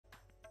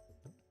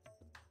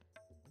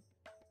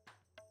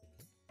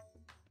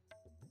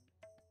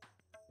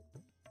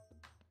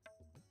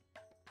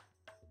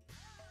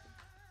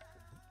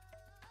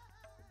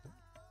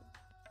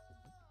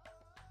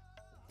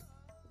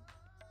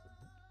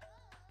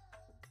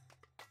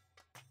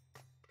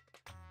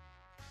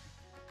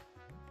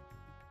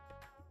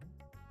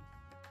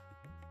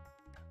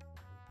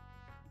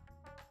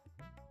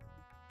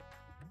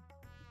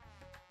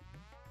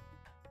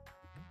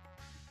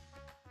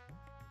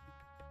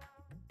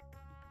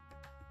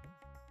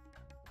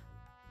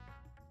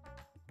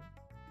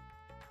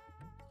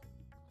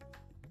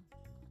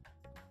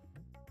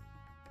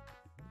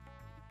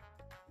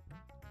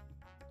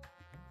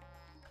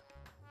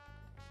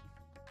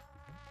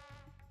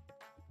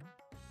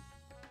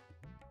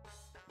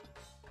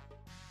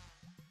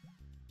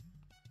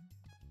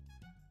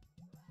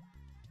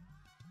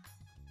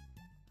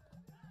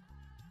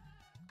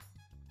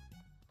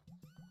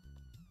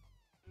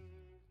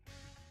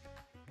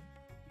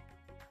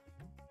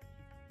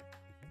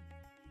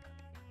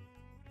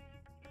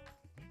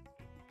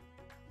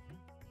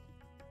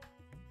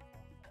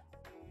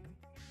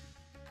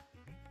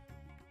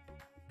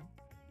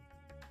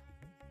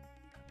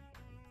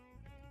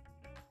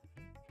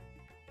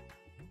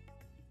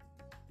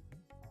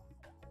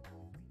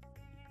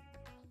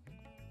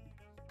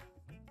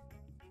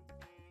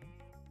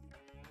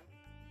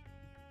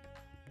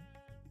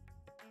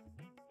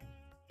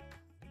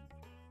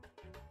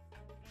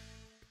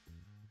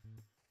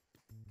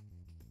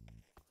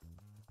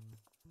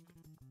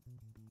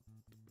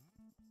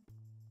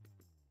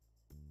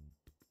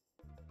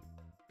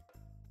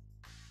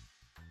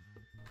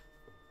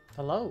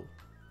Hello.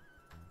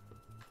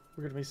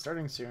 We're gonna be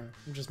starting soon.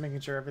 I'm just making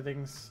sure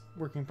everything's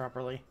working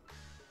properly.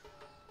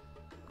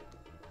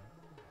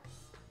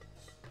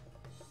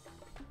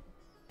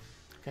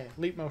 Okay,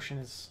 leap motion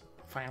is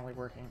finally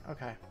working.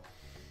 Okay.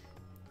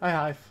 Hi,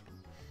 Hive.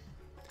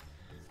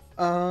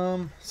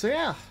 So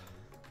yeah,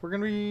 we're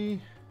gonna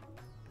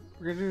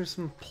do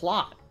some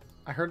plot.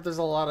 I heard there's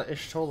a lot of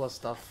Ishtola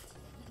stuff.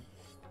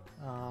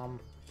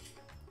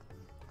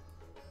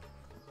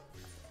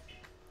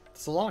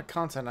 It's a lot of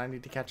content I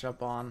need to catch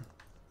up on.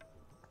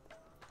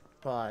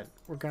 But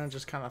we're gonna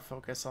just kind of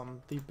focus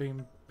on the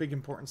big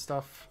important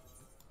stuff.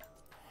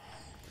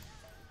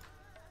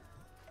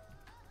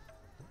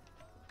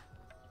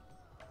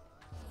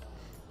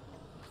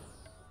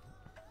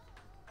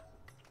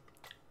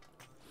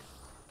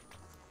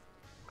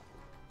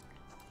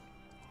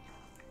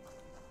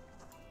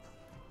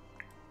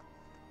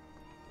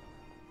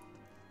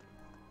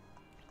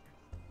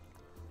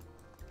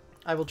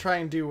 I will try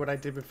and do what I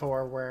did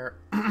before, where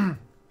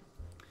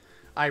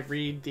I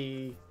read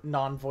the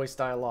non-voice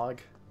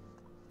dialogue.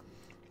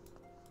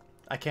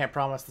 I can't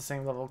promise the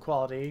same level of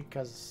quality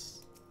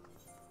because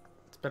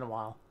it's been a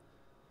while.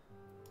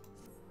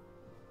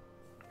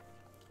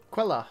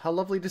 Quella, how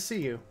lovely to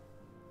see you.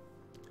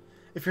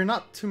 If you're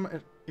not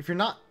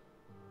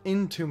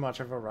in too much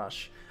of a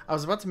rush, I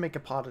was about to make a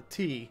pot of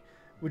tea.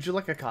 Would you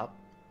like a cup?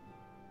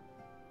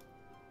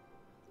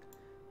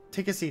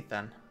 Take a seat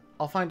then.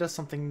 I'll find us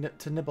something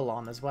to nibble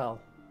on as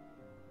well.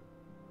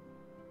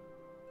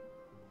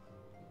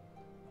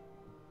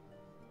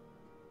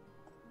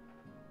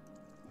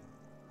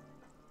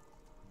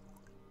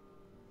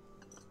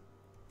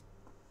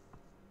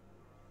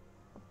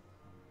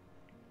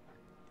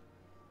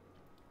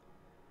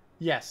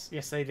 Yes,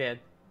 they did.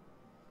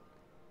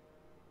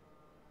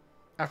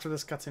 After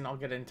this cutscene, I'll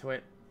get into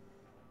it.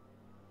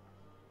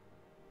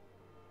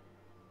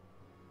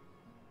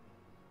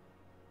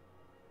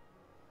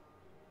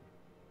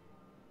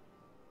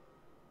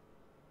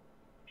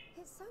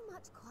 It's so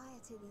much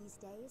quieter these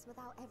days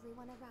without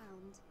everyone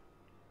around.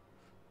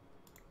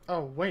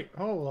 Oh, wait,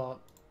 hold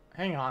up.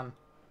 Hang on.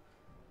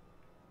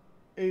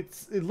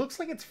 It looks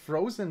like it's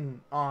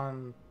frozen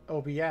on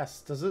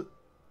OBS. Does it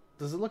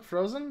look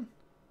frozen?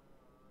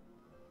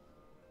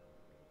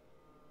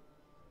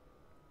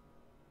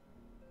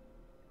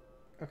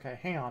 Okay,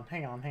 hang on.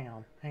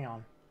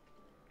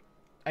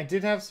 I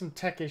did have some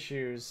tech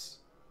issues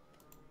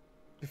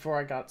before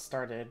I got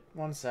started.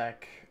 One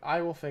sec.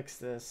 I will fix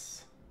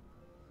this.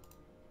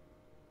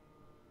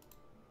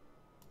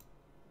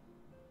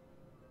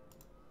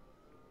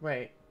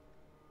 Wait.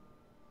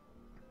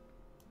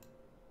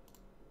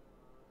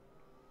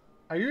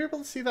 Are you able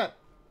to see that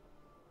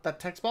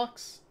text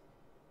box?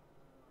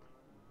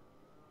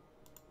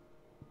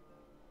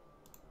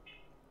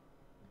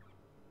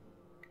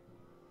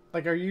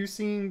 Like, are you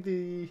seeing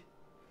the...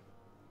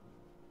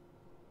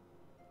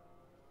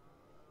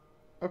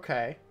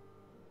 Okay.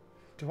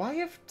 Do I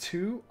have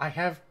two? I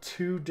have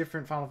two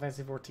different Final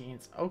Fantasy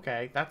XIVs.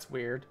 Okay, that's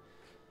weird.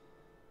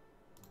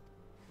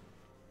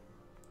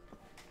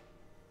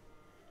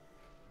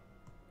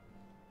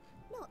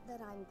 Not that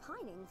I'm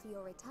pining for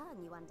your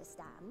return, you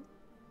understand.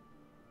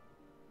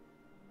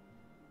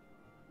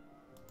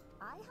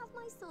 I have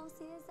my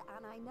sources,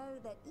 and I know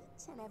that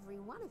each and every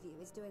one of you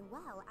is doing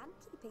well and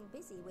keeping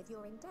busy with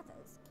your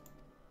endeavors.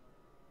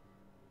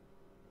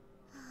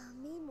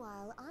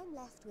 Meanwhile, I'm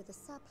left with a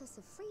surplus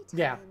of free time.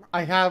 Yeah,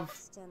 I have...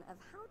 question of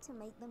how to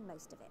make the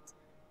most of it.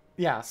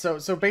 Yeah, so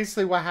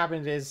basically what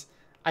happened is,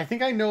 I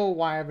think I know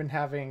why I've been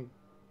having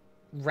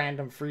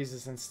random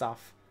freezes and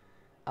stuff,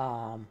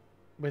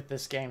 with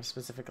this game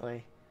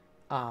specifically.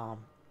 I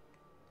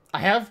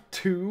have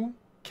two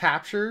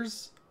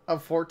captures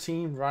of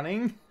 14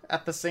 running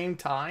at the same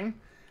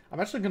time. I'm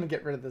actually going to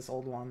get rid of this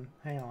old one.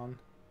 Hang on.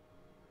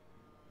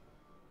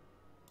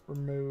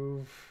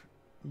 Remove.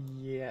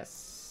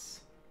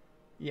 Yes.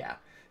 Yeah.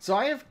 So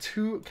I have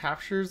two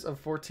captures of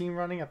 14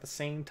 running at the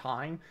same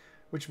time,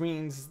 which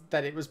means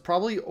that it was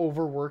probably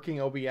overworking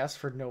OBS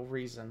for no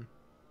reason.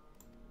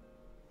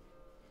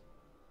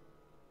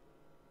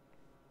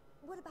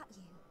 What about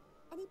you?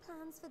 Any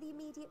plans for the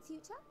immediate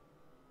future?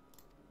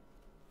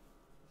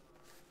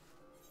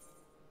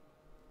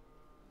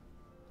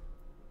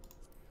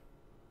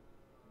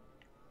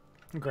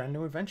 A grand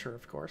new adventure,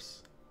 of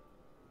course.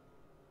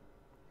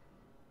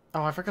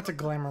 Oh, I forgot to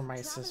glamour my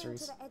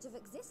accessories. Traveling to the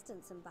edge of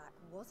existence and back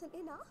wasn't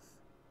enough?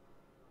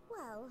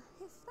 Well,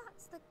 if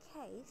that's the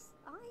case,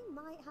 I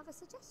might have a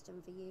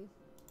suggestion for you.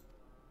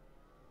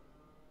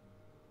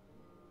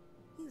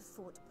 You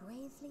fought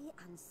bravely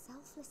and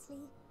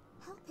selflessly,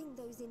 helping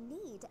those in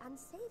need and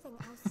saving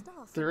our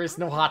staff. There is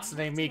no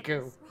Hatsune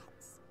Miku.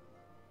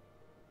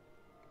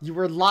 You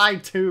were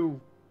lied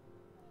to.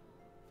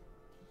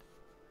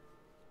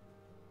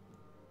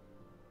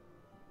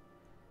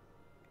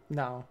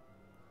 No.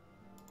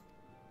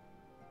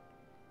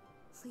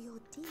 For your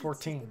deeds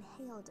 14. have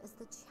been hailed as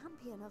the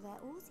champion of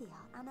Eorzea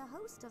and a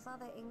host of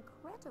other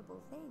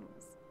incredible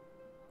things.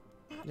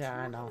 But Yeah,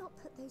 I why know. not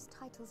put those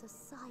titles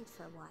aside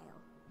for a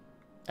while?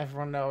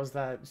 Everyone knows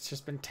that it's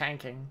just been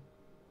tanking.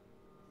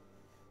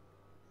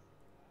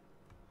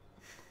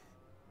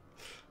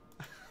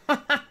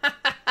 Acquit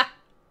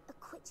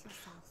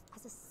yourself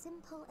as a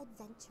simple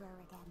adventurer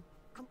again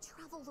and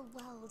travel the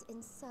world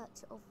in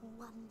search of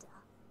wonder.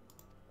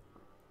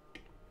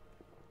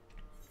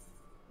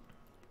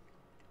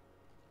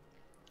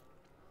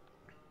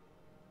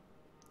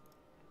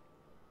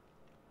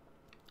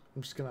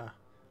 I'm just gonna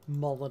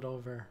mull it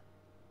over.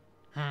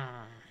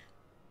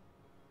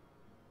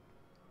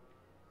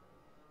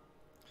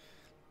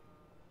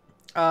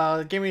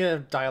 Give me a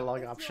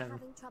dialogue option. If you're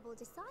having trouble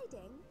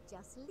deciding,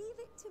 just leave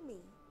it to me.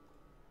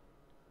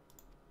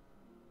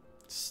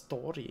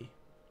 Story.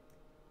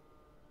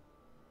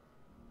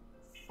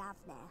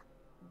 Savner,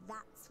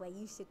 that's where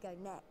you should go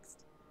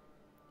next.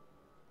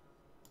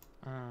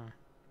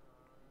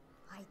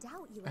 I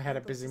doubt you were I had a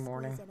able busy to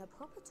morning. squeeze in a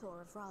proper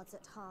tour of Rads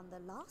at Han the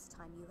last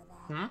time you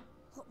were there.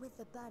 What with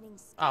the burning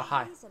Oh,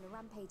 hi. skies and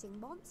rampaging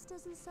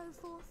monsters and so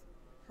forth.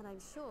 And I'm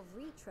sure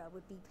Vritra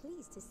would be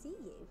pleased to see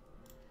you.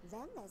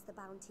 Then there's the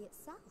bounty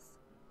itself.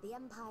 The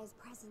Empire's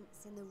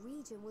presence in the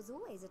region was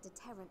always a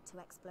deterrent to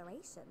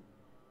exploration.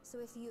 So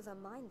if you've a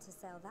mind to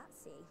sail that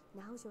sea,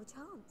 now's your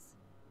chance.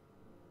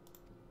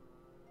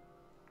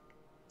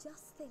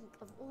 Just think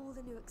of all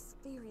the new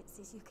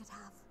experiences you could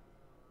have.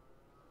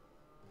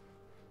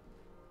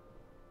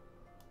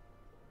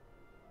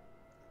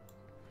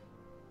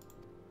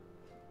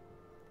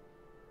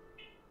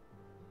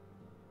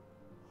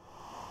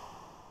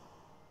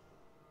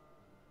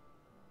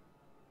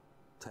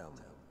 Tell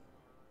me,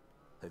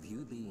 have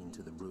you been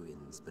to the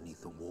ruins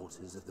beneath the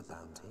waters of the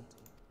Bounty?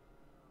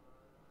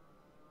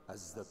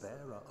 As the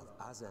bearer of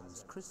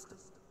Azem's crystal,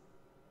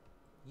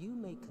 you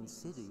may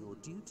consider your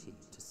duty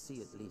to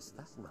see at least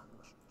that much.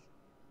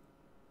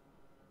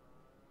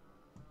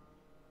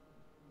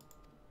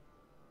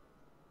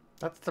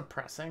 That's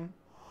depressing.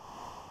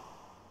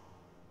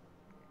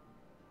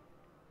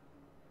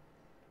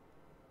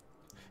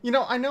 You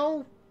know, I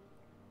know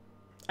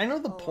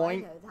the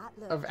point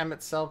of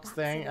Emmett Selk's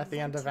thing at the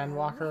end of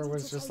Endwalker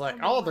was just like,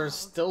 oh, there's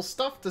still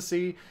stuff to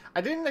see.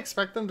 I didn't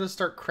expect them to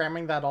start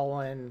cramming that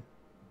all in,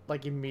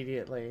 like,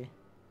 immediately.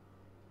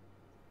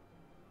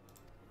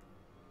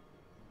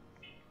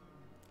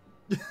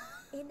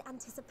 In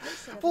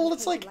anticipation of Well,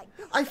 it's like,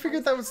 I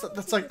figured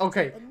that's like,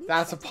 okay,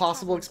 that's a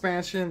possible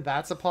expansion,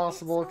 that's a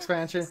possible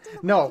expansion.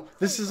 No,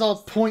 this is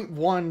all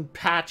 0.1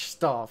 patch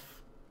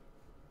stuff.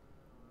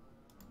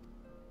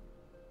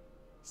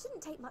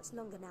 Shouldn't take much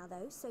longer now,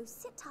 though, so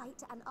sit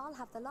tight and I'll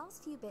have the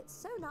last few bits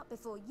sewn up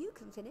before you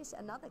can finish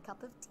another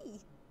cup of tea.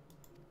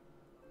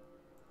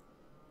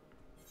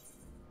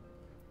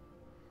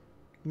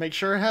 Make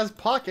sure it has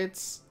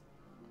pockets.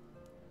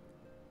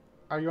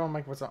 Are you on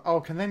mic? What's up? Oh,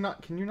 can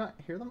you not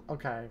hear them?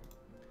 Okay.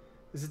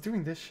 Is it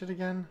doing this shit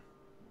again?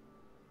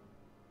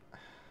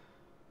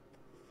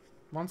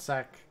 One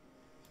sec.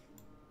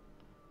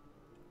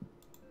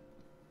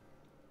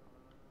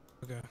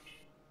 Okay.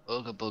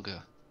 Ooga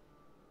booga.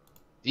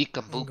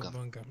 Ika Unga booga.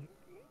 bunga.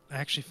 I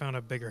actually found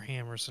a bigger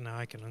hammer, so now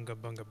I can unga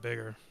bunga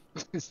bigger.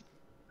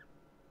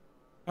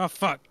 Oh,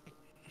 fuck.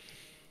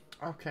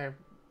 Okay.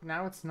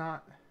 Now it's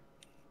not...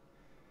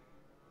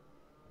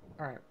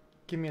 Alright.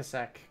 Give me a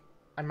sec.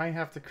 I might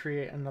have to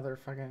create another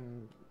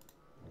fucking...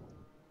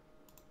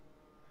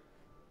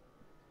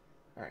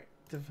 Alright.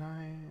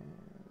 Device...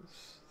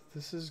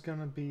 This is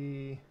gonna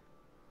be...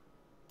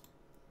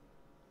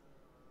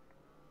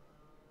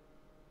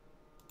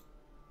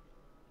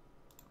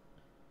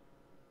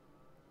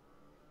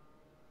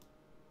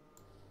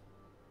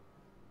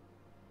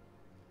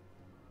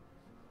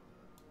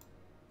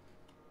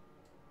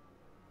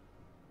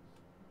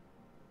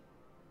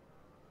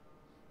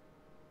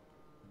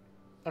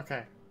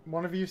 Okay,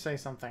 one of you say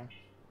something.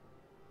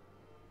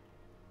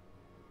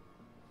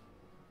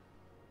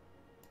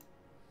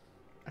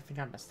 I think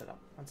I messed it up.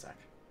 One sec.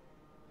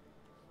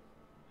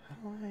 How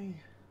do I...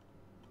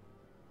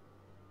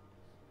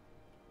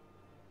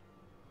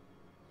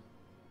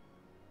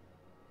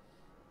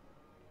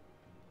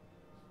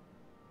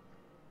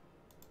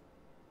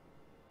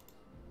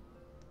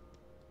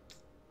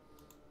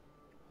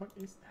 What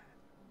is that?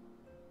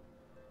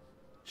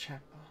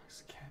 Chat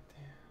box, cat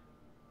there.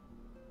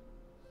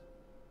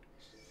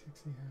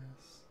 60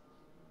 has.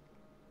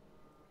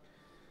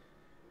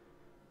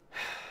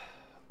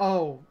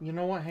 Oh, you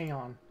know what? Hang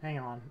on. Hang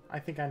on. I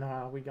think I know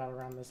how we got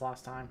around this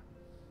last time.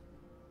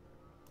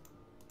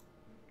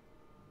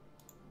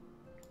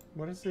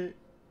 What is it?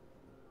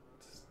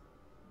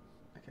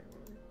 Okay.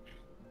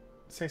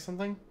 Say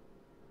something?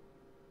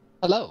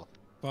 Hello.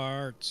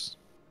 Farts.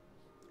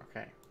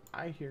 Okay.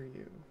 I hear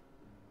you.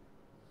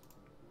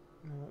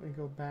 Now let me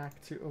go back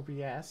to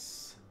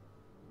OBS.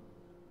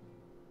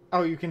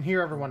 Oh, you can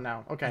hear everyone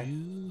now. Okay.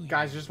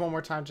 Guys, just one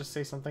more time. Just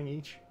say something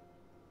each.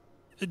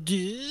 Do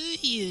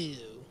you?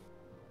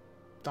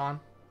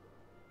 Don?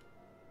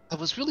 I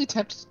was really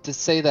tempted to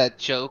say that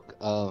joke,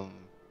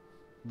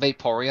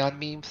 Vaporeon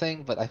meme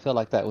thing, but I feel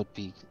like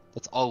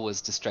that's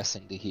always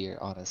distressing to hear,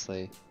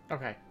 honestly.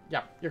 Okay.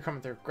 Yeah, you're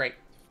coming through. Great.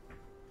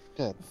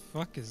 Good. The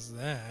fuck is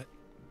that?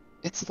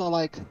 It's the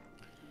like.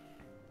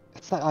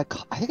 It's like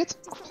I think it's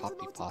Just a little copy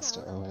more to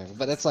pasta go. or whatever,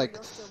 but it's Sure like,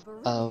 you're still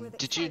brimming with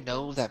did you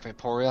know that excitement.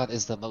 Vaporeon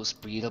is the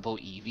most breedable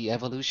Eevee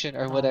evolution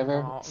or Oh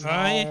whatever? no,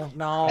 I,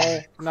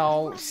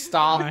 no,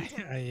 stop.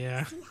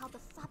 yeah. See how the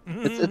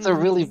It's a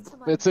really to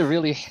my it's a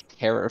really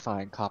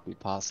terrifying copy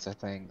pasta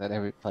thing that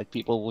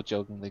people will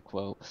jokingly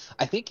quote.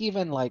 I think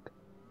even like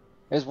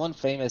there's one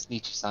famous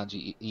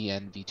Nichisanji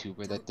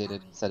ENVtuber that Don't did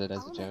it, worry. said it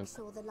as a I'll make joke.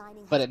 sure the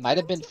lining But has it might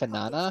have been plenty of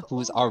pockets Fanana, for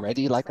who's all your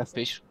already hidden like a treasures.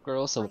 fish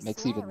girl, so I it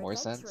makes swear even more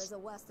sense. adventurers are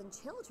worse than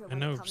children I when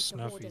know it comes to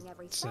Snuffy hoarding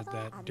every said feather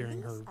that and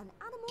during leaf her and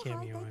animal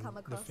hide cameo they come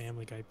in the across.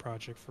 Family Guy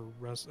project for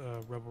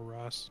Rebel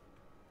Ross.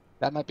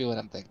 That might be what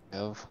I'm thinking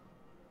of.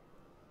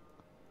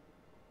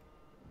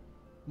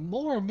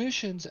 More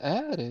missions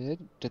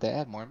added. Did they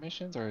add more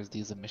missions, or is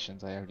these the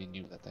missions I already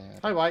knew that they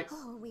Hi, added? White.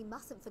 Oh, we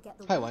mustn't forget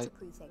the Hi, White.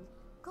 waterproofing.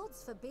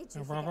 Gods forbid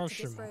you Hiroshima. forget to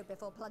disrobe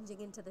before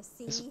plunging into the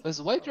sea,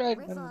 Is White a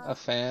Dragon a river,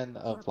 fan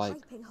or a of like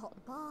piping hot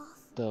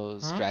bath.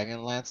 those Huh?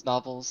 Dragonlance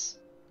novels?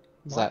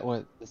 Is What? that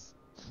what this...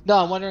 No,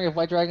 I'm wondering if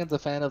White Dragon's a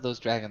fan of those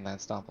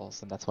Dragonlance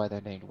novels, and that's why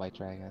they're named White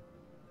Dragon.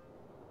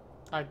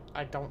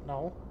 I don't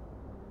know.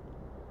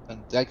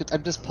 And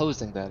I'm just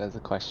posing that as a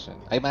question.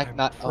 I might I'm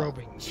not. Oh,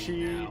 probing you She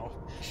now.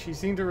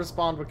 seemed to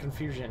respond with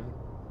confusion.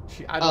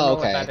 I don't oh, know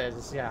what that okay.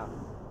 is. Yeah.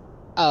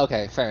 Oh,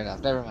 okay. Fair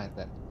enough. Never mind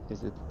then.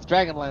 Because the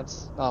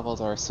Dragonlance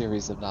novels are a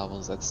series of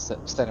novels that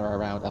center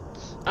around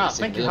Ah,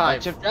 thank you, basically a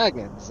bunch Hive. of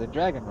dragons and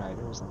dragon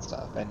riders and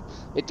stuff. And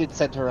it did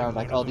center And around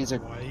like, one of oh, these them's are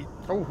white.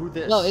 Oh, who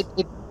no, this?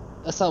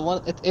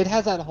 so it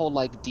has that whole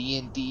like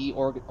D&D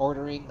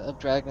ordering of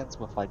dragons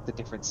with like the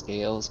different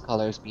scales,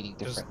 colors meaning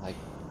Does different like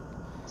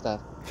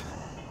stuff.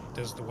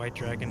 does the white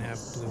dragon have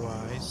blue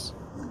eyes?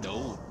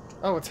 No,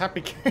 Oh, it's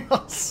Happy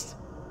Chaos.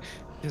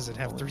 Does it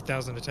have No.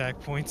 3,000 attack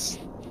points?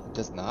 it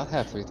does not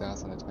have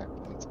 3,000 attack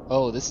points.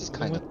 Oh, this is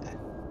kind of. What?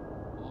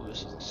 Oh,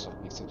 this is a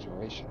sucky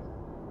situation.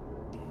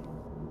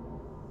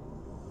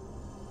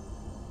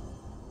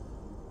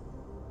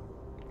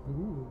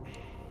 Ooh.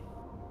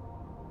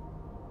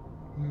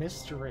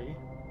 Mystery.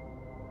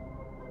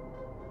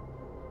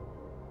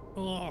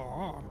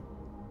 Oh.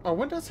 Oh,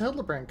 when does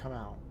Hildebrand come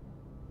out?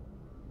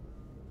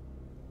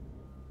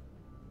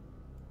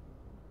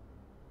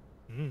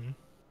 Mm.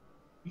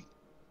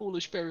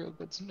 Foolish burial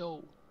goods,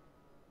 no.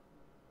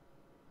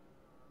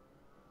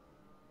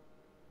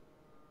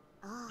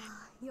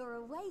 Ah, you're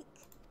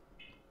awake.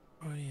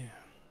 Oh yeah.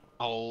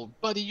 Oh,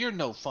 buddy, you're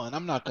no fun.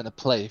 I'm not gonna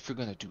play if you're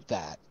gonna do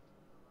that.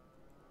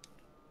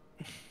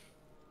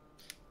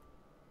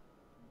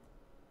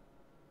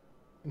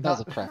 That was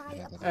a crap My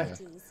man.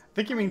 apologies. I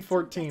think you mean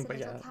I did 14, get a but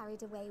little yeah.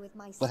 carried away with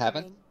my What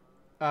happened?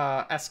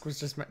 sewing. Esk was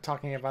just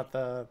talking about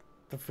the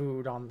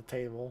food on the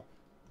table.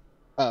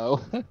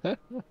 Oh.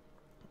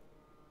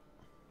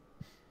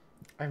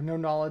 I have no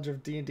knowledge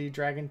of D&D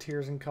dragon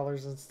tiers and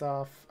colors and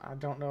stuff. I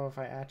don't know if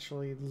I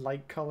actually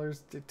like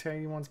colors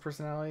dictating one's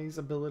personalities,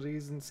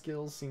 abilities, and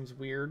skills. Seems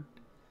weird.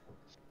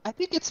 I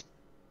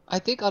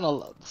think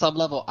on some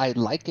level I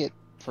like it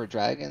for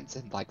dragons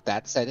in like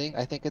that setting.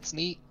 I think it's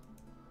neat.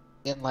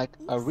 In like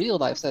You a real seem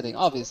life setting, awfully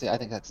obviously I cheerful.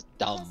 think that's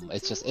dumb. Pleasant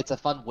It's just dream? it's a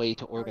fun way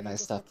to Or are you organize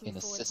just stuff looking in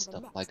a forward to the system,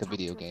 next like a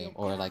video chapter of your game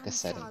or like a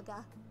grand setting.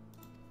 saga?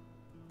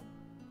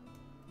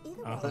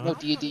 Either Uh-huh. way, I know I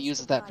D&D promise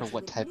uses to that for provide you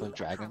what with type new of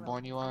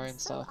dragonborn apparel, you are and and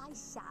so stuff. I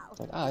shall. It's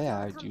like, oh If yeah,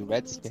 you'll are you accompany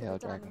red me to scale the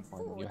Diamond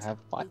dragonborn? Then you Forge, have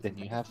we then can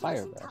you put have the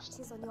fire finishing breath.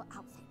 touches on your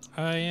outfit.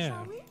 Yeah.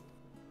 Shall we?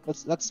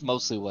 That's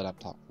mostly what I'm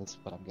talking. That's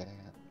what I'm getting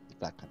at.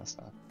 That kind of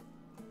stuff.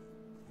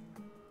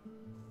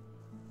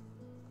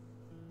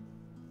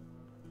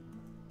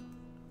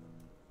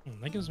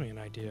 That gives me an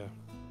idea.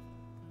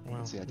 Well,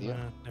 What's the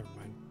idea? never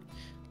mind.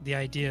 The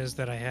idea is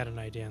that I had an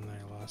idea and then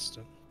I lost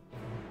it.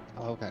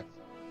 Oh, okay.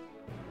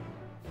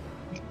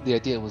 The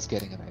idea was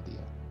getting an idea.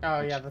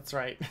 Oh, yeah, that's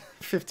right.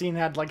 15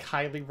 had, like,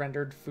 highly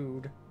rendered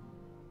food.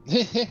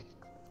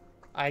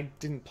 I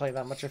didn't play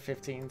that much of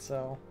 15,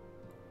 so...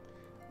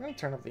 I'm gonna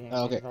turn up the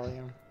Okay.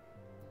 volume.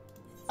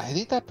 I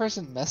think that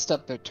person messed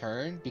up their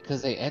turn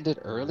because they ended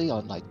early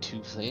on like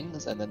 2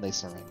 things and then they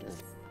surrendered.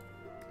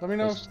 Let me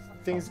know if That's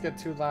things get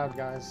too loud,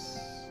 guys.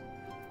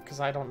 Because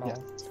I don't know. Yeah.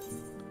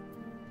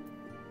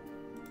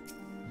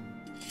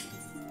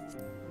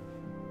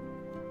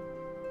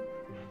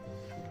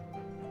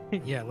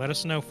 Yeah, let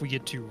us know if we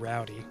get too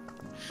rowdy.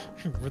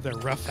 With the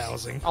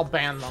roughhousing. I'll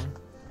ban them.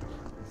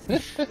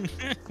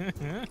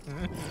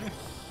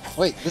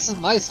 Wait, this is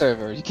my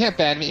server. You can't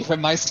ban me from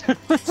my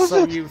server.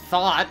 So you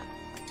thought.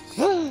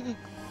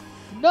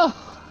 No.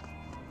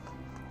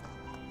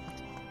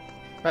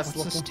 Best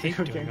What's this looking tape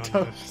video doing game on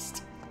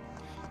toast.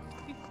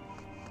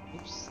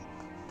 Oops.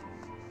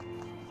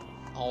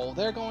 Oh,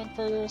 they're going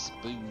for their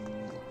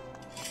spoon.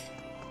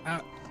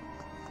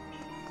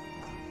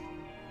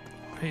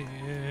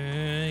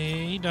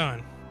 Hey,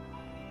 Don.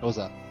 What's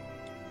up?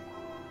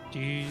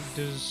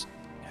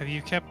 Have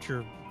you kept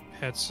your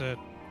headset,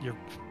 your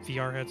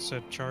VR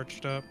headset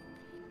charged up?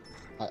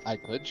 I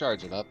could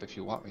charge it up if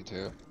you want me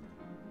to.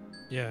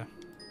 Yeah.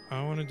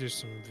 I want to do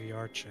some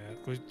VR chat.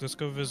 Let's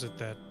go visit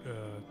that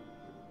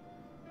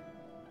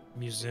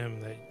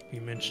museum that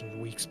you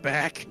mentioned weeks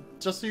back.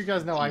 Just so you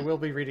guys know, I will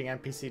be reading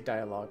NPC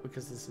dialogue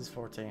because this is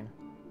 14.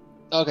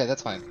 Okay,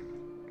 that's fine.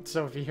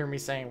 So if you hear me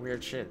saying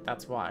weird shit,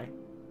 that's why.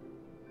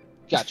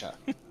 Gotcha.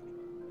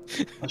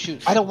 Oh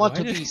shoot! I don't want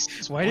to be.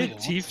 Why did spoiled.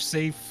 Teef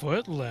say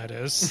foot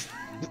lettuce?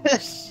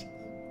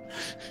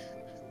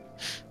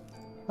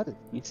 What is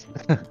this?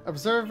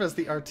 Observe as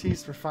the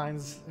artiste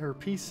refines her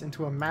piece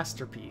into a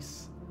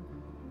masterpiece.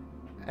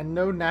 And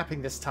no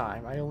napping this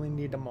time. I only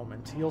need a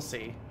moment. You'll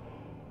see.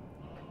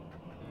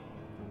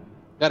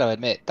 Gotta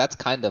admit, that's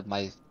kind of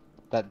my.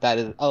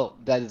 That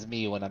is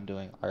me when I'm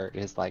doing art.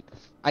 Is like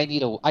I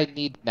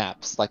need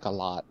naps like a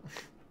lot.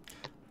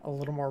 A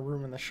little more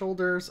room in the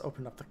shoulders.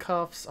 Open up the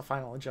cuffs. A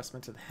final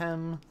adjustment to the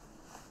hem.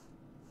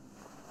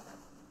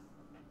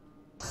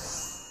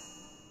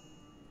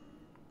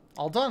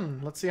 All done.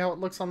 Let's see how it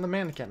looks on the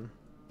mannequin.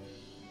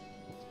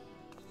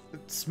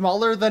 It's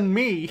smaller than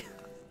me.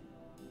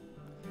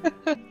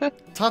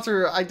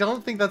 Tataru, I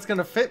don't think that's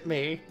gonna fit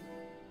me.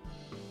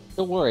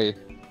 Don't worry.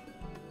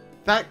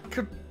 That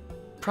could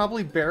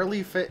probably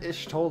barely fit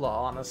Ishtola,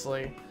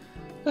 honestly.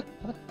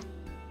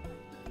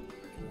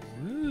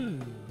 Ooh.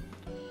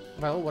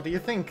 Well, what do you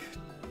think?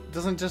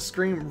 Doesn't just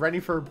scream ready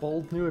for a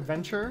bold new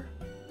adventure?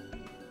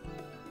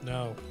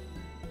 No.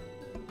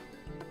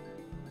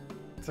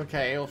 It's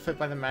okay, it'll fit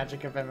by the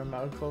magic of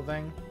MMO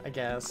clothing, I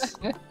guess.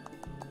 Oh,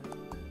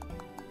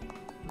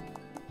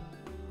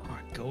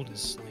 golden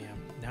slam.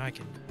 Now I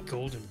can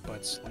golden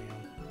butt slam.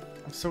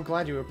 I'm so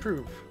glad you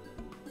approve.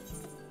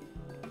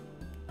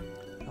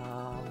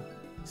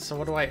 So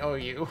what do I owe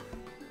you?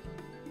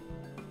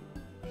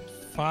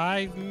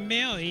 5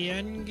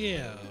 million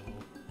gil.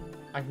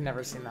 I've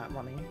never seen that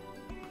money.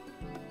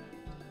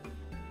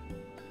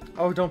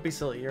 Oh, don't be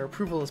silly. Your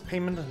approval is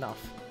payment enough.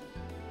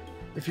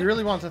 If you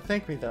really want to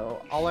thank me,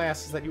 though, all I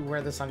ask is that you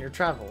wear this on your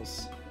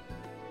travels.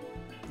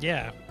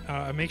 Yeah,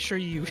 make sure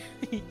you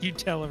you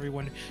tell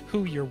everyone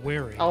who you're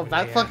wearing. Oh, when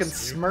that they fucking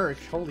ask you. smirk.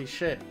 Holy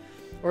shit.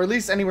 Or at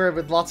least anywhere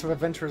with lots of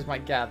adventurers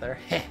might gather.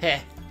 Heh.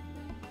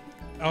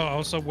 Oh,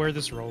 also wear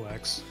this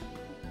Rolex.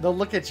 They'll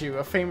look at you,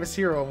 a famous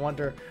hero, and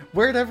wonder,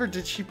 wherever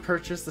did she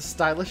purchase the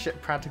stylish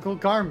yet practical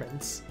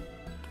garments?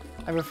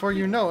 And before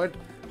you know it,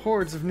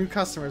 hordes of new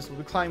customers will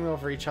be climbing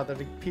over each other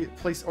to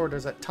place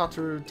orders at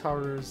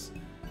Taru's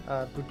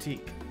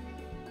boutique.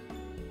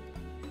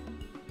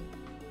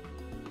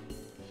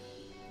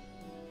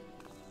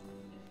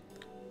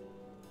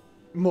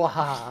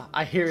 Mwaha,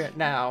 I hear it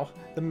now.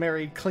 The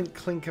merry clink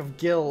clink of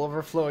gill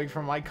overflowing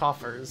from my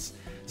coffers.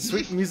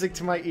 Sweet music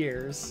to my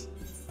ears.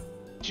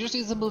 Just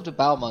needs to move to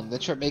Balmung, then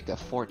she'll make a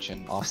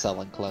fortune off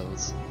selling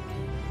clothes.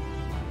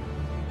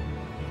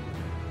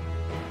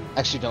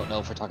 Actually, don't know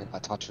if we're talking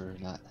about Tataru or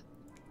not.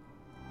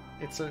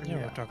 It's a Yeah,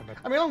 we're talking about.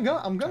 I mean,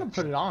 I'm gonna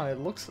put it on.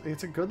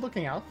 It's a good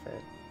looking outfit.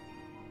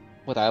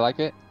 Would I like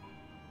it?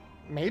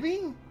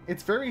 Maybe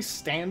it's very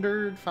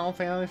standard Final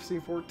Fantasy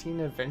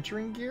XIV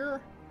adventuring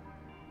gear.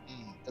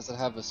 Does it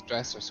have a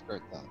dress or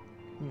skirt though?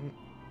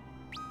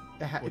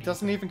 It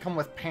doesn't even come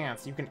with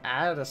pants. You can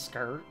add a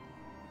skirt.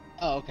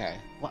 Oh, okay.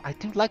 Well, I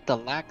do like the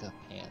lack of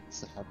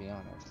pants, if I'll be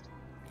honest.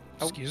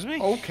 Excuse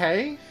me?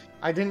 Okay.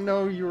 I didn't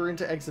know you were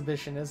into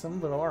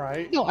exhibitionism, but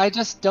alright. No, I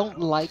just don't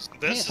like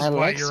This pants. is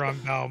why you're on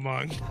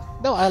Balmung.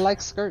 No, I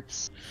like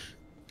skirts.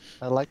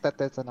 I like that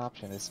there's an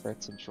option, is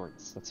skirts and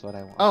shorts. That's what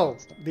I want. Oh,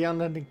 the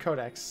Unending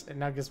Codex. It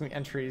now gives me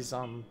entries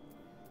on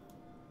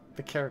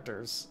the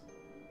characters.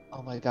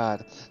 Oh my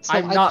god. So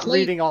I'm not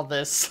reading all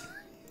this.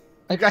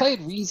 I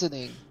played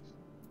Reasoning.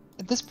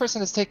 And this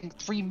person has taken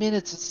 3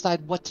 minutes to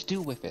decide what to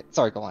do with it.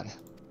 Sorry, go on.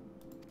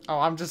 Oh,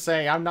 I'm just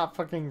saying, I'm not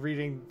fucking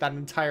reading that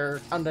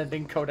entire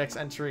Unending Codex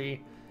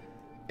entry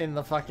in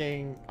the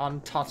fucking... on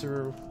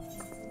Tataru.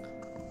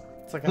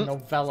 It's like a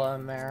novella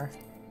in there.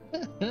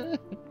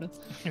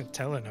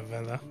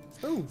 Telenovela.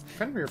 Ooh,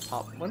 Fenrir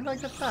Pop. When did I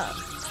get that?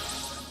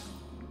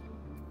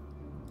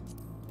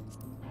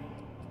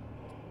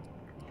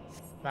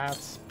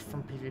 That's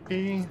from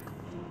PvP.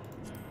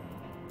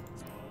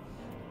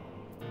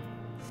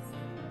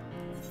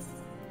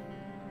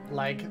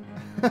 Leg.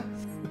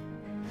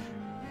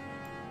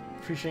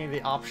 Appreciating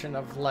the option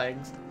of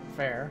legs.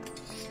 Fair.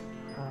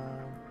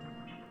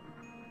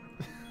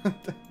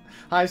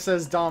 Hive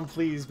says, Dom,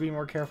 please be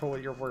more careful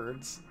with your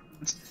words.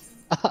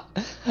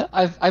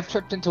 I've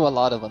tripped into a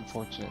lot of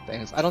unfortunate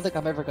things. I don't think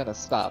I'm ever gonna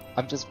stop.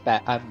 I'm just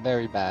bad. I'm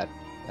very bad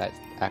at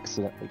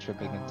accidentally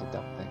tripping into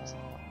dumb things.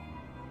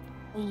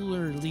 Well,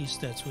 or at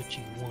least that's what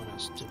you want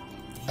us to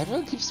believe.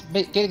 Everyone keeps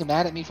getting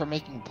mad at me for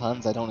making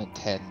puns I don't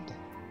intend.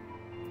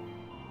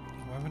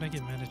 Why would I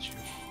get mad at you?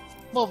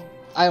 Well,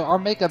 I'll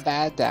make a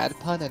bad dad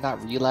pun and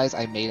not realize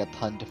I made a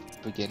pun to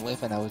begin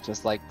with, and I was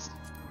just like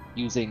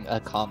using a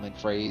common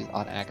phrase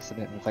on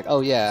accident. And it's like,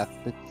 oh yeah,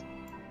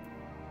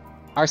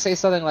 or say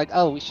something like,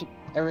 oh,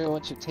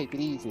 everyone should take it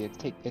easy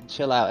and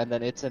chill out, and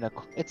then it's in an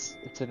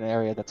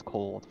area that's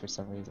cold for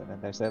some reason,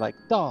 and they say like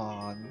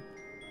dawn,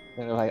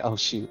 and they're like, oh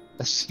shoot,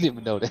 I shouldn't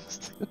even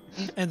noticed.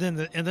 And then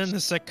the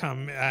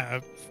sitcom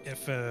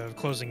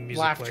closing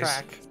music Laugh plays.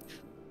 track.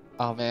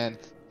 Oh man,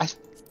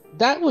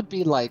 That would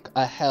be like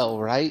a hell,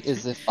 right?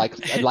 Is if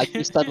like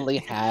you suddenly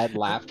had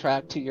laugh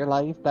track to your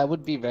life. That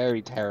would be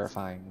very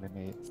terrifying to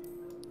me.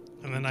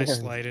 And then I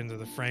slide into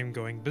the frame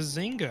going,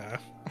 Bazinga!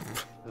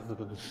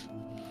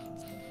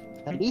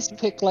 At least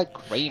pick like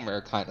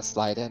Kramer kind of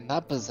slide in,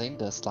 not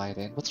Bazinga slide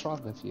in. What's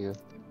wrong with you?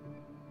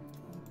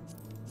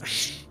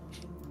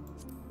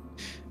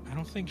 I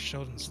don't think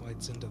Sheldon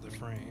slides into the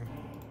frame.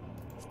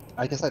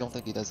 I guess I don't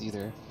think he does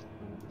either.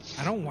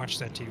 I don't watch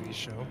that TV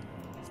show.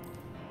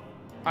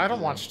 I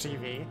don't watch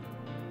TV.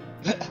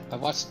 I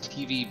watch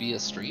TV via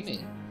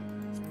streaming.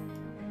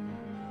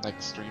 Like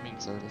streaming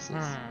services.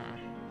 I'm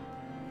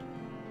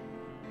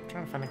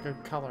trying to find a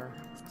good color.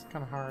 It's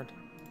kind of hard.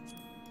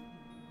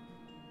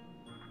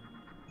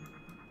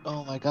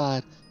 Oh my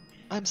god.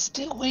 I'm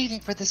still waiting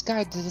for this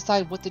guy to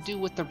decide what to do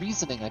with the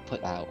reasoning I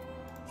put out.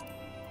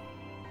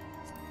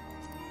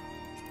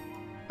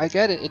 I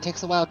get it, it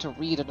takes a while to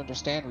read and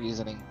understand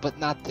reasoning, but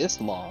not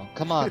this long.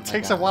 Come on, It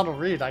takes a while to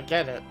read, I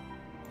get it.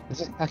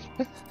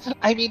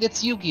 I mean,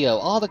 it's Yu-Gi-Oh!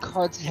 All the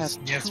cards have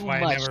That's too why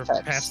I much never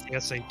text. passed the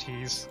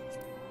SATs.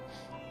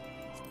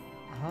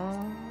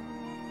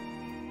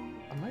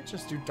 I might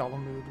just do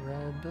Dolomud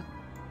Red.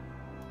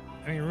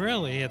 I mean,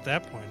 really, at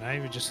that point, I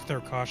would just throw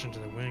caution to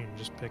the wind and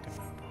just pick a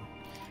number.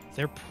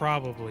 They're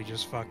probably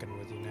just fucking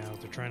with you now.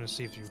 They're trying to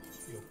see if you'll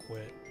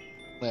quit.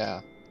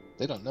 Yeah,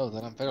 they don't know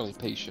that I'm fairly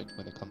patient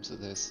when it comes to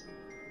this.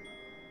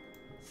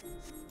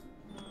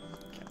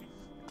 Okay.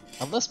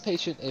 I'm less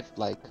patient if,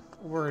 like...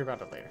 We'll worry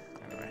about it later,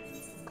 anyway.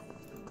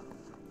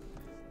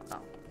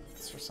 Oh,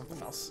 it's for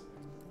something else.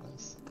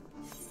 Nice.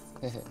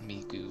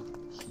 Miku.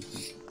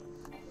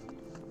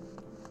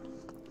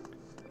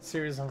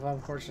 Series of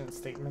unfortunate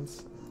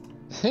statements.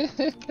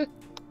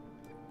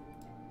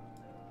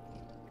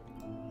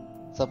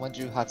 Someone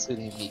drew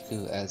Hatsune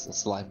Miku as a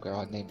slime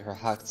girl and named her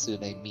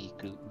Hatsune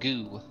Miku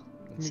Goo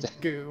instead.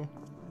 Goo.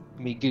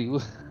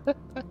 Migu.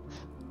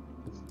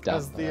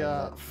 As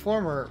the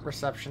former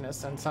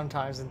receptionist and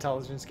sometimes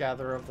intelligence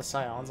gatherer of the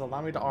Scions,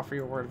 allow me to offer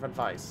you a word of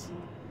advice.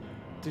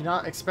 Do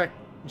not expect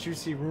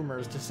juicy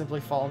rumors to simply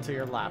fall into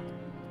your lap.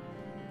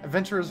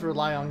 Adventurers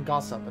rely on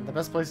gossip, and the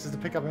best places to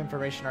pick up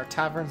information are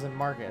taverns and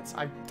markets.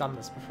 I've done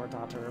this before,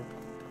 Doctor.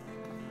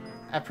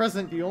 At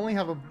present, you only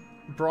have a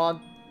broad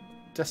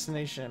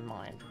destination in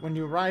mind. When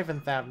you arrive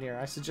in Thavnir,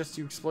 I suggest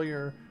you explore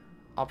your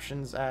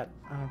options at...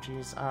 Oh,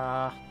 jeez.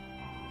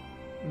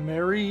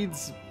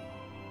 Mareed's...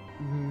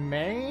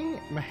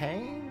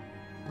 Mayhane?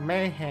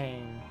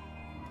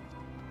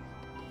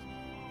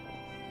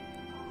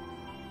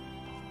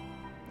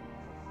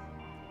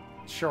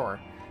 Sure.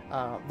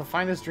 The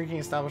finest drinking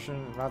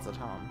establishment in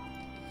Razatam.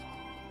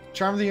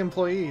 Charm the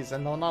employees,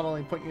 and they'll not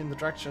only point you in the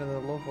direction of the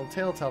local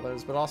tale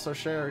tellers, but also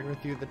share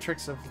with you the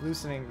tricks of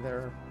loosening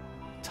their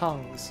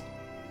tongues.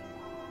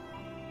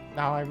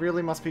 Now, I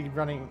really must be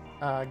running,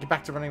 get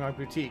back to running my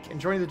boutique.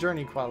 Enjoy the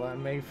journey, Quella,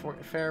 and may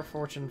fair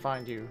fortune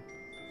find you.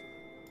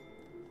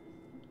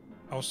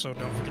 Also,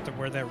 don't forget to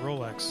wear that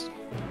Rolex.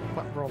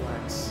 What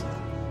Rolex?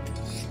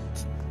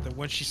 The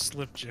one she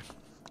slipped you.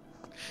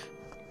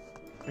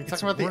 Are you It's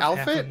talking about the worth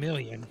outfit?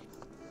 $500,000.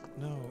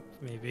 No,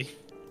 maybe.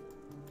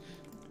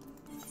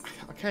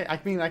 Okay, I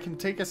mean, I can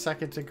take a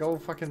second to go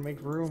fucking make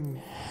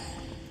room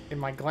in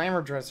my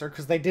glamour dresser,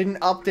 because they didn't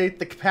update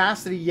the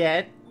capacity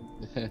yet.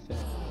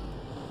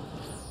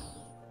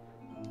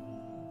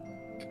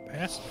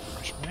 Capacity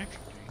rush, Mac.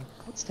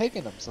 What's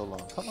taking them so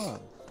long? Come on.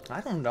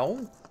 I don't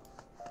know.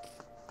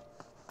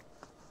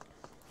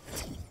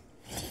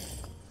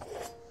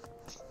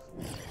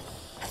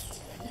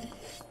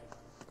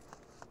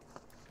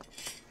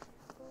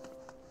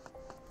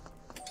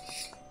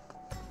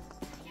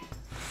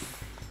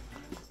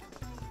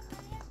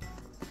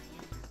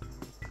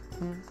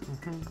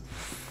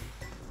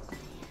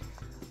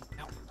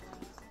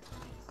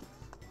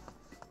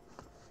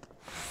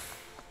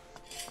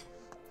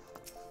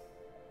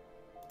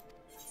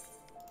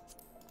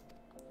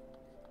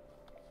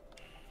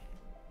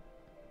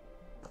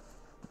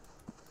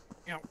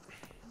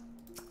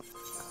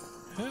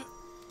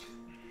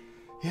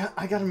 Yeah,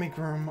 I gotta make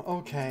room.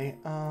 Okay,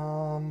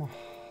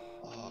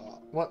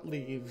 what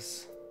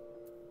leaves?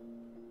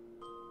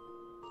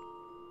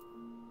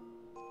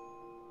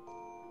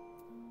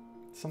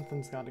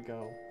 Something's gotta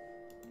go.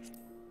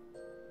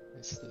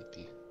 I'm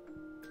sleepy.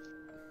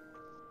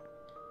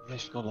 I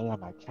should go lay on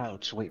my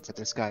couch, wait for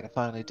this guy to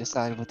finally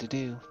decide what to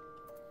do.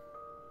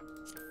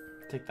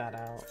 Take that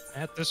out.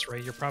 At this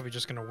rate, you're probably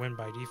just gonna win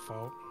by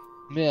default.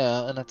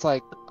 Yeah, and it's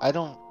like, I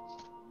don't...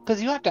 Because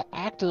you have to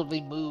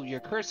actively move your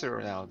cursor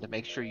around to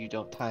make sure you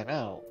don't time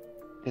out.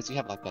 Because you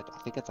have like, I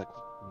think it's like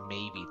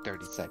maybe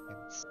 30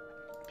 seconds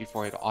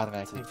before it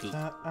automatically Take boots.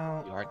 that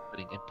out. You aren't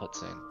putting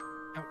inputs in.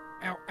 Ow,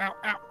 ow, ow,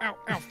 ow, ow,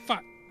 ow,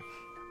 fuck!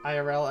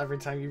 IRL, every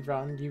time you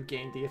run, you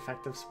gain the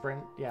effective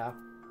sprint. Yeah.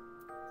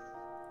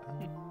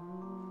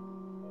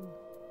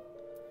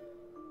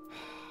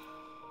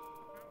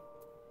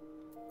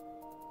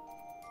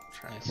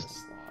 Trying Nice. the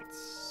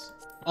slots.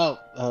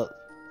 Oh,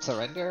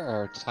 surrender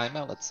or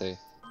timeout? Let's see.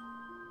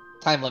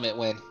 Time limit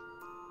win.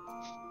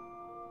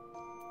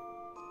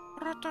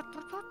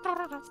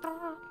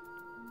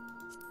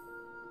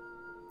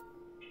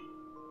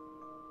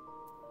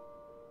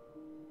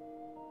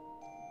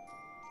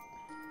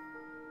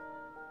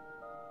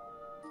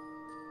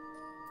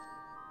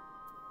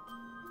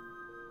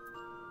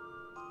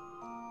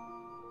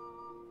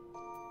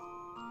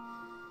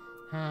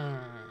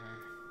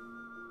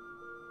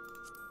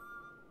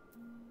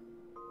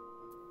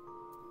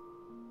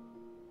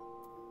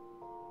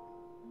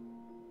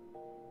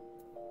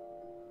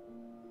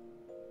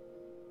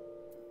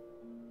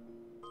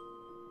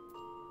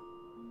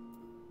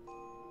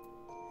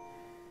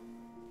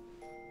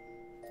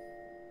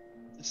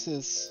 This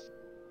is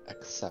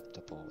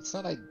acceptable. It's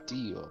not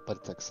ideal, but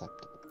it's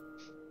acceptable.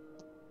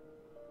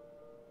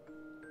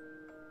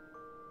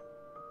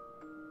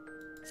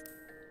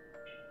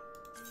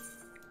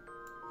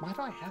 Why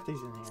do I have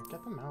these in here?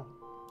 Get them out.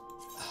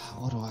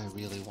 What do I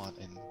really want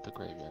in the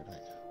graveyard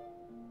right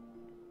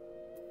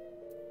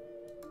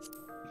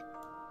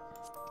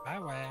now? Bye,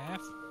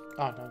 wife.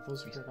 Oh no,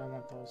 those are good. I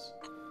want those.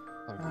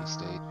 Or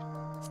restage.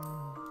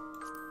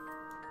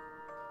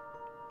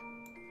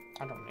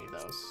 I don't need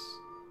those.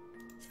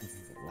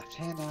 Left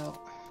hand out.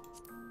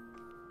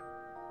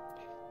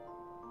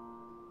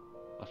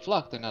 With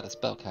luck, they're not a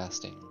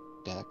spellcasting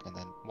deck, and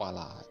then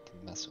voila, I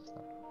can mess with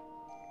them.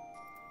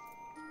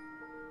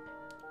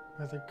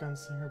 Weather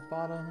Gunslinger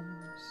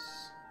bottoms.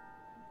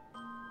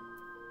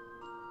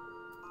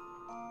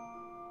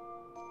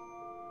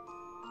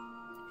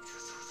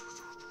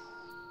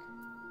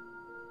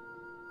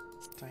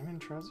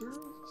 Diamond treasures?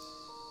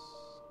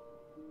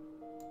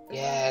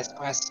 Yes,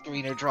 press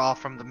screen or draw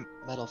from the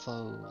metal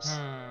foes.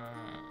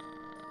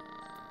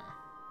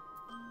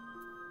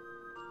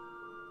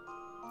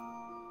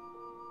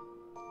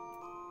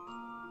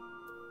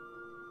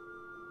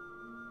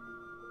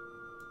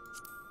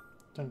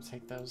 Don't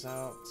take those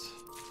out.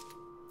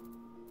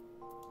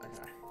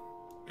 Okay.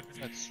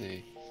 Let's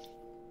see.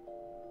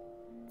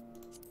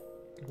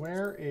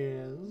 Where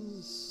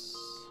is...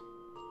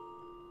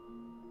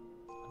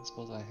 I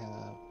suppose I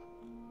have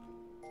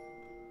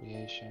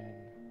creation,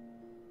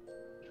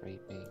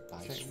 draping,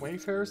 Okay,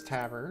 Wayfarer's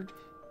Tabard.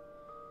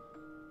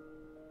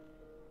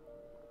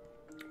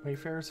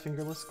 Wayfarer's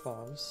Fingerless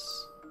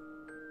Gloves.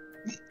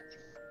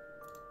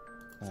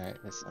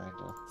 Alright, Miss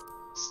Angel.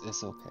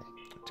 It's okay.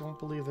 I don't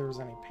believe there was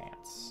any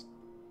pants.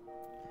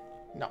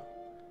 No.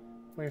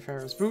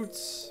 Wayfarer's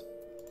Boots.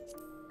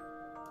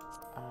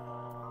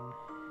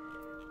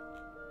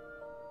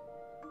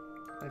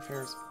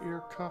 Wayfarer's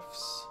Ear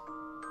Cuffs.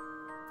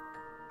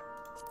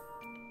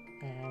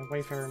 And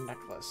Wayfarer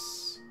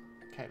Necklace.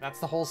 Okay, that's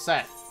the whole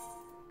set.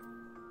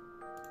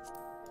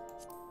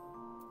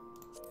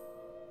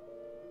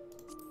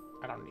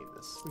 I don't need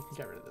this. We can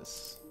get rid of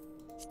this.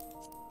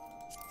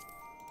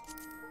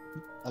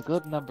 A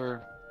good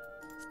number.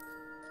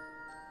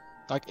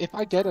 Like, if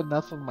I get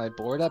enough of my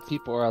board up,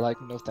 people are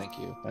like, no thank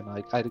you. And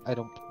like, I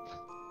don't...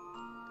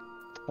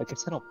 I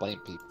guess I don't blame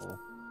people.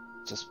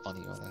 It's just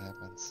funny when that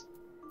happens.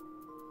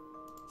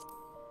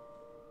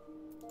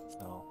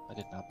 No, I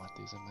did not want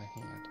these in my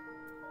hand.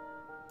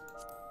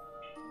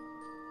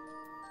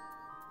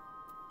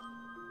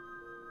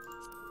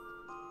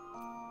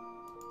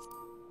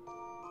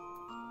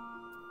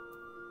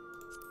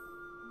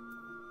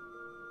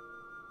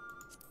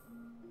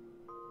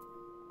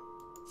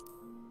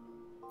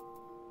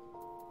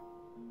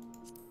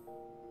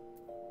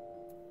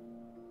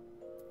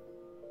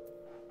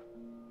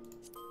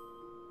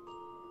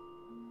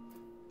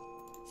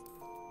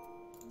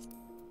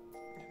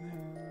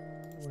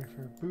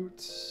 Wayfarer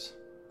Boots.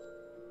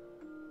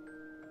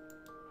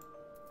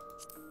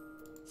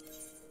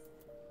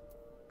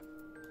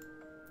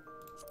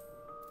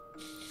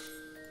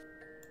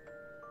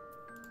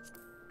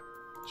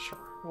 Sure,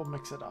 we'll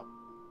mix it up.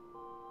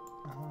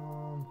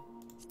 Oh,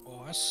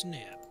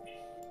 snap.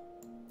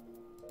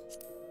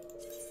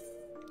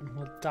 And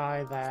we'll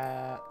dye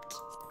that.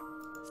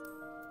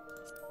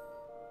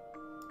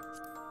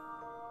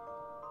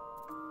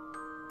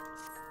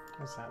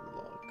 How's that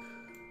look?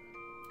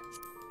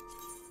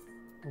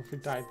 What if we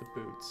dyed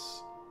the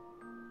boots?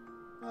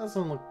 That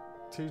doesn't look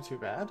too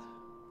bad.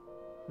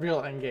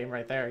 Real endgame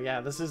right there.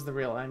 Yeah, this is the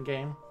real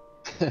endgame.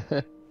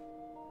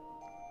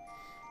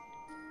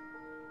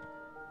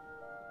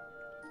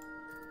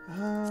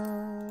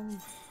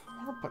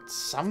 I'll put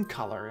some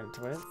color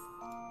into it.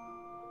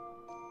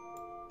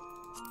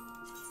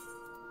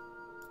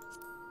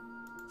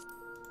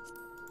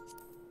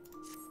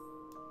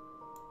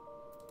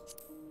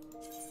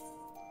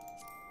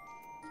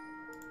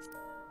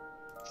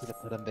 Should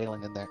have put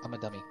unveiling in there. I'm a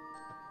dummy.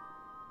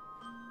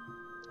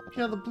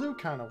 Yeah, the blue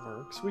kind of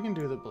works. We can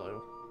do the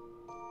blue.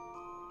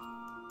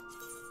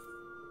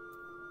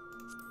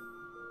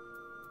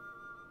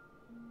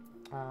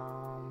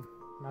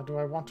 Now do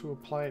I want to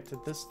apply it to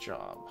this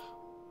job?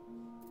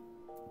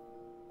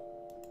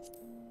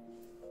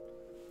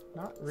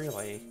 Not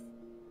really.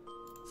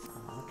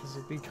 Because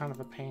it'd be kind of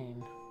a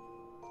pain.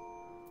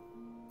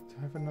 Do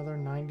I have another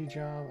 90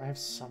 job? I have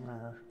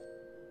summer.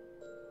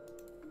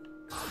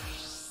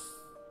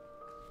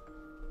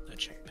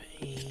 Such a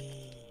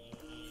pain.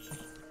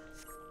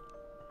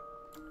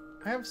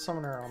 I have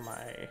Summoner on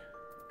my...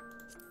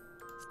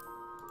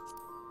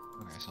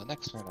 Okay, so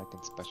next turn I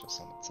can special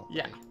summon somebody.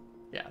 Yeah.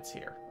 Yeah, it's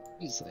here.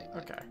 Easily.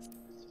 Okay.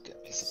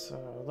 Get me some.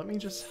 So, let me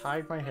just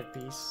hide my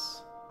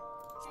headpiece.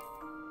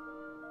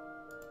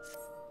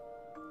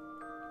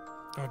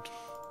 Oh,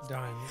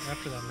 Dime,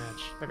 after that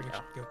match, There we go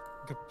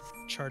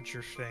charge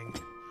your thing.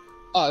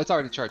 Oh, it's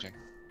already charging.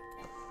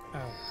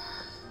 Oh.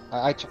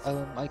 I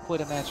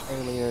quit a match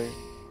earlier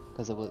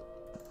because it was.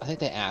 I think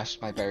they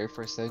ashed my very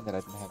first thing that I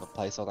didn't have a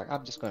play, so I was like,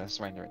 I'm just going to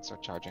surrender and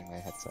start charging my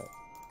headset.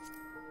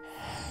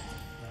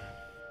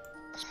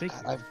 Speaking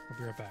God, of, we'll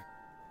be right back.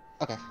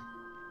 Okay.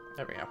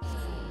 There we go.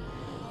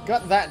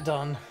 Got that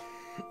done.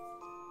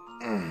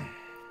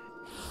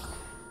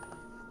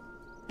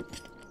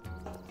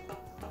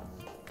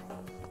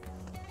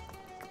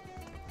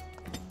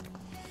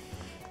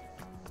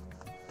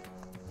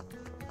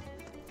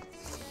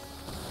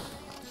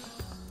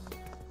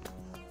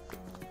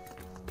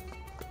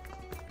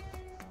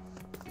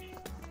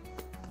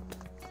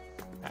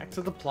 Back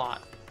to the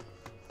plot.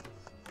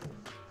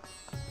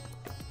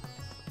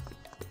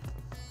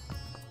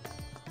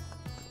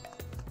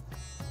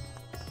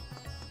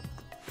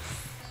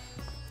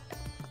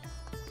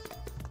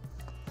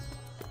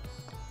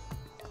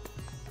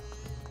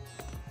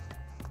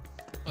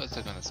 Oh, it's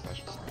still going to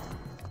special summon.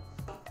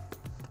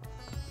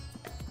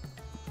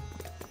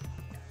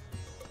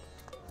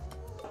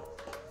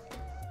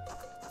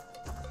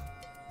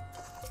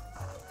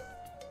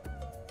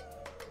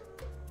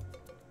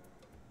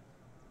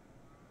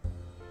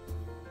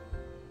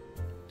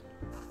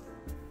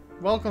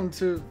 Welcome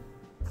to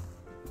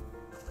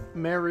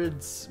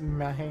Merid's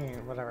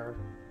Mahane, whatever.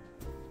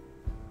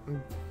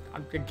 I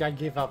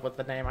gave up with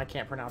the name, I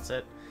can't pronounce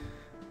it.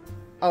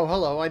 Oh,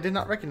 hello, I did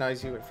not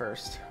recognize you at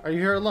first. Are you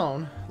here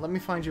alone? Let me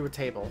find you a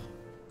table.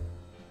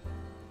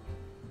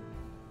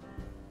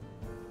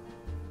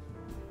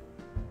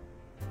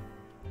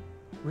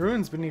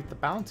 Ruins beneath the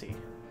bounty.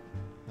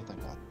 Nothing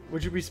but.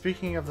 Would you be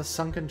speaking of the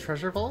sunken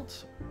treasure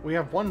vault? We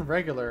have one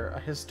regular, a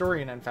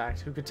historian in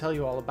fact, who could tell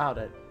you all about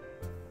it.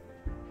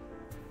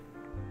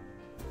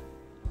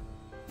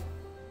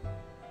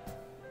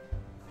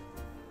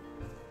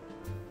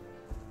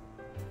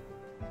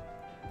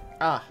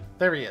 Ah,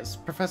 there he is.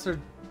 Professor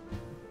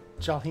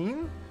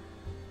Jalheen?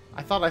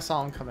 I thought I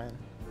saw him come in.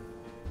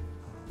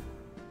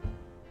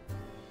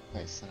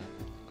 Nice.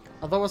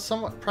 Although a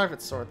somewhat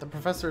private sort, the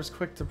professor is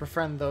quick to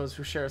befriend those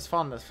who share his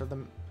fondness for the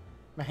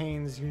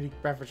Mahane's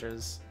unique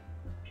beverages.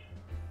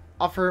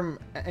 Offer him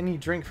any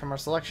drink from our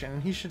selection,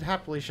 and he should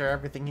happily share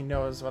everything he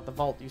knows about the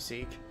vault you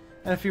seek,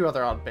 and a few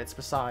other odd bits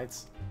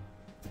besides.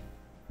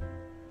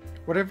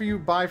 Whatever you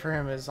buy for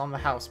him is on the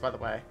house, by the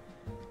way.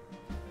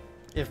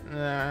 If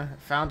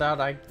found out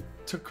I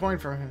took coin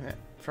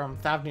from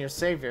Thavnir's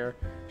savior,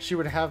 she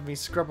would have me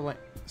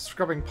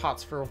scrubbing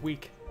pots for a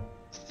week.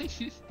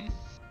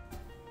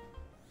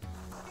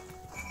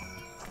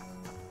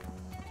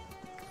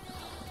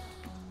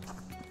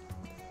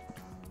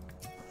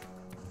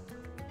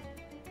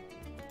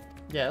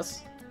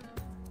 Yes.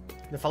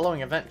 The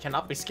following event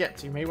cannot be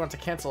skipped. You may want to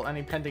cancel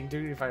any pending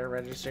duty fire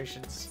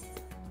registrations.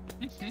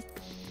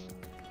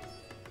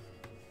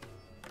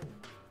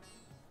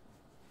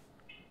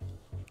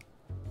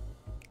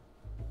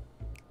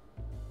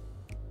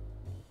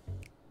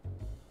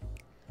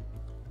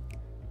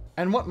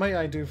 And what may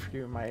I do for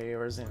you, my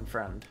Eorzin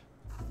friend?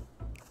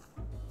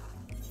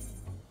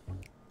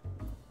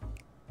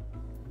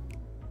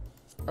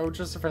 Oh,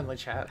 just a friendly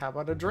chat. How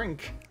about a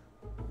drink?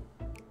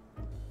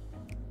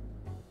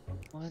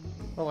 One.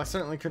 Well, I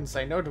certainly couldn't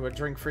say no to a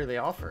drink freely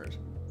offered.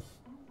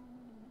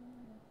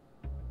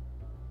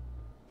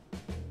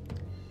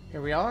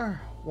 Here we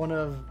are, one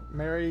of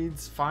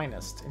Mary's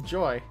finest.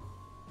 Enjoy.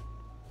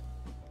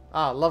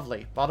 Ah,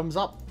 lovely. Bottoms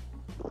up.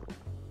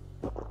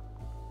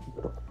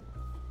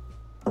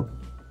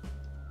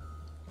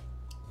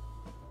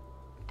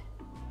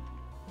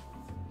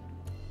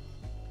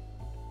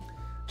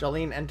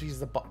 Jolene empties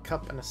the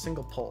cup in a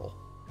single pull.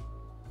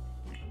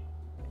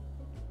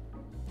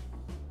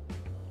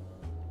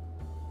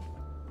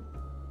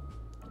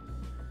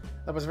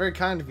 That was very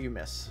kind of you,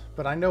 miss,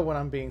 but I know when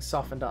I'm being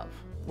softened up.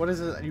 What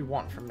is it that you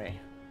want from me?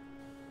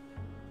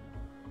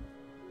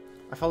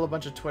 I follow a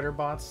bunch of Twitter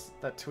bots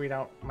that tweet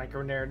out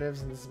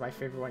micro-narratives, and this is my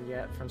favorite one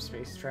yet, from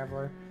Space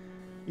Traveler.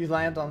 You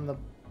land on the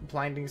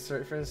blinding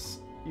surface,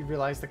 you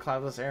realize the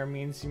cloudless air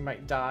means you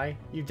might die.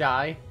 You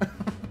die.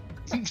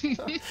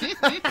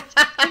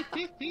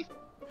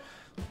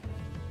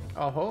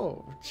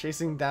 Oh-ho,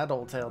 chasing that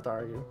old tale,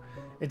 are you?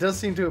 It does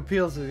seem to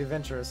appeal to the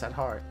adventurous at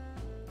heart.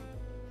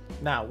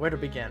 Now, where to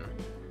begin?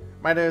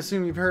 Might I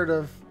assume you've heard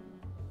of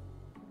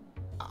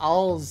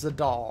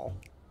Al-Zadal?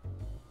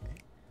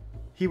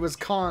 He was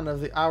Khan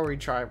of the Auri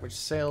tribe which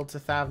sailed to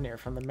Thavnir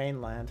from the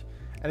mainland,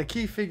 and a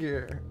key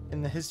figure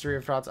in the history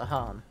of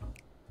Radzahan.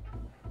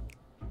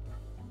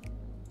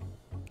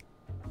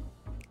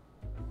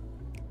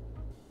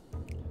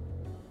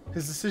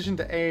 His decision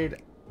to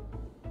aid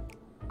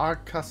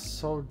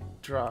Arkasodara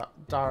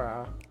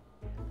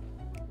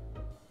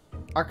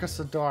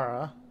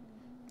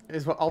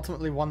is what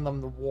ultimately won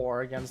them the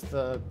war against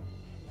the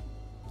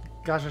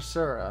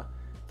Gajasura,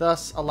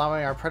 thus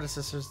allowing our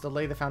predecessors to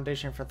lay the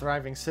foundation for a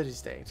thriving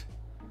city-state.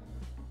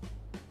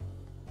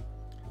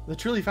 The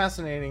truly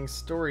fascinating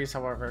stories,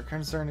 however,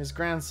 concern his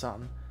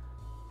grandson,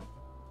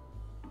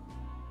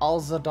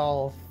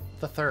 Alzadal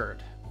III,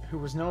 who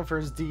was known for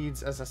his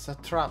deeds as a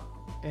satrap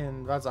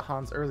in Raja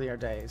Khan's earlier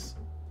days.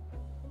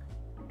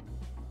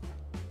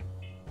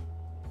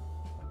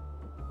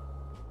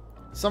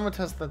 Some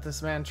attest that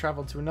this man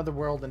traveled to another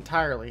world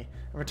entirely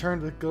and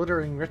returned with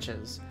glittering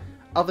riches,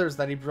 others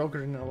that he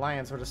brokered an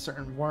alliance with a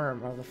certain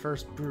worm of the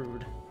first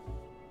brood.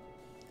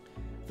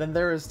 Then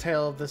there is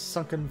tale of this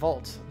sunken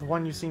vault, the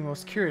one you seem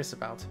most curious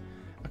about.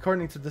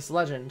 According to this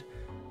legend,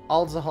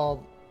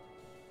 Al-Zahal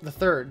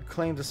III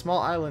claimed a small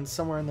island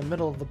somewhere in the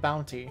middle of the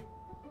bounty.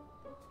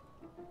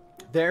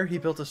 There he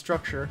built a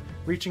structure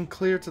reaching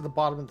clear to the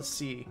bottom of the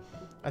sea,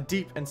 a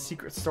deep and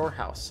secret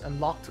storehouse, and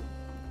locked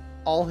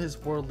all his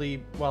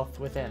worldly wealth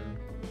within.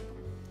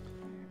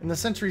 In the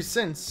centuries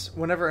since,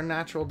 whenever a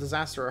natural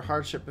disaster or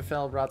hardship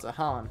befell Raja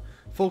Khan,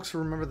 folks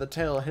remember the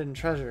tale of hidden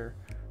treasure.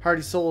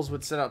 Hardy souls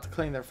would set out to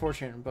claim their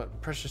fortune,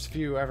 but precious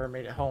few ever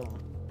made it home.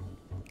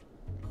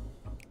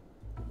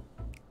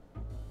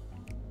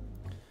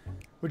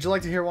 Would you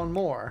like to hear one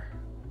more?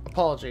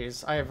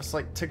 Apologies, I have a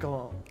slight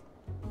tickle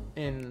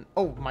in...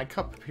 Oh, my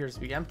cup appears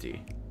to be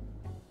empty.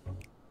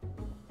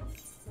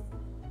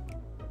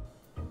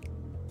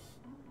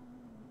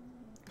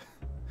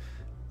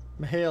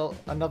 Mihail,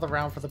 another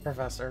round for the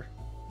professor.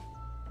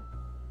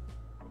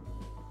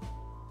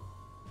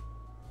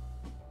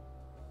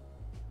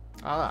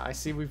 Ah, I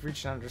see we've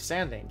reached an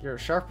understanding. You're a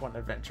sharp one,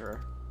 adventurer.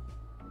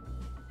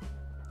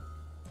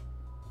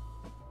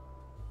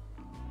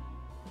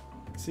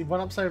 See,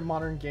 one upside of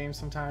modern games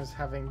sometimes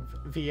having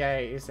VA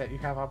is that you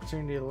have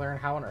opportunity to learn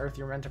how on earth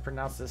you're meant to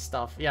pronounce this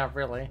stuff. Yeah,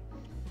 really.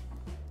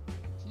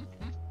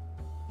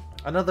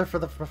 Another for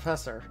the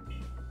professor.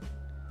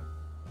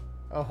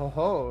 Oh ho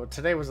ho,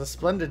 today was a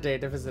splendid day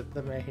to visit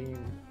the Mahim.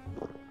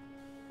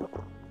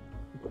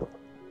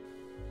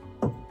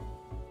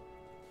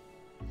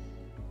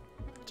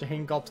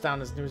 Jaheen gulps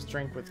down his newest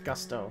drink with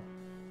gusto.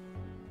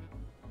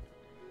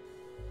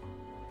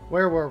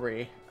 Where were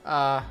we?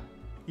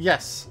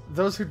 Yes,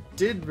 those who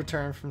did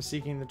return from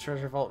seeking the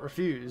treasure vault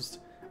refused.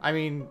 I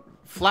mean,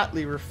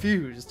 flatly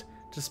refused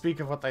to speak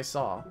of what they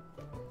saw.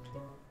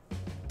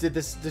 Did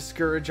this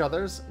discourage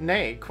others?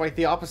 Nay, quite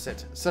the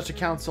opposite. Such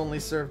accounts only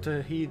served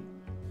to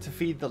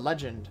feed the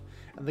legend,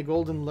 and the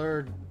golden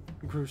lure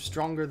grew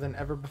stronger than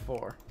ever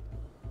before.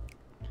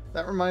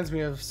 That reminds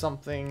me of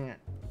something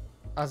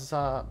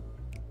Azama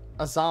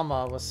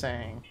was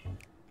saying.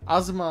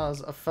 Azama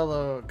is a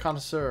fellow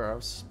connoisseur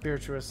of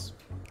spirituous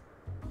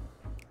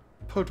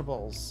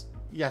potables.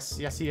 Yes,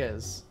 he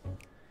is.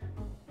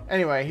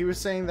 Anyway, he was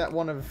saying that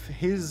one of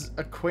his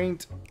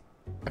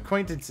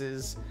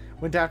acquaintances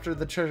went after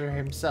the treasure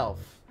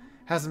himself.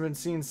 Hasn't been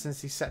seen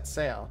since he set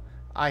sail,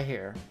 I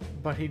hear.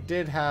 But he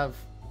did have...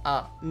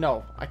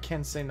 no, I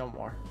can say no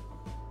more.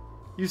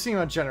 You seem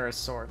a generous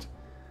sort.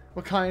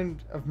 What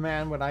kind of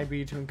man would I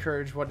be to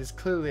encourage what is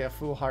clearly a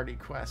foolhardy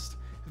quest?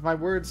 If my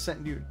words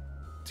sent you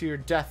to your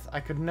death,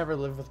 I could never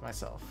live with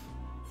myself.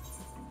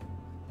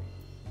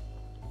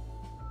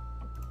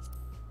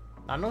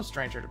 I'm no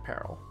stranger to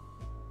peril.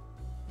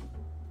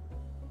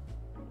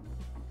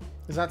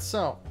 Is that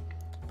so?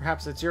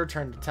 Perhaps it's your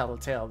turn to tell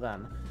the tale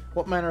then.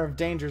 What manner of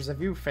dangers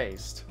have you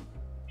faced?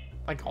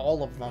 Like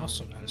all of them.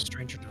 Also not a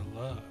stranger to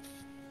love.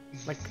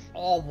 Like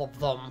all of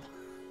them.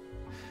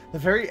 The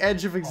very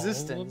edge of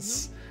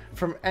existence.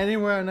 From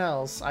anywhere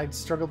else, I'd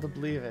struggle to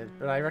believe it,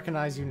 but I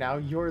recognize you now.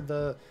 You're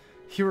the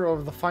hero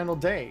of the final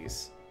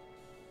days.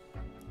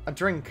 A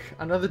drink.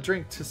 Another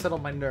drink to settle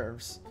my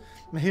nerves.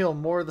 Mahil,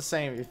 more of the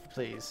same, if you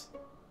please.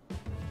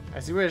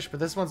 As you wish, but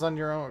this one's on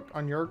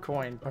your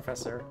coin,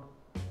 Professor.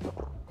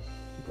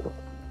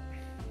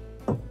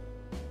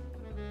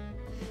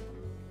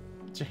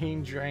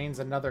 Jaheen drains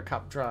another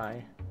cup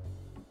dry.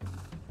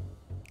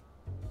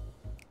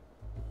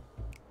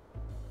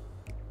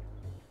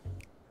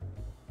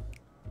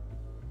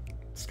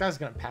 This guy's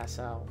gonna pass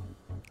out.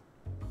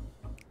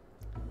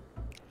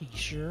 He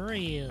sure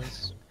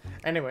is.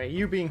 Anyway,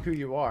 you being who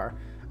you are,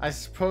 I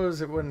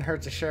suppose it wouldn't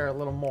hurt to share a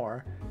little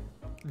more.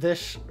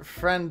 This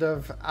friend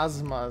of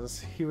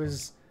Azma's, he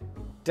was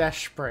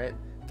desperate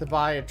to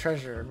buy a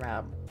treasure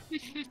map.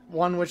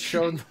 One which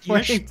showed the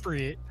way...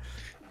 Desperate.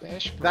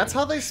 That's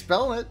how they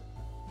spell it.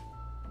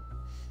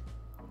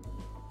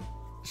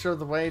 Showed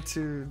the way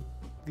to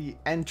the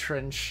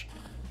entrance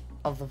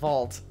of the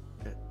vault.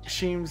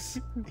 Seems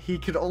he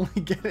could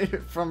only get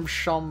it from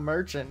Shum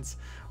merchants.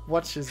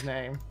 What's his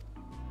name?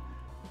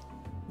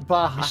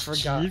 Bah, I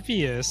forgot.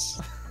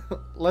 Mischievous.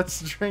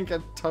 Let's drink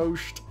a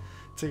toast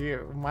to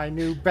you, my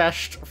new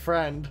best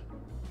friend.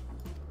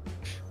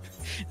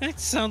 That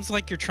sounds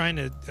like you're trying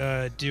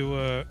to do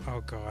a...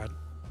 Oh, God.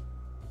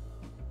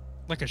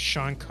 Like a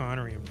Sean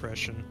Connery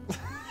impression.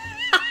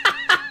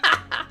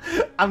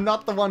 I'm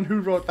not the one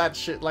who wrote that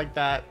shit like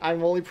that.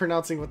 I'm only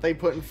pronouncing what they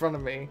put in front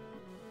of me.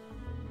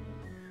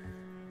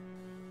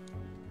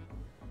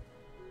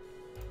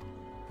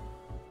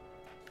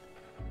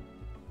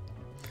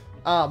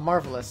 Ah,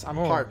 marvelous. I'm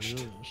Oh,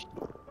 parched.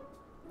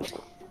 yes.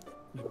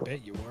 I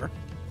bet you are.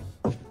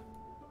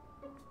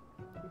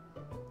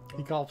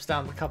 He gulps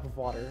down the cup of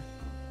water.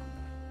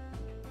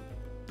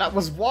 That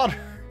was water!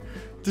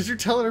 Did you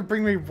tell her to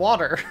bring me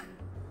water?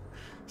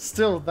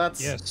 Still,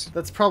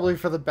 that's probably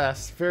for the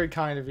best. Very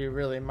kind of you,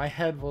 really. My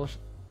head will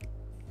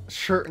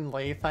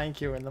certainly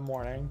thank you in the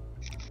morning.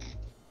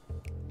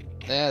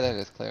 Yeah, that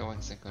is clear.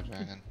 One Cinco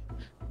Dragon.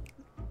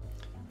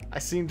 I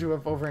seem to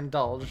have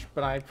overindulged,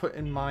 but I put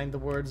in mind the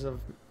words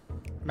of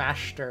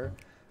Master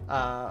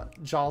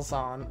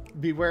Jalzon.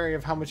 Be wary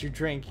of how much you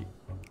drink.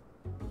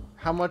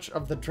 How much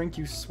of the drink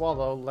you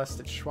swallow, lest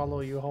it swallow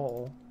you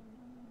whole.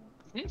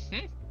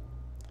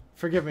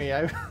 Forgive me,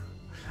 I'm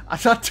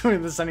not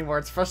doing this anymore.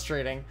 It's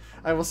frustrating.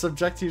 I will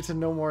subject you to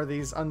no more of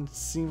these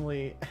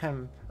unseemly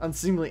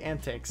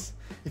antics.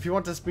 If you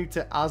want to speak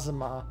to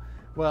Azuma,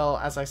 well,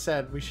 as I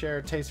said, we share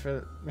a taste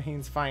for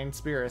Mahin's fine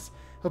spirits.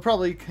 He'll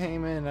probably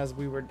came in as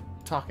we were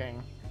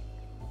talking.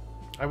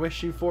 I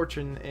wish you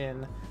fortune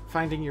in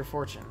finding your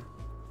fortune.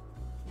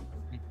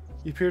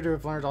 You appear to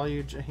have learned all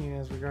you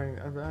Jahinas regarding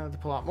to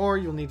pull out more.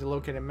 You'll need to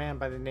locate a man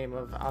by the name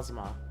of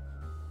Azuma.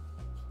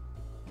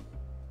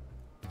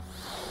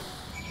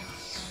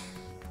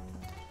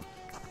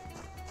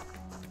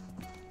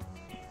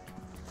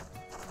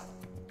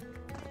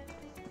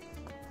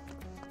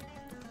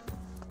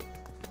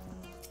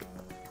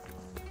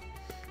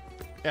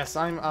 Yes,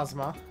 I'm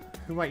Azuma.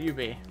 Who might you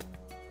be?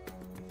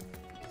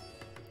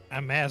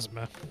 I'm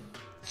asthma.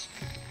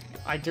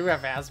 I do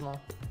have asthma.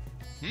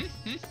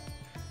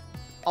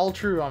 All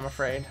true, I'm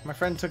afraid. My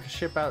friend took a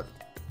ship out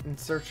in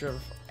search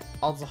of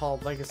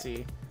Alzahal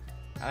legacy,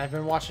 and I've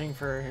been watching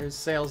for his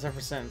sails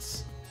ever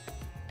since.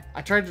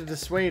 I tried to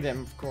dissuade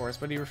him, of course,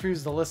 but he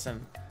refused to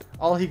listen.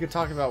 All he could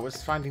talk about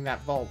was finding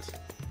that vault.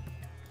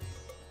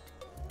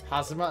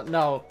 Hazuma?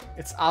 No,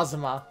 it's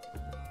Azuma.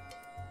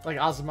 Like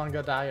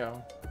Azumanga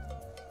Daioh.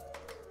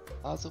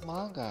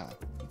 Azumanga.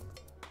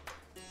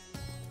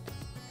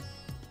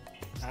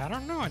 I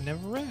don't know, I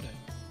never read it.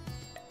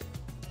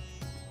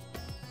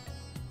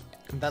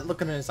 That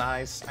look in his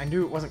eyes, I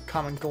knew it wasn't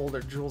common gold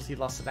or jewels he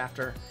lusted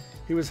after.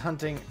 He was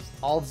hunting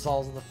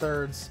Aldzal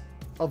III's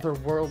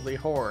otherworldly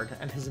horde,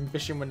 and his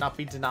ambition would not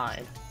be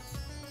denied.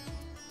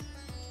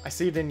 I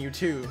see it in you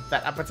too,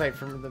 that appetite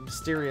for the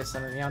mysterious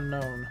and the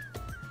unknown.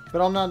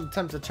 But I'll not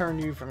attempt to turn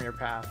you from your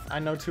path. I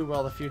know too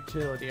well the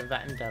futility of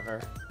that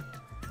endeavor.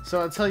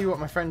 So I'll tell you what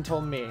my friend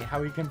told me,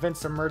 how he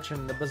convinced a merchant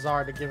in the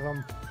bazaar to give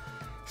him...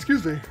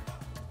 Excuse me.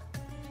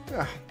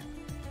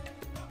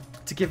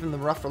 To give him the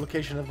rough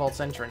location of the vault's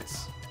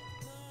entrance.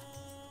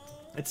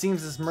 It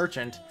seems this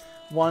merchant,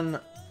 one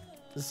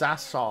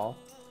Zasal,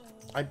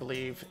 I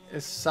believe,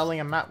 is selling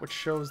a map which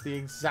shows the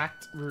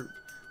exact route,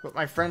 but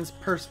my friend's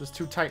purse was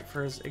too tight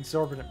for his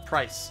exorbitant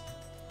price.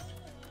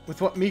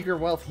 With what meager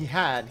wealth he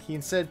had, he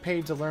instead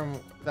paid to learn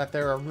that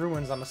there are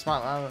ruins on the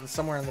small island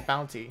somewhere in the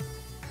Bounty,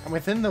 and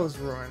within those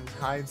ruins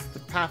hides the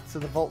path to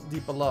the vault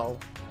deep below.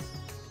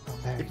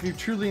 If you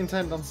truly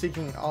intend on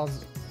seeking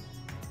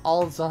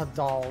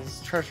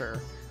Alzadal's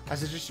treasure, I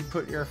suggest you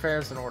put your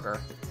affairs in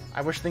order.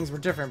 I wish things were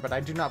different, but I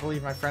do not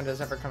believe my friend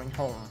is ever coming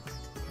home.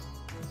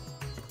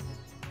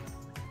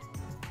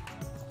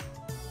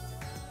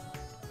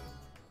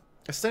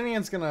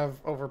 Estonian's gonna have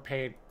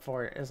overpaid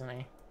for it, isn't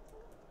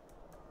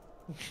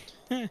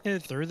he?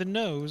 Through the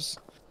nose.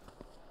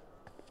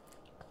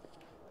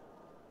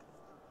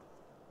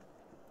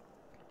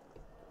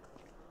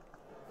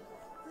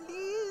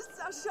 Please,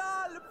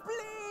 Ashal,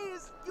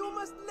 please! You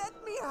must let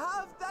me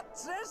have that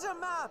treasure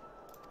map!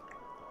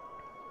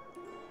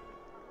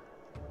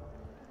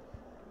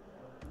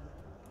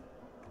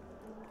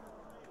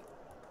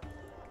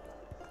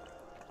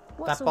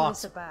 What's That all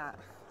box. this about?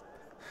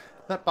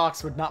 That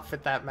box would not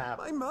fit that map.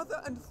 My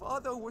mother and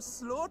father were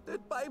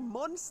slaughtered by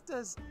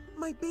monsters.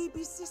 My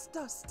baby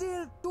sister,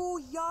 still too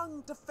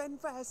young to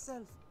fend for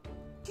herself.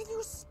 Can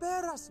you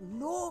spare us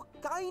no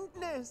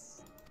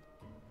kindness?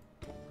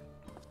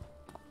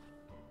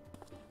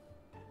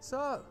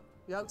 So,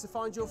 you hope to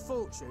find your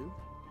fortune?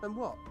 And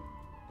what?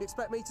 You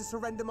expect me to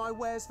surrender my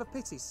wares for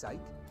pity's sake?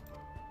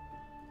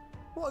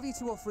 What have you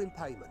to offer in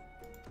payment?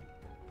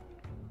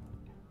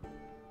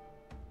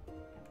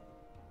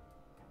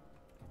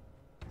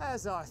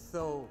 As I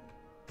thought.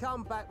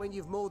 Come back when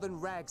you've more than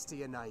rags to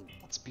your name.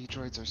 Speed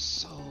droids are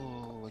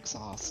so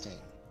exhausting.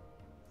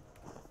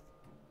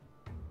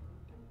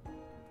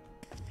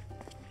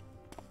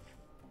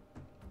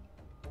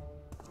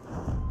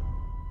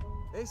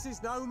 This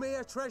is no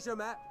mere treasure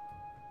map.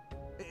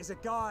 It is a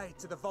guide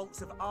to the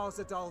vaults of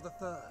Arzadal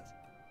III,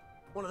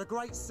 one of the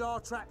great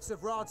satraps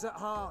of Radzat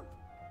Han,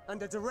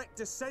 and a direct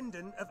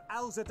descendant of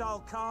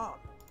Alzadal Khan.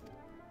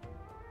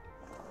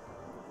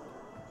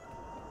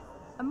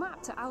 A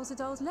map to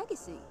Alzadal's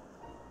legacy?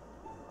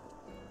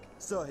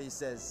 So he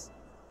says.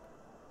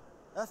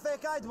 A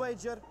fake, I'd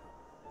wager.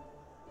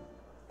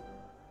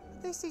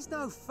 This is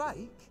no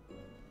fake.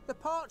 The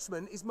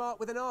parchment is marked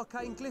with an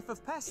arcane glyph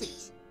of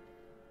passage.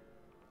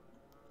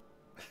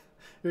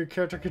 Your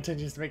character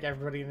continues to make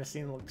everybody in the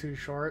scene look too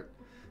short.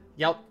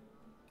 Yep.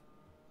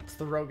 It's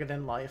the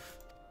Rogan life.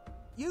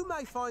 You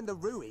may find the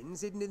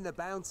ruins hidden in the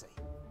bounty,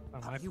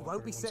 but you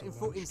won't be setting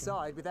foot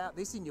inside without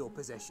this in your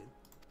possession.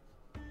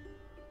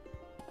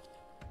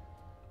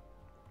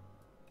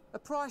 A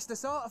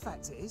priceless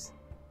artifact it is,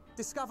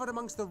 discovered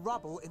amongst the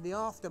rubble in the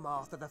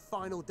aftermath of the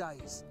final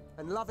days,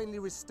 and lovingly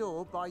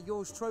restored by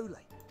yours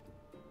truly.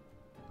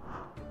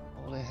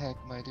 Holy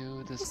heck, my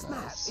dude, this guy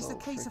map is is so the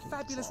case of freaking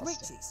fabulous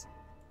exhausting. riches.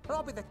 But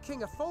I'll be the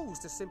king of fools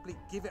to simply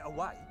give it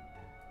away.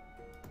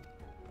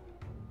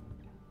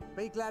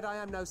 Be glad I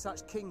am no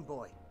such king,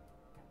 boy.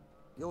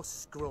 Your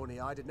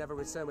scrawny-eyed would never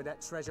return with that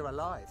treasure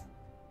alive.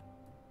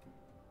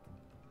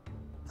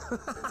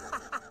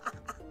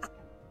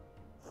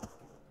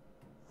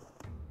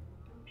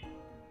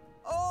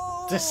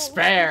 Oh,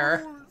 Despair.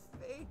 cruel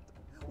fate.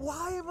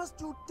 Why must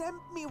you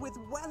tempt me with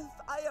wealth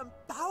I am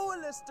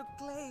powerless to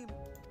claim?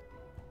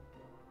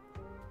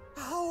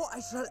 How I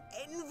shall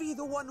envy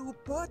the one who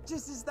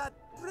purchases that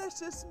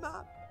precious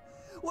map.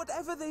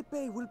 Whatever they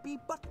pay will be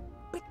but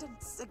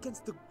pittance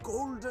against the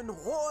golden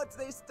hoards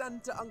they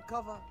stand to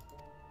uncover.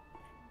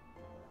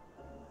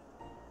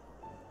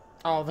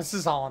 Oh, this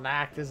is all an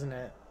act, isn't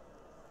it?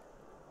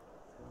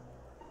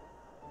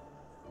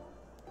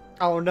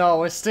 Oh no,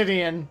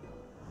 Estidian.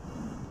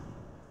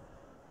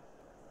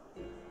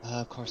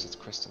 Of course, it's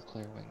crystal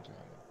clear winged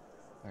dragon.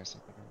 There's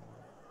something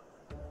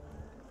wrong.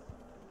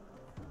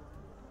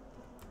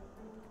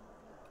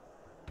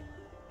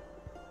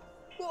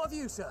 What of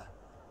you, sir?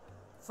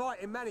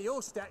 Fighting man of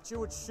your stature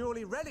would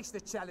surely relish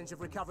the challenge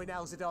of recovering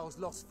Alzadal's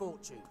lost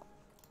fortune.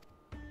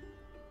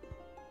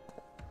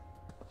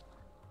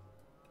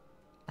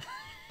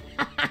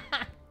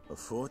 A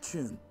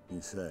fortune,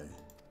 you say?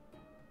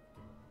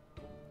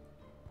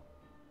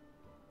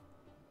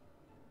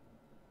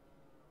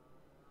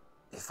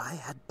 If I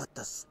had but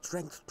the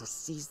strength to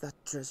seize that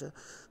treasure,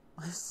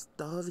 my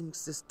starving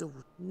sister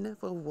would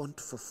never want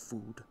for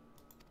food.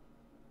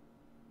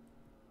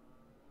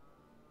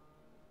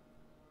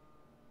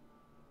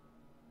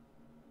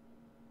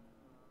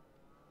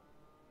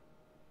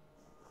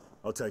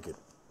 I'll take it.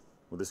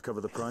 Will this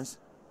cover the price?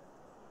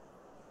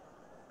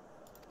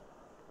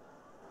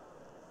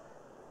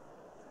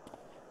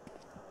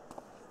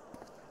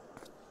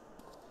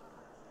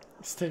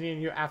 Estidian,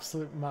 you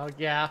absolute mug.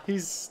 Yeah,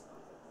 he's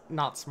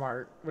not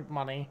smart with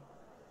money.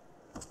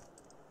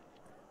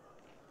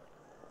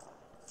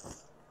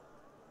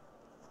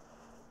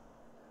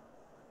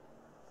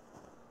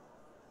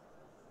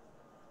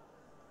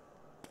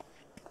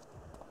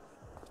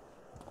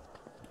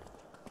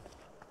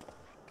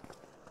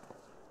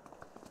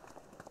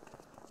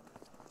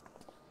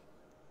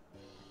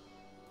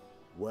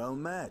 Well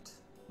met,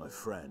 my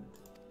friend.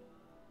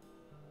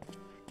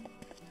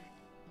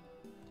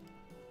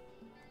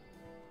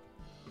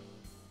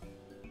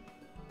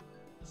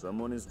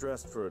 Someone is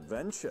dressed for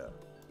adventure.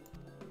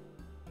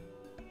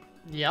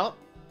 Yep.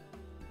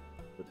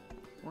 But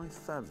why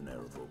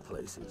Favner of all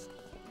places?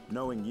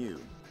 Knowing you,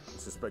 I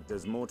suspect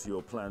there's more to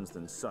your plans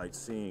than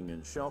sightseeing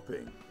and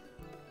shopping.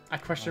 I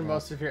question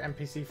most of your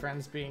NPC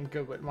friends being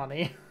good with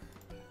money.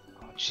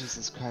 Oh,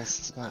 Jesus Christ,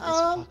 it's about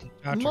this fucking...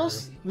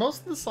 Gotcha.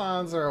 Most of the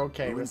Scions are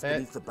okay Ruins with it.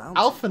 beneath the bounty.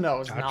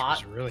 Alphino's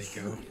Gotcha's not. really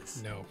good.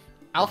 No.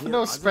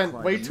 Alphino I've spent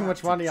acquired way a too map much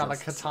to money on a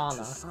just such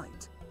katana.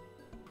 sight.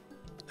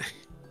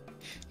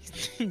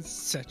 He's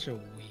such a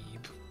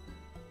weeb.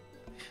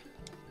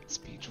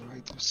 Speed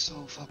rides are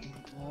so fucking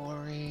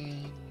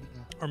boring.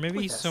 Or maybe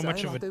With he's that so much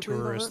said, of I'll a do believe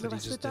I'll tourist earn the that he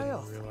rest of just the day didn't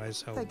off.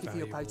 realize how Thank you for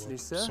your valuable patronage,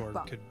 a sir, sword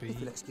but could be. if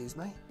you'll excuse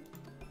me.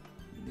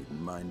 You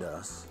needn't mind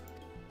us.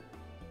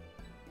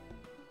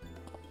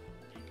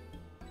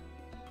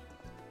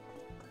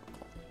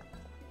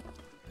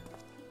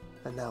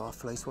 And now I've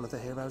fleeced one of the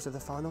heroes of the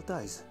final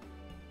days.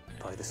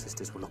 Pray the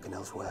sisters were looking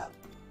elsewhere.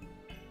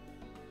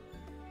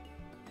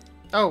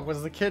 Oh,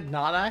 was the kid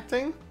not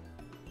acting?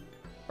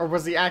 Or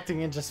was he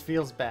acting and just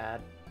feels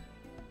bad?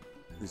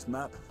 This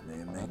map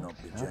may or may not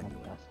be I don't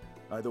genuine. know.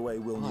 Either way,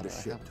 we'll God, need a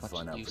I ship have to much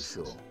find out for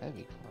useless sure.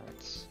 Heavy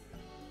cards.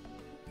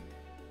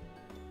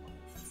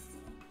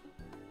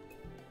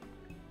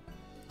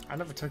 I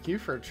never took you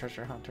for a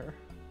treasure hunter.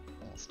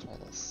 Let's try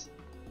this.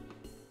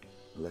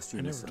 Unless you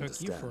I never took you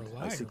misunderstand, for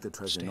a I seek liar, the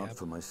treasure not Stab.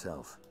 for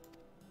myself.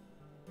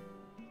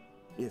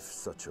 If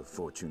such a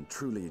fortune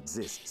truly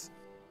exists,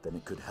 then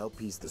it could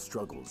help ease the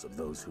struggles of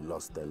those who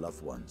lost their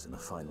loved ones in the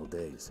final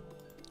days.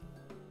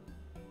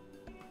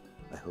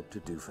 I hope to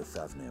do for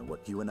Thavnir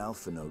what you and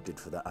Alphino did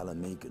for the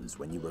Alamegans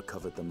when you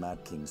recovered the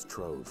Mad King's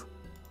trove.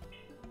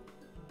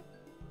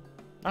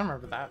 I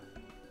remember that.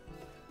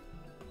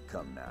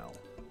 Come now.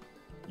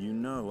 You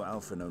know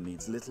Alphino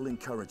needs little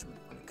encouragement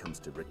when it comes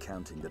to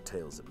recounting the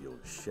tales of your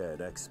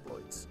shared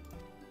exploits.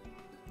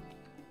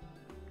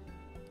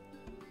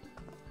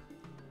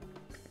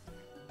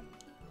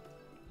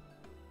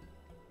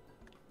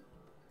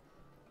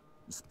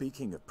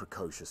 Speaking of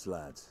precocious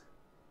lads,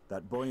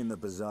 that boy in the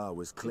bazaar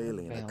was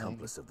clearly an Failing.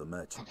 accomplice of the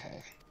merchant.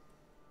 Okay.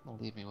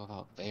 Don't leave me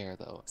without Bear,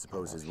 though.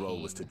 Suppose his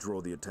role was to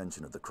draw the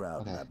attention of the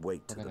crowd and Okay, add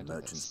weight we're to the gonna do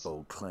merchant's this.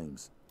 bold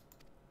claims.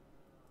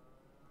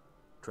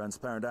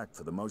 Transparent act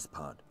for the most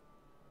part.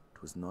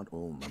 It was not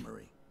all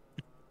mummery.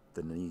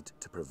 the need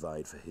to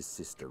provide for his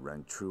sister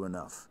rang true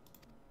enough.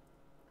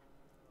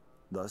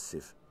 Thus,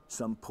 if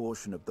some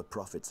portion of the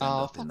profits end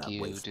up in fuck that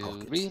you, waif's dude.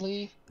 pockets,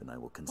 Really? then I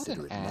will What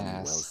consider an it money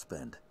well ass.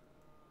 spent.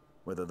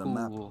 Whether the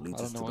map Ooh,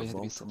 leads I us don't to know why the you have to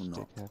be vault such or a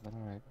not. dickhead, but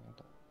alright.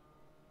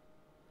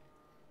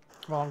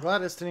 Well, I'm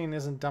glad Istinine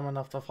isn't dumb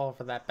enough to fall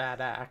for that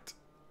bad act.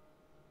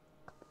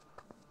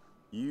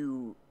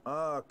 You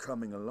are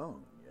coming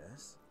along,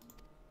 yes?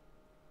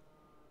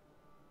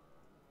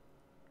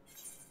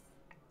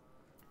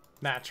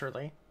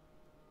 Naturally.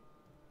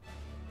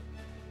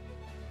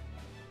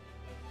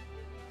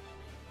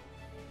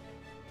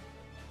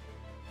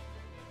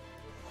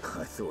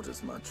 I thought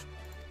as much.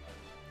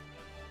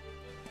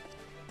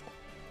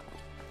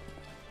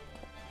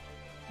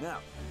 Now,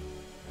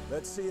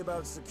 let's see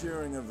about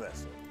securing a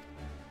vessel.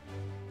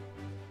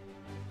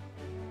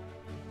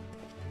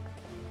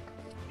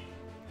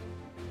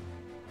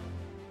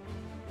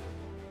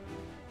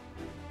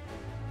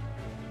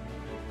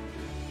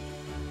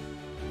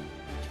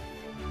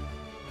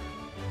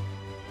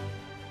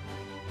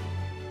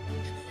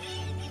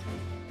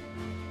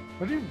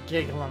 What are you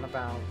giggling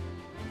about?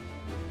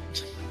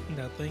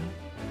 Nothing.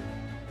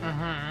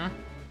 Mm-hmm.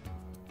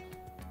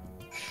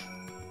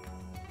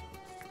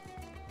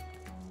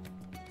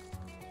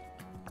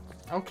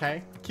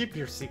 Okay, keep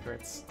your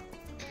secrets.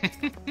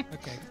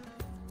 Okay.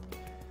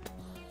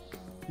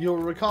 You'll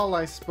recall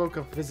I spoke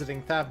of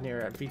visiting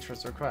Thavnir at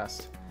Vitra's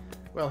request.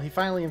 Well, he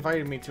finally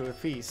invited me to a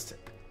feast,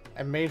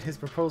 and made his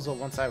proposal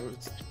once I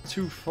was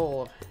too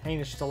full of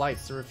Hainish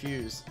delights to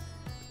refuse.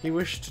 He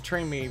wished to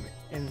train me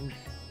in...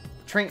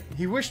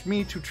 He wished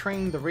me to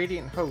train the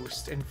Radiant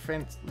Host in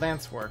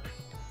lance work.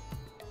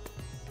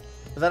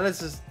 But that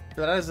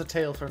is a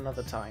tale for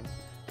another time.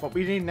 What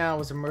we need now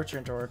is a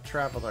merchant or a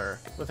traveler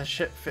with a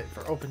ship fit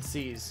for open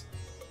seas.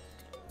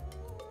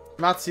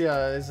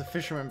 Matsuya is a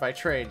fisherman by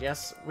trade,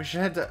 yes? We should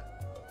head to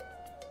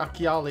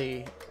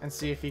Akiali and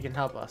see if he can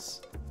help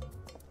us.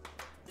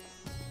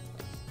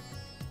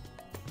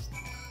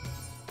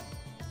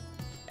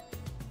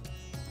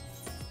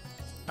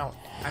 Oh,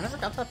 I never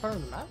got that part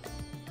of the map?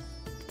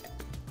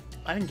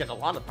 I didn't get a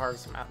lot of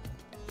parts of the map.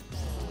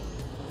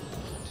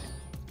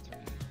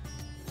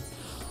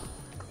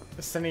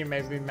 The city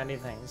may be many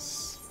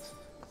things.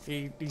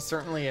 He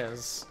certainly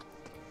is.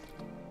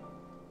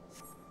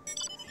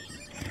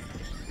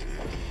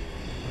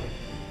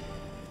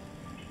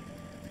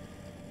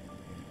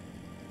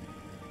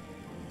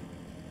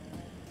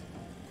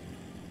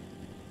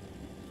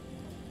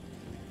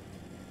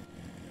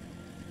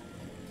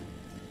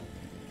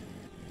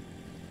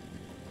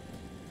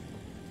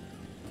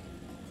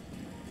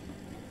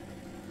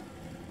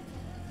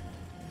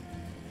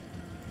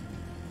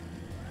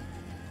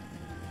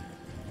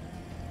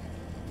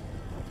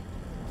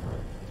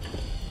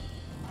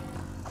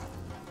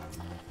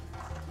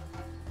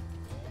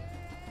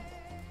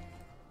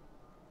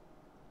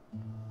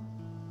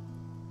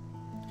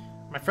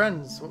 My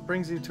friends, what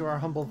brings you to our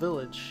humble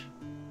village?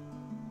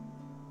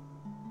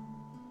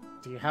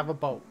 Do you have a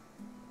boat?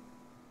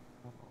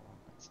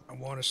 I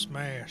want to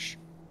smash.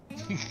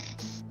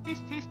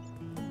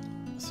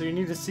 So you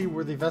need a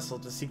seaworthy vessel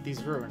to seek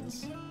these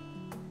ruins.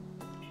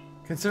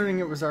 Considering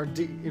it was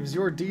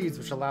your deeds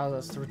which allowed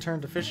us to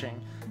return to fishing,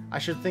 I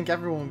should think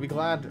everyone would be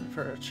glad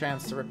for a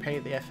chance to repay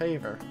the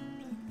favor.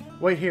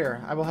 Wait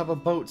here, I will have a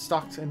boat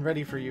stocked and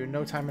ready for you in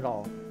no time at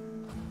all.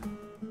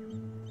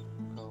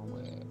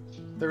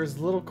 There is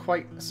little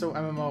quite so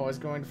MMO as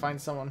going to find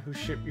someone whose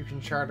ship you can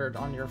charter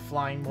on your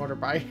flying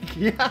motorbike.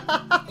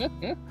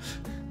 Yeah.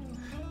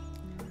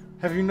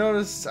 Have you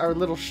noticed our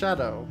little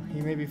shadow?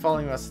 He may be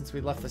following us since we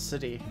left the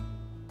city.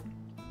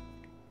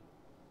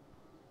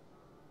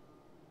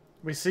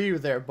 We see you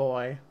there,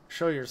 boy.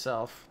 Show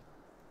yourself.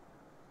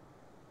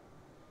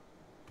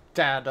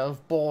 Dad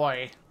of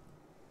boy.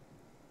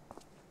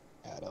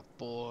 Dad of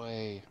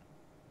boy.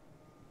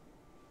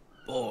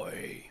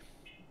 Boy.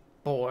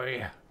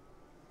 Boy.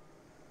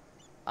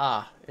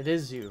 Ah, it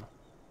is you.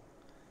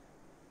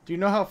 Do you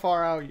know how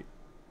far out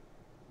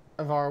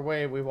of our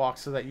way we walked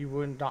so that you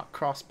would not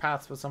cross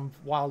paths with some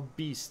wild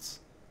beasts?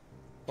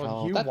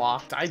 Well, Oh, you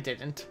walked, I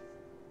didn't.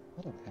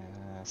 What an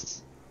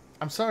ass.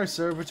 I'm sorry,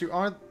 sir, but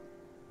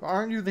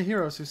aren't you the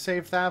heroes who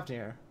saved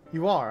Thavnir?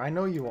 You are, I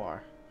know you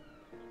are.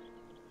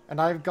 And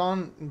I've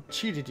gone and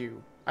cheated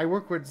you. I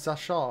work with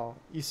Zashal,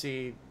 you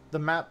see, the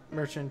map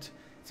merchant.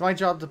 It's my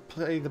job to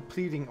play the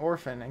pleading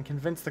orphan and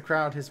convince the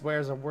crowd his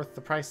wares are worth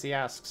the price he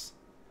asks.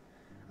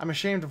 I'm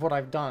ashamed of what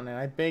I've done, and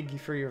I beg you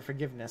for your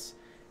forgiveness.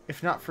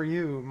 If not for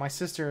you, my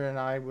sister and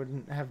I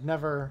would have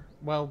never...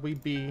 Well,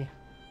 we'd be...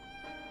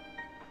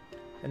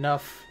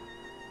 Enough.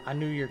 I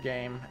knew your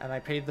game, and I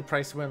paid the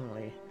price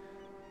willingly.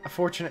 A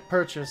fortunate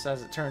purchase,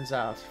 as it turns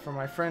out, for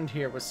my friend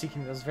here was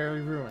seeking those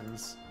very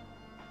ruins.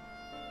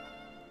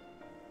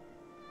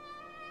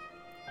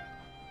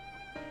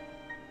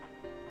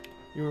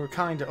 You were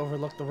kind to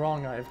overlook the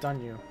wrong I have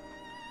done you.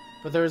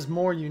 But there is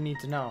more you need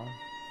to know.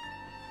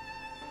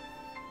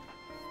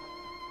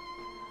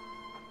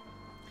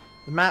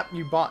 The map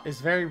you bought is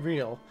very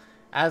real,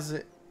 as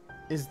it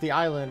is the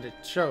island it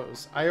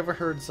shows. I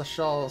overheard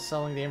Zashal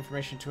selling the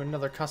information to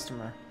another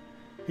customer.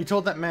 He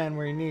told that man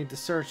where he needed to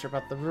search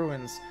about the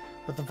ruins,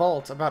 about the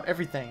vault, about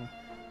everything.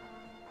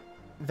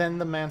 Then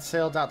the man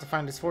sailed out to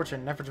find his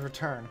fortune, never to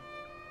return.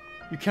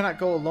 You cannot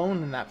go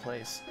alone in that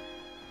place.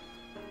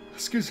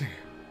 Excuse me.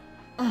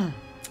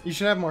 You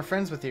should have more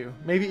friends with you,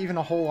 maybe even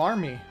a whole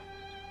army.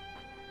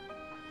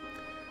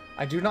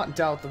 I do not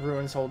doubt the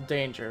ruins hold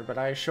danger, but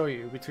I assure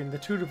you, between the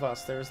two of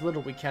us, there is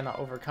little we cannot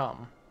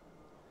overcome.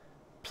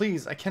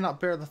 Please, I cannot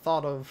bear the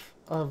thought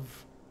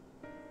of...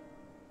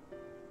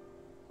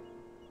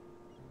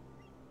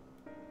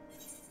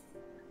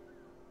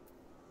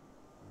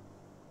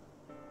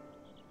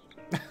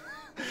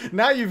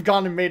 Now you've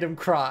gone and made him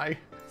cry.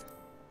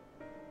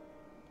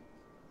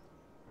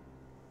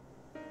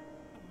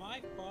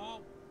 My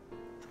fault.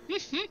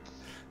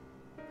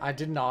 I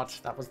did not.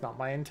 That was not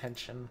my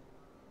intention.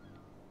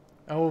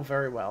 Oh,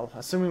 very well.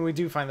 Assuming we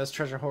do find this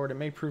treasure hoard, it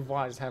may prove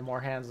wise to have more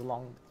hands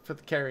along for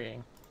the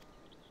carrying.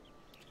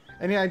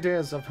 Any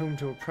ideas of whom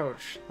to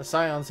approach? The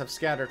scions have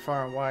scattered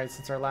far and wide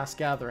since our last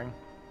gathering.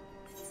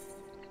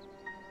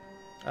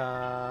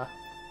 Probably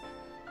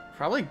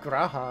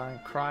Graha and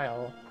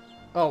Kryl.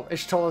 Oh,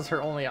 Ishtola's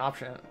her only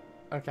option.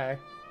 Okay.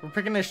 We're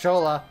picking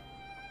Ishtola.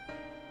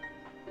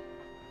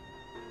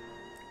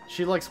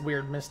 She likes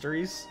weird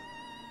mysteries.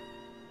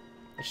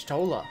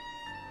 Ishtola.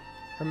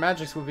 Her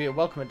magics would be a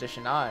welcome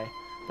addition, aye,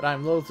 but I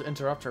am loath to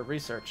interrupt her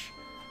research.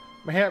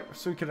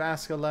 Perhaps we could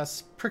ask a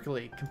less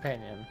prickly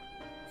companion.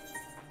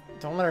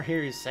 Don't let her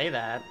hear you say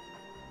that.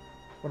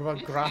 What about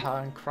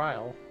Graha and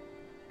Kryl?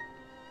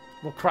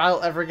 Will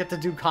Kryl ever get to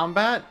do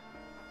combat?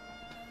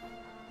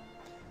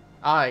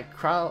 Aye,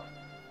 Kryl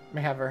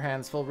may have her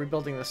hands full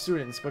rebuilding the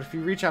students, but if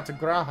you reach out to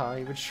Graha,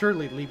 he would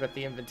surely leave at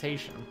the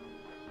invitation.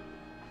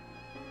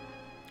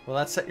 Will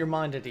that set your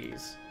mind at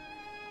ease?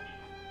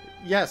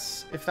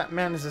 Yes, if that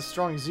man is as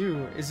strong as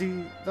you. Is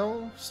he,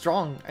 though?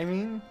 Strong, I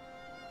mean?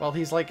 Well,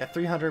 he's like a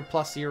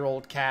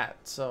 300-plus-year-old cat,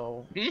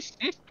 so...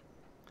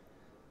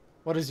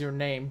 What is your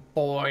name,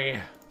 boy?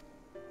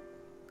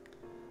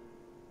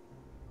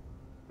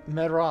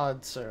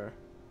 Merad, sir.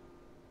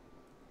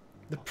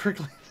 The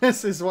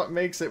prickliness is what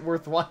makes it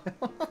worthwhile.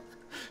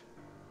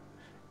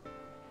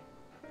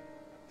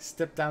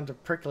 Step down to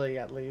prickly,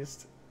 at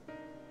least.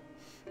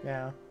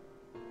 Yeah.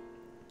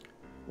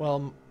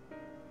 Well,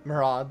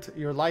 Murad,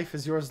 your life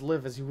is yours to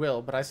live as you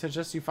will, but I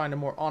suggest you find a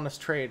more honest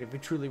trade if you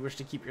truly wish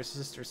to keep your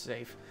sister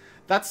safe.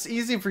 That's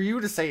easy for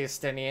you to say,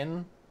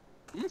 Estinian.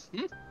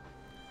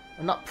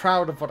 I'm not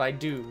proud of what I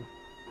do.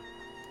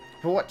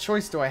 But what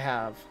choice do I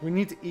have? We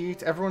need to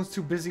eat. Everyone's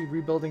too busy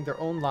rebuilding their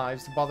own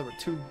lives to bother with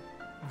two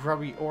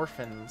grubby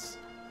orphans.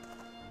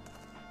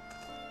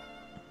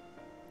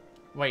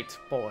 Wait,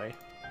 boy.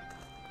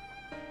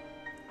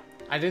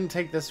 I didn't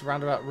take this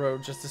roundabout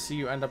road just to see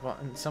you end up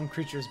on some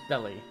creature's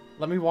belly.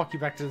 Let me walk you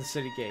back to the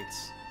city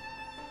gates.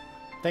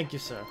 Thank you,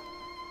 sir.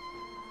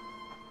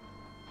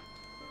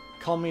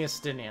 Call me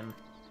Estinian.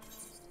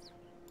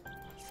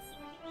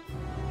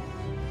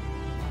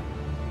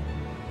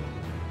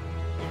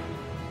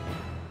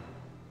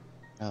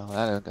 Oh,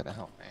 that ain't gonna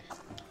help me.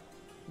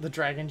 The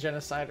dragon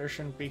genocider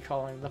shouldn't be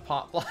calling the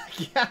pot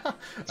black. Yeah.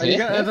 Are you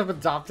gonna end up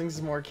adopting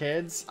some more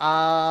kids?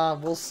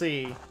 We'll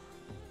see.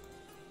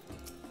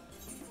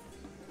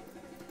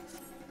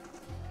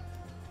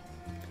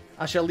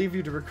 I shall leave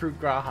you to recruit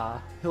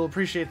Graha. He'll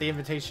appreciate the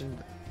invitation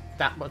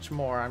that much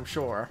more, I'm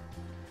sure.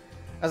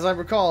 As I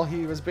recall,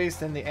 he was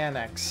based in the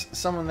Annex.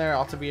 Someone there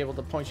ought to be able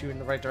to point you in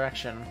the right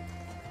direction.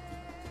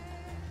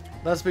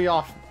 Let's be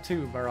off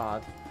too,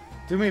 Murad.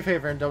 Do me a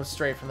favor and don't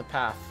stray from the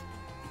path.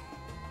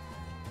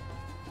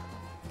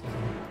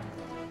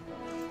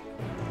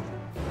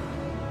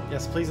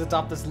 Yes, please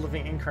adopt this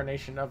living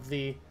incarnation of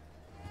the...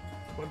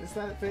 What is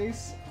that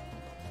face?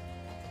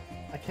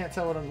 I can't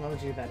tell what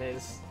emoji that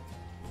is.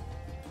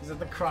 Is it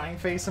the crying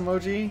face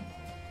emoji?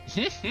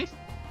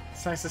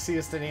 It's nice to see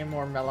Estinian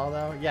more mellow,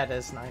 though. Yeah, it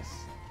is nice.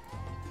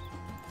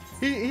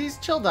 He's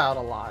chilled out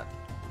a lot.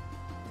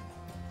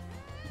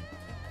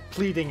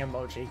 Pleading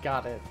emoji.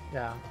 Got it.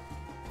 Yeah.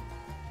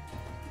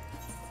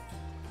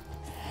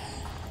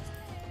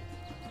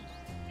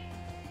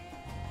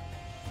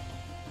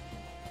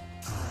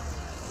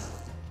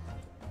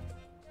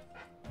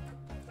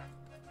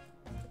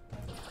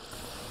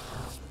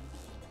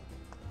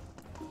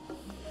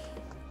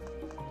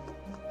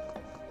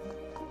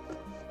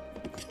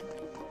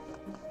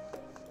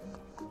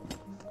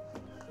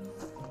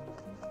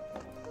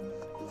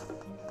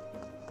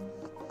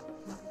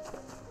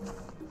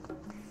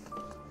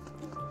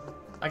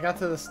 I got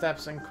to the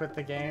steps and quit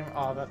the game.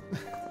 Oh, that...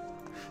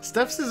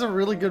 Steps is a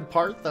really good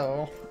part,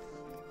 though.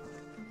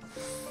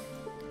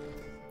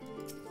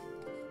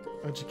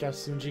 Ojika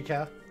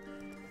Sunjika.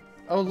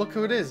 Oh, look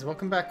who it is.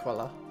 Welcome back,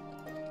 Quella.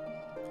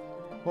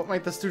 What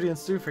might the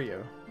students do for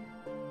you?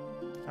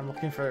 I'm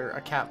looking for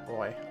a cat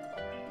boy.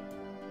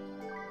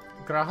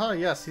 Graha?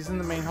 Yes, he's in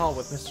the main hall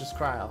with Mistress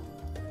Kryl.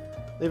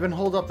 They've been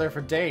holed up there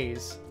for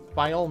days.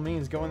 By all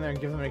means, go in there and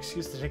give them an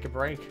excuse to take a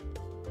break.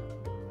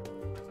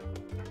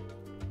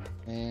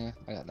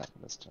 I got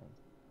nothing this turn.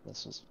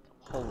 This was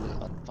a wholly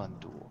unfun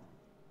duel.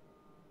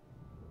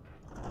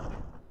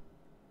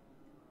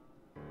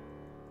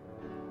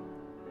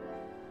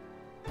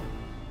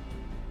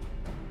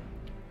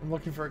 I'm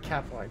looking for a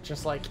Catholic,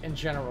 just like in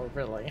general,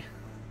 really.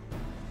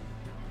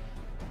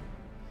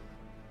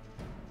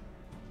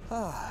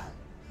 Ah,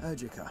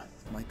 Ojika,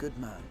 my good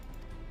man.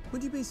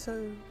 Would you be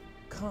so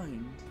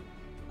kind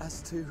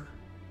as to...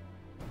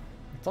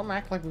 Don't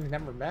act like we've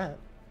never met.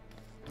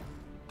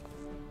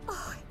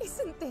 Oh,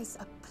 isn't this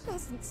a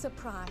pleasant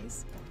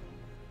surprise?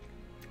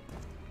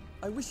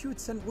 I wish you had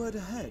sent word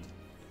ahead.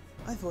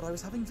 I thought I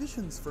was having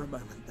visions for a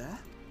moment there.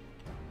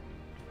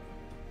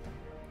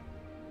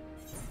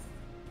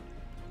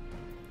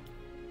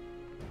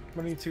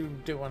 What are you two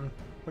doing?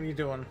 What are you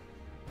doing?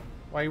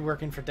 Why are you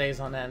working for days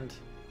on end?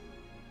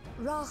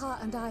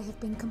 Raha and I have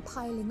been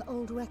compiling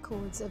old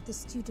records of the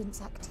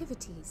students'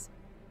 activities.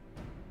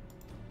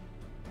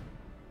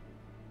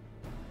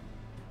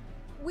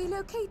 We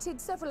located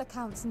several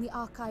accounts in the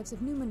archives of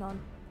Numenon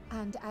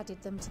and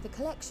added them to the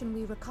collection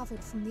we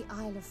recovered from the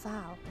Isle of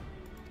Vow.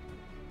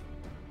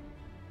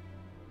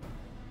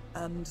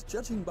 And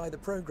judging by the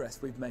progress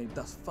we've made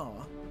thus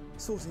far,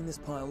 sorting this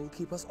pile will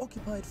keep us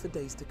occupied for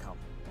days to come.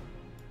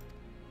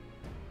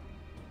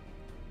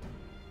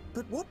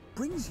 But what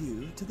brings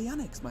you to the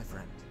Annex, my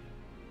friend?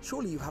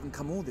 Surely you haven't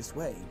come all this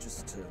way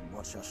just to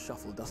watch us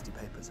shuffle dusty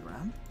papers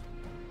around?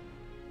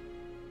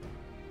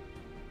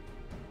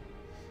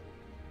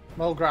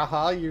 Well,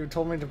 Graha, you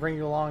told me to bring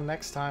you along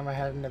next time I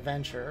had an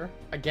adventure.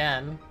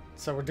 Again.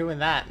 So we're doing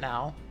that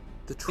now.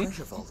 The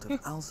treasure vault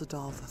of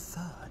Alzadal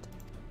III.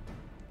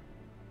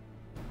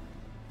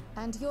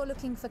 And you're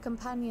looking for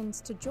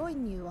companions to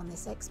join you on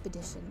this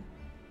expedition.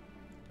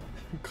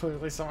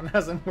 Clearly someone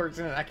hasn't worked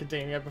in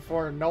academia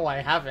before. No, I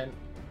haven't.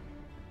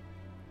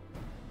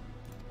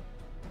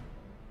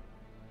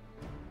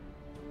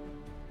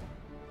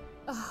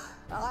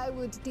 I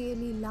would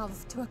dearly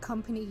love to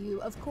accompany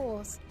you, of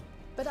course,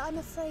 but I'm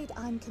afraid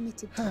I'm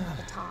committed to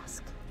another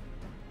task.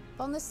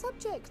 On the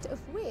subject of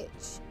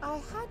which I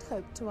had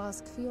hoped to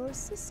ask for your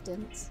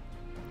assistance.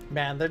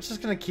 Man, they're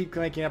just gonna keep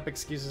making up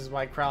excuses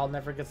why Kral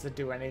never gets to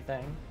do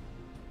anything.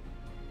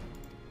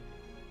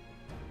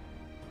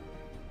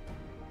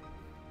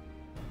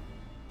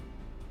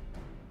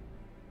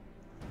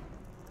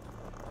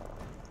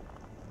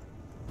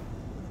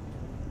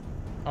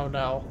 Oh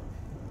no.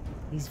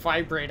 He's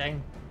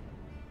vibrating.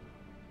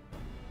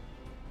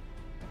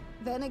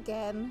 Then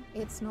again,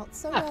 it's not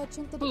so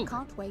urgent that it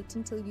can't wait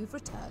until you've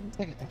returned.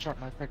 Dang it, I dropped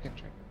my freaking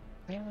trigger.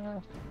 Yeah.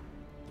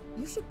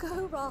 You should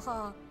go,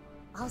 Raha.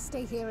 I'll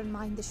stay here and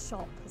mind the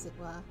shop, as it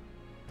were.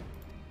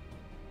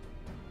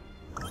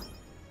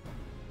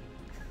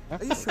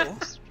 Are you sure?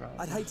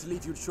 I'd hate to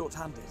leave you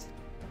short-handed.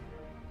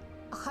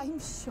 I'm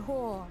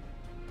sure.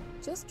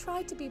 Just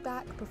try to be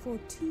back before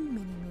too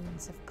many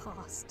moons have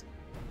passed.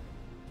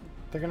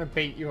 They're gonna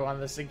bait you on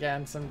this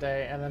again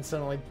someday, and then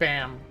suddenly,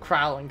 bam,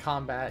 Kral in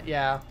combat,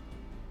 yeah.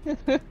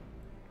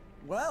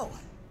 Well,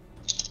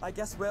 I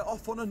guess we're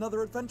off on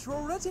another adventure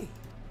already.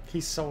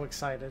 He's so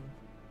excited.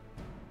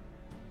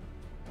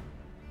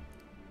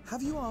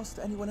 Have you asked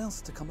anyone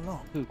else to come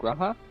along? Who,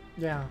 Graha?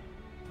 Yeah.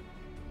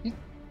 Of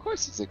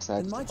course he's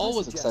excited. Then He's might I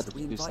always suggest excited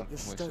we to do invite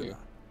something with you.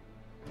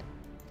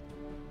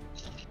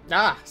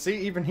 Ah, see,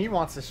 even he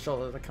wants his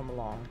shoulder to come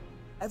along.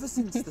 Ever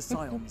since the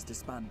Scions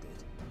disbanded,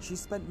 she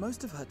spent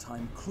most of her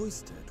time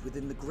cloistered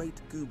within the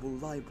Great Google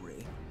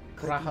Library,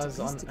 hoping to Graha's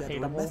piece together a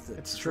unhateable. method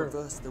It's to true.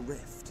 traverse the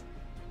rift.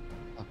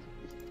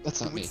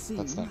 That's It not would me. seem,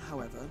 That's not.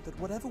 however, that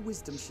whatever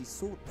wisdom she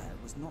sought there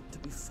was not to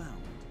be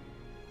found.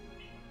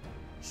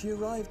 She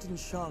arrived in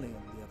Charlian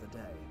the other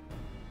day.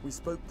 We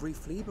spoke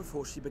briefly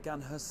before she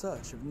began her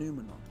search of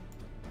Numenon.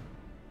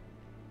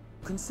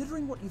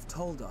 Considering what you've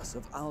told us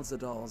of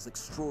Alzadal's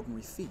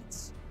extraordinary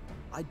feats,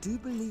 I do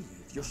believe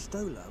your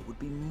Stola would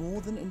be more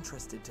than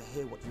interested to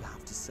hear what you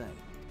have to say.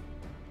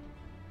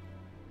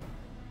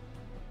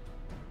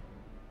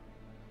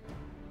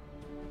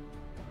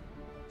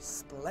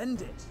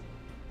 Splendid!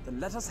 Then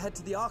let us head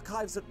to the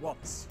archives at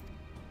once.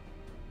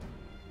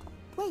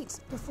 Wait,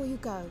 before you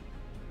go.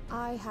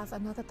 I have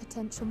another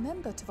potential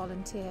member to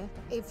volunteer,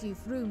 if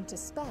you've room to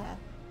spare.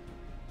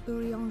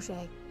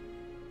 Urianger.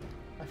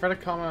 I've read a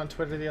comment on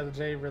Twitter the other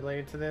day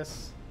related to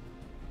this,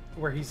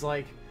 where he's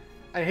like,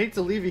 I hate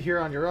to leave you here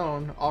on your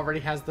own,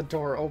 already has the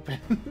door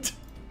opened.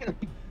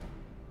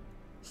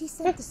 He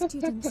sent the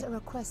students a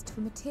request for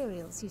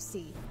materials, you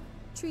see.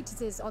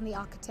 Treatises on the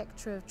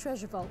architecture of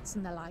treasure vaults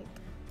and the like.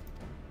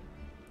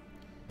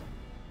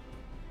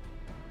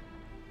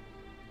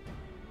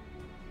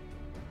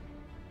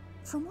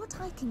 From what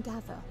I can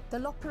gather, the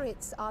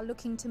Loperites are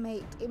looking to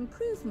make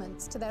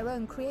improvements to their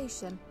own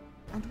creation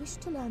and wish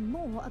to learn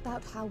more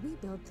about how we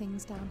build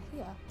things down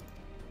here.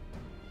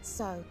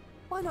 So,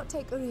 why not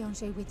take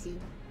Urianger with you?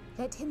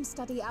 Let him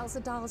study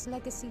Alzadal's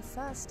legacy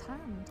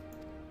firsthand.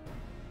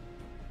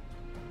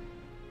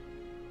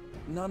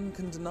 None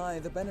can deny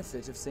the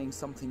benefit of seeing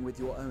something with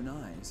your own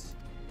eyes.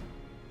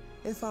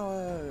 If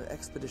our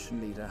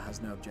expedition leader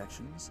has no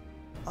objections,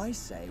 I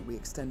say we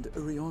extend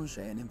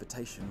Urianger an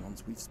invitation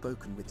once we've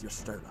spoken with your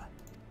Stola.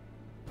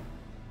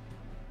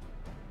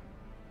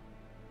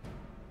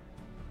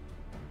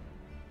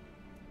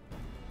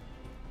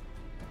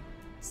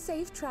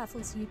 Safe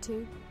travels, you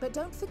two. But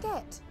don't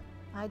forget,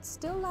 I'd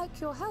still like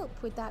your help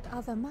with that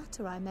other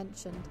matter I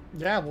mentioned.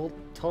 Yeah, we'll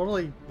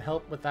totally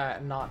help with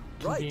that and not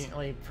Right.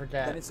 conveniently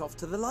forget. Then it's off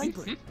to the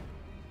library.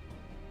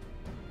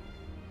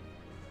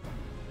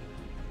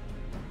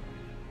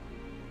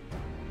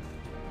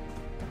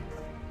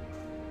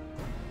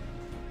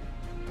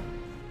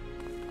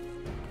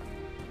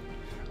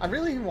 I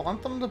really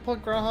want them to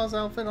put Graha's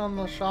outfit on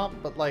the shop,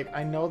 but like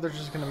I know they're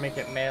just gonna make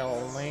it male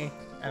only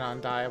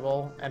and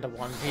undyeable and a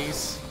one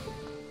piece.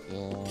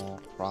 Yeah,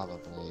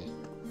 probably.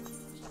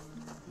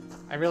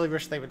 I really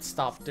wish they would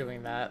stop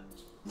doing that.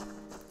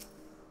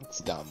 It's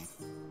dumb.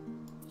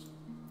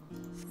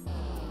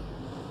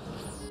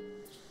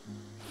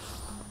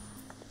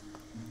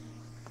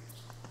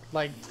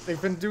 Like,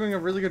 they've been doing a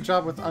really good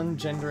job with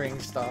ungendering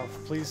stuff.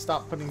 Please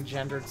stop putting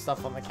gendered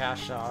stuff on the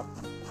cash shop.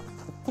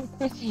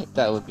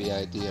 That would be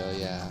ideal,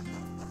 yeah.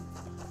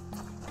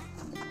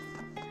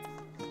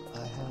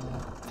 I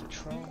have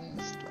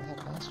Patronus. Do I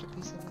have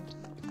Masterpiece in it?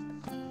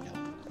 No,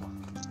 come on.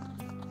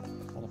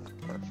 That'll be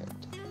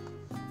perfect.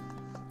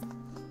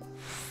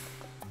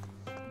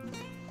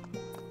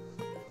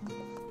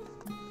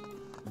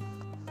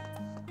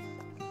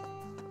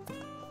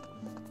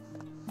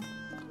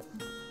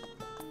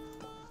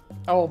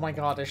 Oh my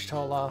god,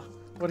 Ishtola.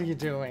 What are you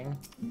doing?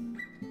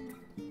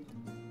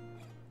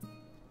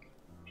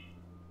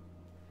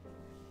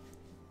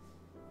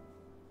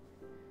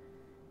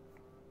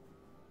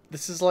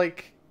 This is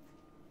like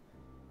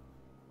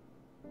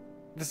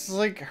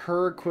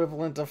her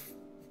equivalent of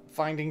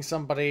finding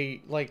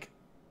somebody, like,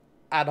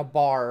 at a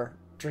bar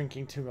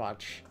drinking too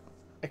much.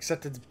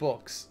 Except it's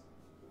books.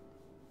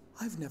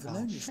 I've never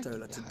known your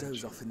Stola to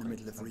doze off in the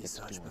middle of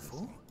research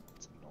before.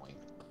 It's annoying.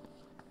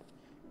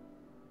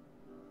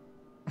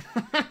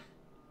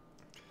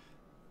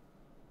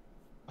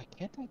 Why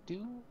can't I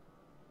do?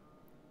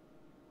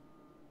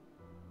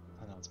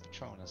 I know it's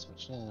Patronus,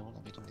 which won't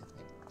let me do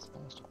anything. It's a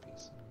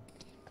Masterpiece.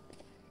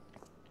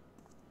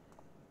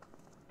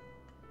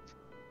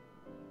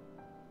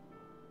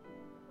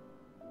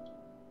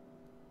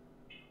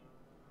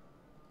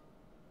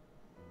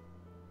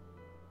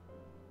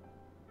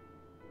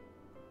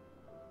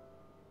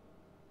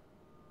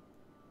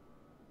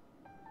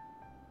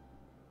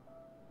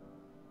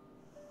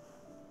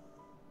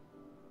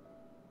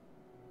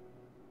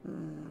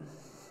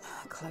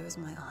 Close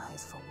my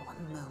eyes for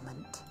one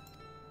moment.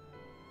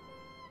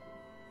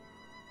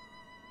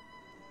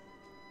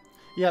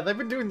 Yeah, they've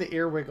been doing the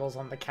ear wiggles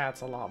on the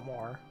cats a lot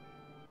more.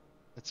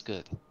 That's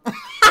good.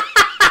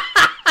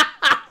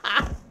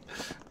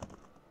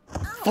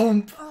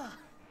 Thump!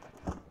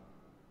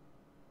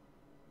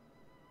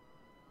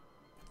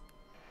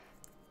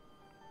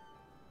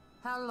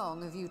 How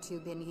long have you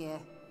two been here?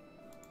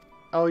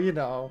 Oh, you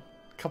know,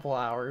 a couple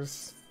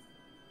hours.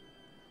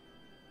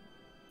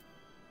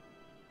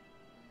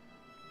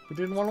 We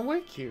didn't want to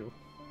wake you.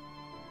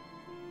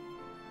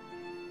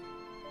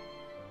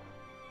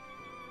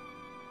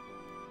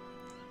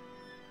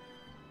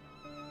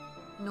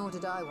 Nor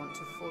did I want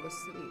to fall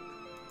asleep.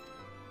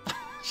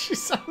 She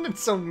sounded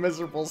so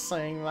miserable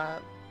saying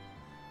that.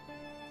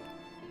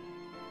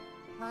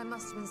 I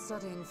must have been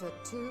studying for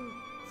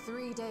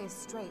 2-3 days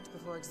straight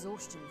before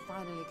exhaustion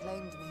finally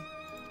claimed me.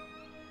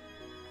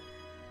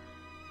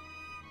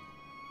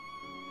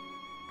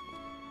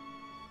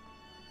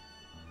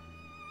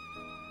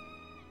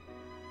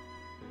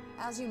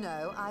 As you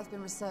know, I've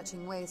been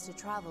researching ways to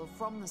travel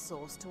from the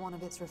source to one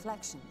of its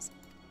reflections.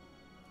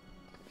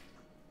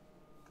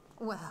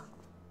 Well,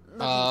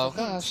 Oh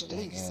looking for gosh, hints, at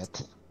dang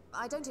least. it.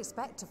 I don't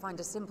expect to find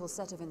a simple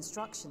set of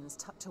instructions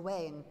tucked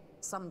away in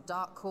some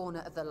dark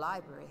corner of the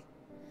library.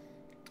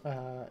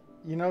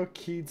 You know,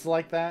 kids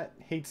like that,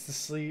 hates to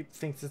sleep,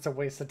 thinks it's a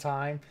waste of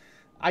time.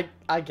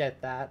 I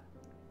get that.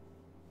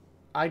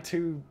 I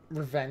too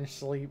revenge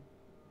sleep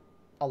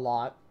a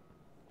lot.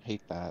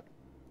 Hate that.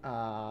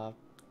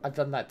 I've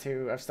done that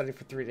too. I've studied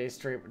for 3 days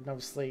straight with no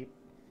sleep.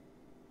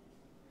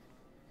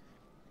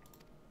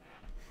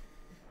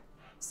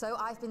 So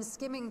I've been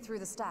skimming through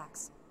the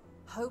stacks,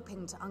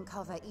 hoping to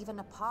uncover even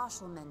a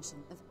partial mention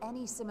of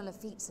any similar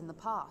feats in the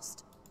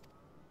past.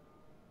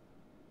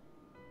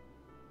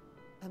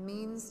 A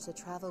means to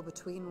travel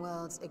between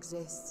worlds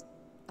exists,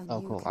 and Oh,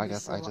 you cool. can I be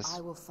guess sure I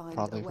just will find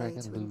probably a way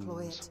friggin' to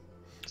employ lose.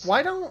 it.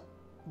 Why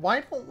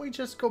don't we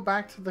just go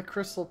back to the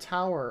Crystal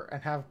Tower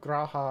and have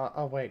Graha...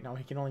 Oh wait, no,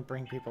 he can only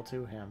bring people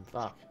to him.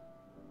 Fuck.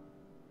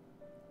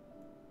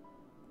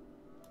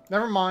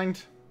 Never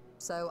mind.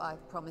 So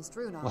I've promised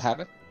Runar. What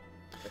happened?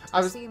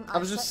 I was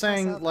just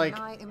saying, like, a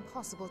nigh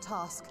impossible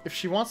task. if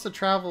she wants to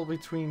travel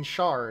between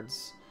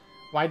shards,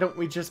 why don't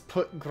we just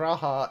put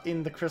Graha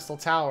in the Crystal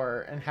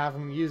Tower and have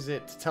him use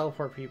it to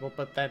teleport people,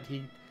 but then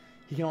he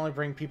can only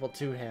bring people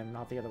to him,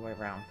 not the other way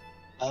around.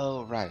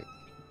 Oh, right.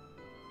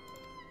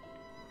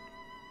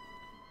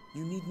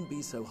 You needn't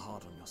be so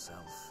hard on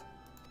yourself.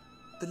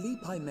 The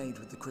leap I made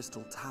with the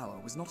Crystal Tower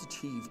was not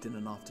achieved in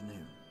an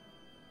afternoon.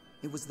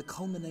 It was the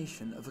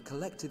culmination of a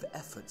collective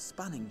effort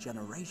spanning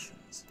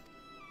generations.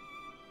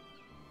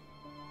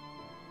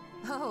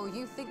 Oh,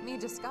 you think me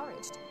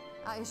discouraged?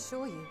 I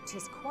assure you,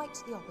 'tis quite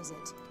the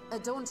opposite. A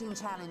daunting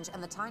challenge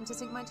and the time to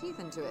sink my teeth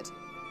into it.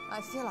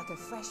 I feel like a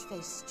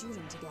fresh-faced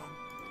student again.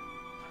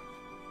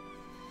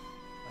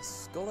 A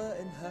scholar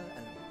in her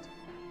element.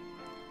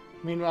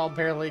 Meanwhile,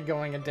 barely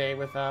going a day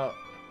without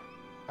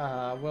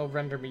will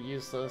render me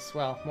useless.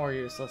 Well, more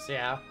useless,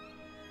 yeah.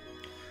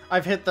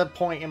 I've hit the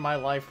point in my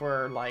life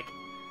where, like,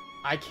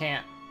 I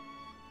can't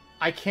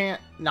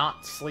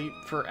not sleep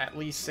for at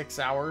least 6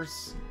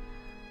 hours.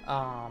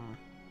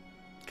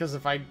 Because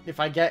if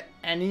I get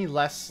any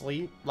less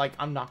sleep, like,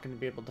 I'm not going to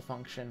be able to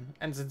function.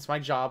 And since my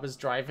job is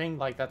driving,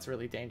 like, that's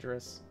really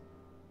dangerous.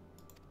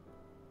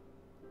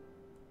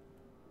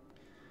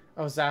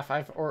 Oh, Zaf,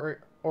 I've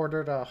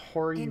ordered a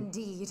Hori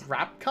Indeed.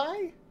 Rap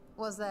Kai?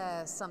 Was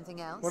there something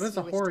else? What is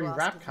a you wished to Hori ask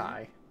Rap of me?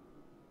 Kai?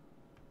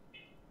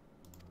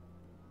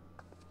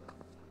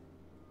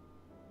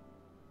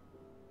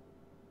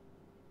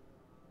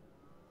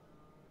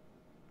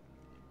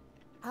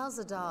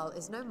 Alzadal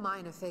is no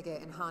minor figure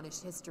in Harnish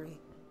history,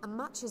 and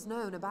much is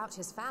known about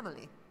his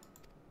family.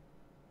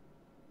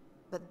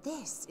 But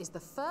this is the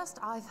first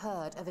I've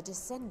heard of a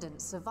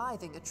descendant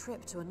surviving a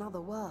trip to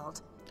another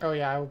world. Oh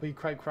yeah, I will be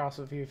quite cross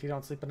with you if you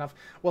don't sleep enough.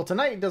 Well,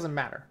 tonight it doesn't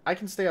matter. I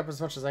can stay up as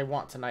much as I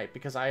want tonight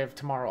because I have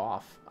tomorrow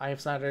off. I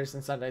have Saturdays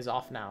and Sundays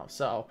off now,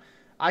 so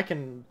I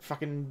can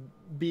fucking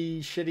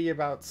be shitty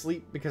about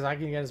sleep because I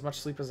can get as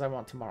much sleep as I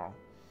want tomorrow.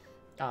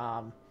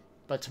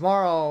 But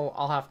tomorrow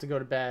I'll have to go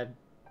to bed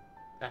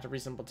at a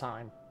reasonable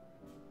time.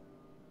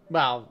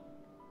 Well,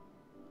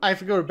 I have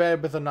to go to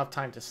bed with enough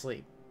time to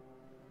sleep,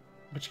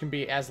 which can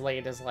be as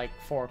late as like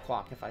 4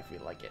 o'clock if I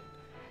feel like it.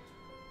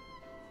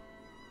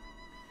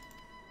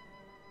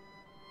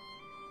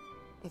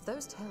 If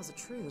those tales are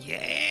true,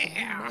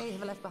 Yeah. he may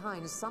have left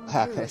behind some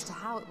Okay. clue as to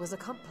how it was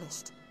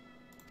accomplished.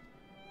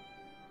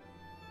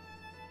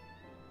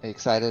 Are you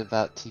excited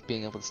about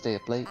being able to stay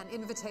up late? An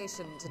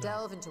invitation to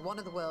delve into one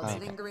of the world's Okay.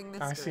 lingering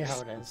I mysteries. see how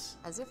it is.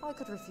 As if I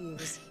could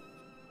refuse.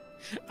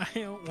 I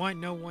don't want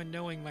no one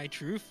knowing my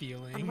true And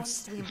feelings.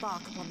 once we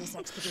embark upon this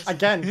expedition,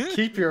 Again,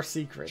 keep your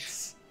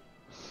secrets.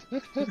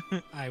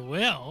 I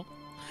will.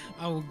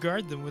 I will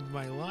guard them with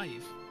my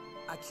life.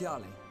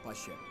 Akyali by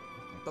ship.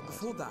 But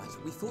before that,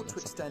 we thought to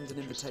extend an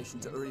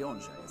invitation to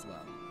Urianger as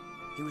well.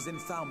 He was in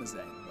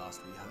Falmazane last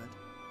we heard.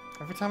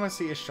 Every time I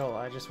see Ishola,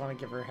 I just want to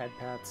give her head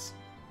pats.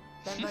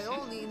 then by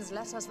all means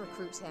let us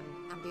recruit him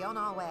and be on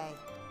our way.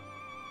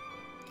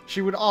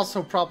 She would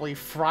also probably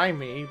fry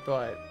me,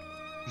 but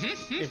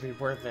it'd be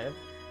worth it.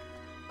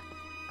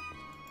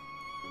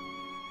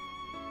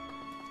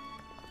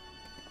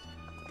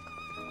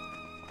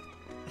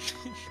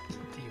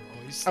 Do you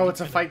always Oh, sleep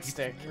it's a in fight deep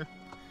stick. layer?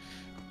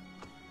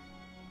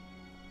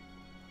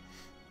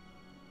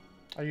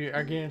 Are you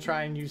gonna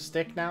try and use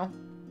stick now?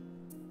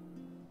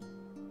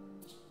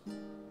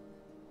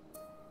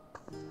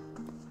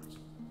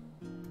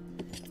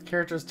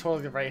 Character's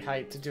totally the right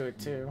height to do it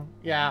too.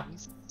 Yeah.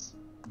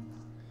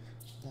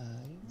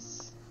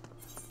 Nice.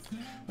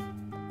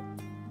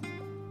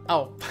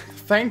 Oh,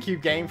 thank you,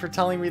 game, for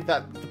telling me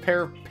that the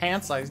pair of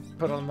pants I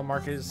put on the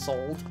market is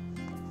sold.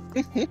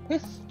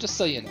 Just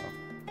so you know.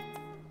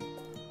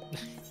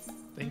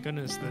 Thank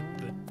goodness that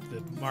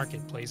the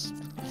marketplace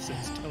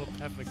sends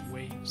telepathic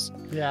waves.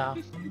 Yeah.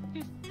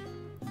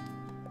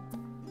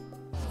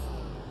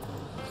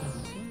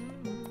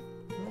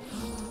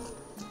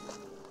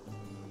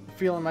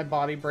 Feeling my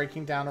body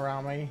breaking down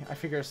around me. I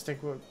figure a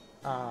stick would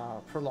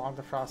prolong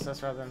the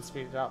process rather than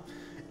speed it up.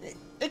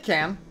 It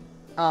can.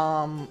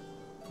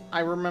 I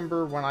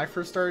remember when I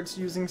first started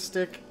using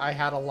stick, I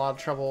had a lot of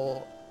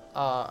trouble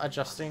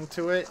adjusting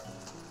to it.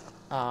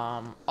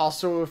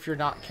 Also, if you're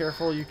not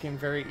careful, you can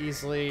very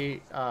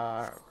easily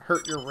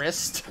hurt your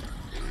wrist.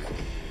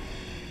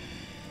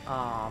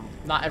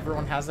 Not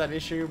everyone has that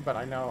issue, but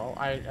I know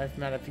I've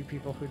met a few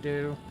people who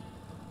do.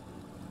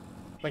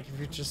 Like, if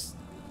you just...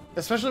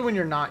 Especially when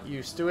you're not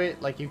used to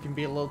it, like, you can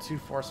be a little too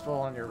forceful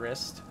on your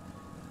wrist.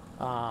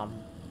 And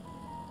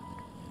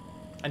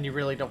you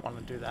really don't want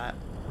to do that.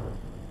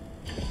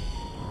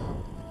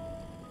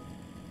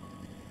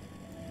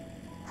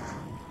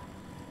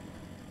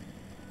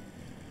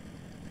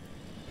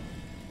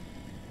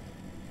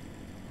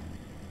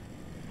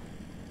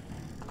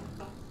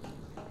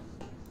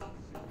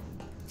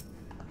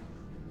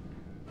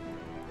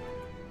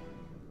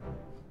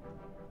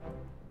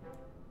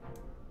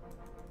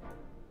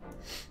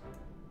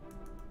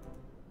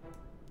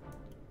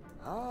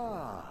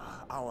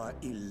 Ah, our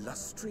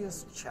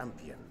illustrious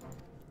champion.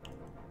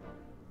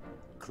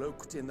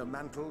 Cloaked in the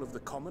mantle of the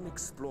common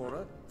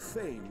explorer,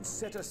 fame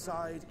set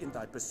aside in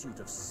thy pursuit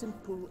of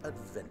simple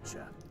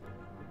adventure.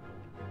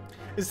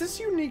 Is this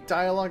unique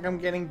dialogue I'm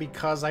getting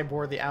because I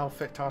wore the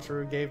outfit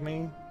Tataru gave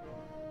me?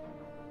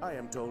 I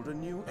am told a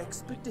new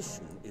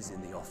expedition is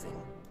in the offing.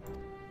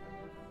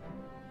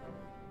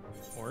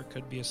 Or it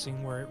could be a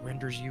scene where it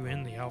renders you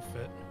in the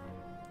outfit.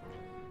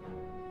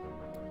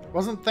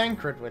 Wasn't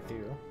Thancred with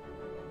you?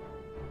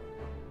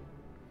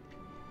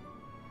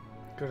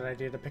 Good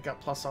idea to pick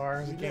up Plus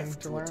R as a game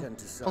to learn.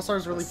 Plus R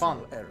is really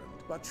fun. Errand,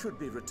 but should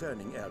be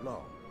returning ere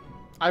long.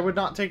 I would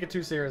not take it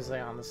too seriously,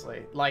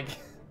 honestly. Like,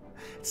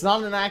 it's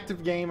not an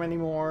active game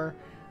anymore.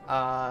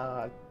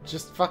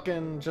 Just fuck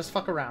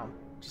around.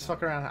 Just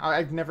fuck around.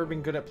 I've never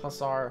been good at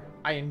Plus R.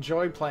 I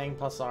enjoy playing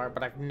Plus R,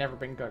 but I've never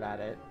been good at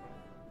it.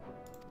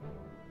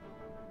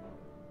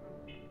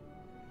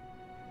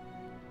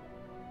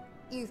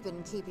 You've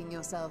been keeping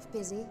yourself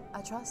busy,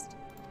 I trust?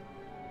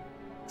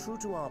 True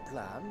to our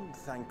plan,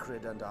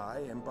 Thancred and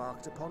I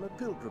embarked upon a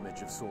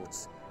pilgrimage of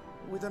sorts,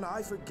 with an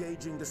eye for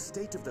gauging the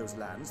state of those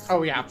lands.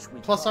 Oh yeah,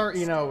 Plus R,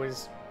 you know,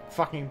 is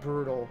fucking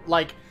brutal.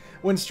 Like,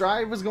 when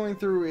Strive was going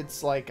through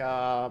its, like,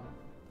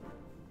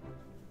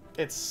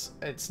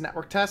 its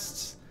network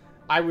tests,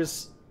 I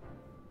was,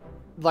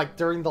 like,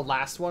 during the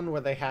last one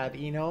where they had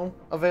Eno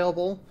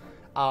available,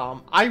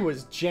 I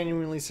was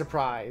genuinely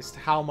surprised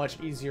how much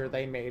easier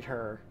they made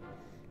her.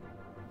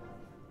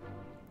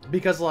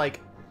 Because,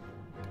 like,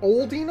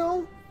 Old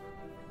Eno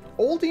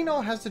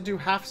has to do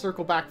half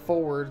circle back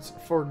forwards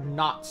for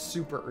not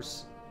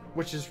supers,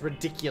 which is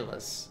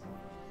ridiculous.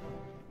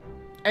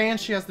 And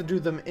she has to do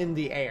them in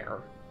the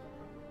air.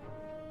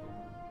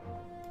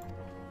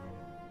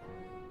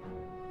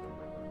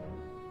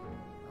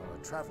 Our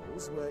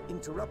travels were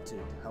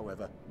interrupted,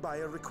 however, by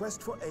a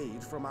request for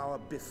aid from our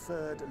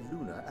befurred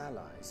lunar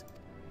allies.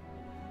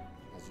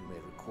 As you may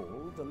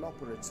recall, the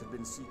Loperids had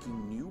been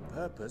seeking new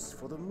purpose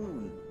for the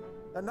moon.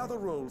 Another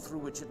role through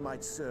which it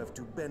might serve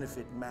to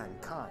benefit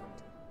mankind.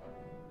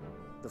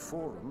 The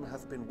Forum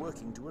hath been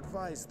working to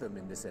advise them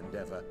in this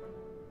endeavor,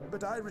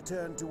 but I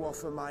return to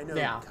offer mine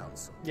own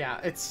counsel. Yeah,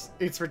 it's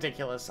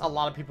ridiculous. A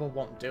lot of people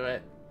won't do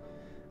it.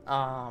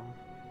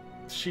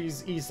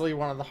 She's easily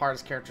one of the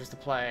hardest characters to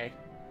play.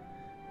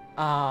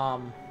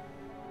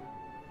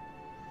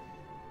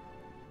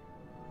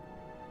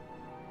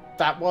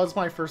 That was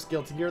my first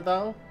Guilty Gear,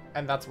 though,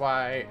 and that's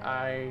why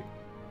I,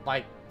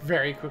 like,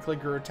 very quickly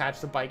grew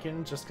attached to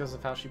Baiken just because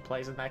of how she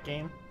plays in that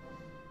game.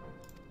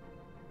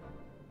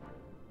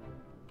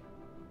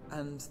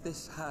 And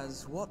this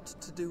has what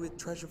to do with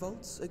treasure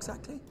vaults,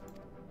 exactly?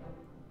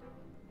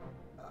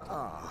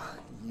 Ah,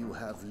 you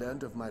have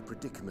learned of my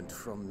predicament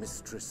from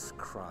Mistress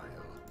Cryle.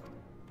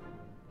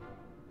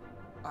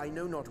 I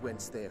know not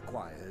whence they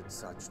acquired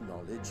such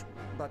knowledge,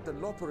 but the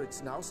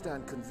Loperids now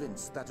stand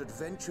convinced that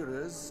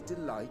adventurers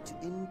delight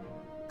in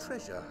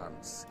treasure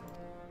hunts.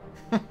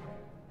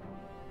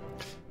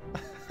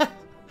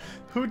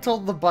 Who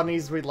told the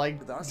bunnies we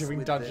like doing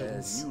with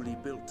dungeons? Their newly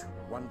built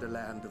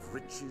wonderland of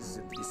riches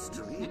and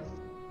mystery,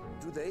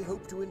 do they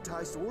hope to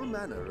entice all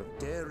manner of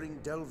daring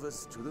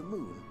delvers to the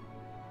moon?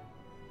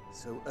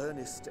 So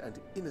earnest and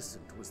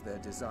innocent was their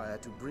desire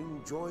to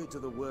bring joy to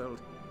the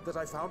world that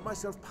I found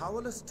myself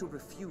powerless to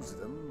refuse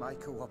them my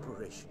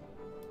cooperation.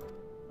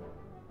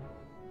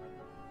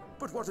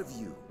 But what of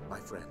you, my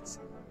friends?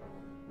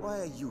 Why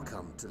are you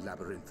come to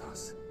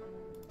Labyrinthos?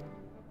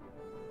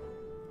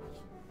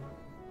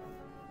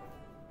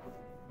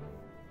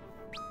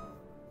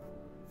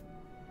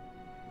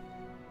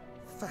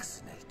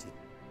 Fascinating.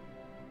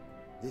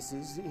 This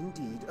is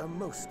indeed a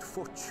most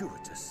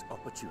fortuitous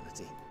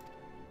opportunity.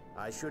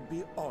 I should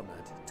be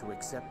honored to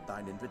accept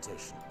thine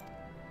invitation.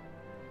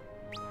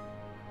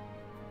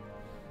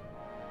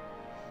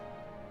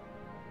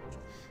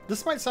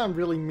 This might sound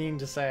really mean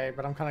to say,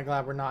 but I'm kind of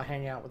glad we're not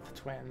hanging out with the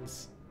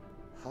twins.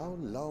 How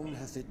long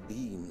hath it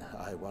been,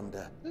 I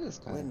wonder,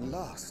 when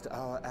last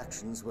our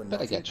actions were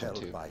But I not get you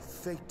impelled too. by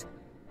fate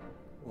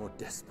or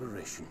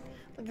desperation?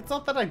 Like, it's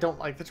not that I don't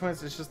like the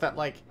twins, it's just that,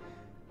 like,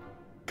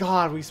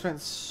 God, we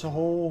spent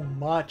so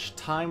much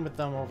time with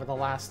them over the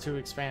last 2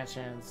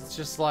 expansions. It's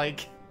just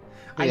like,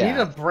 I need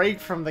a break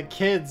from the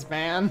kids,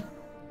 man.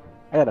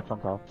 I got a phone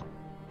call.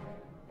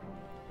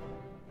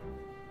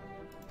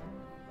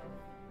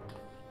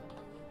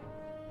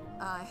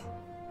 Aye.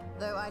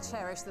 Though I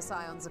cherish the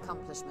Scion's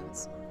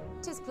accomplishments,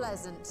 'tis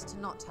pleasant to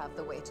not have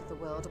the weight of the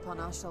world upon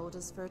our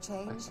shoulders for a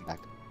change. Back.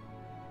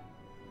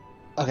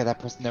 Okay, that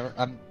person never.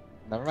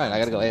 Never mind. I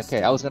gotta go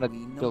AFK. I was gonna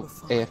go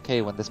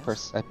AFK when this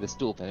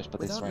duel finished,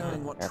 but they Without surrendered.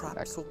 knowing what Okay, I'm back.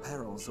 traps or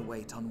perils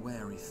await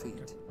unwary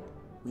feet,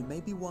 we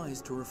may be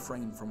wise to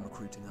refrain from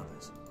recruiting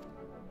others.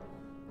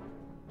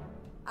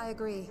 I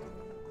agree.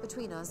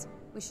 Between us,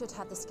 we should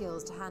have the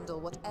skills to handle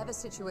whatever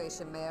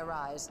situation may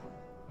arise.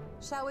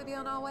 Shall we be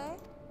on our way?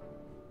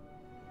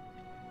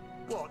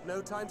 What,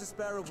 no time to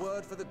spare a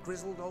word for the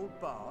grizzled old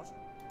bard?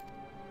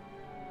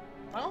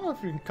 I don't know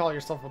if you can call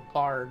yourself a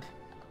bard.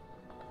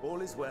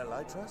 All is well,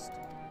 I trust?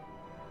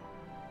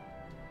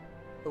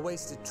 A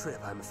wasted trip,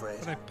 I'm afraid.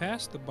 But I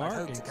passed the I bar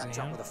hoped to catch up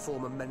exam. with a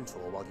former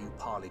mentor while you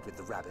parleyed with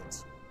the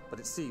rabbits, but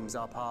it seems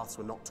our paths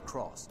were not to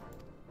cross.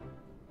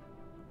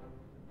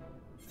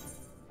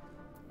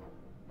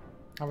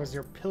 How was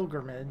your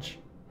pilgrimage?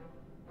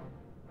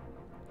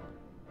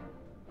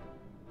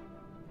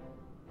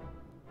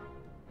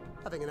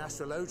 Having an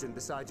astrologian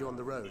beside you on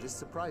the road is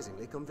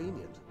surprisingly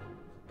convenient.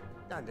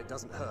 And it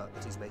doesn't hurt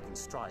that he's making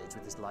strides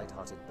with his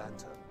light-hearted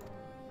banter.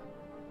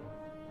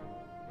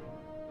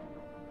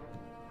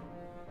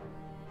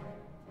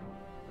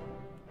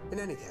 In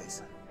any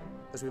case,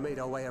 as we made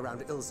our way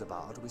around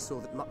Ilzabard, we saw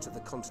that much of the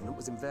continent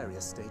was in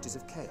various stages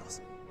of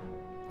chaos.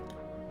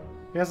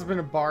 He hasn't been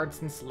a bard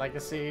since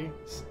Legacy,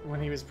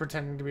 when he was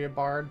pretending to be a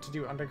bard to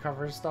do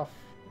undercover stuff,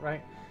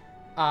 right?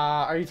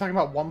 Are you talking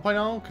about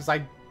 1.0? Because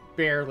I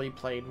barely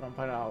played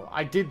 1.0.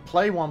 I did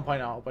play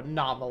 1.0, but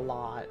not a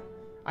lot.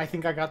 I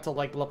think I got to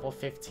like level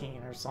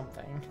 15 or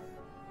something.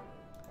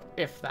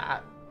 If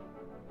that.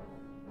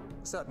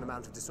 A certain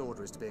amount of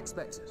disorder is to be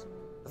expected.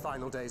 The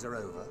final days are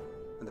over,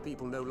 and the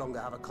people no longer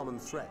have a common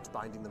threat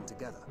binding them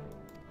together.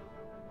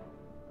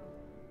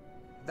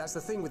 That's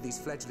the thing with these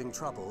fledgling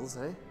troubles,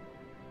 eh?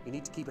 You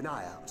need to keep an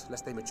eye out,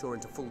 lest they mature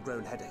into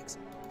full-grown headaches.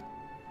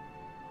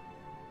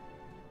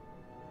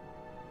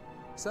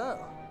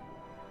 So,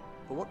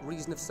 for what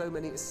reason have so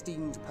many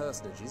esteemed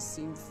personages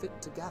seemed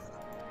fit to gather?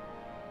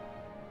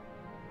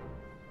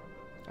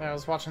 I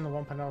was watching the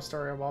 1.0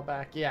 story a while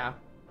back, yeah.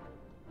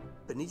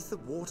 Beneath the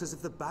waters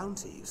of the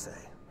bounty, you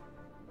say?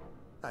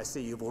 I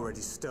see you've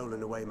already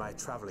stolen away my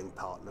traveling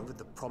partner with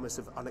the promise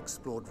of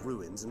unexplored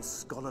ruins and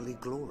scholarly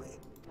glory.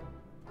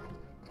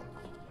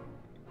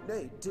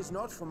 Nay, 'tis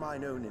not for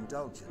mine own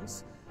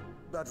indulgence,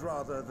 but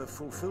rather the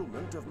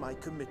fulfillment of my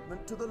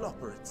commitment to the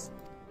Loporrits.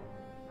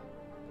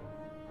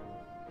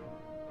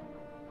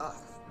 Ah,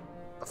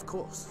 of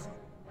course.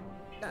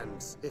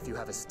 And if you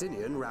have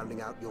Estinian rounding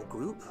out your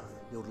group,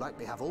 you'll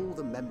likely have all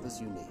the members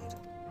you need.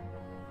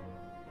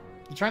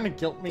 You trying to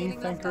guilt me, Feeling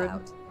left Thancred?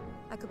 out?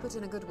 I could put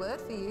in a good word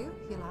for you,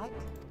 if you like.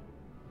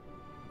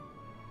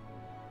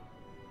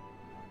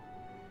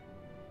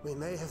 We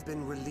may have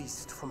been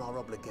released from our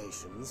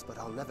obligations, but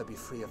I'll never be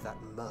free of that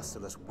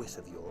merciless wit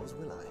of yours,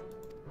 will I?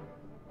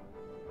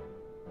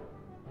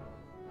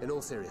 In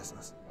all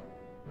seriousness,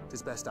 it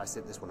is best I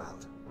sit this one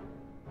out.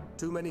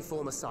 Too many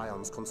former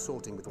scions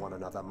consorting with one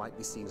another might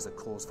be seen as a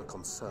cause for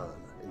concern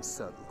in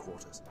certain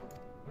quarters.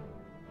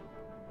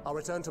 I'll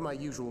return to my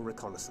usual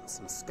reconnaissance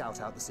and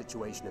scout out the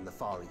situation in the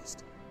Far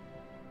East.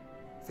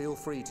 Feel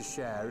free to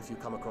share if you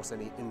come across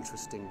any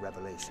interesting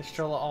revelations.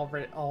 Estrella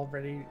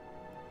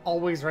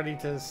always ready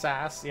to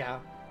sass. Yeah,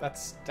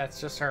 that's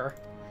just her.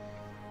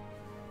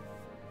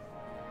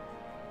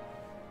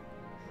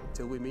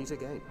 Till we meet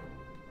again.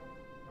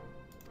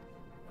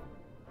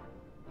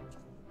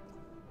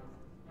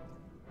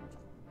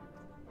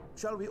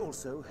 Shall we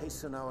also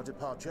hasten our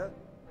departure?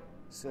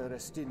 Sir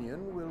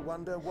Estinian will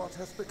wonder what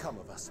has become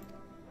of us.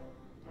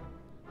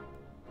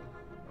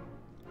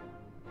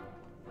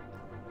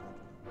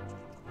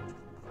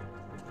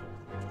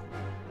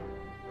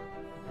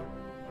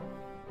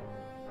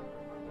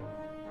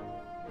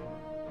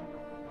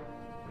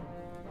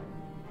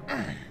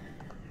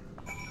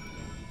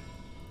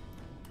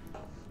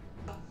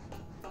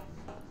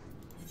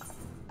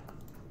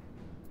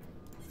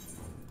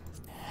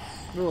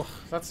 Ugh,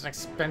 that's an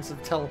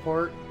expensive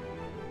teleport.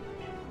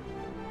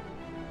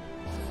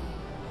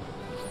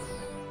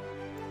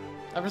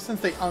 Ever since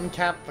they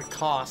uncapped the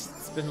cost,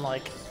 it's been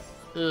like,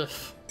 ugh.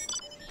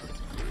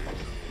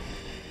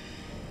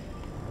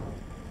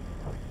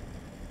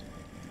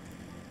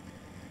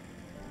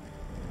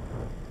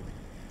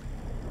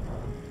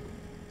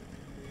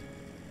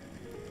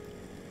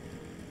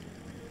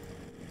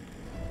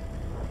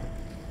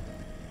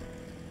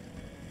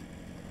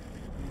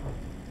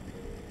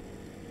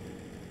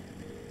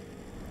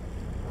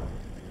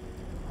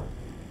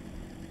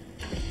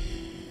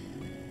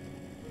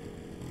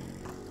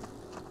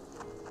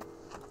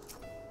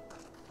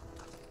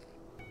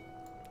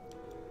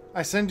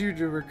 I send you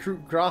to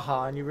recruit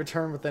Graha and you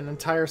return with an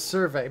entire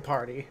survey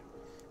party.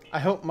 I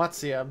hope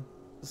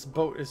Matsuya's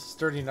boat is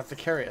sturdy enough to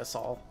carry us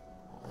all.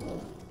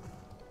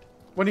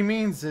 What he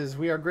means is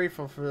we are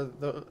grateful for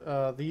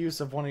the use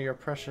of one of your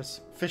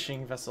precious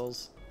fishing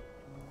vessels.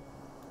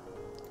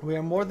 We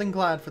are more than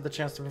glad for the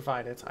chance to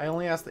provide it. I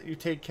only ask that you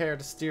take care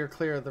to steer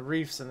clear of the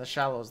reefs and the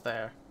shallows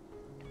there.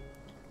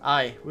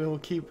 Aye, we will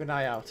keep an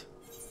eye out.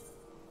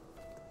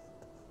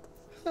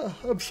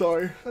 I'm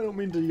sorry, I don't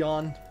mean to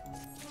yawn.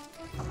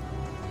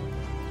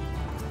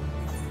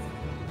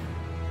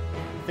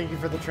 Thank you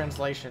for the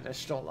translation,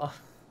 Estola.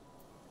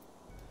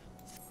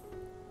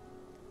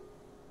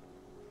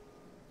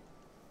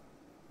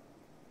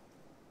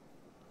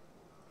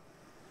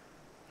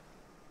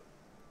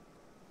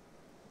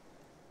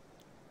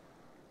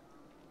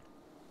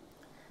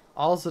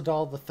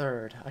 Alzadal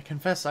III. I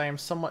confess I am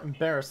somewhat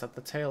embarrassed that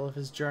the tale of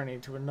his journey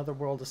to another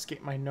world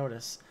escaped my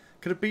notice.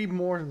 Could it be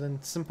more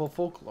than simple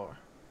folklore?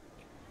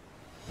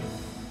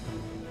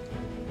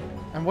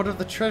 And what of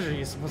the treasure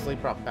you supposedly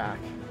brought back?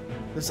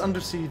 This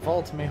undersea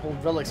vault may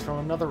hold relics from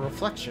another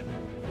reflection.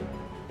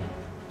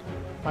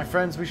 My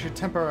friends, we should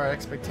temper our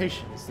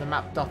expectations. The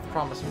map doth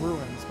promise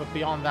ruins, but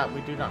beyond that we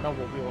do not know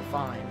what we will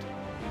find.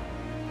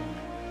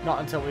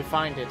 Not until we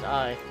find it,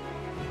 aye.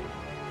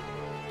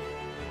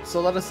 So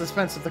let us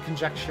dispense with the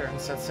conjecture and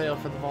set sail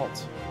for the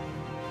vault.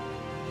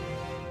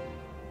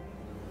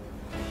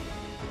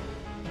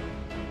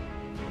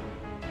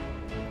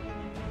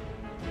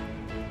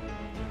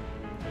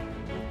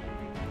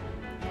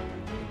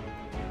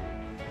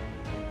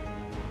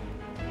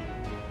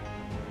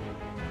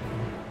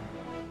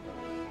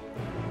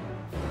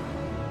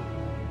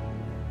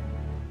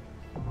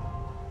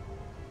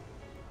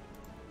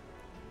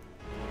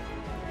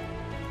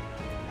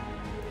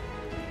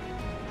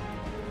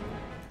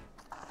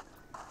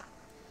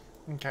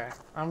 Okay,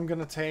 I'm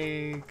gonna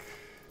take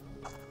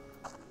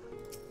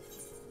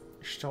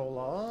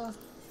Stola.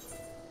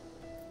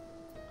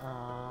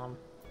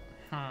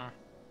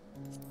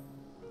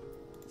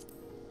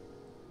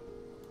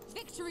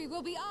 Victory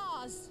will be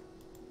ours.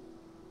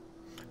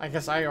 I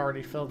guess I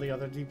already filled the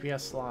other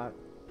DPS slot.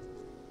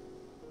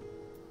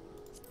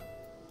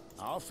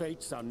 Our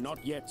fates are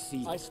not yet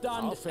sealed. I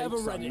stand Our fates ever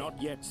ready. are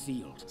not yet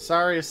sealed.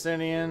 Sorry,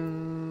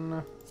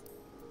 Estinian.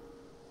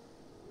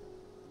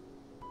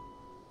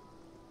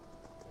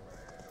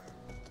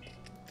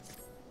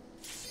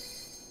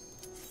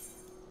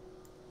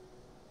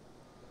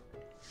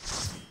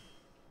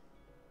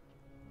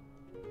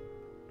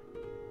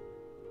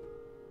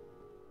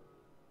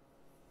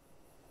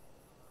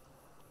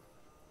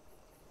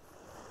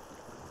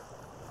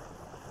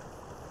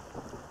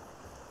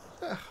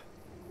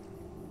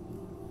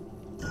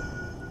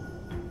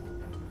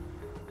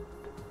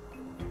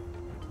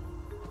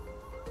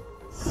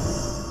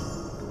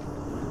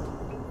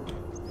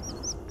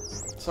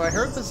 So I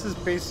heard this is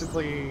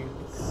basically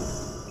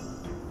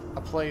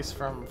a place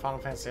from Final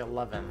Fantasy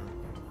XI.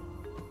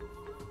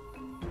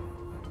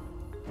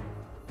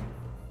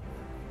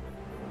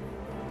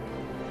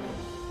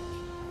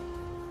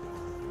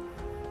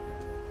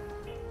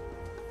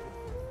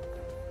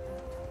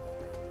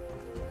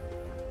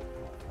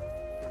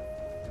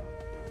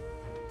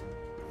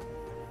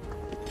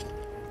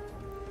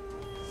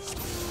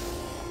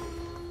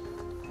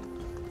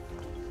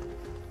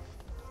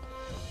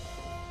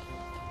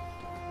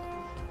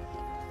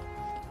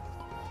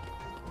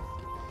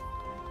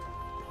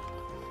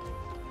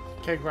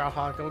 Okay,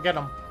 Groundhog, go get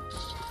him.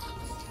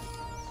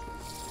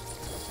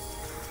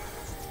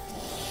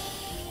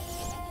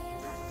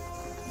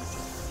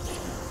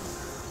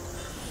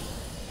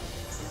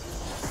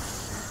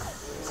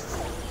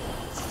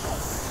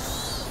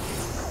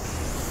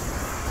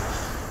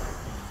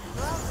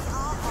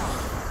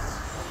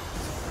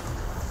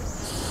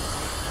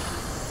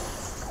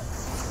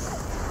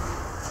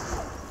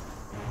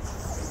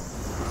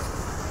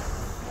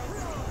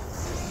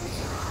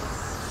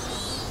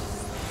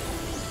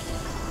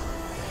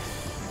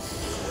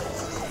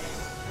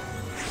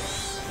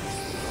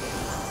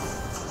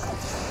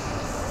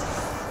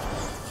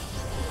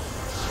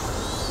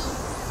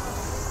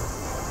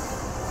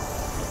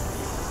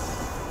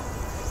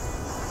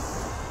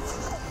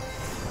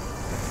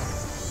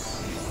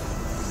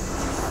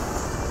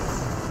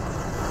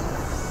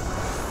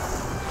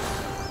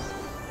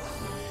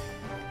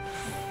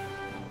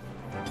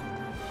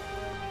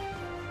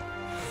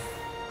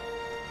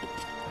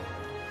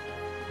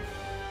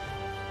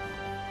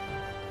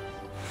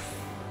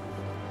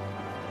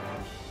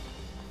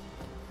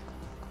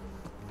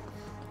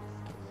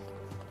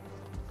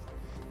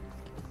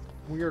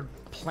 Weird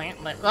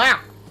plant like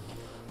ah!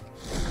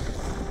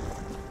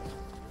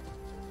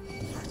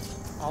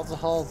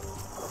 Alcohol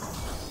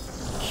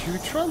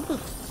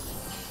Q-Trump?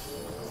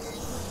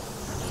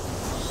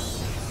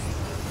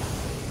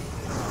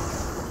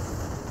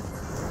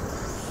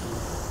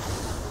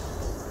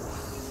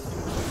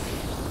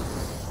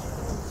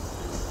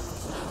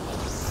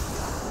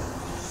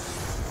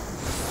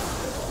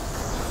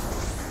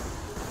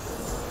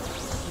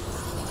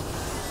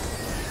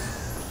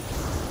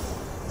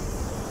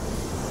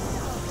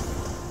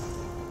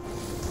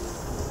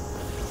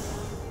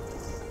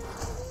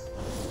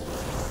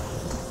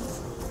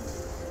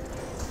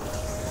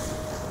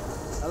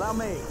 Allow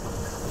me.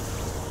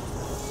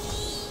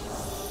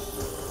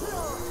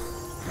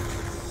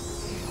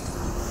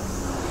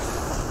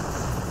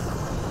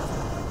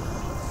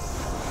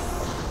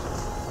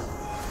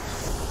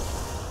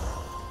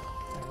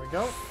 There we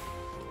go.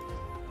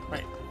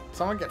 Wait,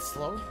 someone get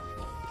slowed?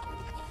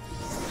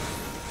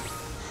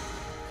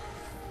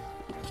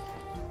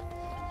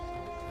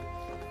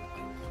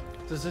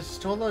 Does this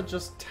Stola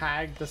just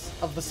tag this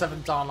of the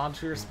 7th Dawn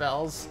onto your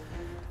spells?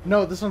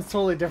 No, this one's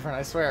totally different,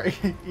 I swear.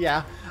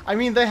 Yeah. I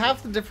mean, they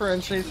have to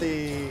differentiate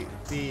the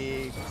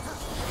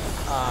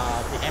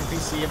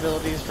NPC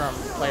abilities from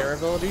player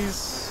abilities.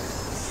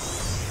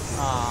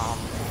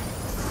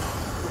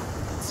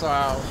 So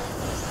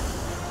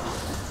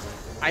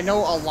I know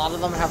a lot of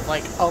them have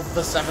like of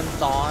the 7th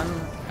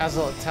Dawn as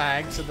a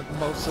tag to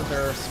most of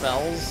their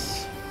spells.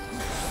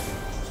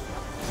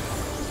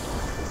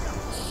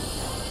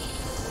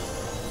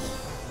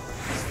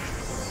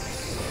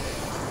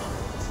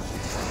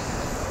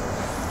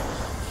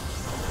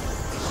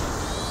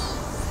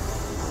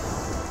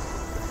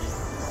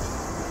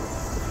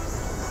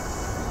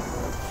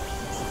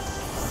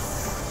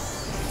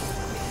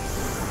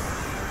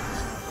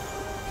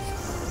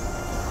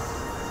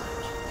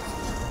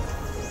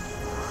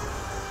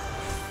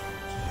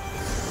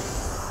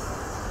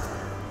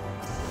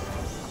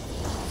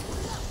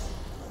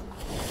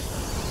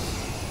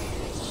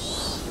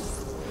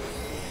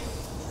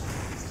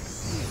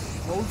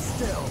 Hold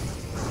still.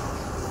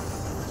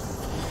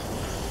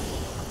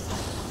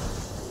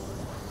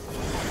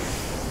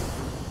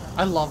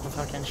 I love the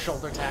fucking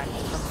shoulder tag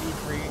from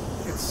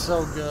E3. It's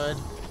so good.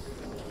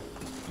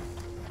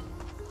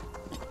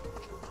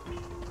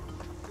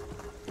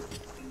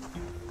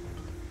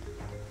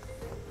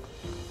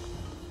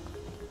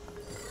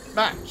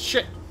 Ah,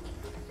 shit.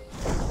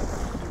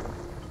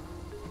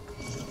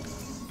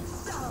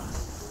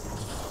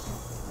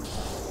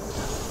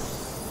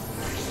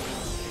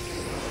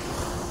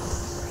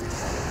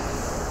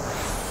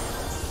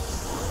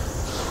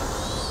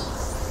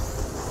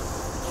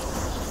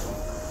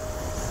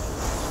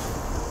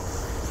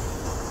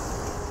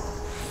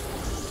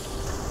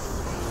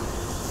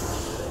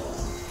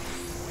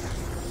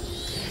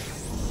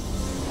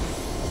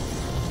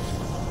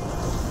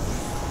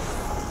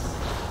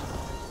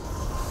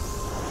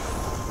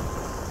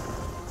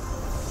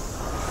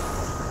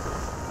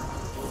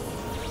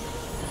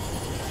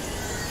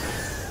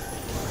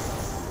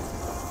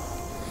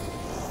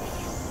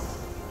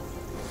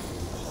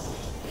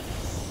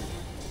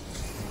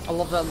 I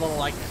love that little,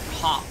 like,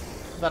 hop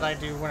that I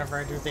do whenever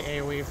I do the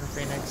AoE for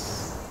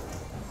Phoenix.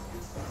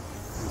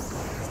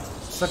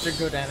 Such a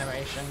good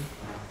animation.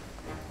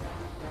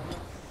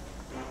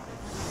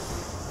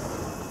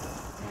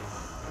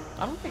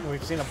 I don't think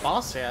we've seen a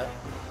boss yet.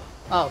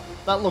 Oh,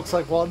 that looks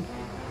like one.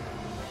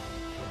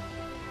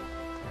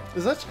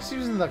 Is that just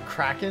using the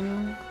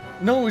Kraken?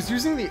 No, it's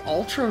using the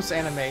Ultros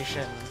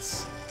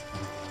animations.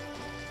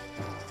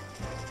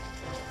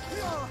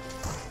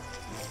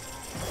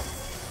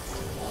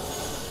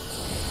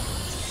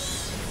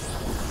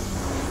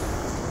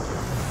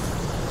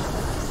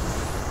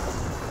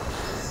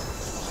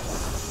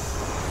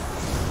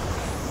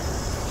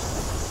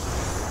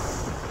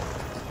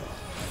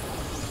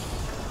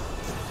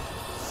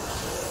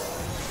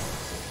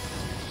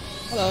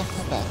 Hello,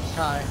 I'm back.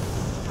 Hi.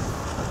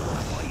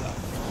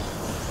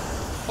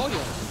 Oh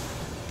yeah.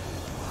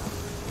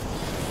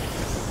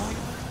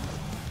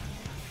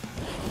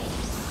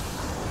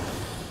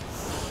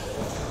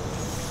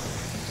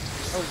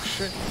 Oh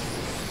shit.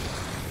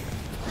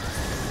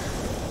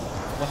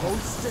 Well, hold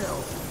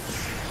still.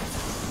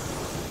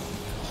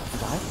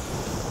 What?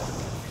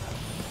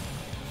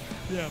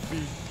 Yeah,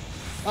 me.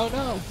 Oh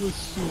no!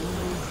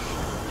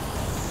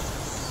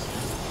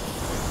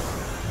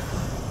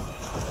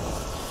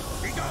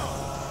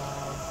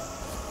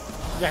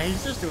 Yeah,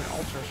 he's just doing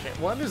ultra shit.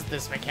 What is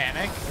this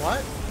mechanic?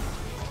 What?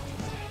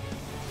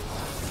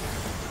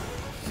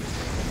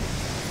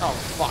 Oh,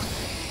 fuck.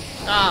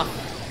 Ah.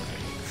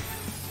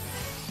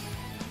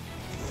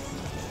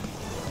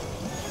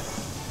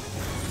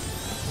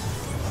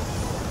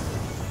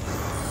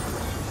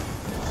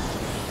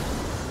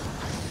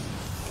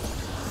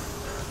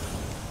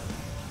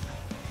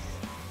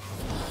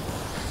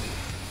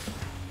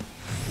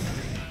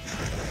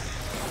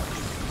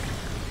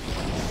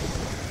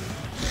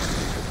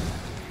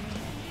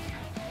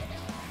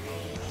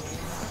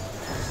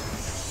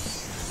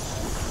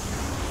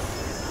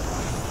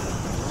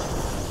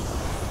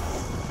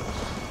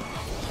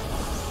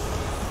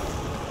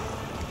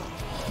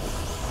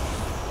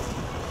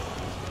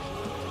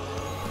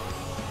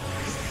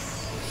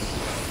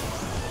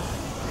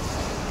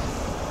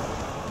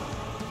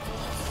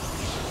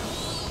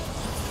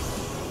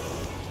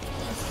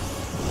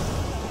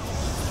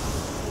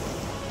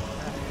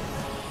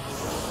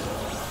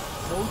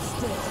 Hold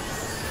still.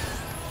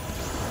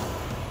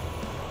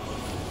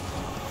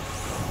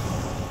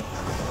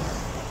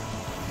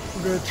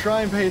 I'm gonna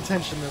try and pay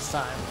attention this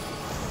time.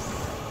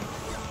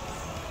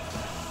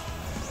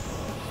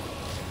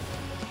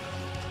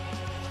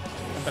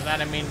 And by that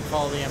I mean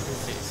follow the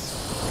NPCs.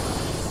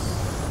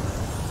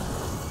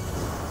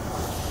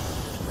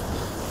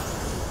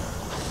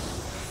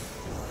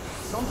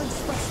 Something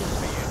special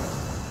for you.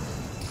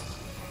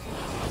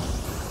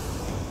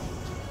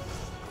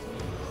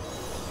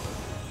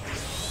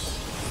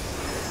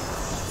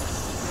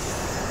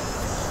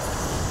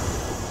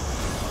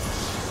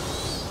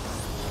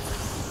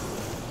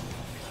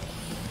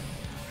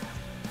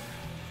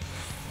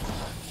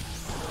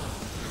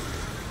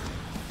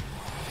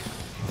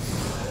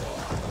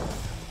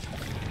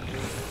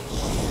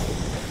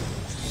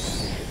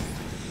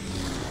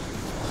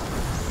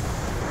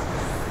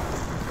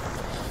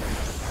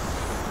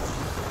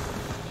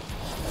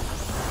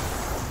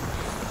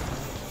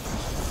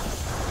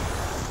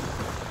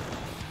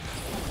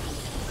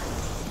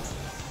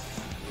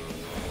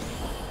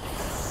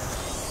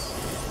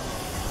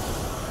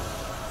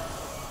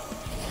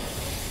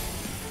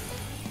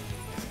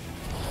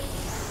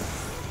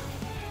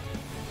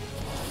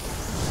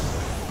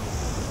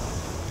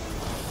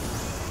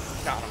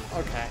 Got him.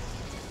 Okay.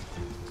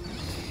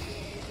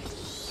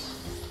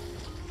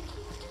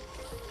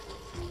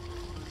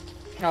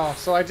 Oh,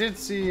 so I did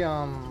see,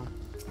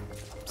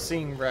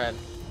 Seeing Red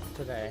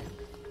today.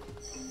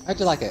 How'd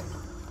you like it?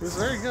 It was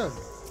very good.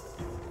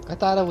 I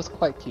thought it was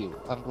quite cute.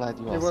 I'm glad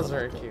you also It was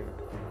very liked it.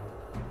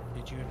 cute.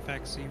 Did you in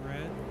fact see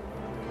red?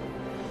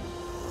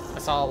 I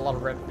saw a lot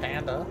of red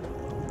panda.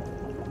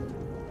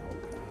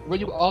 Were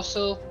you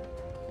also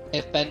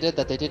offended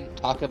that they didn't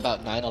talk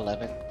about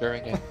 9/11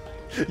 during it?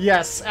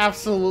 Yes,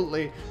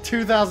 absolutely.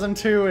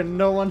 2002 and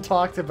no one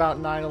talked about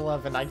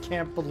 9/11. I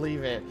can't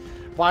believe it.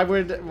 Why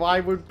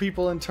would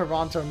people in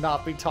Toronto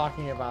not be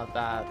talking about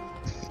that?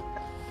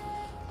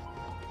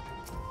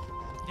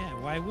 Yeah,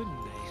 why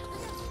wouldn't they?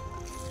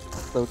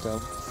 So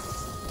dumb.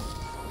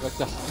 Like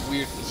the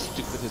weirdest,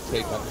 stupidest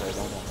take I've heard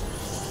on it.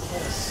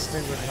 What a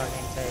stupid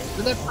fucking take.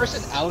 Then that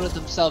person outed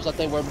themselves that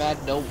they were mad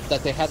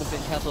that they hadn't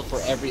been canceled for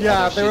every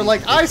Yeah, other they were shitty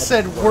like, take I that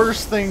said before."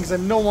 worse things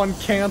and no one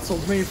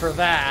canceled me for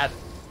that.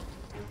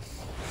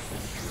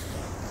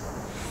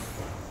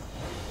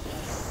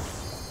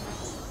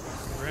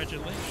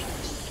 Congratulations.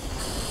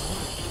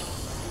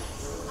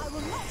 I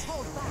will not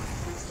hold back.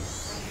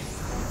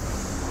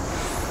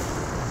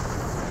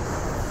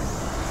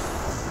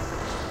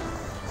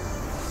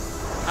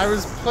 I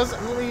was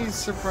pleasantly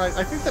surprised.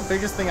 I think the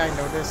biggest thing I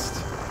noticed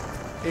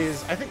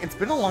is, I think it's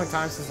been a long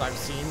time since I've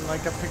seen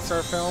like a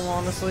Pixar film,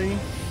 honestly.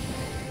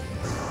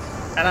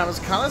 And I was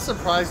kind of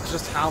surprised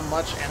just how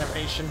much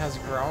animation has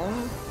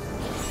grown.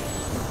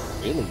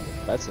 Really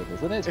impressive,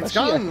 isn't it? It's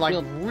Especially, gotten I like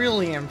feel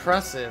really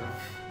impressive.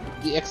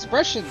 the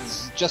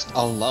expressions just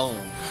alone.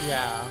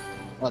 Yeah.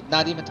 Well,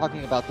 not even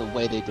talking about the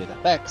way they did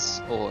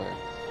effects or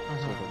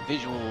sort of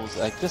visuals,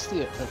 like just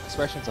the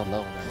expressions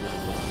alone are really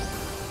good.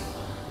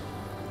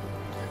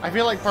 I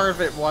feel like part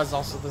of it was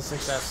also the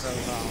success of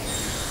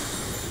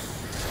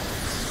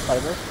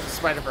Spider-Verse?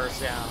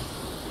 Spider-Verse, yeah.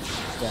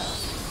 Yeah.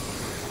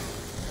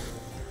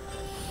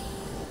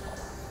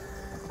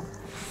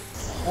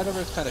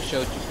 Spider-Verse kind of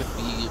showed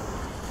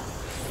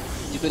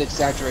you could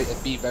exaggerate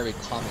and be very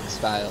comic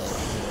style in the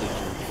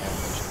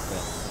animation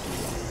film.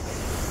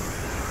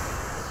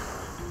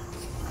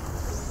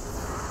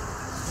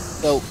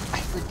 So I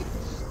forget.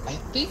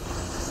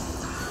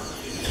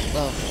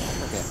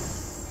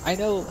 I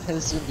know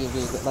this is gonna be a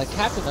weird, but like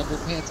Captain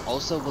Underpants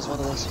also was one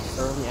of those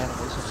early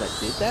animations that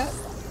did that.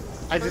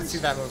 I did see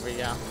that movie,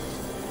 yeah.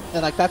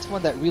 And like that's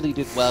one that really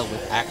did well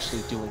with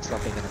actually doing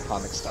something in a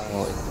comic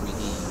style in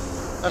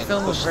 3D. That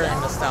film was very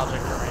that. nostalgic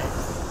for me.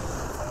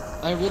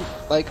 I really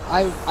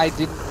I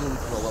didn't really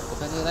grow up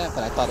with any of that,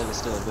 but I thought it was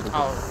still a really good.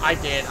 Oh, I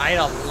did. I had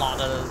a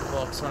lot of those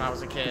books when I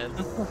was a kid.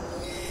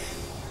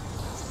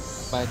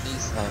 My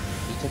niece,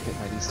 we took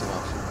my niece to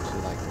watch it and she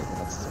liked it, and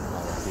that's why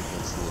I did go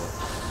see it.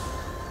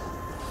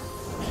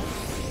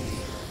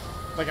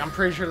 Like, I'm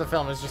pretty sure the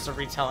film is just a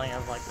retelling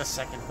of, like, the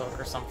second book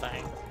or something. I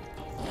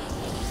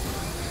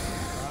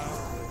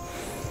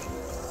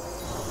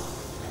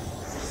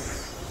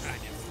never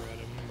read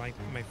them.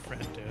 My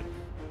friend did.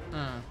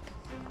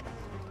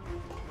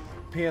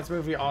 Peanuts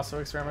movie also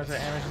experimented with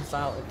animation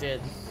style. It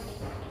did.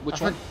 Which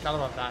I one? forgot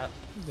about that.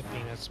 The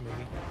Peanuts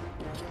movie.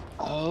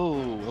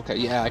 Oh, okay,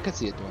 yeah, I could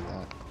see it doing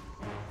that.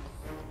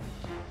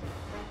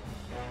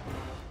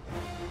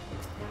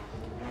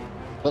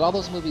 But all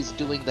those movies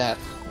doing that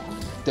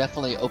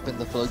definitely opened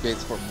the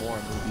floodgates for more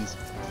movies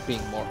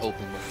being more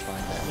open with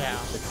trying that. Yeah. I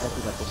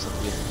think that was some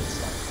really good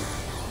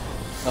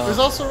stuff. It was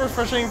also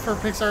refreshing for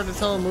Pixar to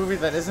tell a movie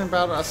that isn't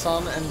about a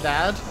son and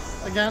dad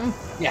again.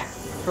 Yeah.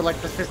 For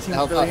like the 15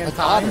 Now, billionth a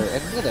time. daughter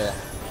and mother.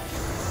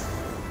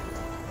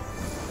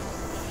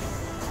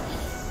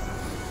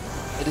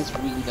 It is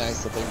really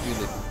nice that they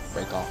really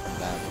break off from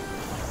that.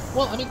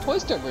 Well, I mean, Toy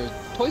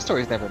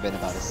Story's never been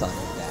about a son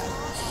and dad.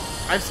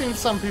 I've seen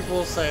some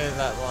people say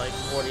that like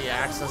Woody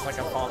acts as like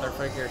a father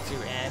figure to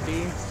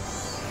Andy.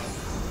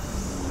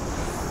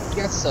 I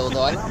guess so,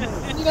 though.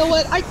 You know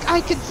what? I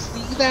can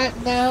see that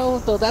now,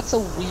 though. That's a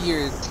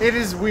weird. It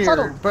is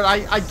weird, but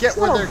I get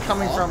where they're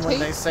coming from when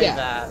they say yeah.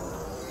 that.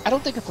 I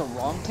don't think it's a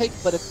wrong take,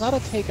 but it's not a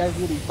take I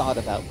really thought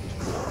about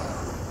before.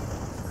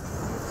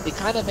 It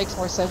kind of makes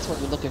more sense when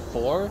you look at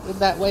 4 in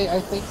that way, I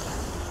think.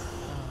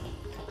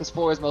 Because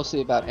 4 is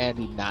mostly about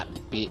Woody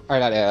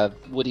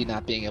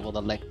not being able to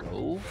let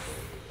go.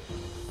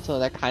 So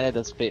that kind of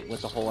does fit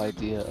with the whole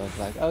idea of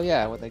like, oh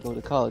yeah, when they go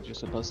to college, you're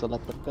supposed to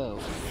let them go.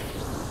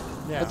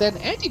 Yeah. But then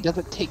Andy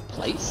doesn't take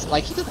place.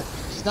 Like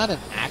he's not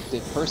an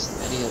active person.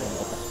 Any of them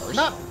but the first.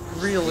 Not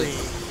really.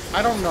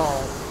 I don't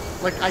know.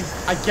 Like I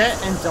get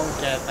and don't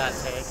get that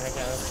take, I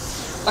guess.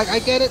 Like I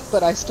get it,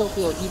 but I still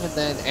feel even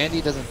then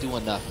Andy doesn't do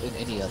enough in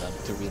any of them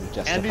to really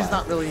justify. Andy's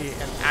not really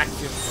an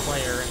active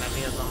player in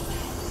any of them.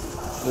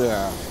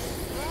 Yeah.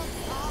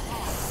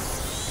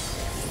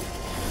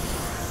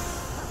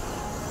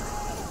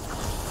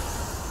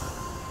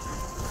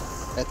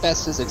 At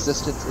best, his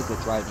existence is a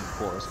driving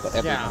force, but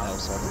everyone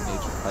else are the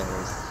major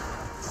players.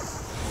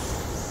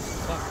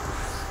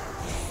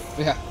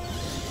 Yeah.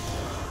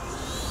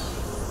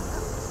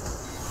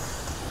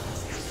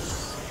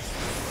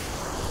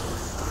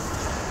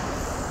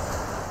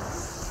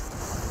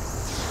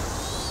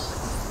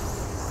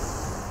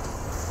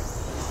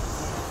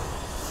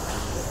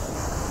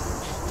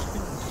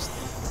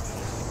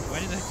 Why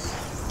did that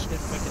kid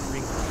fucking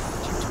bring 2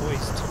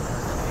 toys to our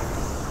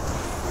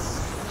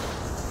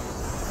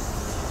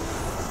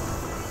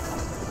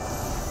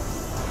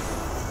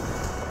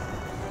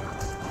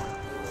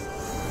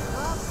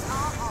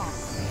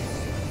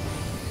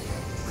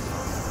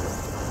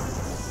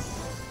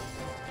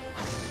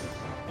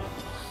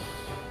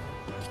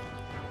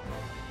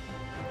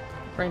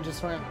Brain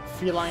just went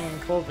feline in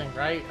clothing,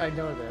 right? I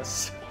know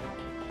this.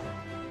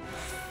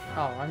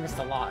 Oh, I missed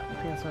a lot.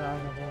 Peanuts went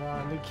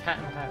out new Cat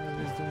in the Hat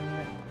movie's doing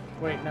it.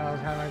 Wait, no,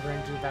 how did my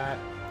brain do that?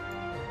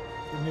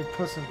 The new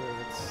Puss in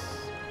Boots.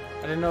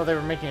 I didn't know they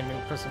were making a new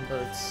Puss in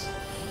Boots.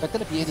 Is that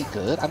gonna be any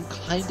good? I'm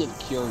kind of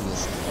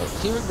curious.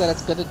 Hearing that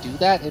it's gonna do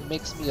that, it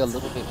makes me a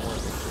little bit more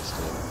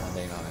interested, if I'm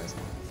being honest.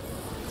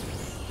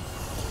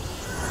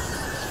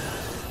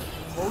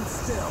 Hold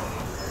still.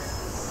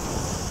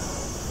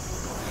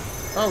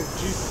 Oh,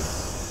 Jesus.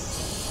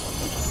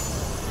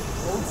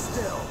 Hold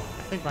still.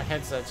 I think my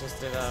headset just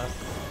did a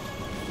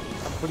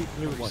complete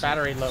new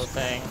battery load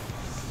thing.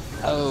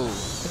 Oh.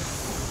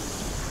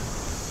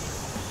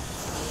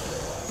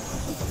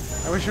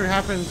 I wish it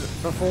happened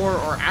before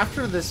or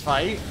after this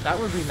fight. That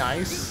would be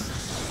nice.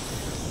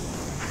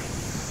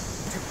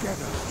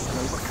 Together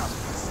we'll overcome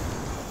this.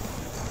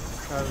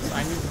 Because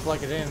I need to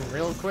plug it in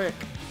real quick.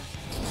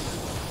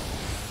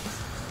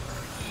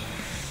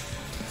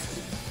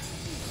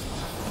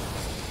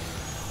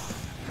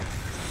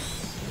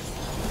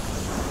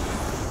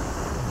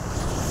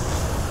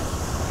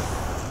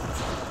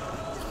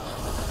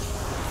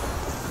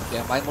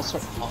 Yeah, mine will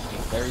start talking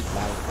very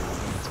loudly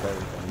when it's very,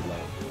 very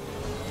low.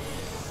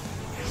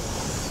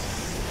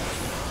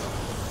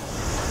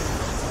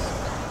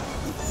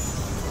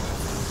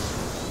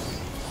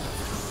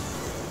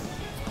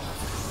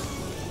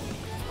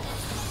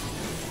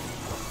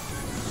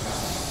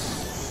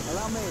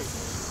 Allow me.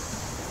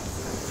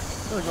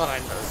 I'm really glad I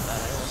noticed that.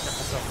 I almost got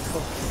myself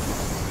hooked.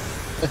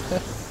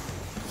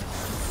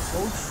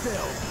 Hold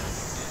still.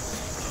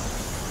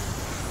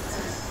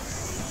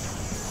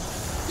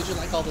 Did you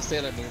like all the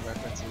Sailor Moon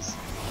references?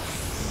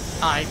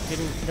 I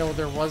didn't know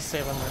there was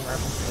Sailor Moon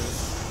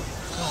references.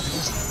 God,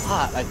 there's a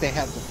lot. Like, they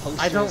have the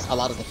posters, a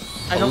lot of the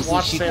I don't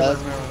watch she Sailor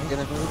does Moon. in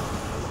a movie.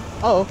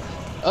 Oh,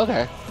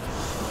 okay.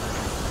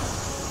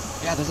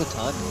 Yeah, there's a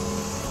ton.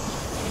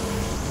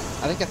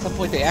 I think at some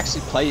point they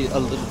actually play a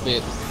little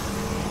bit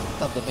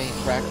of the main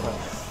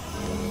background.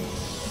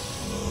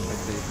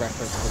 Like the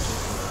reference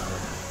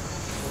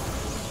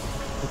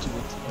what you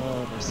would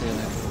or Sailor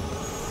Moon.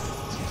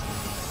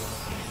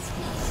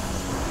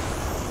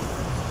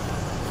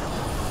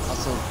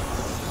 Also,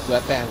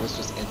 that band was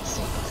just in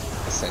sync,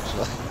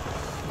 essentially.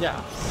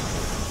 Yeah.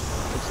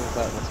 Which is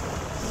that was cool.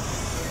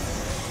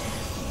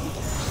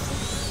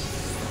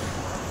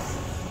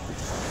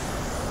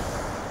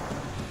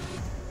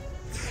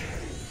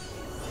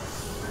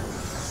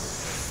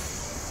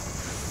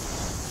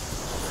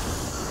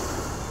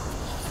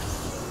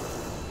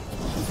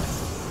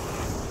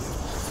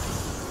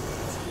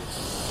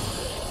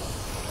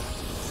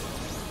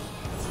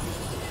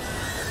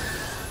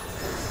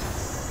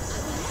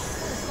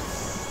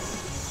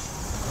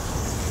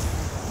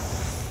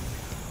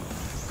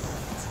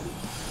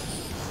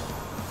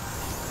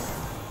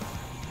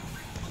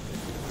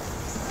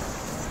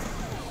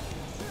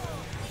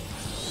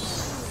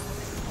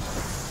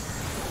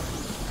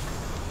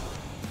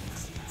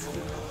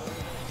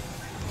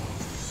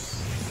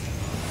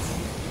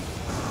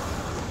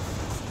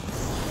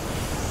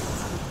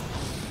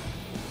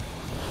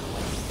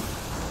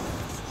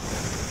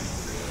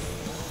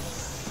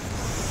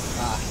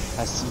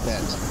 I see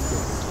that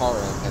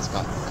Taro has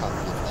gotten a copy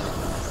of that.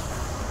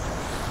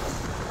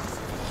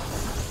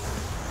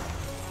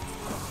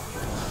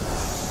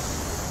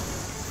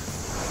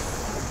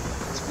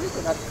 It's weird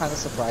that I'm kind of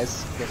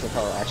surprised Yoko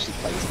Taro actually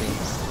plays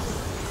games.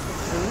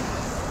 Who?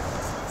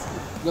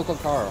 Yoko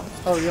Taro.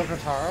 Oh, Yoko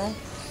Taro?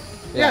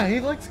 Yeah, he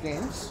likes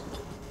games.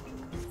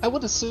 I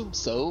would assume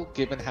so,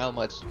 given how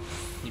much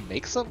he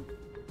makes them.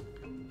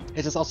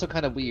 It's just also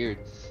kind of weird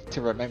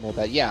to remember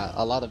that, yeah,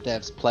 a lot of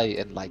devs play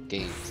and like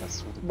games.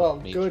 That's sort of well,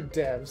 good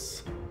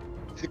devs.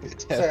 Good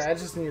devs. Sorry, I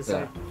just need to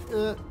say.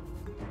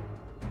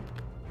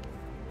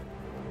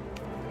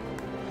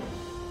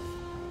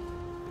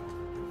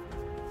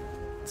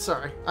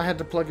 Sorry, I had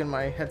to plug in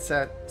my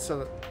headset so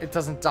that it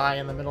doesn't die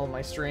in the middle of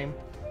my stream.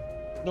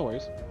 No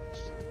worries.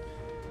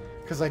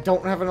 Because I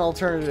don't have an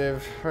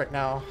alternative right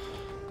now.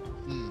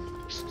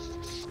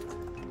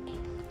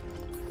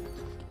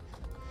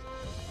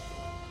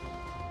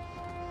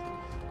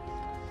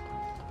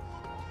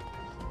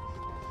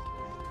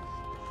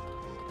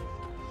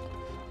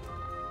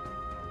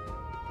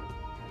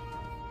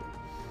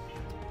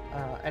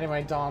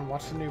 Anyway, Dawn,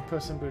 watch the new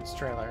Puss in Boots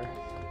trailer.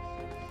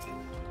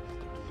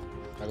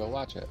 I go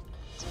watch it.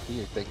 It's a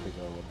weird thing to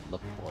go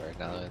look for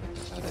now that I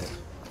think about it.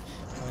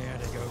 Oh yeah,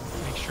 to go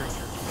make sure you're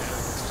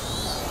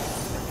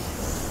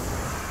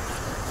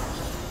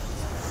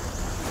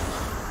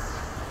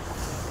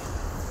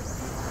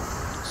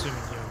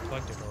assuming you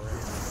unplugged it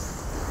already.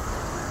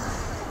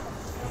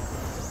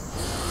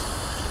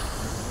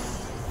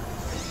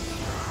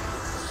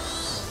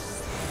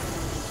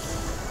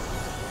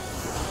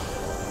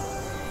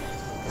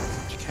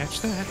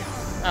 Catch that?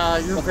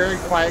 You're very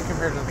quiet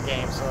compared to the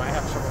game, so I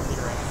have trouble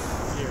hearing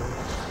you.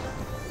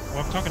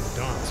 Well, I'm talking to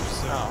Dawn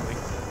specifically.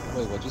 Oh.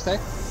 Wait, what'd you say? I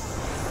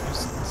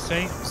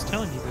was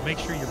telling you to make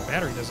sure your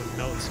battery doesn't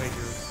melt inside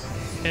your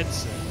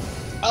headset.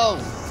 Oh!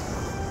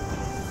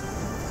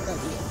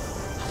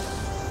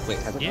 Wait,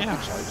 has it not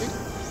been charging?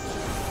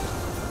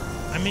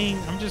 I mean,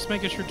 I'm just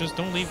making sure just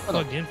don't leave it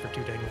plugged in for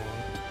too dang long.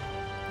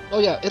 Oh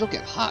yeah, it'll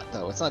get hot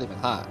though. It's not even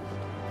hot.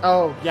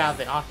 Oh, yeah,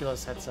 the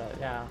Oculus headset,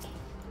 yeah.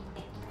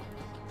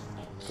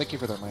 Thank you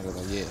for the reminder,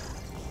 though. Yeah.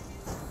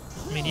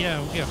 I mean,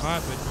 yeah, it'll get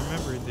hot, but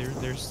remember,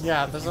 there's...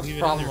 Yeah, there's a leave it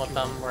in problem there with too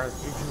them long. where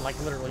you can like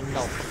literally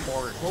melt the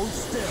port. Hold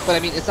still. But I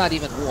mean, it's not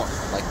even warm.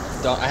 Like,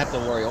 I have to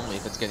worry only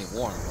if it's getting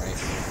warm, right?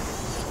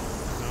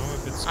 No,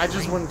 if it's I just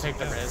spring, wouldn't take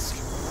the yeah. risk.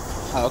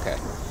 Oh, okay.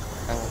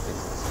 I won't think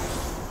so.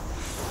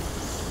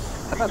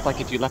 I thought like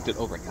if you left it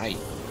overnight.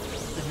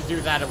 If you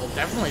do that, it will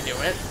definitely do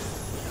it.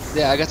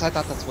 Yeah, I guess I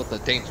thought that's what the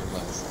danger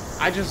was.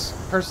 I just,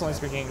 personally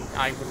speaking,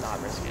 I would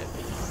not risk it.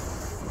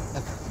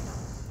 Okay.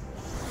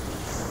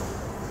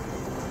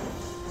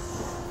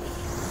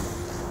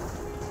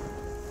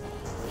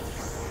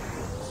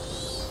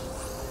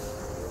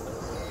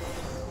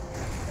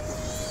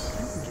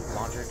 Do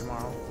laundry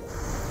tomorrow.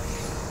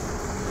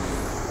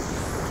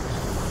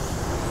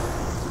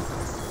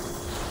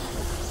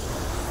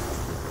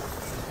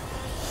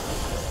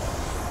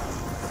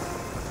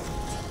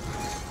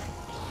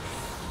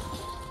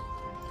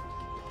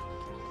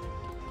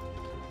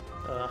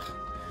 Ugh.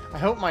 I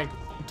hope my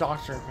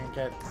doctor can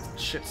get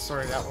shit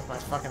sorted out with my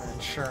fucking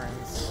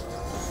insurance.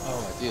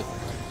 Oh, I do.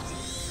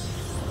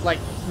 Like,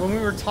 when we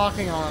were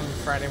talking on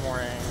Friday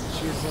morning,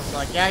 she was just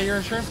like, yeah, your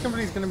insurance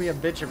company's gonna be a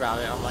bitch about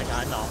it. I'm like,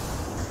 I know.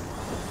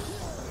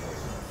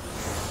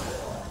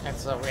 And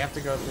so we have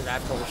to go through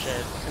that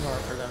bullshit in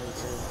order for them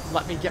to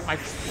let me get my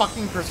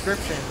fucking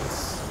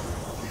prescriptions.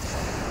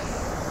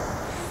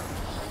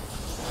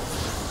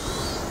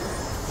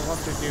 But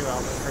once we do, I'll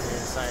be pretty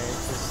excited,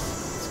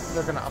 because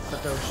they're gonna up the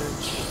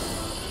dosage.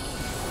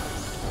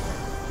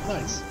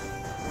 Nice.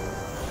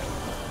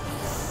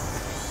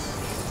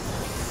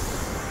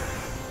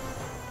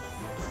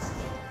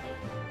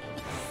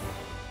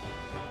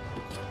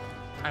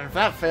 And if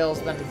that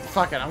fails, then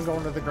fuck it, I'm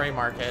going to the gray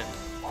market.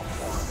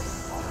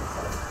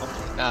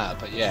 Hopefully not,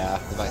 but yeah,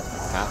 they might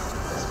have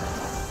to.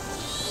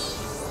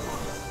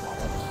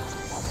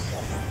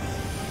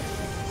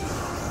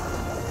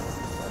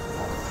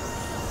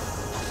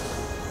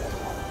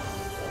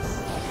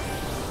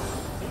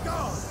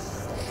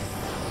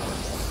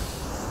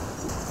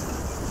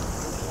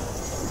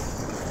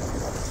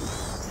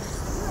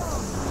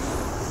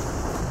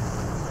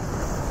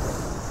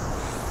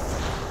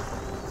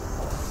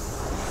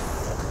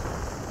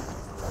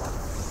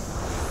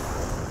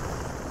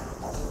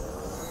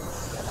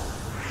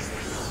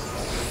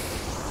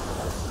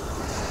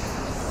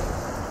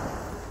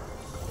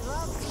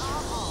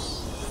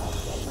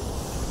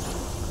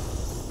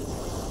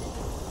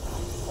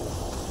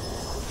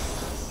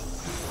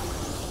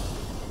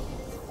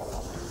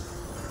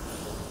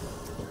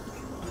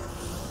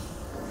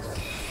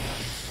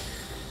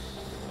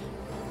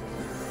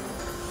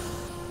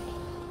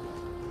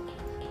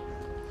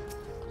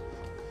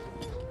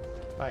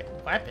 Wait,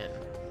 weapon?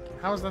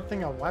 How is that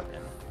thing a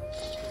weapon?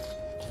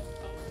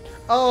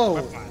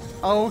 Oh!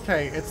 Oh,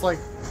 okay. It's like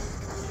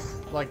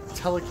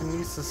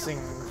telekinesising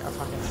a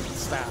fucking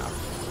staff.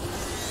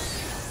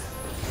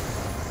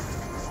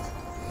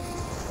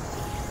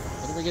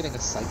 When are we getting a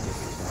psychic?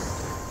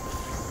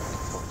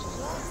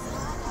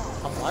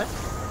 A what?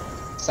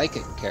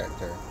 Psychic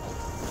character.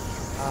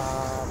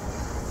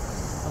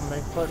 And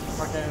they put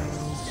fucking...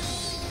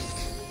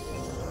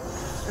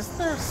 Isn't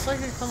there a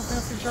psychic Final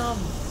Fantasy job?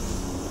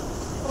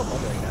 What am I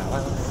wondering now? I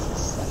don't know.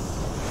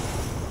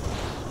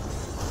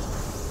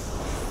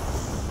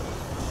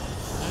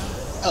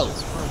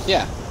 Oh,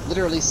 yeah.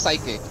 Literally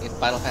psychic in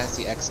Final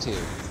Fantasy X2.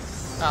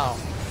 Oh.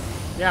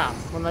 Yeah,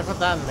 when they put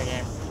that in the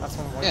game. That's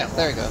when we'll Yeah, get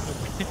there you one.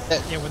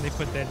 go. Yeah, when they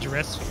put that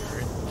dress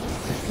here.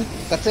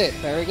 That's it.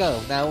 There we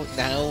go. Now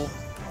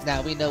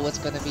we know what's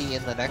going to be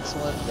in the next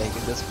one. They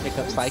can just pick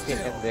up psychic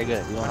and they're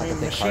good. You don't I have mean,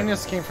 to think hard.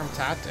 Machinist came from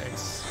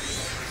Tactics.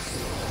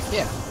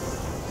 Yeah.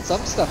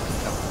 Some stuff can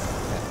come from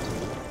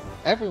Tantu.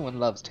 Everyone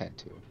loves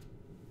Tantu.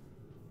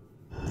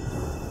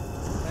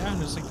 I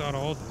honestly thought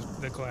all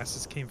the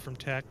classes came from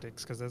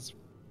Tactics, because that's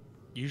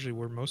usually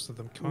where most of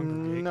them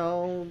congregate.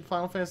 No,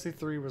 Final Fantasy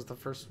 3 was the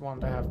first one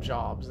to have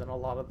jobs, and a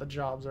lot of the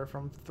jobs are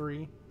from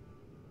 3.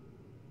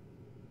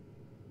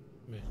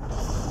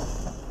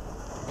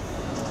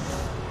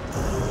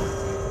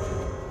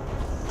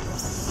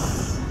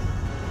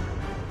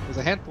 There's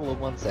a handful of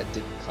ones that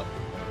didn't come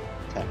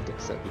from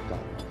Tactics that we got.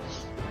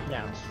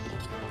 Yeah.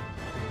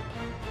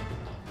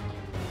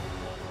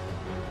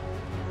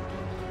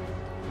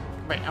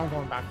 Wait, I'm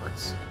going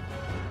backwards.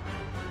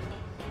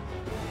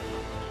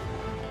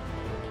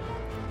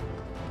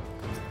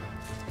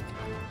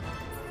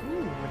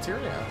 Ooh,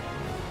 materia.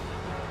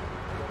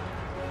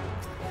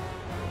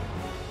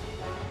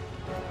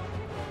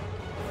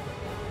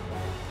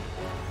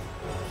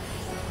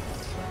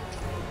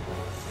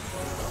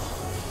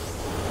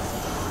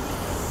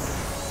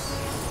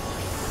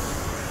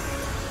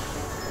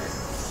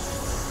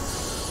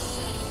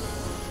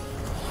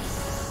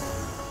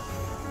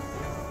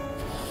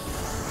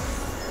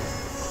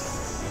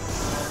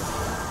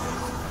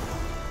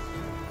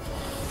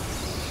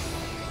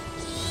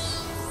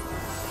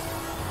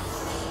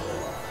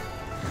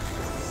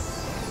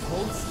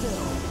 Hold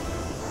still.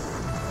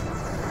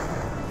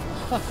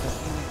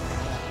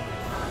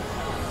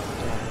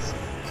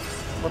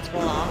 What's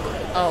going on?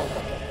 Oh,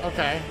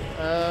 okay.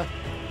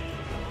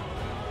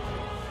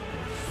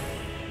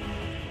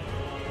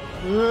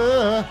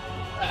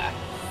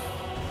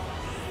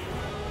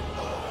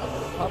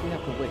 Probably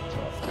have to wait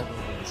till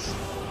everyone's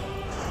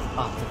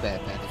off the bed,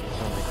 man. If you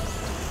don't make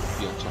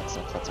field check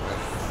stuff, that's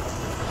right.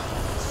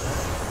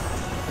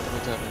 Have to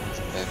wait till everyone's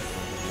in bed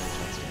before the field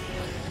check stuff.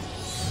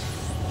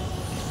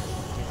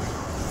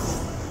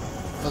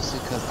 Mostly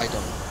because I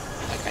don't,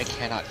 like, I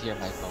cannot hear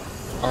my phone,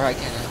 or I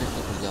cannot hear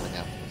people yelling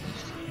at me.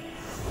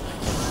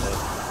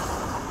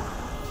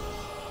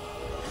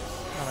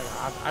 Oh my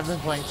god, I've been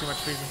playing too much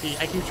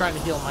PvP. I keep trying to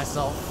heal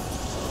myself.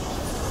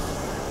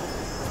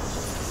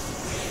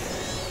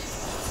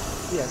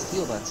 Yeah,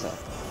 steal that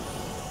stuff.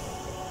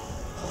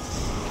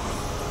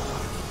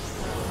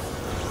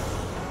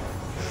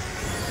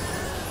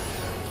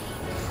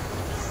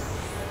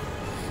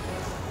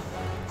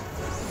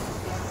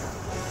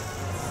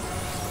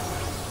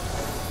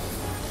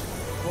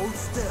 Hold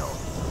still.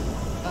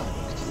 Oh,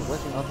 you're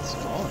working on this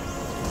drawing.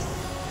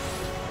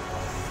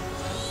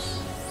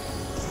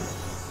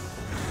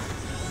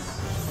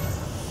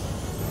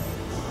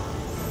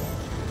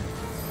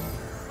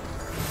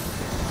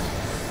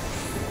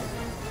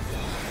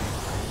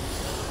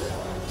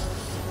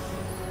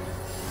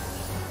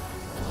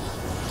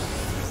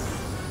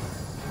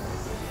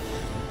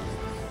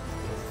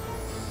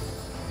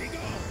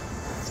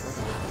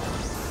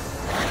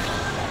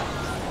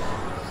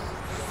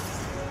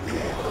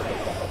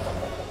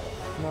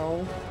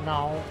 No,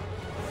 no.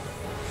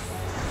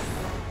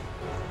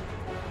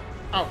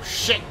 Oh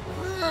shit!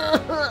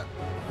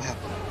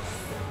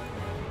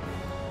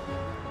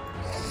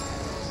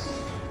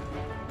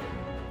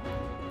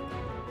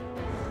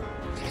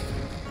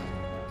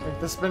 Make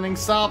the spinning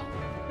stop.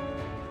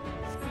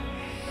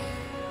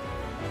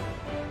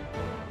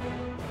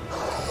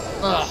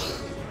 Ugh.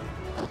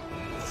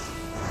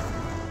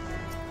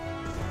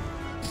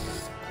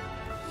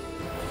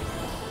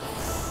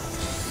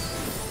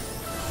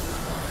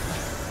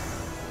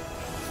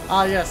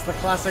 Ah yes, the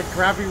classic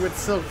grab you with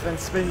silk then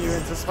spin you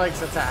into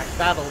spikes attack.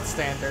 That old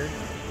standard.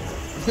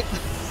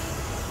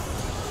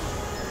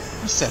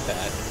 Who said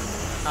that?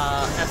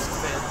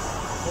 Esk did.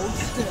 Hold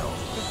still.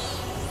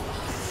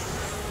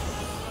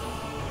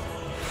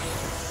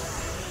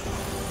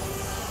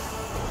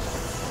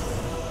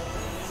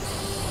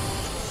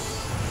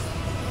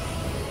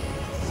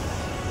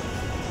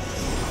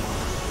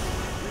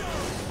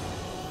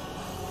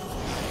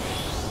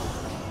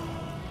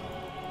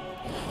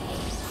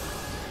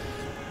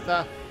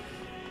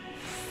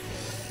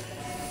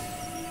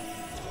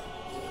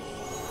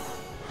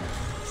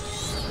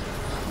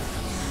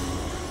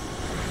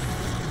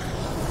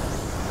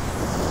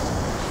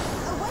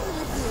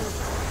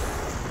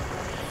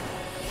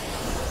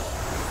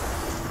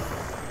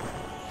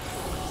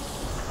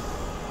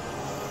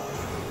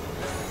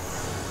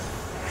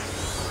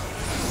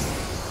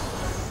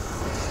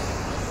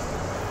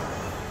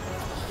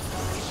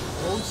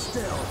 Hold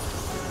still.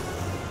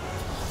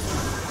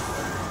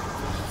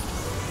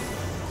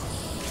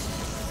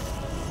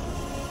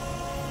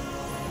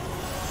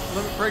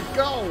 Limit break,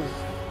 go!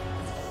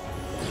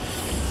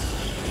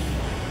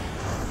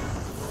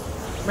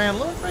 Man,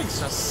 limit breaks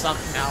just suck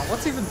now.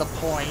 What's even the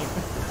point?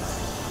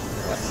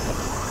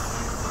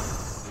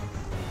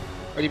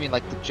 What do you mean,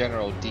 like the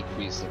general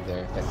decrease of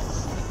their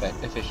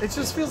efficiency? It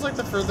just feels like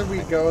the further we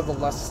go, the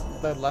less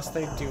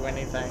they do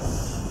anything.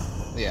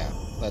 Yeah,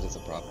 that is a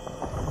problem.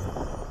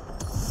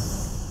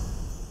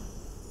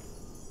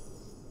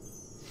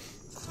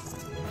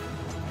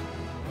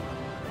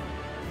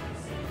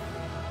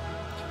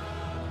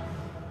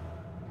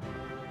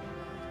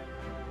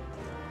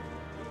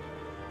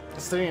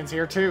 Justinian's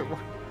here too.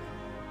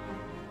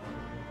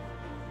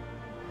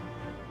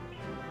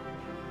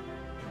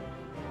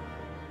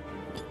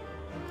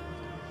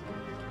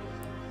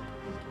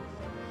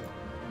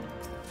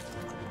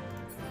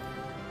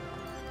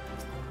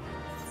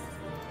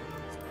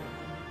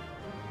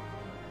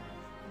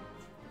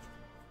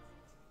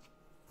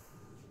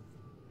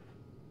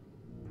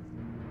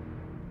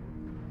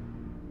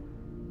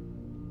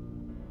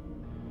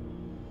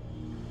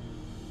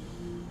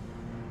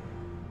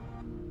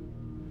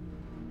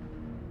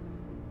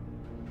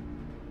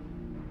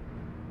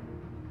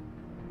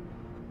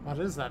 What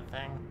is that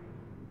thing?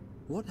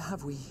 What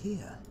have we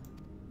here?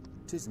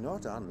 'Tis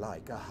not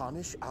unlike a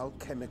Hunnish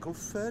alchemical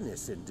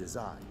furnace in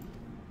design.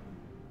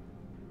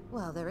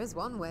 Well, there is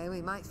one way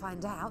we might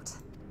find out.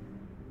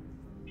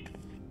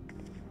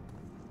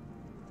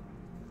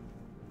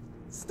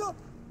 Stop!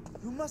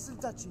 You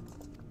mustn't touch it.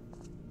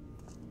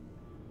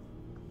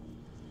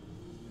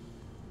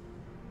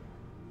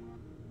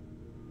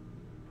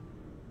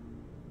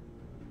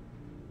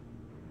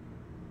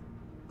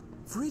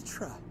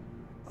 Vritra!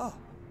 Oh,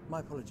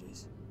 my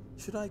apologies.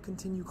 Should I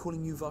continue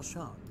calling you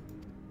Varshan?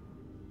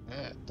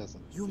 It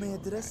doesn't. You may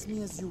address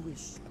me as you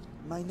wish.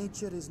 My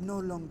nature is no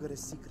longer a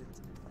secret.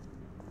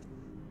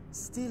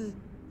 Still,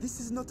 this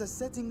is not a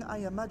setting I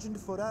imagined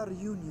for our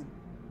reunion.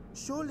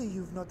 Surely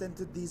you've not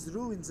entered these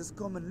ruins as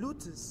common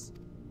looters.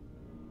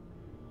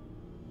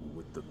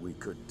 Would that we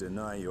could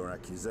deny your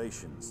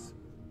accusations,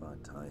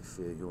 but I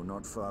fear you're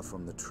not far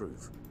from the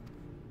truth.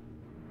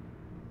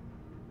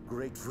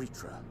 Great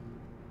Vritra,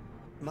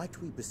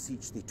 might we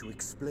beseech thee to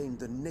explain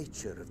the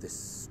nature of this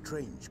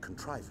strange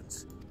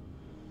contrivance?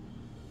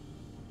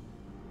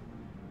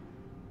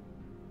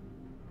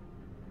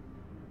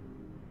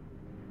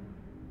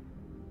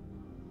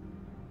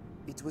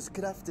 It was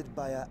crafted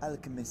by our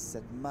alchemists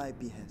at my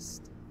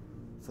behest,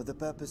 for the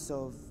purpose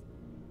of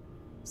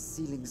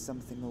sealing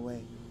something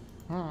away.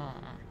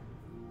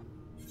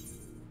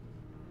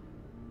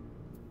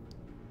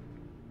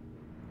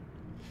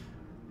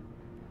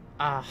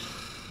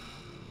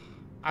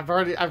 I've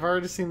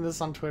already seen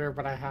this on Twitter,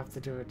 but I have to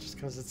do it just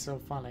because it's so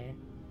funny.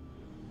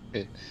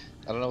 I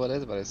don't know what it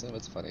is, but I assume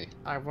it's funny.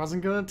 I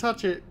wasn't gonna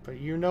touch it, but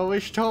you know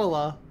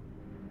Ishtola.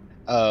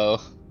 Oh.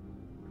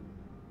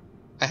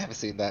 I haven't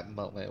seen that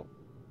moment.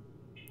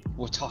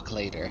 We'll talk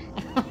later.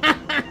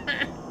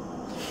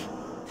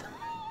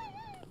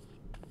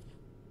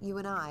 You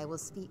and I will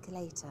speak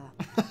later.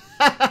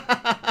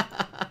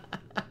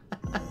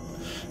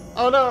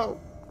 Oh no!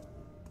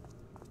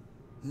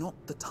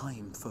 Not the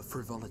time for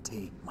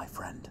frivolity, my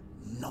friend.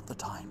 Not the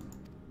time.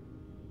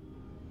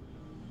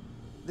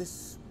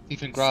 This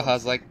Even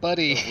Graha's like,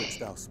 buddy.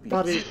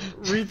 Buddy,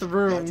 read the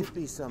room.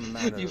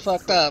 You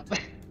fucked up.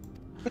 God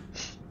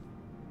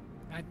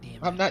damn it.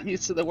 I'm not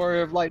used to the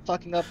Warrior of Light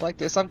fucking up like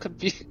this. I'm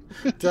confused.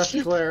 Death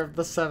Glare of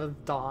the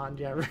Seventh Dawn.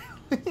 Yeah,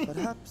 really.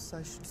 Perhaps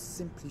I should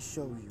simply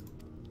show you.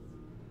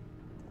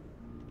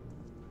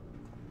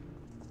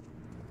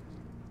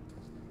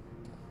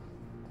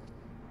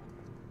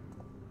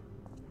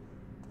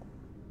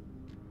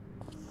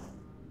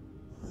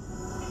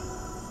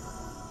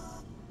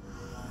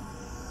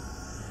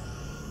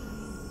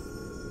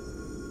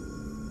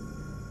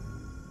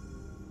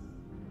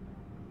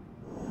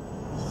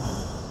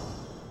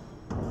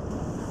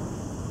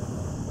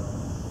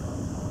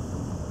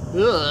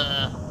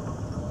 Ugh.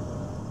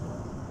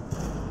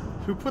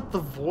 Who put the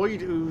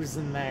void ooze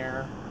in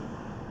there?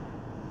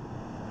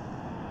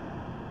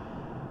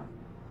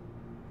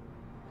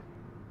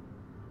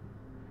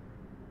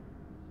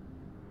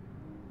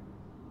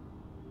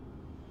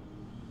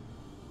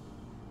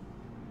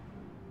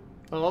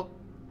 Oh,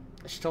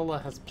 Stola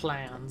has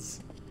plans.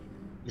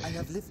 I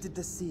have lifted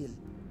the seal,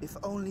 if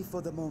only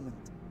for the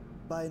moment,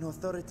 by an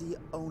authority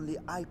only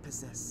I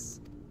possess.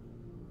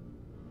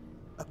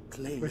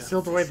 We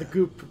sealed away the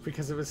goop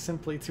because it was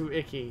simply too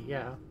icky,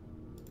 yeah.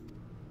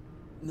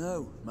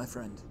 No, my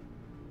friend.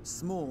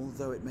 Small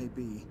though it may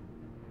be,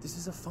 this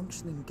is a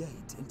functioning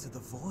gate into the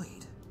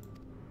void.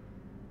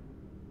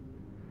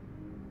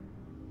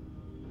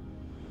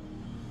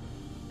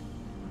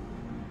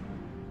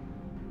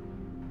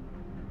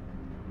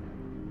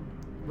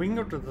 We can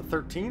go to the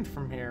 13th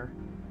from here.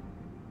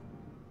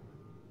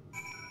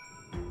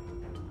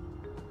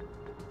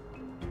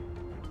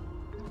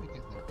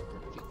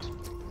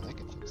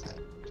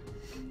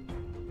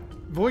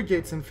 Void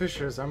gates and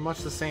fissures are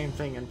much the same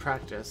thing in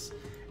practice,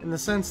 in the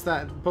sense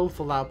that both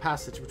allow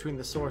passage between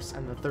the source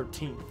and the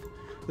 13th.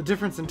 The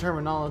difference in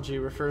terminology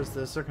refers to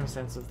the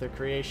circumstance of their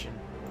creation.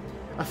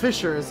 A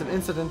fissure is an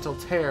incidental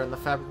tear in the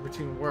fabric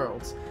between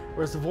worlds,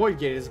 whereas the void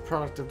gate is a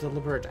product of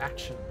deliberate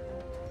action.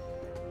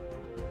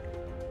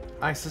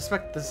 I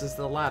suspect this is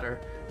the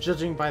latter,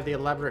 judging by the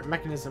elaborate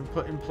mechanism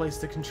put in place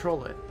to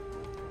control it.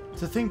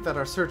 To think that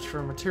our search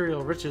for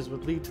material riches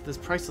would lead to this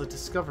priceless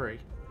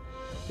discovery.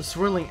 The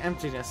swirling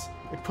emptiness,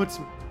 it puts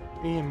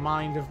me in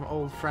mind of my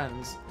old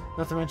friends,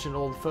 not to mention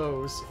old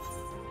foes.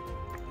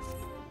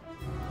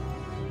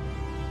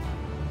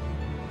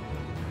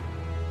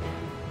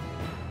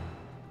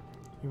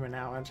 You may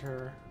now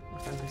enter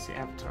with NPC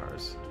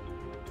avatars.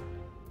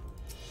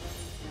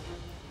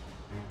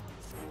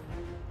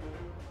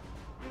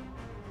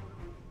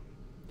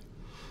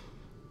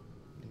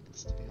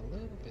 Needs to be a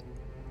little bit.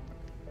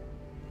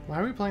 Why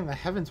are we playing the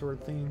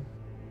Heavensward theme?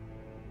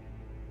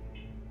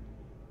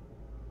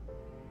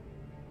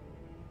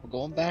 We're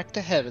going back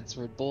to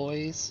Heavensward,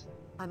 boys.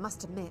 I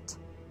must admit,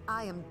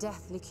 I am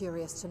deathly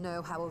curious to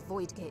know how a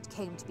void gate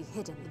came to be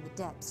hidden in the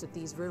depths of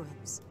these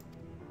ruins.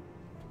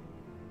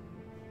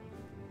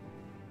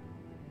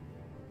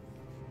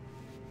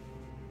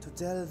 To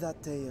tell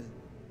that tale,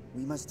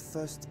 we must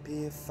first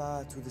peer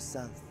far to the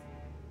south,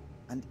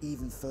 and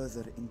even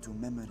further into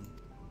memory.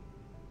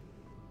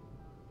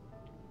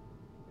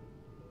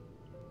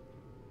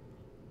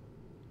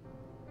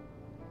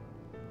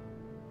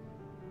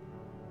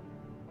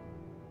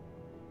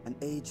 An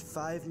age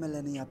 5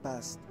 millennia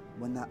passed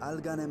when the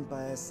Algan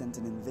Empire sent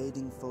an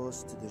invading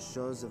force to the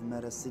shores of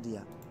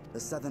Merasidia. The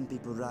southern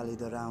people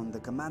rallied around the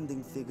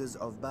commanding figures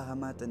of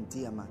Bahamut and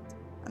Tiamat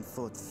and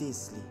fought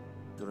fiercely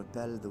to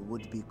repel the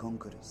would-be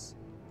conquerors.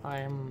 I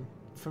am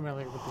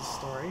familiar with this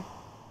story.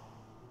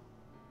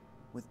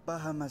 With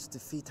Bahamut's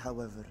defeat,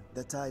 however,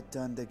 the tide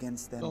turned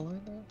against them. Oh,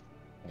 I know.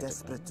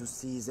 Desperate to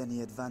seize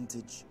any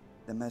advantage,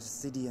 the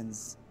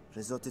Mercidians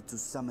resorted to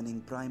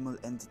summoning primal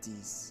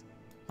entities.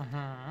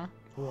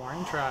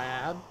 Warring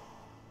Triad.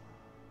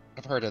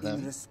 I've heard of them.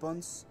 In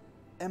response,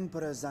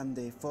 Emperor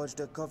Zande forged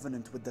a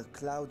covenant with the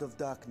Cloud of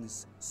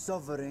Darkness,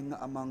 sovereign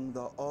among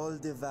the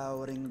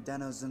all-devouring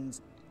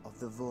denizens of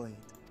the Void,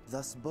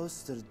 thus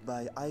bolstered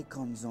by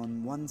icons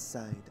on one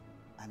side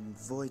and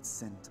Void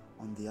Scent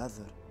on the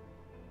other.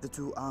 The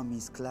two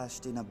armies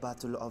clashed in a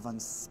battle of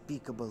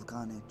unspeakable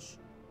carnage.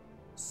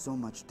 So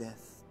much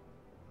death,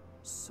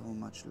 so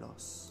much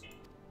loss.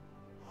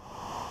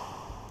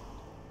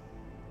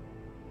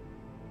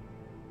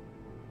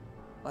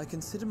 I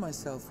consider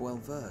myself well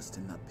versed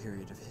in that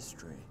period of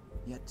history,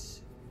 yet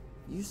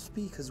you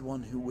speak as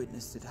one who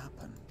witnessed it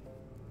happen.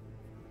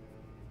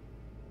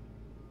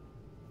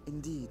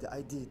 Indeed,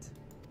 I did.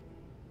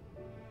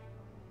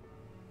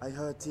 I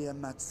heard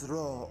Tiamat's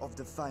roar of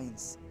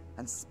defiance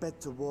and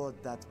sped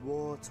toward that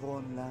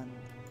war-torn land.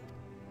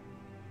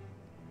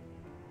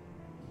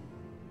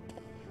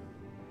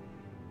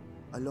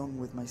 Along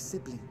with my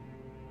sibling,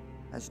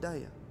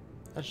 Ashdaya.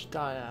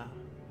 Ashdaya.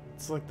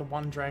 It's like the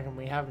one dragon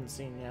we haven't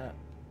seen yet.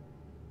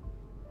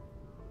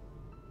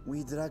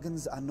 We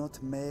dragons are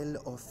not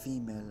male or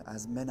female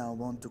as men are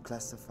wont to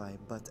classify,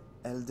 but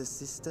elder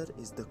sister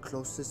is the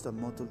closest a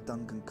mortal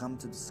tongue can come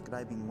to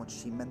describing what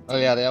she meant to Oh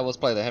yeah, me. they always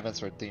play the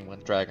Heavensward theme when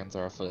dragons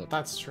are afoot.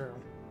 That's true.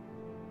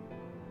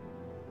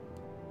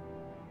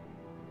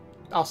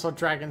 Also,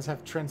 dragons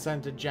have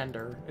transcended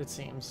gender, it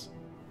seems.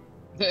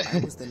 I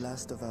was the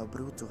last of our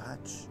brood to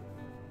hatch,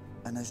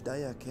 and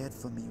Ashdaya cared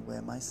for me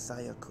where my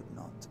sire could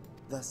not.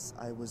 Thus,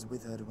 I was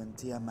with her when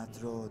Tiamat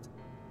rode.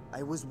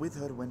 I was with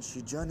her when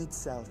she journeyed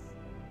south,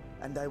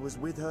 and I was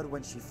with her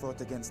when she fought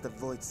against the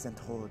Void-sent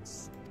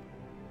hordes.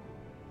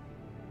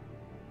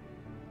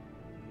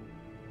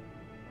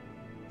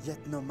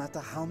 Yet no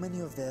matter how many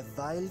of their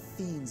vile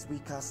fiends we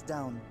cast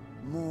down,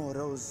 more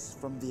rose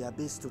from the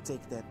abyss to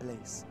take their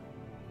place.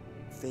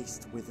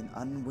 Faced with an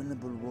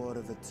unwinnable war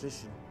of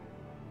attrition,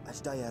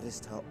 Ashdaya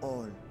risked her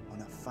all on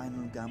a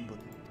final gamble.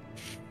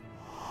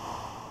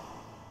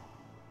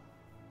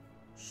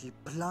 She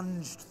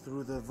plunged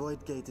through the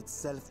Void Gate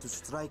itself to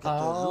strike at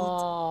the root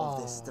of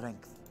their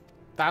strength.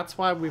 That's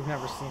why we've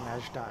never seen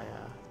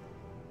Ashdaya.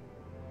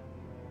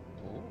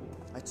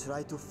 I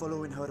tried to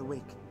follow in her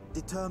wake,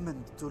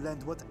 determined to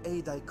lend what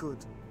aid I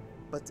could.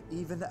 But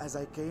even as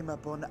I came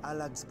upon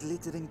Alag's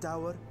glittering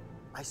tower,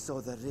 I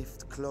saw the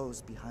rift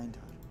close behind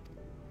her.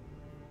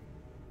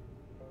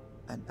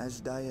 And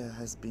Ashdaya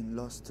has been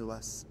lost to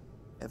us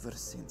ever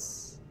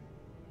since.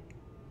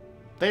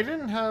 They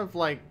didn't have,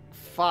 like,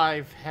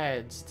 5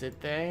 heads,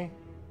 did they?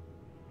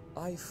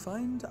 I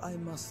find I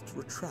must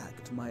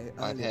retract my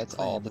earlier heads,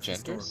 claim all the of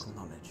genders? historical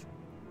knowledge.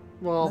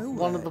 Well, Nowhere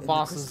one of the in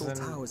bosses Crystal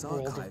in Tower's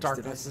World archives of did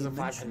Darkness I is a see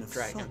mention 5-headed of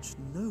dragon. Such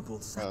noble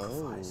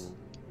sacrifice.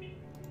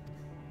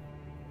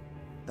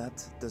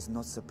 That does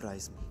not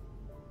surprise me.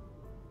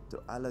 To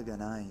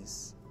Allagan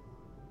eyes,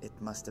 it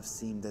must have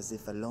seemed as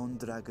if a lone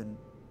dragon,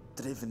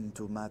 driven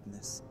to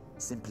madness,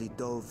 simply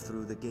dove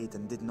through the gate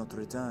and did not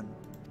return.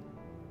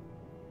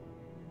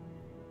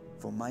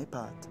 For my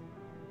part,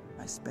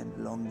 I spent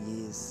long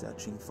years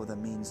searching for the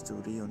means to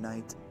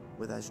reunite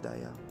with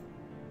Ashdaya.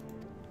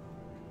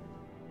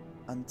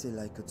 Until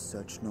I could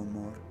search no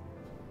more.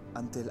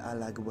 Until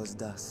Allag was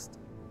dust,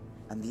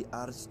 and the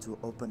art to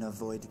open a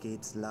void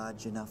gate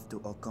large enough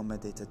to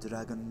accommodate a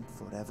dragon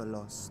forever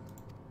lost.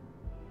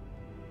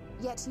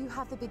 Yet you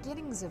have the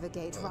beginnings of a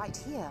gate right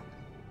here,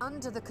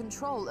 under the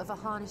control of a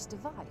harnessed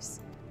device.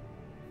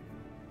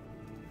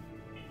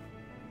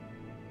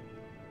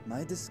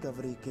 My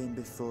discovery came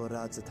before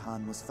Radzat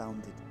Han was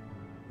founded.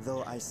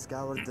 Though I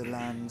scoured the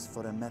lands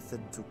for a method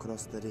to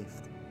cross the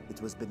rift,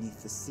 it was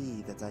beneath the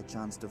sea that I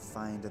chanced to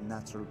find a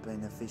natural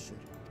planar fissure.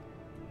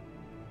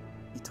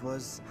 It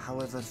was,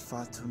 however,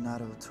 far too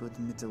narrow to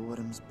admit a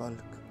worm's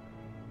bulk.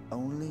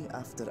 Only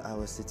after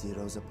our city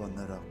rose upon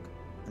the rock,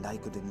 and I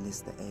could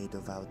enlist the aid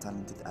of our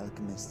talented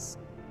alchemists,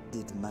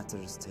 did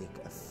matters take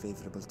a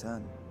favorable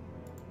turn.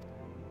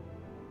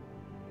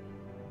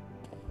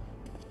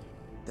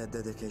 Their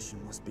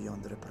dedication was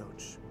beyond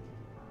reproach.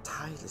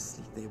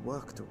 Tirelessly they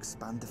worked to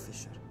expand the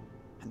fissure,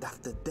 and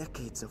after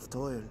decades of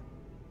toil,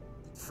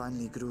 it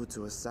finally grew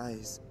to a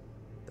size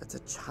that a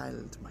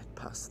child might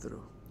pass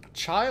through.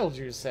 Child,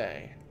 you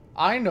say?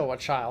 I know a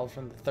child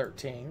from the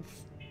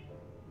 13th.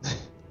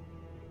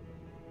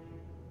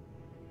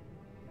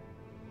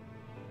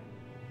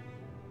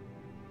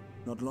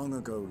 Not long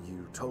ago,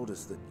 you told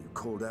us that you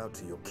called out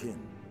to your kin,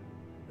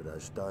 but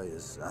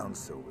Ashdaya's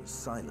answer was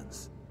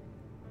silence.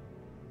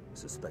 I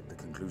suspect the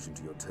conclusion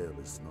to your tale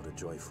is not a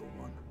joyful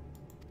one.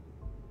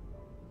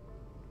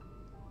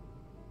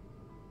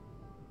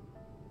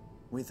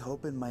 With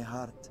hope in my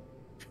heart,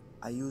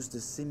 I used a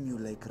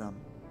simulacrum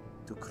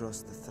to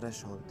cross the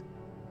threshold.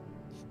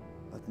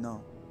 But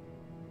no,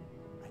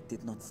 I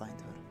did not find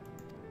her.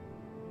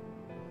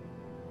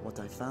 What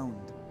I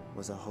found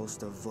was a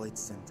host of void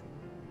scent,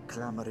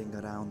 clamoring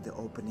around the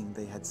opening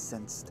they had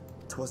sensed.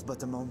 'Twas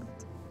but a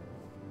moment,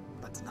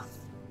 but enough.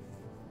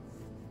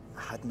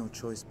 I had no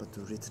choice but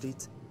to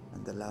retreat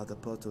and allow the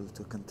portal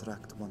to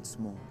contract once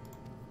more.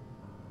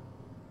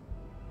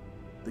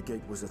 The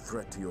gate was a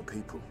threat to your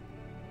people.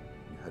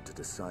 You had to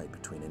decide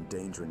between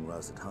endangering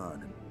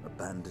Razathan and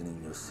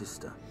abandoning your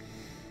sister.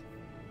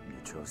 You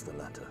chose the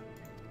latter.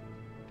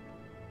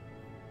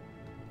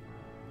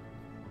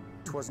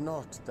 'Twas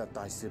not that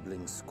thy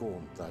siblings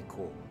scorned thy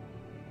call.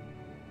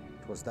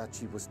 'Twas that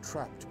she was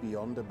trapped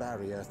beyond a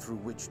barrier through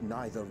which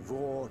neither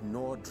roar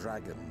nor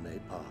dragon may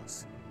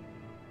pass.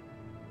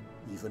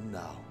 Even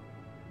now,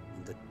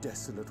 in the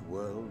desolate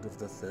world of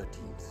the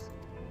 13th.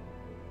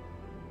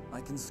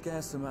 I can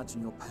scarce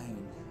imagine your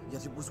pain,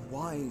 yet it was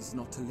wise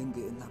not to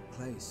linger in that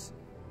place.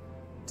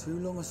 Too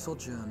long a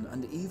sojourn,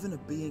 and even a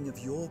being of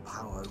your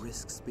power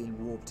risks being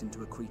warped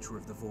into a creature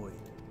of the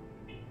void.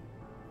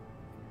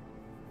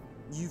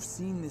 You've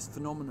seen this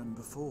phenomenon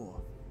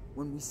before,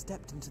 when we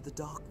stepped into the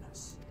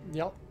darkness.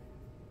 Yep.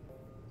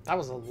 That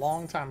was a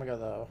long time ago,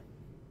 though.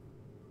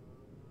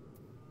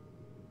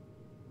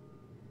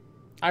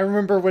 I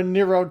remember when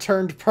Nero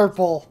turned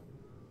purple.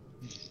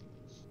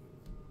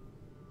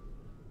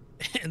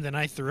 And then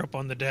I threw up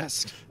on the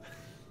desk.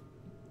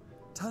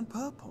 Turned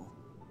purple?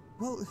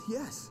 Well,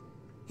 yes.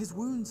 His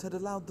wounds had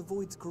allowed the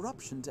void's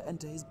corruption to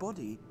enter his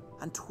body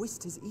and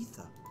twist his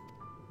ether.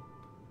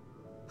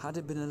 Had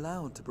it been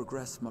allowed to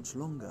progress much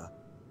longer,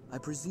 I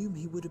presume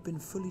he would have been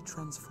fully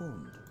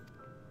transformed.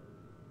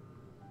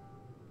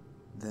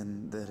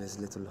 Then there is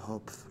little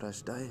hope for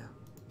Ashdaya.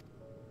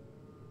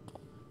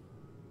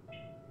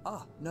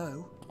 Ah,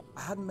 no.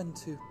 I hadn't meant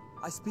to.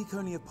 I speak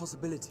only of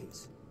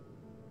possibilities.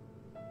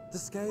 The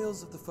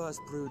scales of the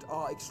First Brood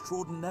are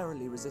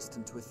extraordinarily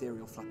resistant to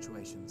ethereal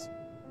fluctuations.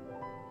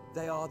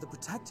 They are the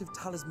protective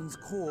talisman's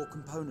core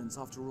components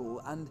after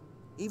all, and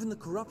even the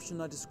corruption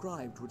I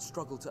described would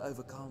struggle to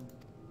overcome.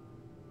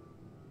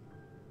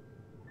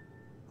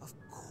 Of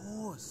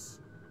course.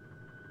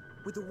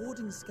 With the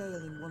warding scale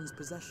in one's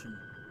possession,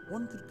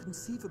 one could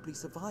conceivably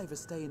survive a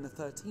stay in the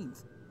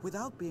 13th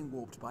without being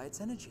warped by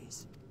its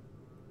energies.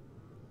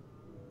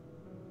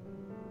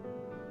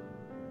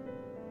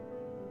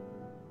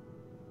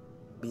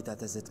 Be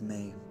that as it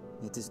may,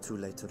 it is too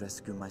late to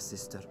rescue my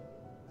sister.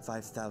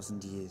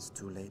 5,000 years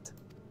too late.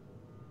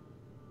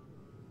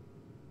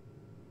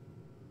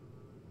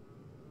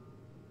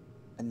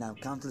 And now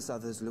countless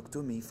others look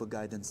to me for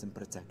guidance and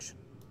protection.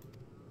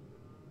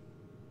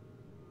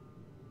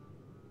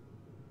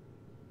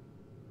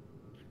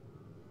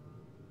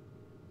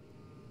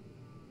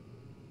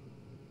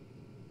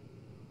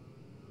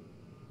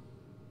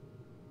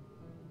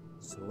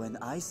 So when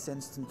I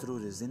sensed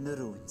intruders in the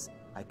ruins,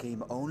 I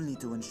came only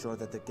to ensure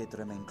that the gate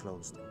remained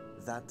closed.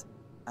 That,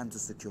 and to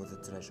secure the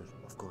treasure,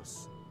 of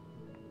course.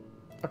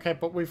 Okay,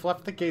 but we've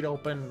left the gate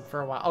open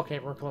for a while. Okay,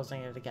 we're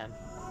closing it again.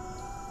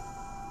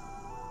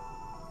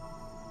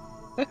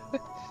 I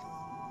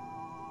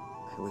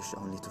wish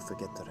only to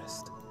forget the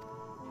rest.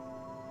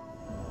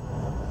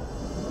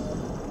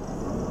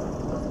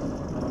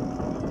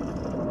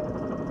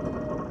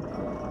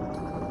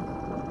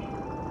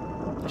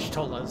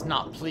 Y'shtola is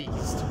not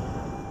pleased.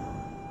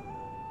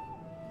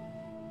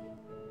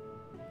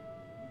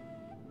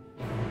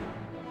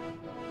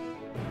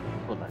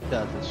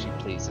 Does as she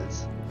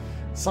pleases.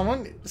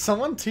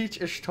 Someone teach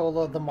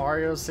Y'shtola the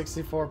Mario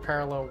 64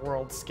 parallel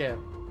world skip.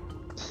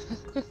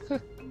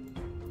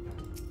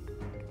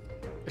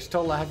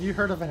 Y'shtola, have you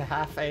heard of a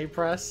half-A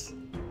press?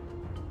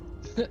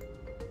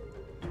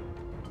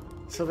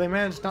 So they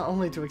managed not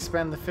only to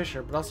expand the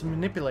fissure, but also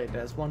manipulate it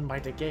as one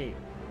might a gate.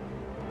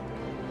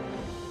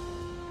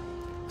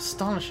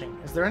 Astonishing.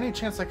 Is there any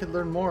chance I could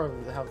learn more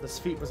of how this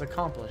feat was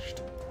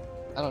accomplished?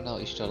 I don't know,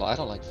 Y'shtola. I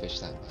don't like fish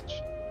that much.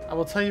 I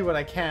will tell you what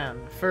I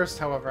can. First,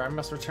 however, I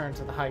must return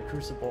to the High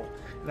Crucible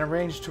and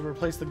arrange to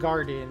replace the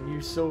Guardian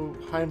you so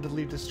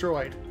handily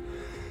destroyed.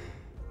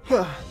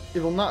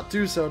 It will not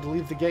do so to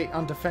leave the gate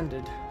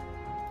undefended.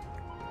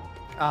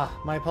 Ah,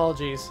 my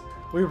apologies.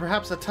 We were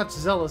perhaps a touch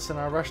zealous in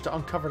our rush to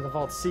uncover the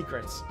vault's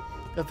secrets.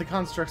 If the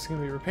constructs can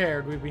be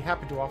repaired, we'd be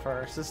happy to offer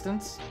our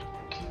assistance.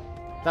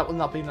 That will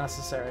not be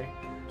necessary.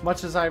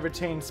 Much as I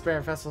retain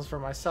spare vessels for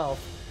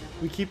myself,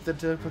 we keep the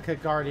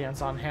duplicate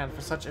Guardians on hand for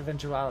such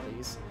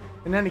eventualities.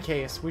 In any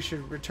case, we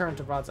should return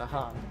to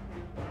Razathan.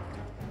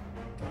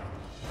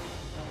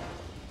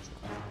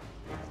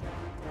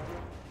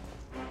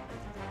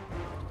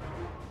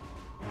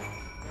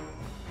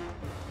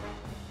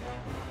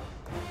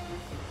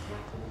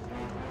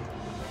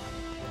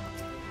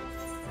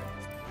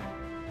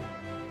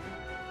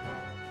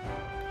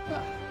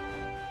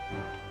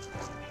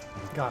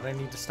 God, I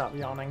need to stop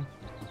yawning.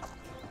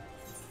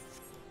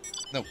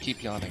 No,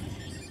 keep yawning.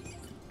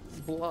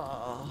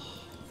 Blah.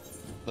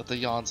 Let the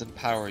yawns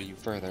empower you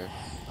further.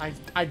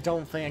 I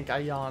don't think a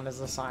yawn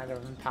is a sign of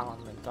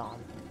empowerment,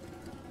 Dom.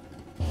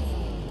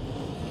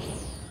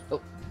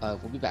 Oh,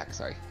 we'll be back,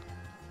 sorry.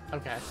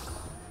 Okay.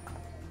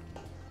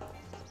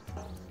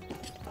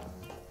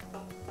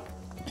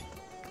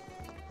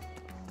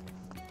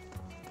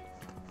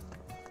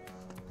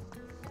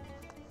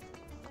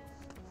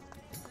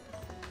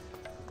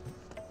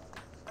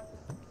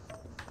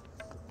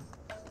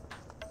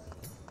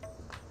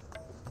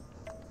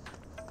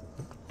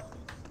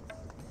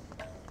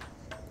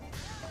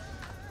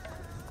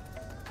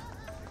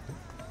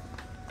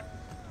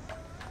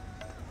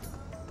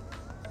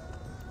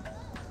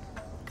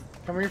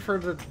 Can we refer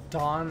to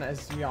Dawn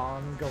as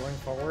Jan going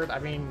forward? I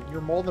mean,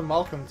 you're more than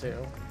welcome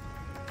to.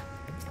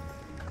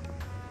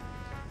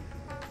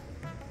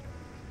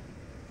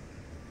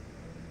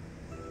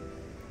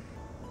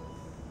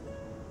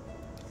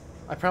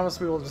 I promise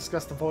we will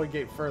discuss the Void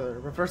Gate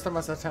further, but first I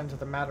must attend to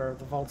the matter of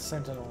the Vault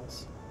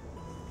Sentinels.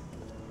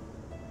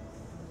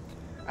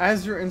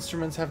 As your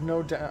instruments have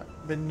no doubt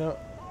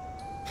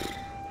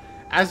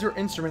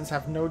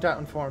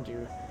informed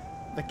you,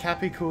 the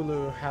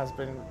Capiculu has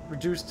been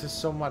reduced to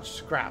so much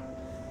scrap.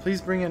 Please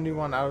bring a new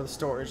one out of the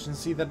storage and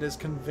see that it is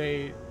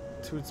conveyed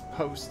to its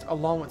post,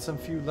 along with some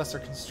few lesser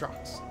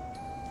constructs.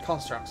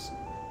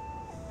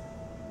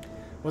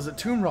 Was it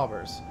tomb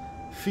robbers?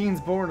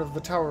 Fiends born of the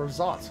Tower of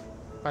Zot?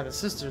 By the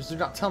sisters, do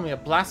not tell me a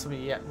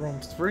blasphemy yet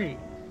roams free.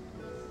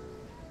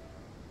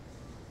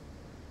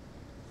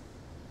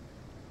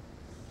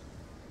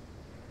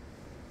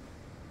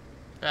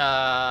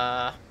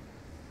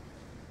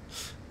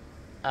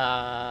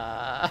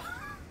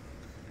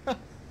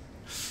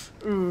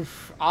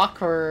 Oof,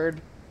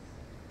 awkward.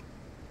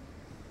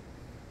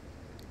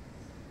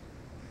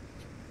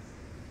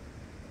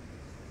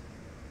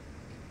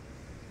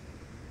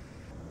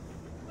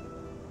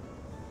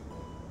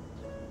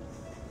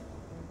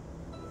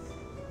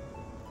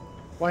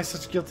 Why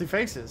such guilty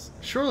faces?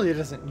 Surely it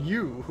isn't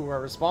you who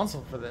are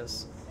responsible for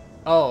this.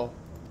 Oh.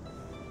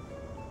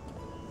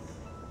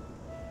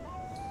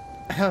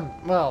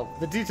 Well,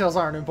 the details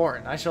aren't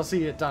important. I shall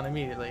see it done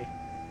immediately.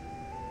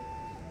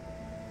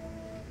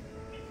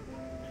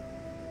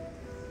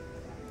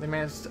 They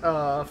managed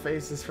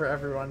faces for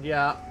everyone.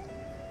 Yeah.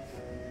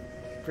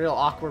 Real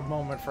awkward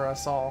moment for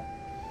us all.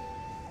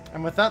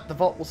 And with that, the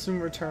vault will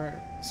soon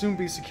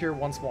be secure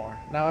once more.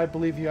 Now I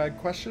believe you had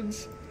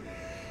questions?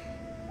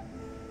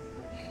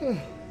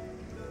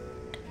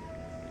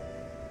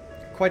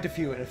 Quite a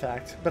few, in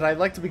fact. But I'd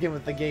like to begin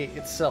with the gate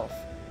itself.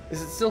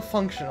 Is it still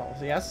functional,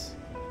 yes?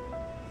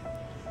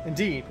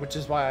 Indeed, which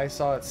is why I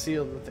saw it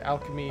sealed with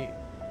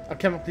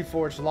alchemically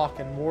forged lock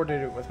and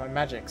warded it with my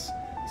magics.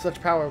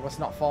 Such power must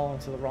not fall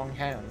into the wrong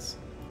hands.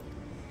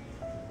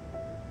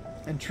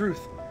 In truth,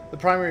 the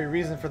primary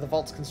reason for the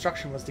vault's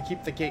construction was to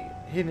keep the gate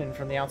hidden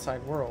from the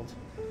outside world.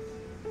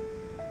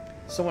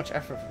 So much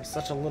effort for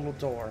such a little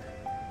door.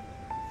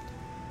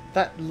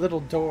 That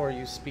little door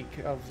you speak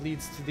of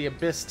leads to the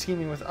abyss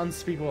teeming with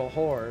unspeakable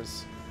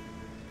horrors.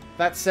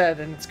 That said,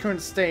 in its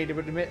current state, it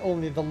would admit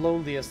only the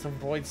lowliest of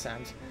void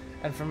scent,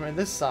 and from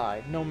this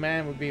side, no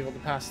man would be able to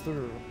pass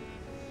through.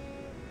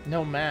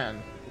 No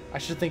man. I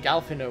should think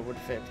Alphino would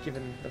fit,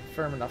 given the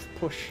firm enough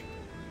push.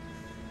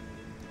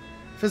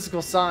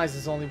 Physical size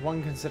is only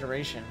one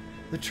consideration.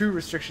 The true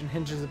restriction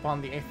hinges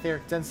upon the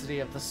etheric density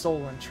of the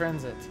soul in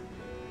transit.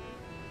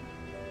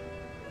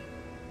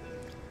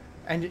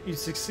 And yet you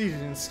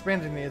succeeded in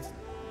expanding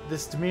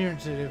this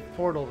diminutive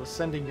portal,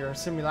 sending your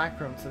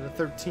simulacrum to the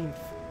 13th.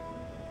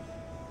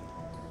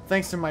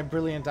 Thanks to my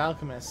brilliant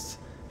alchemists,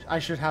 I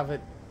should have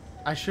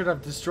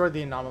destroyed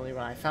the anomaly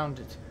when I found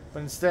it,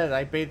 but instead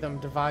I bade them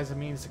devise a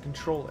means to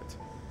control it.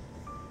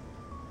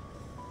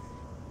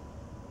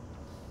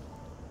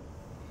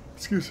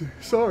 Excuse me,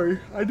 sorry.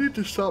 I need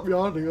to stop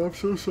yawning, I'm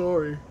so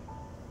sorry.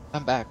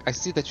 I'm back. I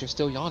see that you're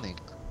still yawning.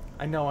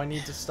 I know, I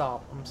need to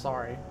stop. I'm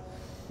sorry.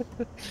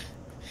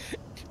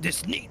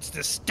 This needs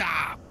to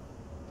stop!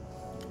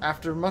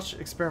 After much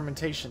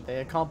experimentation,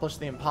 they accomplished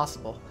the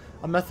impossible.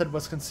 A method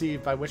was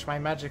conceived by which my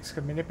magics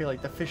could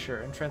manipulate the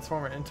fissure and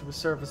transform it into a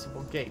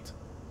serviceable gate.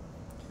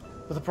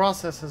 But the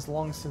process has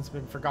long since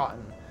been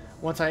forgotten.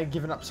 Once I had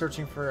given up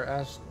searching for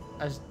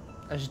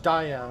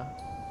Ajdaya,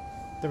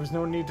 there was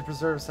no need to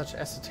preserve such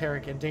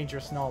esoteric and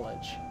dangerous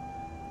knowledge.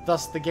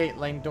 Thus the gate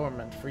lay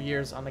dormant for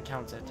years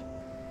unaccounted.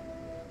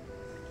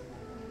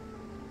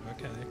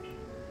 Okay.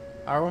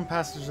 Our own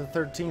passage to the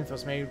 13th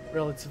was made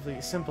relatively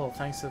simple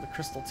thanks to the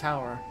Crystal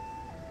Tower.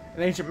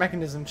 An ancient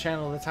mechanism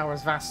channeled the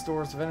tower's vast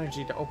stores of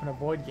energy to open a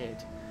void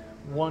gate,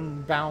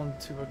 one bound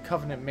to a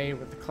covenant made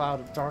with the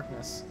Cloud of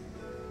Darkness.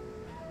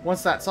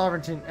 Once that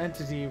sovereign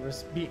entity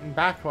was beaten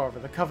back, however,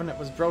 the covenant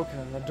was broken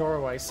and the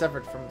doorway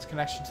severed from its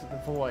connection to the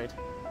void.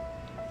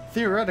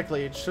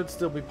 Theoretically, it should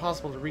still be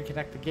possible to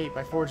reconnect the gate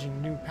by forging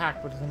a new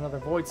pact with another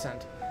void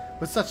scent,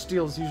 but such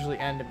deals usually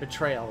end in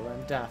betrayal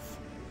and death.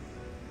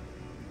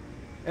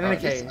 In any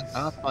case,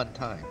 not a fun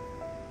time.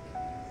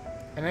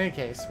 In any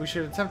case, we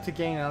should attempt to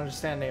gain an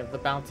understanding of the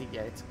Bounty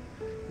Gate.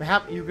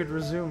 Mayhap you could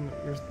resume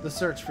the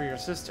search for your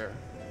sister.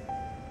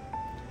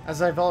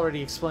 As I've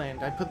already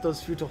explained, I put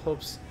those futile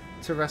hopes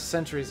to rest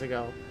centuries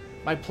ago.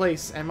 My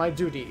place and my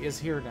duty is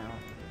here now.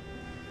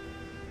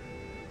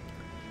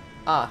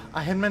 Ah,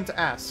 I had meant to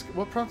ask,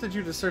 what prompted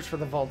you to search for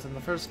the vault in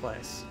the first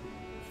place?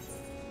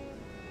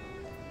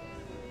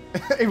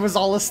 It was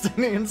all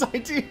Estonian's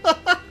idea!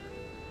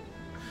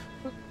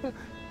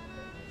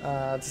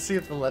 To see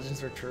if the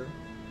legends are true.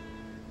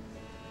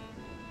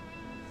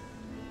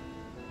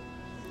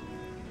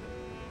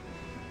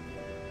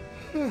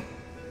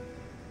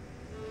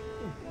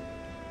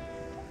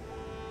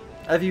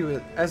 As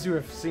you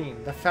have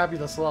seen, the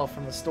fabulous love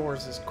from the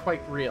stores is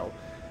quite real.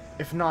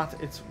 if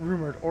not its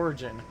rumored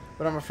origin,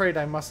 but I'm afraid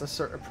I must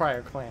assert a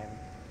prior claim.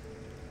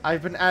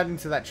 I've been adding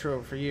to that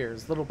trove for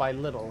years, little by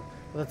little,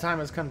 but the time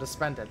has come to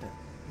spend it,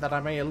 that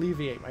I may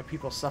alleviate my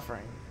people's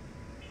suffering.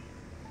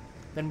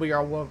 Then we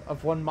are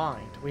of one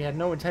mind. We had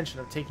no intention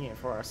of taking it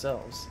for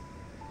ourselves.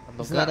 I'm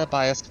gonna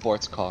buy a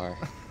sports car.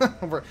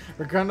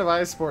 we're gonna buy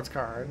a sports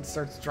car and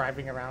starts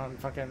driving around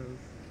fucking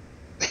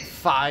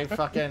 5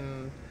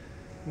 fucking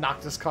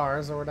Noctis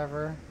cars or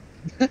whatever.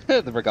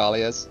 The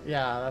Regalias.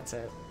 Yeah, that's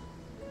it.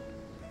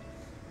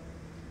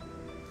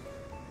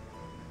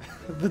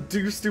 The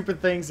do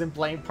stupid things and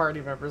blame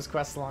party members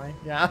questline.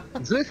 Yeah.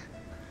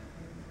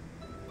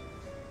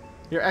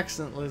 Your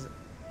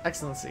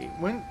Excellency,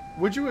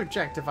 would you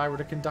object if I were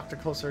to conduct a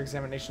closer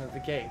examination of the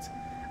gate?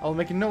 I will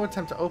make no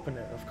attempt to open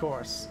it, of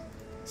course.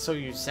 So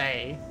you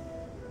say.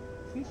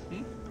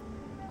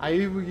 I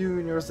owe you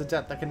and yours a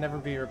debt that can never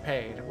be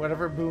repaid.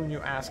 Whatever boon you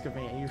ask of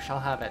me, you shall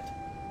have it.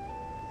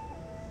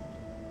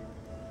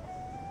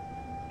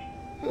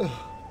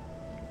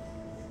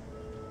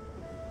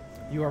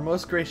 You are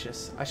most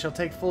gracious. I shall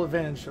take full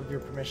advantage of your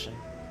permission.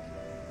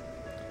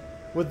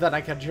 Would that I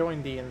could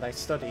join thee in thy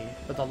study,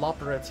 but the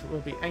Loporrit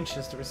will be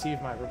anxious to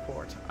receive my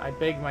report. I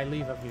beg my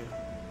leave of you.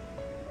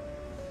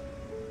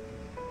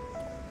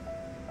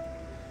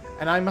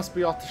 And I must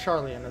be off to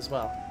Charlian as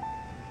well.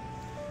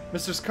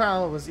 Mr.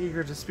 Scarl was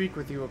eager to speak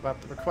with you about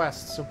the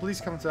request, so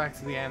please come back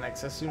to the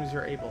annex as soon as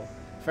you're able.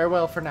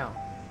 Farewell for now.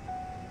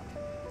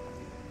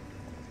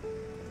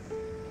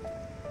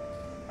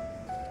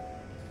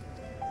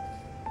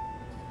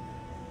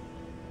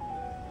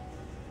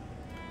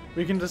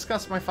 We can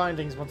discuss my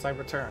findings once I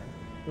return.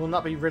 You will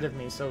not be rid of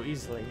me so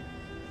easily.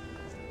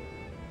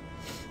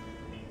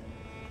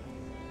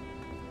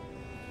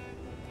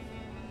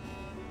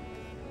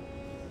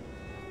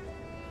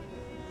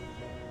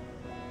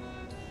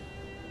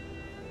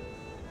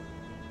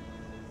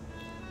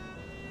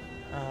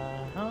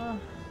 Uh-huh.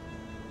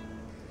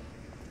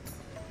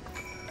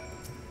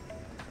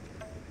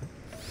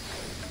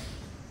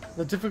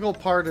 The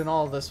difficult part in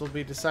all of this will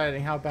be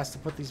deciding how best to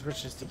put these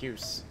riches to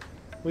use.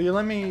 Will you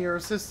lend me your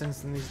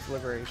assistance in these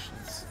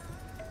deliberations?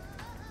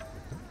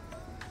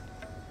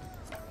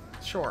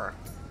 Sure.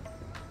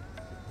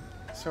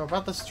 So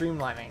about the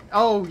streamlining.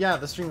 Oh yeah,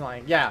 the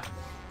streamlining. Yeah.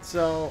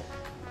 So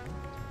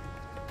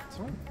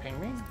someone ping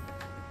me?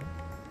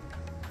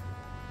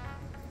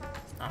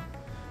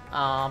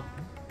 Oh.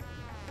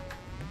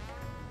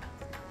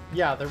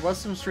 Yeah, there was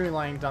some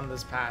streamlining done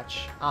this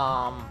patch.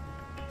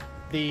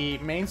 The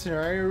main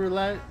scenario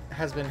roulette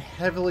has been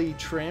heavily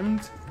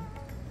trimmed.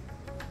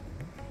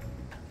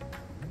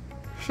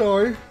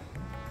 Sorry.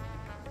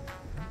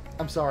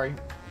 I'm sorry.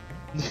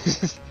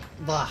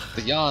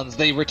 The yawns,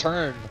 they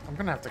return. I'm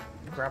gonna have to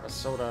grab a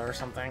soda or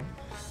something.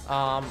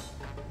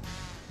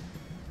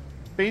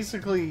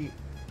 Basically,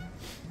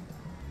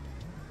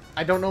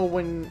 I don't know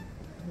when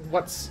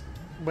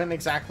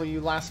exactly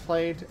you last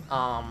played,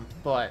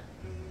 but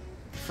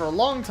for a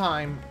long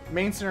time,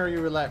 main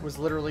scenario roulette was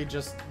literally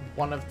just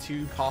one of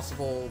 2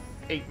 possible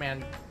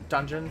 8-man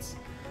dungeons.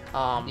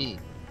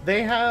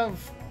 They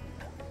have...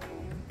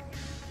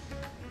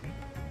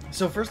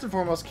 So first and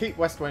foremost, Kate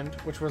Westwind,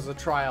 which was a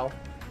trial,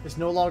 is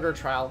no longer a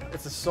trial.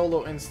 It's a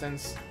solo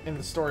instance in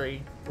the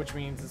story, which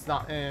means it's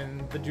not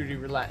in the duty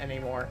roulette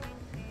anymore.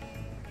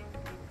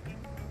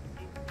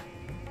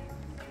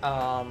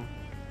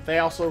 They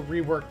also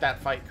reworked that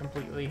fight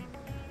completely.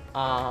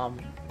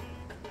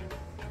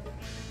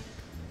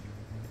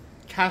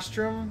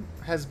 Castrum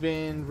has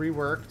been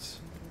reworked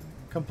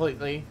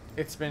completely.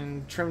 It's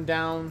been trimmed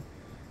down.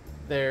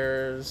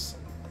 There's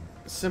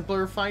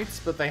simpler fights,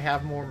 but they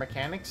have more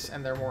mechanics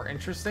and they're more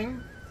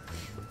interesting.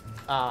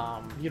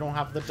 You don't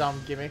have the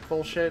dumb gimmick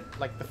bullshit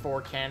like the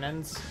 4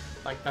 cannons.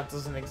 Like, that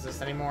doesn't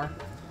exist anymore.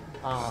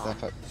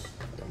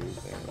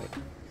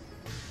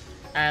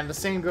 And the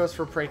same goes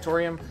for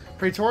Praetorium.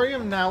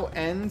 Praetorium now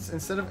ends,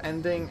 instead of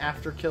ending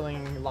after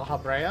killing La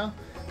Habrea,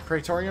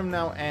 Praetorium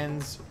now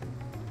ends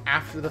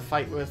after the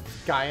fight with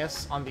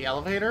Gaius on the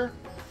elevator.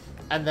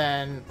 And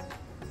then,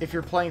 if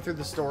you're playing through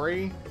the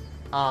story,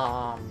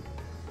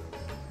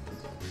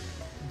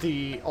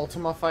 the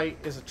Ultima fight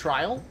is a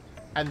trial,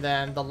 and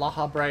then the La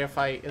Habrea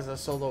fight is a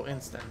solo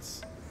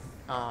instance.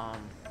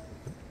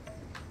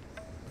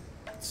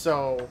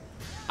 So,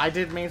 I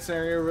did main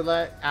scenario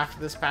roulette after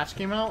this patch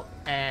came out,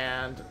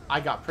 and I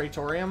got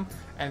Praetorium,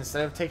 and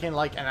instead of taking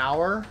like an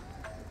hour,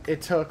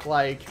 it took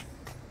like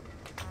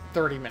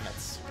 30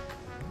 minutes.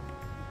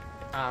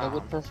 I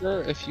would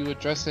prefer if you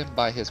address him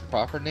by his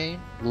proper name,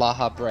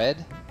 Laha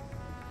Bread.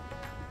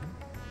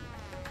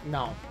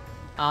 No.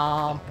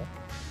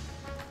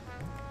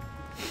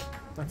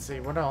 Let's see,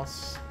 what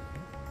else?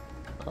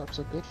 Carbs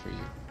are good for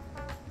you.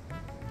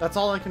 That's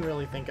all I can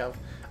really think of.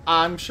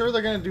 I'm sure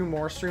they're gonna do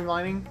more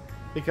streamlining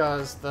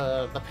because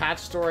the patch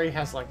story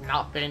has like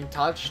not been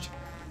touched.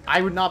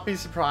 I would not be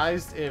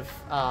surprised if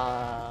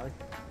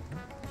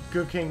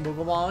Good King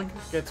Moogamog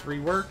gets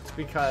reworked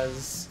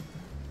because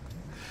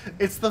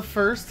it's the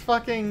first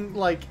fucking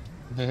like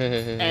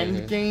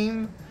end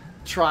game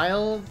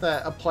trial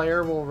that a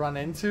player will run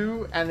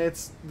into, and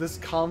it's this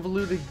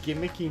convoluted,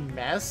 gimmicky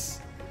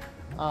mess.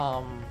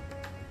 Not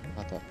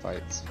that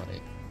fight's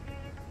funny.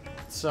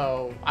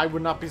 So I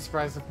would not be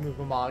surprised if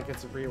Mugamog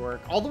gets a rework.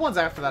 All the ones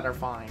after that are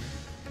fine.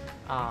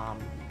 I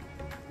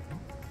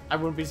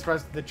wouldn't be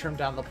surprised if they trim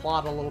down the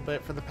plot a little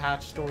bit for the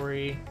patch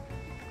story.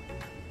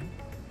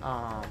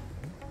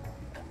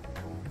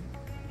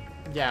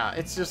 Yeah,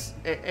 it's just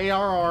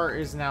ARR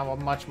is now a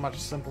much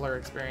simpler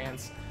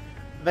experience.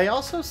 They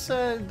also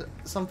said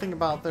something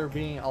about there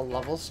being a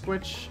level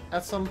switch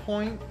at some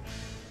point.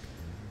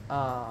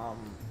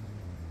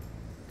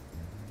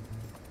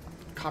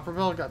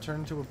 Copperbell got turned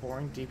into a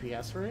boring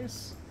DPS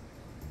race.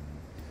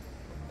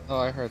 Oh,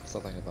 I heard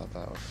something about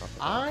that with Copperbell.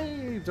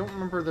 I don't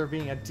remember there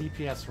being a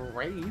DPS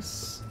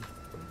race.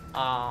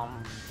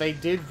 They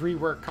did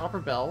rework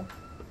Copperbell.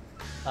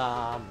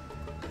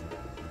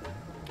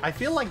 I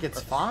feel like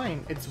it's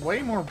fine. It's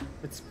way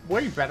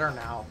better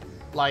now.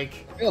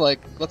 Like, I feel like,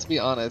 let's be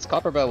honest,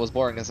 Copperbell was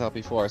boring as hell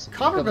before. So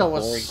Copperbell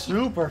was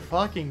super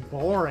fucking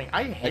boring.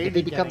 I hated like, if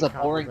it becomes a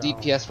boring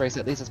Copperbell. DPS race,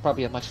 at least it's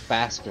probably a much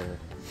faster,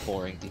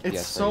 boring DPS race.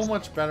 It's so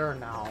much better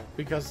now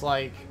because,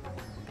 like,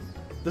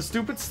 the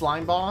stupid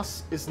slime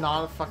boss is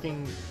not a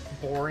fucking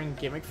boring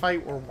gimmick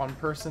fight where one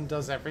person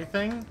does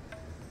everything.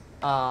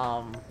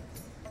 Like,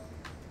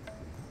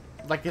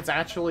 it's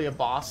actually a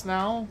boss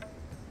now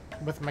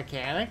with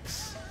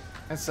mechanics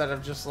instead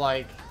of just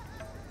like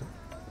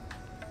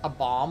a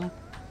bomb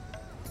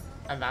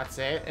and that's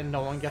it, and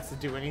no one gets to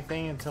do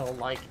anything until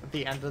like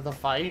the end of the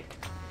fight.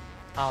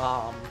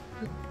 The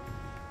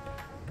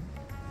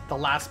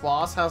last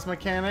boss has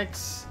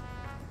mechanics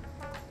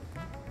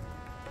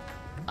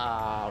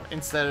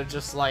instead of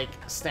just like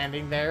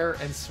standing there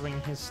and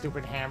swinging his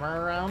stupid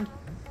hammer around.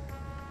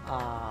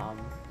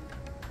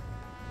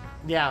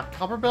 Yeah,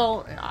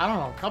 Copperbell, I don't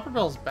know,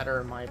 Copperbell's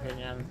better in my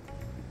opinion.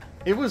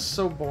 It was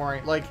so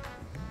boring. Like,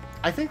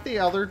 I think the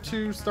other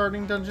two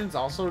starting dungeons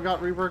also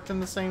got reworked in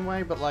the same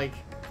way, but like,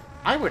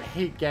 I would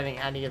hate getting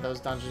any of those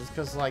dungeons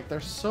because like they're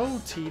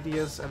so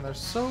tedious and they're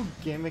so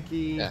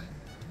gimmicky. Yeah.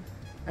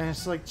 And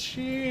it's like,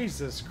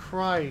 Jesus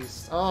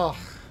Christ. Ugh.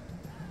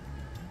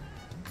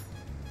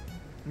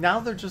 Now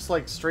they're just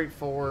like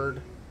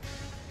straightforward.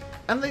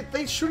 And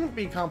they shouldn't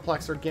be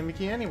complex or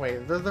gimmicky anyway.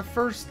 They're the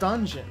first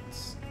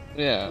dungeons.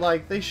 Yeah.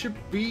 Like, they should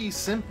be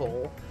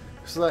simple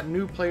so that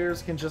new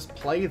players can just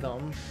play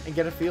them and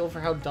get a feel for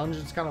how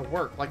dungeons kind of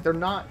work. Like, they're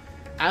not,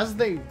 as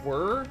they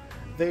weren't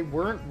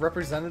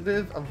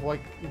representative of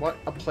like what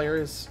a player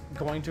is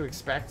going to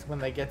expect when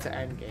they get to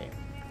endgame.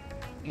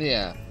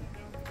 Yeah.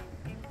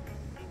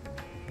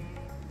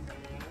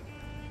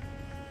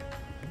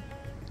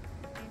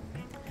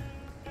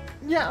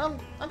 Yeah,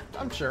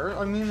 I'm sure.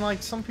 I mean,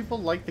 like, some people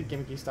like the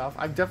gimmicky stuff.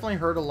 I've definitely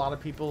heard a lot of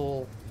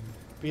people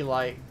be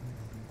like,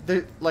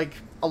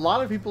 a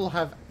lot of people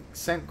have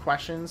sent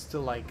questions to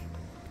like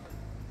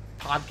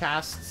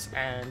podcasts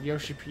and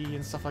Yoshi P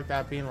and stuff like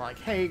that, being like,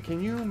 hey,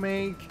 can you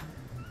make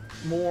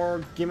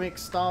more gimmick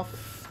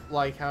stuff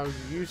like how you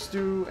used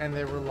to? And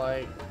they were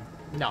like,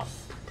 no.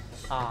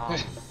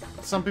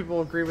 Some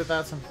people agree with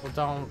that, some people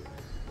don't.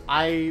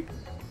 I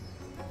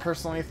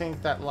personally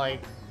think that,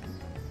 like,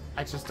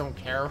 I just don't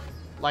care.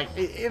 Like,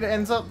 it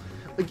ends up,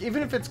 like,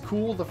 even if it's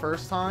cool the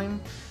first time,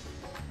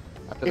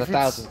 after the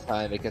 1000th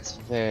time, it gets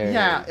very...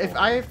 Yeah, if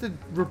I have to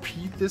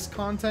repeat this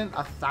content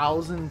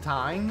 1,000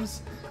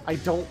 times, I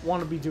don't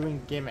want to be doing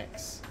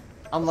gimmicks.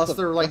 Unless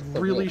they're, like,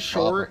 really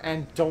short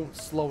and don't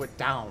slow it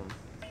down.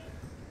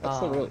 That's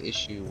the real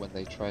issue when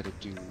they try to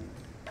do...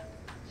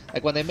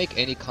 Like, when they make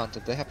any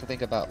content, they have to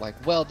think about, like,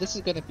 well, this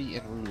is going to be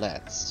in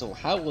roulettes, so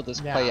how will this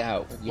play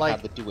out when you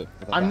have to do it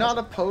for the I'm not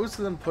opposed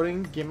to them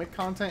putting gimmick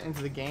content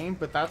into the game,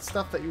 but that's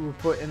stuff that you would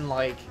put in,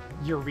 like,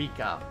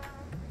 Eureka.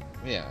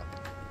 Yeah.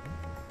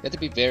 You have to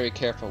be very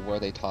careful where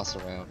they toss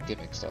around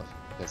gimmick stuff,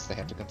 because they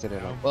have to consider,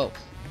 like, well,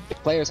 if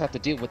players have to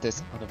deal with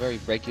this on a very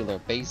regular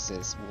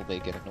basis, will they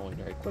get annoyed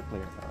very quickly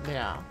or not?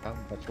 Yeah. How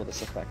much will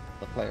this affect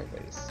the player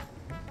base?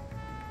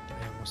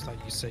 I almost thought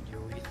you said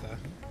Eureka.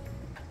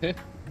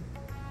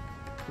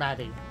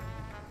 Maddie.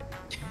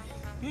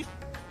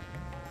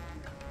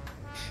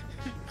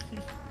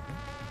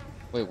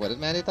 Wait, what did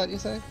Maddie thought you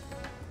say?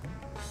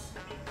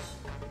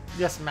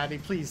 Yes, Maddie,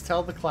 please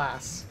tell the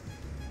class.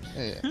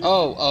 Hey.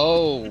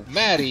 Oh,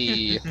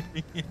 Maddie!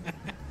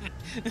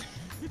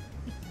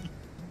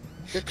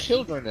 There are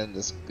children in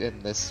this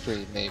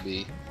stream,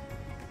 maybe.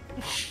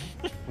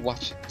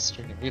 Watching the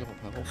stream, we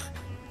don't know.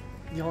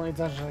 The only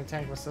dungeon I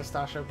tanked was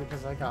Sestashio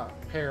because I got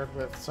paired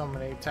with so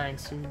many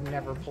tanks who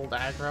never pulled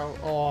aggro.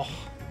 Oh.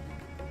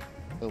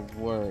 The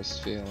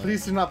worst feeling.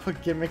 Please do not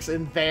put gimmicks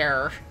in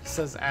there,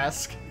 says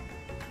Esk.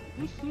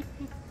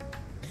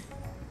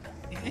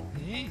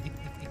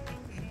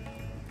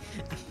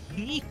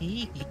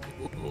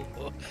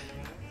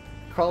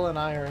 Krull and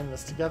I are in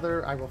this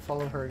together. I will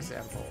follow her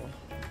example.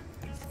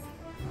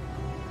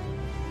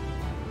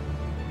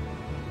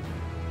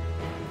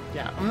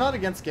 Yeah, I'm not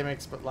against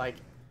gimmicks, but like,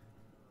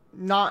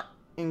 not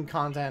in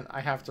content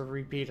I have to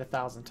repeat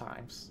 1,000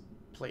 times.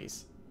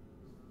 Please.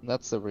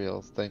 That's the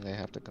real thing they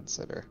have to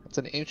consider. It's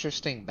an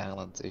interesting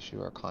balance issue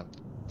or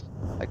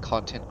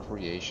content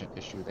creation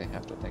issue they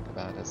have to think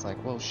about. It's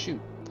like, well, shoot,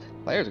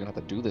 players are gonna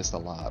have to do this a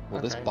lot. Will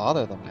this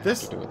bother them to have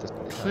to do it this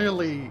many times?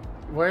 Clearly,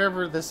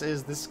 wherever this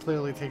is, this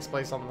clearly takes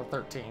place on the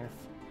 13th.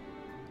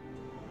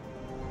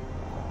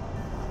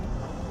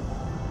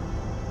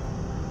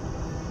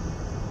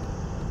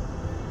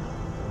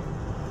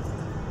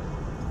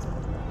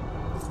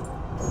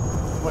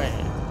 Wait.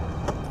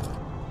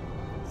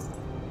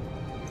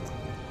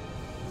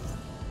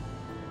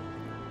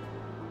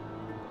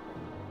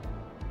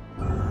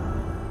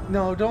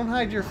 No, don't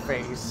hide your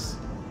face.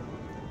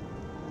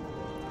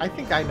 I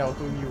think I know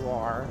who you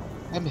are.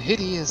 I'm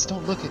hideous,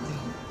 don't look at me.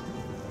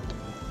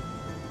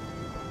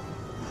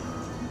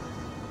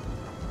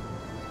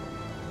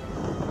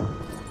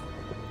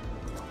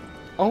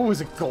 Oh,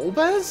 is it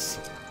Golbez?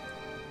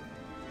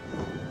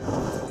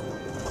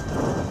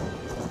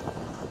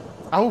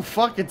 Oh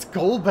fuck, it's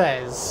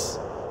Golbez.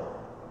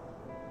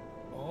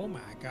 Oh my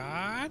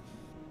god.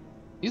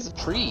 He's a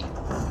tree.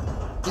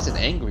 He's an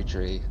angry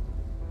tree.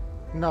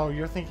 No,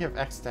 you're thinking of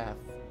X-Death.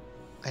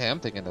 I am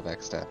thinking of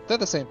X-Death. They're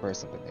the same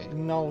person to me.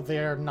 No,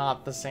 they're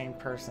not the same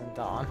person,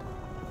 Don.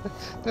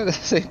 They're the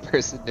same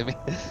person to me.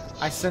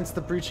 I sensed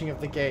the breaching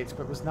of the gates,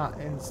 but was not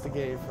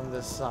instigated from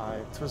this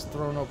side. It was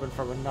thrown open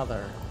from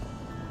another.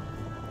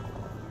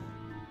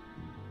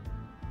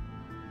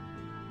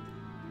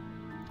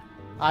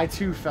 I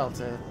too felt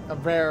it. A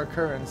rare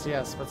occurrence,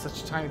 yes, but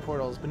such tiny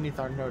portals beneath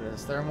our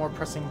notice. There are more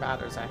pressing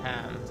matters at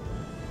hand.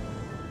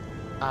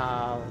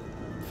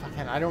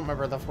 Fucking, I don't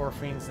remember the four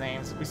fiends'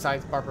 names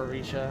besides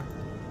Barbarisha.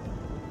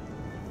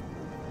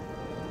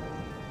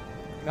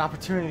 An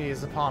opportunity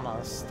is upon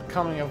us, the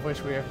coming of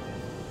which we have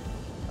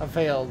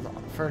availed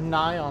for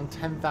nigh on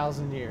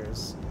 10,000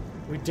 years.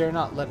 We dare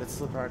not let it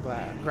slip our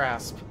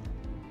grasp.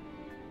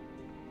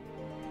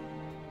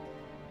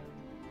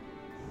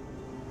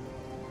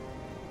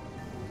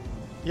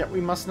 Yet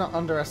we must not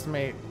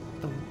underestimate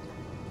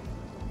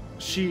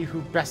she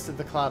who bested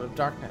the cloud of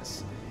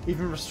darkness.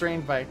 Even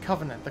restrained by a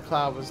covenant, the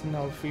cloud was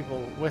no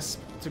feeble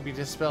wisp to be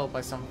dispelled by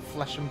some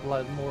flesh and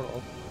blood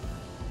mortal.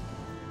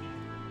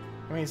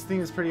 I mean, his theme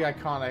is pretty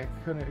iconic.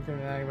 Couldn't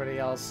anybody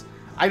else.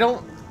 I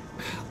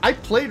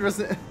played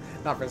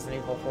not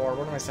Resident Evil 4,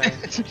 what am I saying?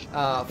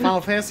 Final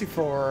Fantasy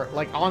 4,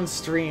 like, on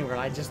stream, and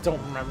I just don't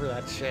remember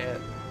that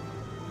shit.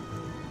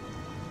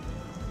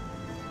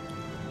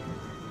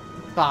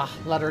 Bah,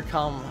 let her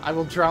come. I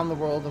will drown the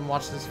world and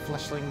watch this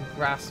fleshling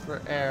grasp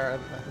for air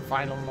at the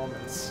final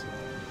moments.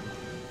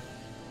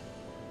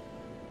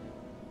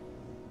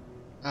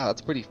 Ah,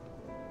 that's pretty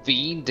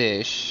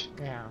fiendish.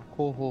 Yeah.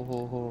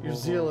 Ho. Your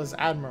zeal is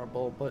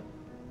admirable, but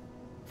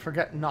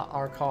forget not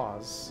our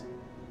cause.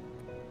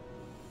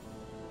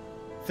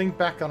 Think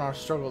back on our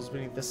struggles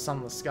beneath this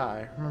sunless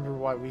sky. Remember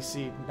why we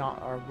see not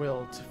our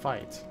will to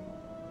fight.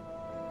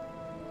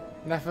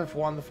 In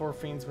FF1, the four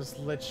fiends was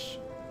Lich,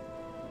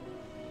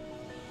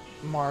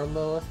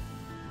 Marlilith,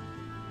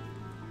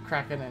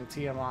 Kraken, and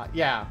Tiamat.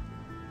 Yeah,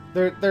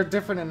 they're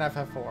different in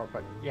FF4,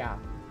 but yeah.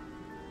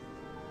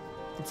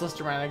 It's less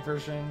dramatic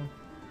version.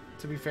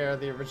 To be fair,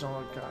 the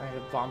original kind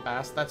of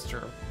bombast. That's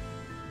true.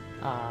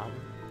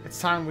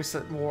 It's time we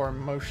set war in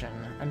motion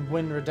and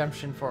win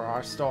redemption for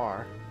our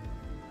star.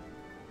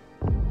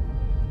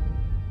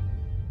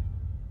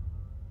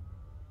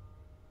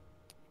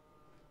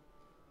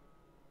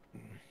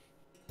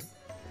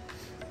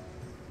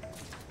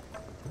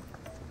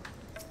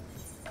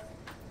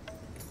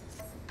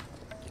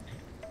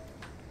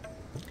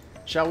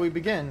 Shall we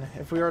begin?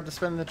 If we are to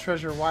spend the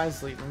treasure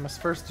wisely, we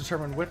must first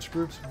determine which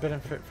groups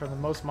benefit from the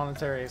most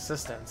monetary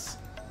assistance.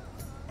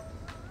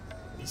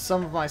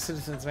 Some of my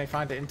citizens may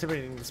find it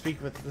intimidating to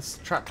speak with this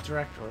trap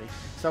directly,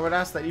 so I would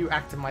ask that you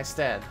act in my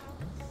stead.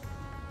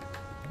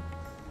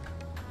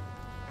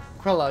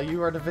 Quella,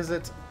 you are to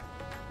visit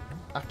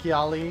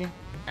Akiali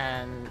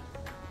and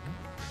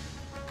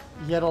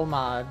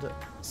Yedelmad.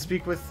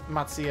 Speak with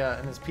Matsia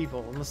and his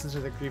people and listen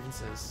to their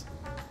grievances.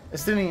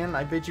 Estinian,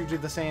 I bid you do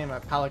the same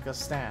at Palika's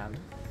stand.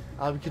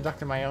 I'll be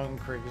conducting my own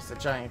inquiries at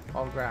Giant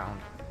All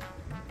Ground.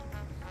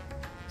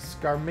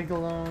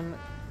 Scarmigalone,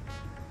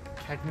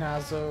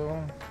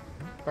 Cagnazzo,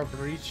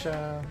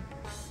 Barbaricha,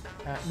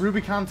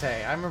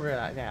 Rubicante. I remember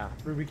that, yeah.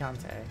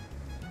 Rubicante.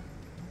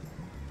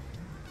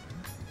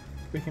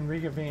 We can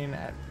reconvene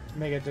at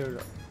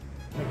Megaduda.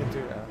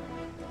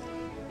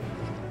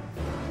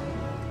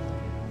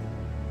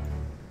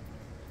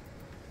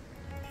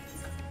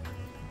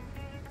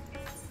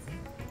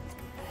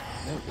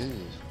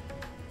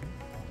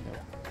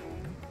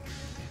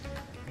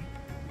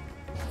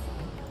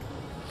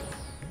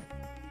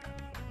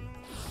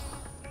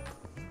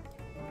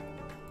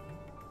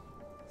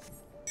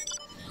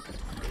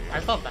 I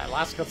thought that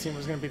last cutscene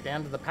was going to be the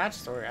end of the patch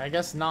story. I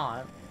guess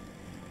not.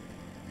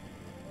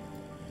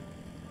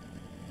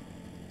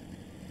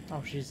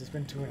 Oh jeez, it's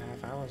been 2.5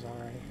 hours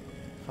already.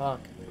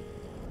 Fuck.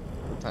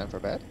 Time for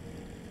bed?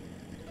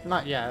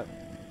 Not yet.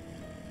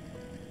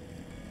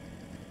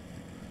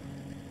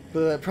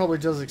 But that probably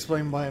does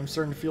explain why I'm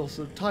starting to feel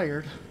so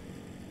tired.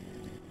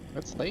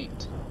 It's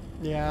late.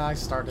 Yeah, I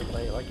started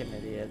late like an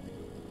idiot.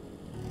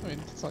 I mean,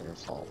 it's not your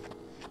fault.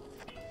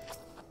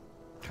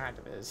 Kind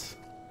of is.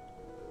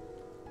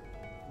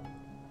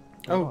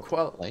 Oh,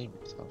 Quell. Blame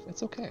yourself.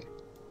 It's okay.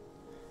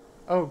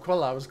 Oh,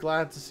 Quella, I was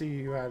glad to see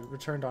you had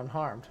returned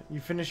unharmed. You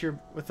finished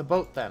with the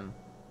boat then.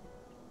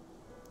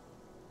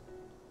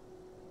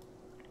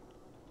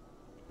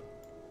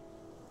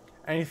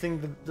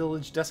 Anything the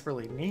village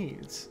desperately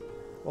needs.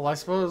 Well, I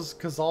suppose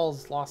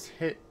Kazal's loss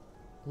hit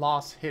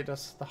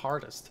us the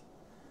hardest.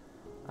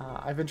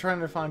 I've been trying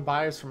to find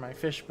buyers for my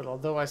fish, but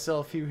although I sell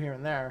a few here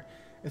and there,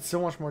 it's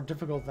so much more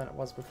difficult than it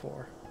was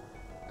before.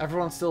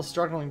 Everyone's still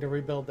struggling to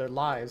rebuild their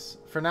lives.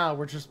 For now,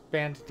 we're just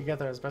banded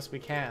together as best we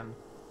can.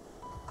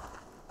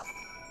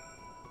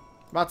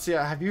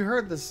 Matsuya, have you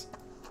heard this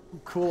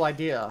cool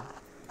idea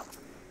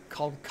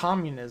called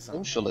communism?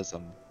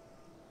 Socialism.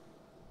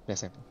 Yeah,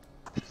 same thing.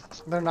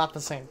 They're not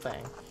the same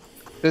thing.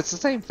 It's the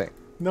same thing.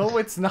 No,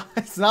 it's not.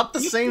 It's not the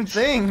same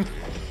thing.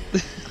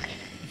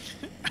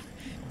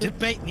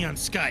 Debate me on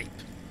Skype.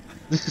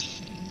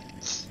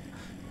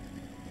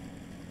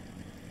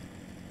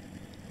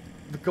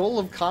 The goal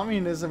of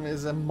communism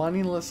is a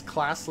moneyless,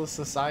 classless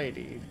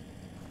society.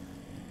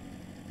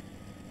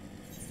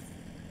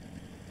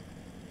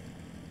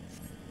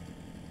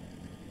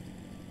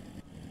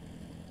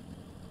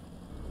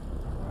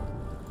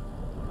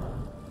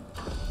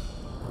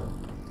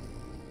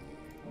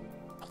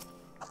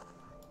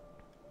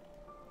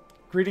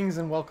 Greetings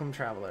and welcome,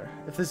 traveler.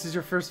 If this is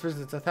your first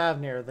visit to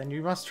Thavnir, then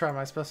you must try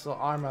my special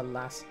arma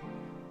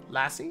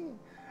lassie?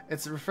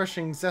 Its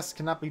refreshing zest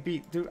cannot be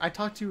beat. Dude, I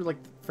talked to you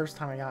like the first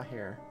time I got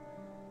here.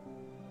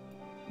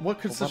 What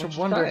could such a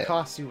wonder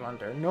cost you,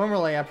 wonder?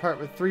 Normally I part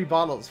with 3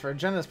 bottles for a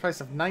generous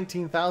price of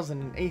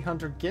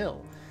 19,800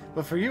 gil.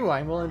 But for you,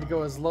 I'm willing to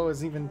go as low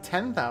as even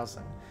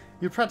 10,000.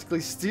 You're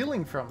practically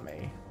stealing from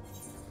me.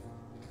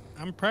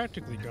 I'm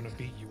practically gonna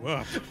beat you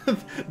up.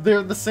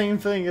 They're the same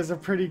thing as a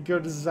pretty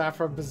good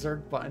Zafra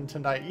Berserk button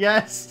tonight.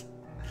 Yes!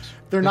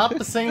 They're not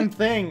the same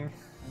thing.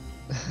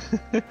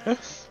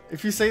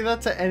 If you say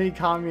that to any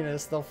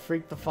communist, they'll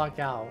freak the fuck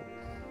out.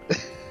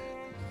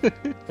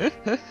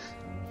 I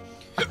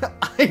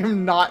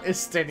am not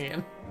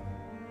Estinian.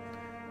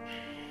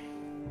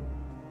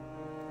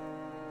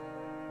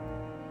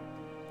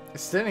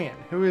 Estinian,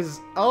 who is...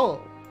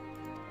 Oh!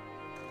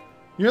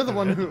 You're the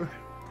one who...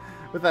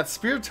 With that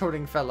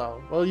spear-toting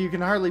fellow. Well, you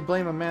can hardly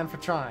blame a man for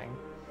trying.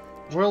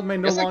 The world may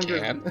no longer...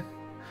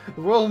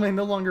 The world may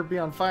no longer be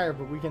on fire,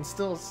 but we can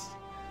still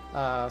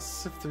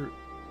sift through...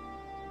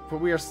 But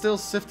we are still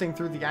sifting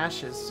through the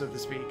ashes, so to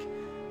speak.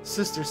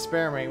 Sister,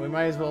 spare me. We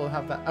might as well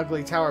have that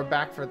ugly tower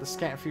back for the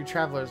scant few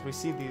travelers we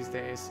see these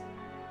days.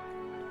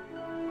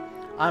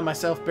 I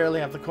myself barely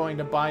have the coin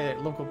to buy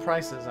at local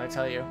prices, I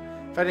tell you.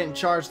 If I didn't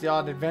charge the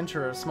odd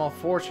adventurer a small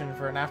fortune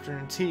for an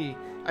afternoon tea,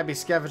 I'd be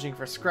scavenging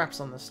for scraps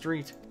on the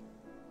street.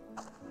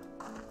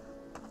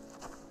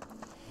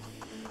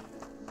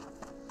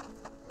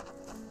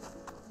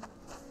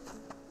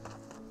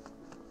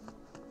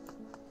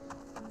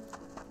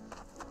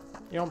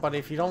 You know, but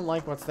if you don't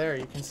like what's there,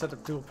 you can set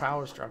up dual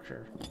power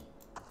structure.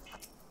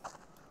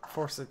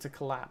 Force it to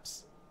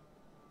collapse.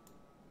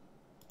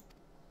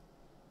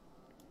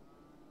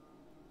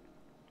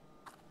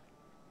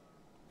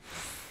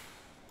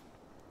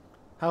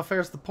 How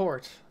fares the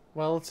port?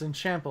 Well, it's in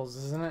shambles,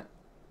 isn't it?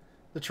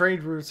 The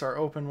trade routes are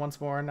open once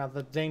more now that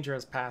the danger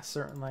has passed,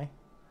 certainly.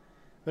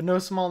 But no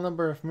small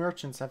number of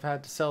merchants have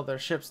had to sell their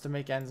ships to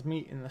make ends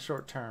meet in the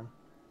short term.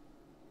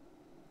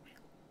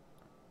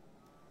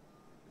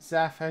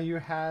 Zaf, have you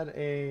had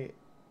a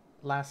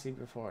lassie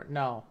before?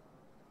 No.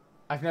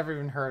 I've never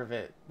even heard of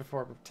it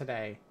before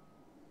today.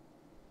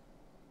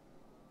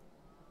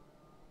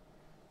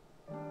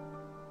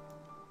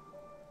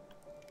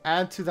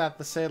 Add to that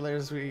the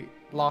sailors we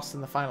lost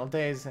in the final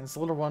days, and it's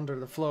little wonder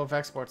the flow of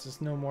exports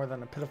is no more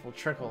than a pitiful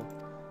trickle.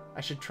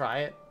 I should try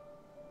it.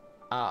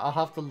 I'll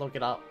have to look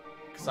it up,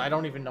 because I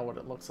don't even know what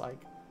it looks like.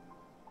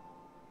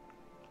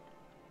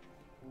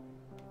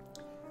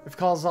 If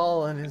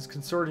Kalzal and his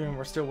consortium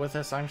were still with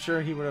us, I'm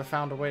sure he would have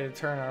found a way to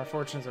turn our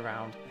fortunes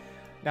around.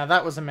 Now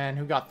that was a man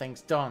who got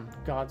things done.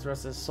 God's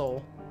rest his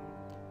soul.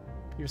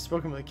 You've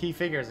spoken with the key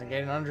figures and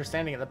gained an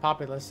understanding of the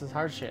populace's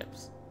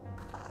hardships.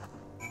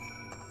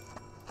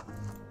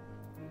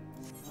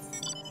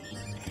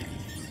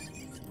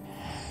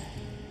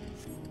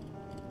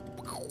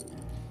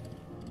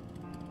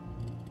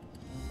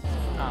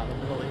 Ah, the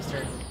Middle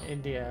Eastern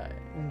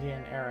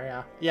Indian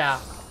area. Yeah.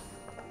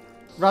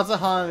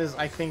 Razahan is,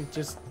 I think,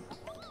 just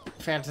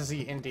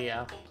fantasy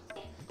India.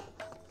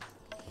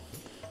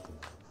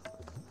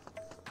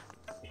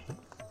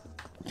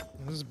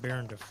 This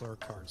Baron de Fleur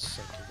card's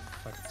so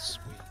fucking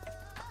sweet.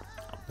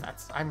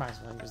 I might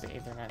as well use the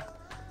Ethernet.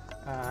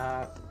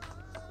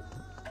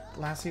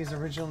 Lassie's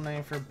original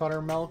name for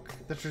buttermilk,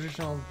 the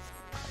traditional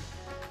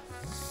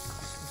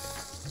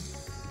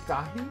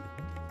dahi?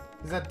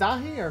 Is that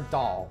dahi or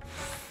dal?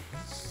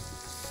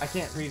 I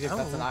can't read if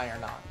that's an I or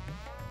not.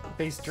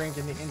 Base drink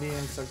in the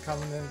Indian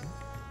subcontinent.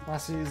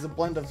 Lassi is a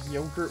blend of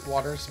yogurt,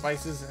 water,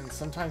 spices, and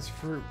sometimes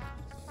fruit.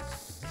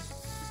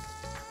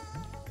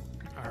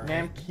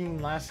 Namkeen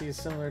lassi is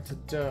similar to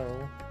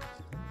dough,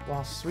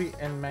 while sweet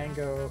and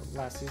mango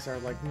lassies are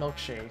like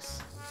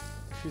milkshakes.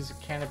 Choose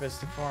cannabis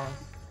to form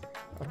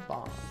a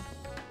bomb.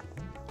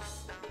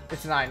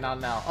 It's an I, not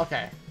an L.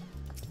 Okay.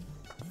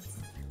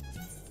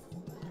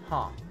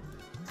 Huh.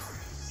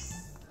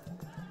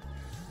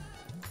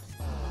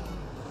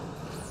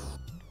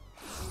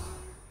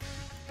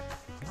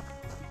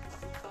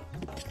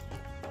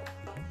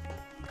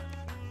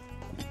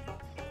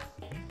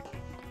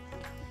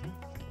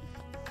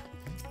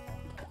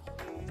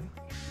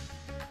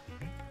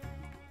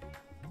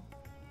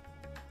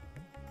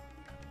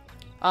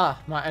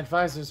 Ah, my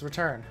advisor's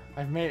return.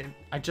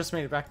 I just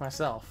made it back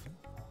myself.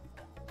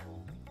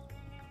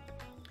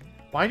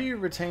 Why do you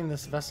retain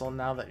this vessel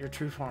now that your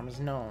true form is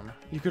known?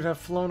 You could have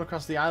flown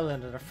across the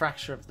island at a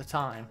fraction of the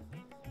time.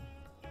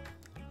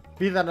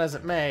 Be that as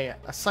it may,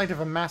 a sight of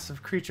a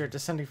massive creature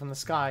descending from the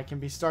sky can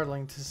be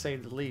startling to say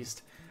the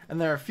least, and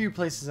there are few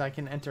places I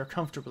can enter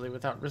comfortably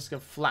without risk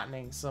of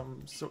flattening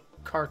some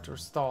cart or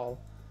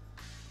stall.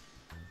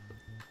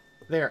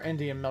 They are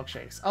Indian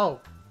milkshakes.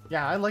 Oh,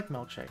 yeah, I like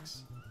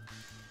milkshakes.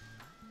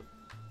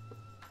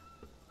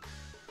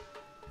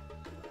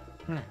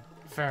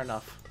 Fair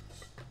enough.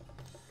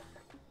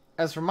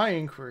 As for my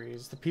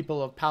inquiries, the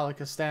people of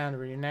Palakistan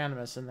were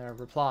unanimous in their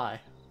reply.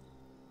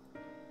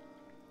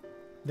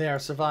 They are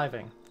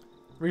surviving.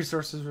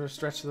 Resources were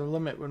stretched to their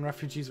limit when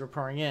refugees were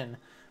pouring in,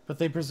 but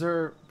they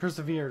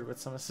persevered with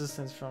some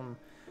assistance from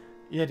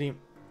Yedamad.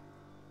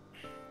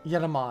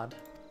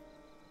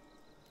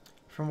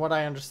 From what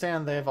I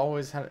understand, they have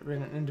always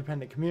been an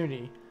independent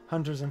community,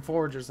 hunters and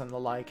foragers and the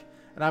like,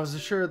 and I was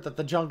assured that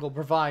the jungle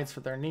provides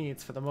for their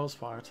needs for the most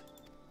part.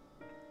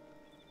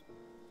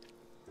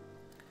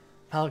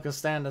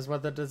 Palakistan has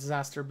weathered the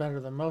disaster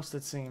better than most,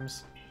 it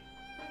seems.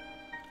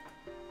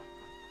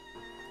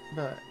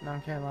 But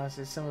non-canon last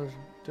is similar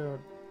to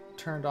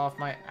turned off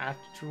my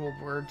actual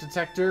word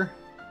detector.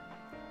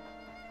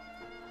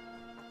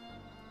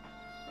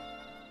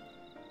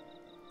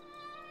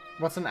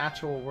 What's an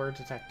actual word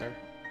detector?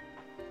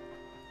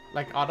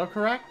 Like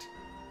autocorrect?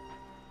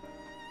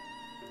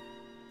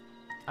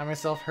 I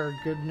myself heard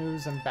good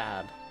news and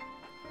bad.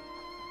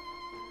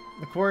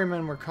 The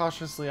quarrymen were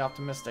cautiously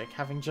optimistic,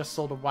 having just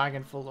sold a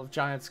wagon full of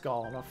giant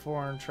skull and a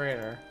foreign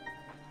trader.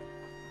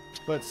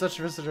 But such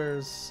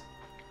visitors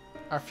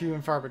are few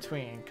and far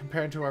between.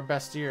 Compared to our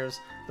best years,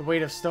 the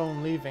weight of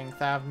stone leaving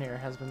Thavnir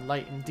has been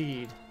light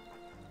indeed.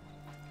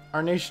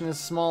 Our nation is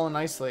small and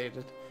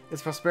isolated,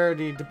 its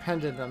prosperity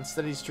dependent on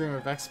steady stream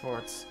of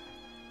exports.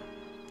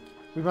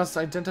 We must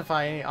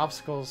identify any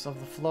obstacles of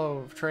the flow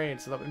of trade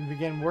so that we can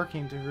begin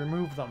working to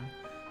remove them.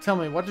 Tell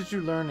me, what did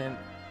you learn in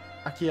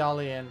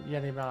Akiali and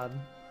Yenimad?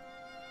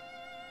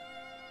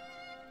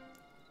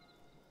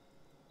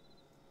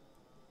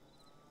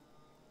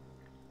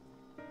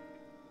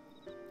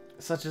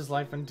 Such is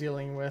life when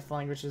dealing with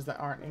languages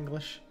that aren't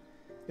English.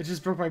 It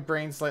just broke my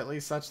brain slightly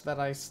such that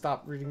I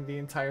stopped reading the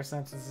entire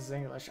sentences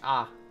in English.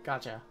 Ah,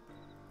 gotcha.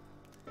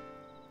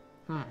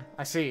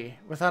 I see.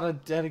 Without a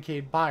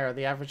dedicated buyer,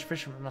 the average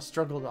fisherman must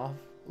struggle to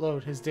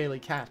offload his daily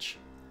catch.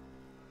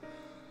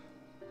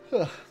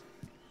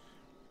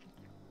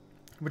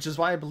 Which is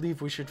why I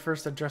believe we should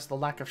first address the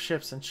lack of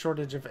ships and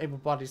shortage of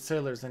able-bodied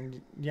sailors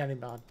in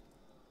Yanibad.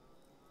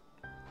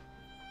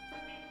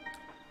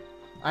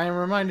 I am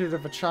reminded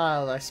of a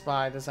child I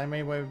spied as I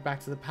made way back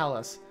to the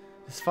palace.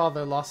 His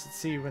father lost at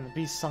sea when the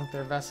beast sunk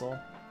their vessel.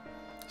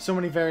 So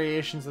many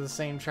variations of the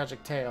same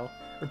tragic tale,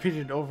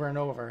 repeated over and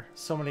over,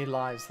 so many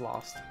lives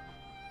lost.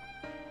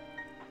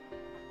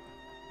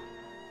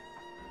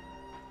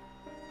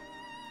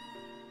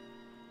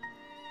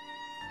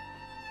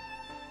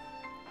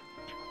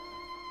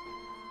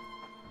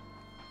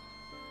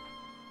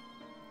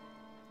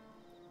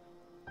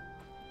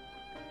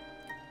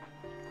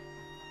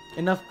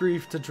 Enough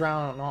grief to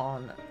drown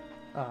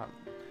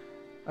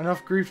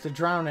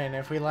in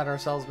if we let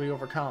ourselves be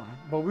overcome,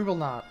 but we will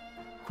not.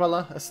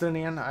 Quella,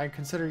 Estinian, I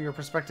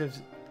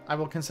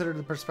will consider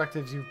the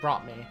perspectives you've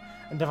brought me,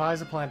 and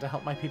devise a plan to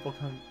help my people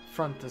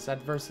confront this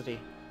adversity.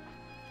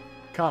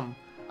 Come,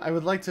 I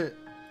would like you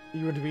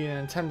to be in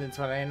attendance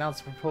when I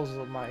announce the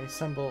proposal of my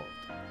assembled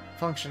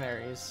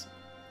functionaries.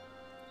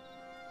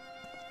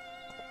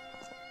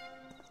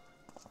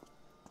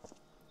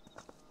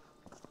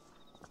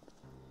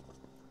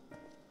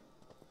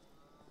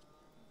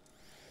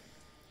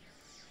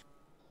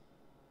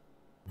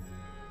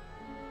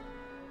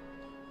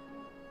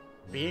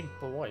 Big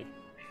boy.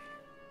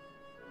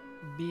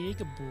 Big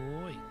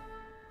boy.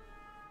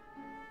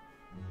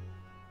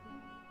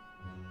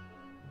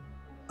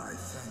 I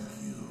thank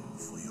you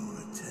for your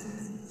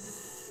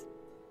attendance.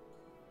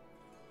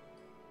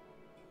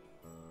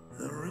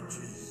 The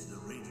riches the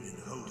Radiant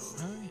Host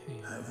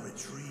have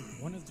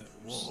retrieved one of those.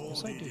 were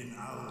Yes, I hoarded do. in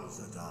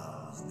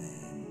Al-Zadal's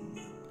name.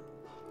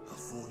 A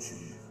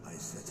fortune I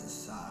set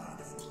aside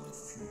for a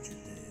future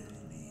day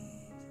of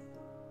need.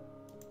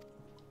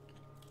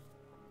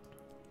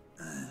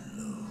 And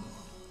lo,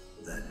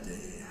 that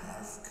day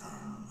hath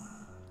come.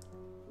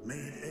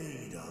 Made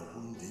aid our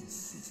wounded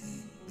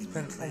city. It's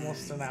been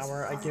almost an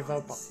hour. I give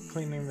up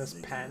cleaning this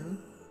pen.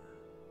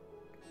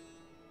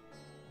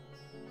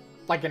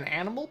 Like an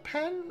animal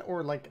pen?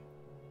 Or like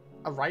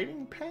a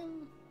writing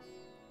pen?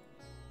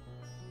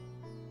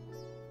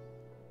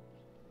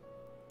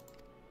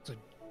 It's a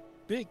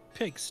big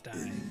pigsty.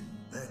 In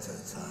better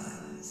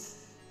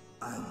times,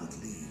 I would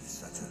leave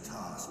such a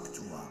task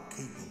to our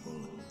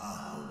capable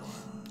Ahawan.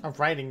 A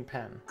writing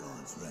pen.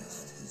 God's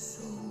rest his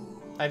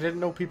soul. I didn't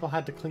know people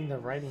had to clean their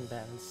writing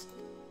pens.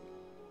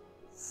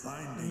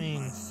 I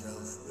mean,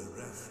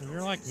 if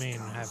you're like me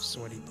and have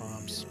sweaty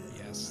palms,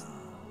 yes.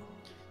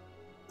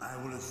 I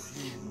will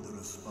assume the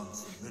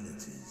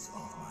responsibilities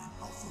of my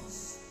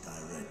office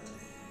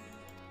directly.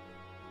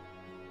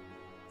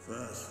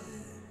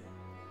 Firstly,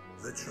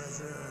 the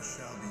treasure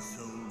shall be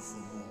sold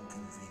for more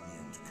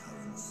convenient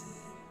currency.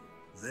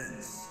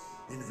 Thence,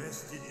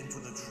 invested into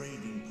the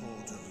trading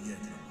port of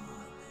Yedlamar.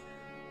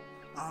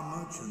 Our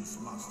merchants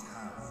must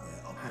have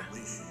their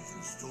operations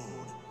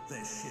restored,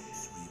 their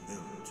ships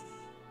rebuilt.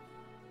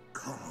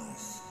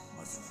 Commerce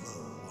must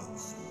flow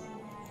once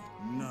more.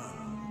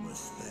 None were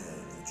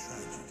spared the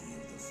tragedy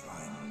of the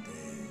final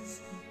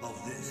days. Of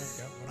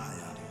this, I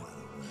am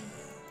well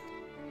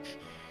aware.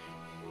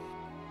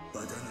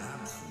 But an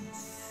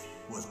absence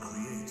was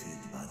created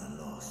by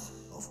the loss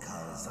of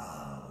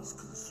Karazal's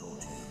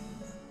consortium.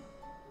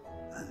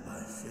 And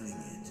by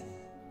filling it,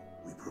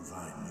 we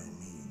provide new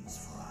means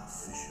for our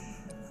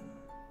fishermen,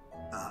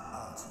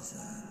 our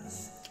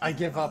artisans. I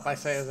give up, I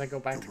say as I go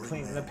back to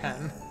cleaning the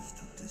pen.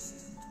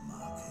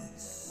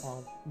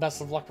 Well,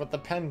 best of luck with the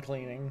pen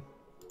cleaning.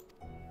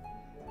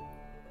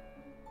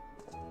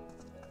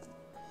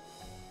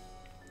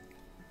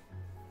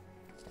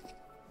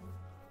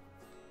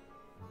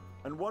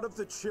 And what of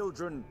the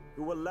children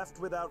who were left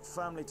without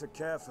family to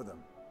care for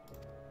them?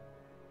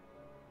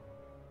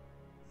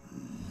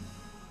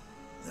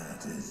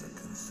 That is a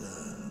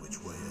concern which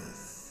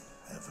weigheth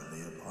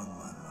heavily upon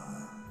my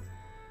mind.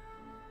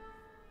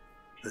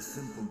 The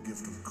simple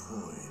gift of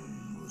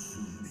coin will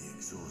soon be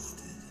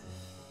exhausted,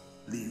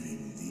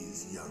 leaving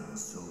these young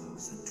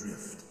souls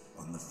adrift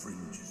on the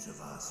fringes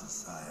of our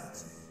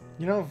society.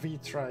 You know,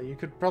 Vitra, you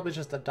could probably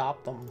just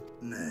adopt them.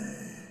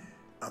 Nay,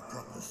 a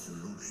proper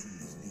solution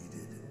is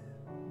needed.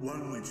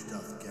 One which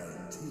doth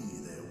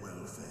guarantee their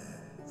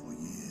welfare for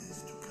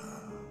years to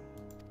come.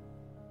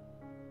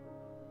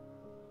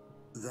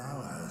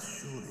 Thou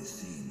hast surely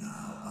seen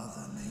how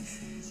other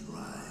nations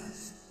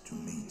rise to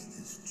meet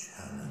this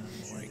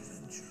challenge,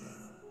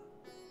 adventurer.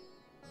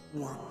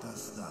 What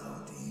dost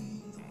thou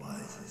deem the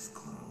wisest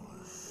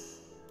course?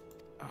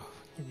 Oh,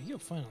 here we go,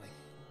 finally.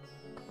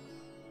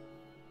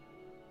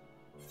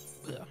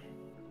 Ugh.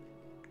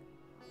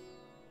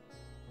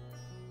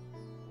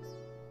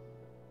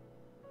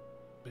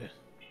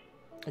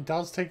 It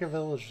does take a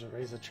village to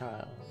raise a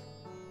child.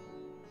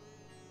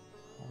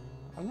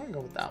 I'm gonna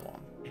go with that one.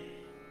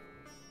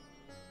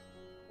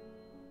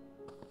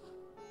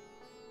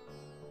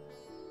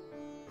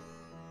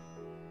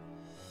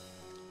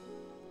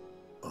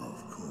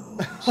 Of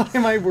course. Why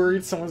am I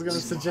worried someone's gonna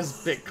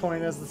suggest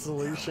Bitcoin as the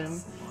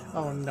solution?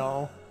 Oh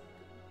no.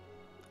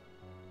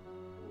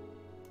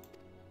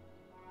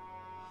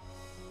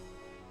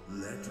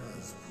 Let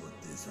us put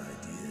this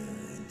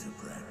idea into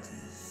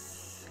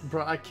practice.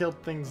 Bro, I killed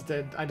things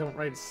dead. I don't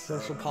write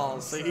social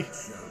policy.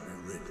 Shall be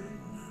written,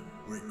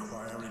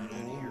 requiring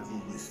all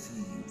who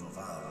receive of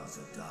our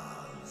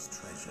Zadal's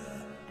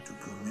treasure to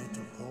commit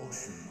a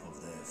portion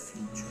of their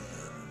future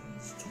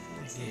earnings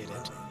towards the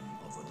running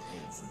of an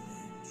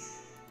orphanage.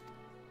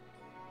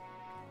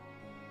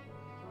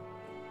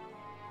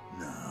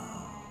 Now,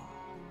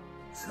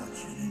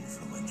 such an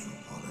influential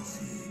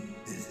policy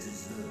is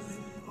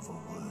deserving of a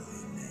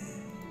worthy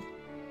name.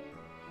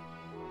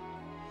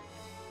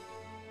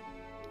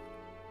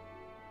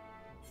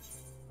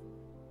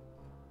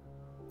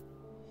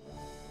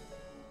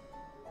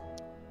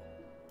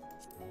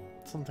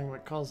 Something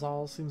like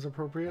Khazal seems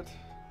appropriate.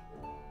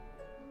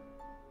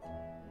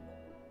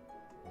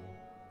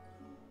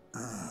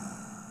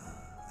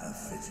 A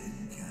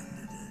fitting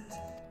candidate.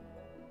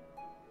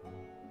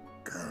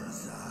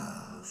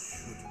 Khazal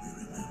should be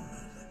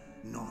remembered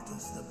not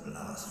as the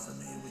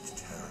blasphemy which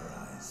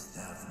terrorized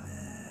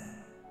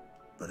Daphne,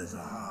 but as a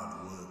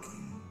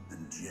hard-working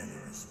and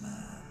generous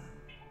man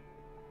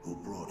who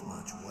brought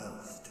much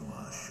wealth to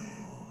our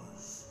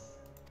shores.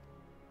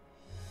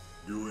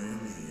 Do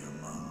any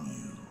among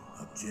you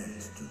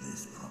object to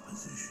this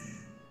proposition?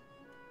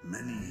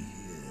 Many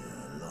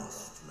here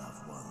lost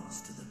loved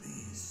ones to the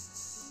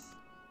beasts.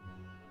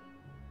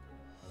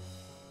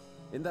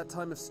 In that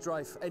time of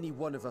strife, any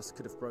one of us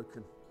could have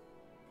broken.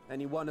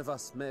 Any one of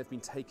us may have been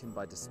taken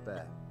by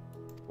despair.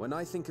 When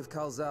I think of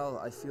Khazal,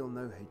 I feel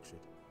no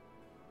hatred.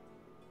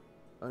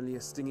 Only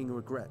a stinging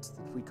regret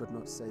that we could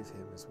not save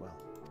him as well.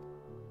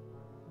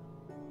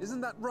 Isn't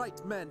that right,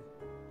 men?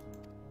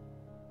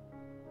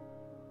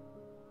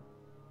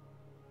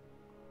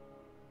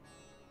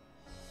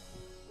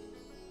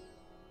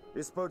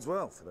 This bodes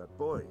well for that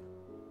boy.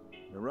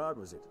 Narad,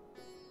 was it?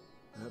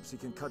 Perhaps he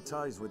can cut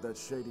ties with that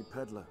shady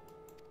peddler.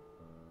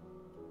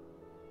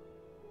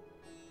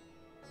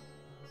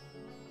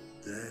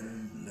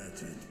 Then let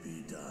it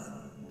be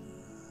done.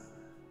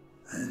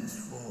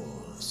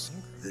 Henceforth,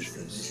 this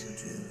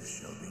initiative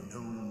shall be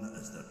known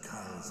as the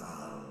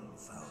Kalzal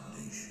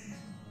Foundation.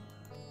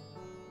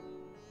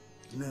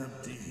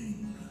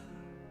 Nabdeen,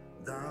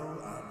 thou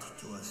art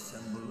to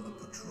assemble a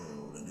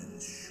patrol and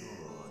ensure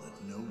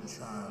that no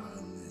child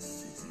in this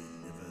city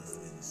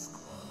liveth in squalor.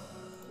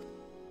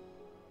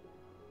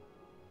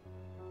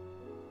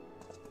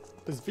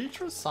 Is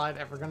Vitra's side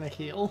ever gonna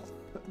heal?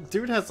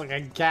 Dude has like a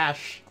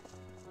gash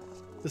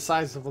the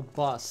size of a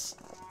bus.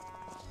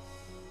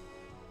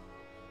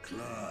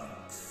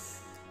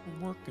 Clerks,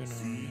 working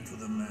see to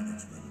the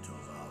management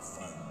of our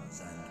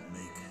funds and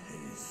make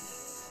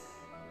haste.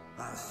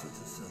 Our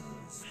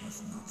citizens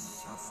must not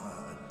suffer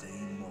a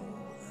day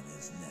more than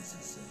is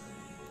necessary.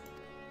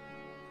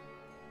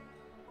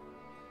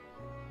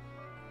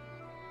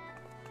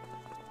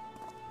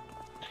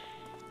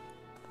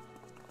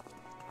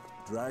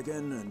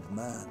 Dragon and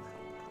man,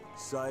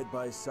 side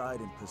by side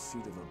in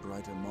pursuit of a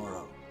brighter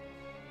morrow.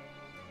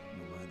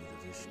 Reminded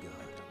of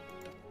Ishgard.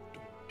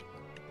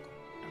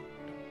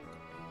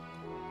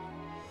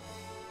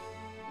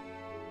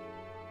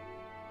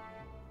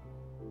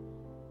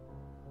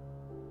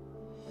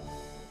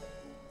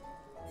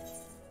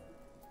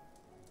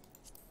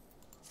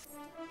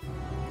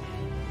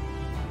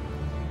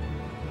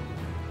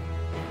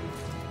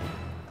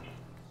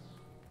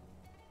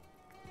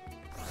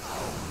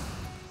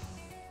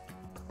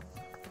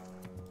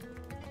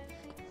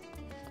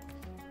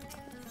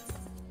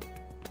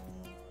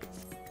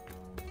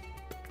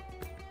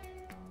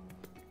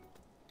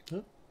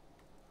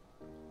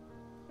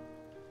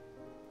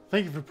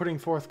 Thank you for putting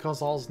forth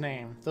Kozal's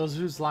name. Those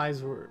whose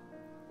lives were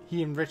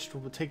he enriched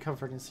will take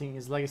comfort in seeing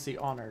his legacy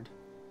honored.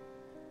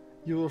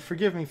 You will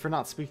forgive me for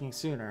not speaking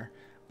sooner,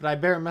 but I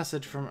bear a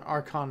message from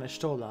Archon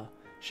Ishtola.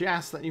 She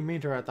asks that you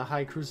meet her at the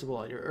High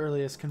Crucible at your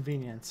earliest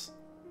convenience.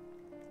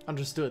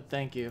 Understood,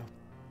 thank you.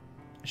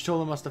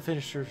 Ishtola must have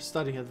finished her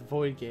study at the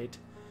Void Gate.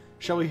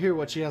 Shall we hear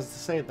what she has to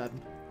say then?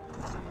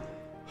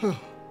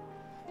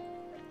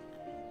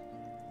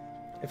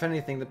 If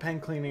anything, the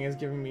pen cleaning is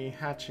giving me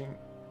hatching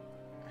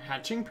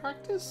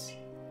practice?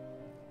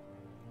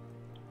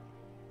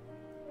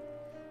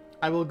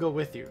 I will go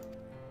with you.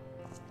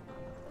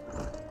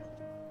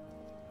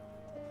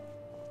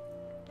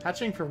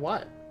 Hatching for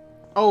what?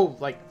 Oh,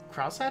 like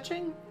cross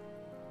hatching?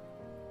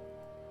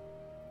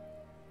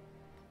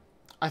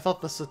 I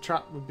thought the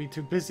Satrap would be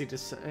too busy to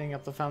setting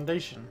up the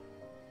foundation.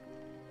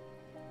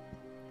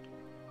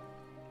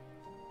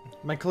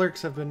 My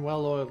clerks have been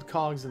well-oiled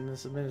cogs in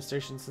this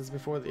administration since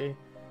before the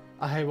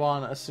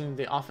Ahewan assumed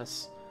the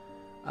office.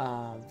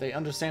 They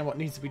understand what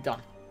needs to be done.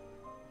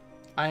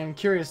 I am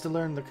curious to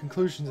learn the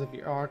conclusions of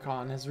your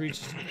Archon has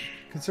reached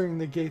concerning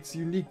the gate's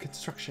unique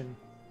construction.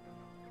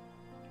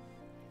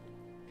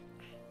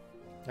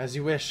 As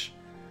you wish.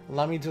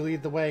 Allow me to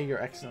lead the way, Your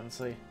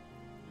Excellency.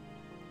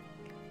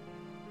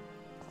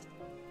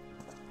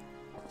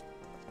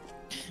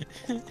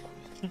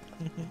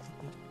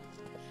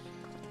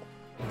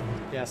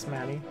 Yes,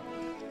 Maddie.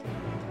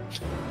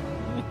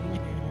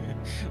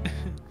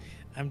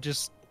 I'm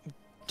just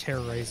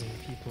terrorizing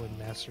people in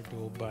Master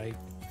Duel by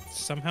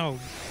somehow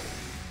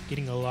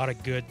getting a lot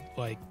of good,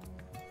 like,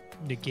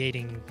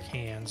 negating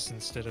hands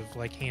instead of,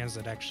 like, hands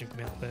that actually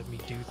let me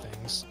do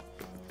things.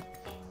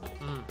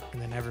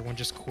 And then everyone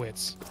just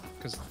quits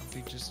because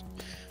they just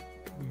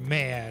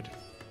mad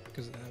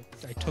because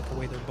I took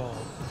away their ball.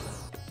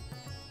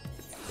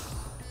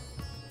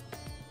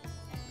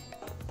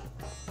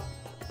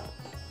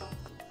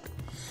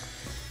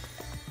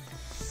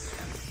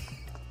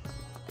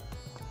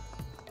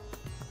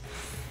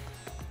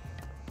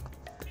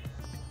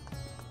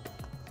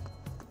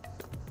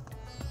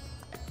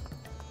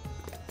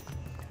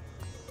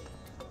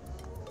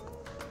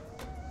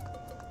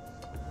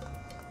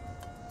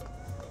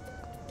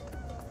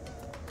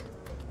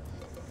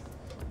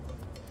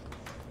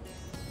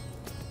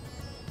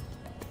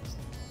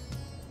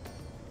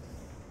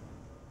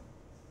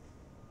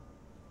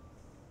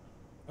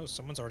 Oh,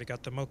 someone's already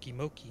got the Moki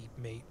Moki,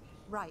 mate.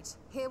 Right,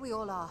 here we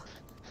all are.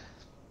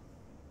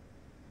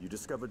 You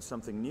discovered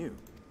something new.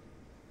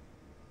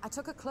 I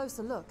took a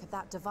closer look at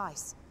that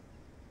device.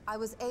 I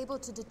was able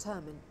to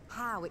determine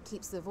how it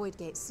keeps the Void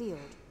Gate sealed,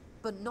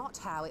 but not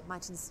how it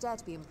might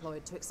instead be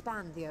employed to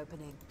expand the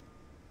opening.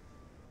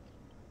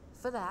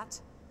 For that,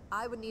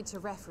 I would need to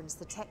reference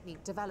the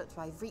technique developed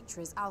by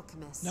Vitra's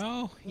alchemists.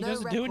 No, he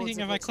doesn't do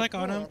anything if I click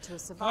on him. To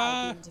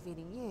survive the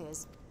intervening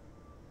years.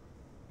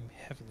 I'm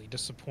heavily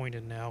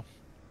disappointed now.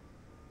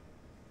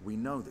 We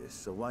know this,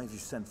 so why have you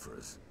sent for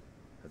us?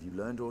 Have you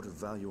learned aught of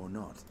value or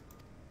not?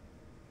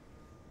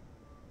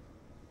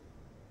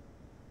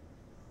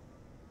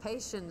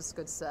 Patience,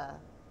 good sir.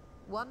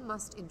 One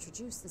must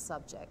introduce the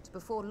subject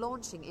before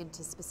launching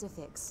into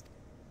specifics.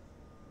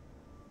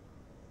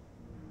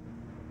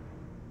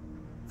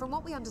 From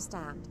what we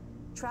understand,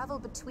 travel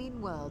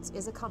between worlds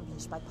is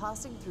accomplished by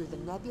passing through the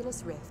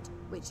nebulous rift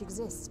which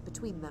exists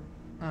between them.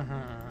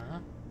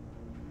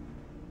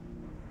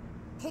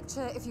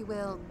 Picture, if you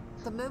will,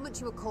 the moment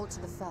you were called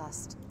to the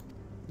first.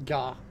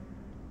 Gah.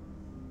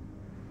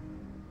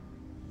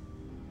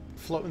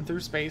 Floating through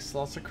space,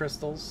 lots of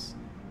crystals.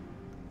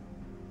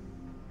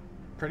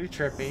 Pretty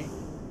trippy.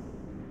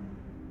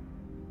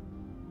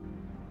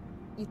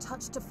 You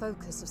touched a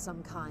focus of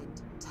some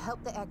kind to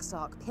help the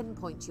Exarch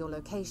pinpoint your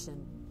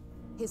location.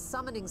 His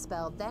summoning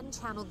spell then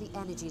channeled the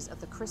energies of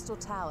the Crystal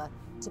Tower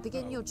to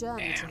begin your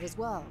journey to his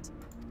world.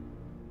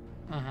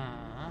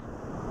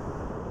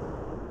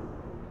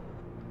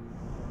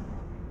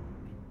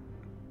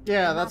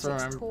 Yeah, the that's what I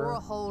magic remember. tore a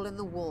hole in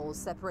the wall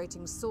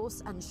separating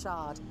source and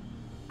shard,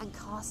 and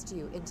cast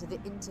you into the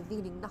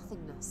intervening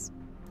nothingness.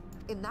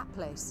 In that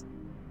place,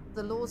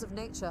 the laws of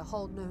nature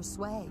hold no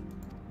sway.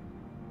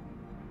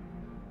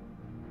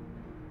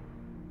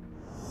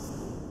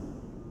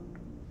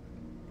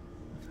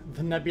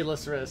 The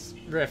nebulous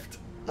rift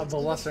of the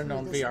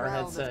lesser-known VR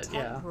headset.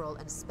 Yeah. Temporal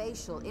and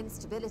spatial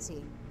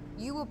instability,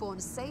 you were borne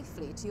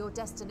safely to your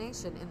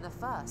destination in the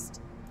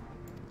first.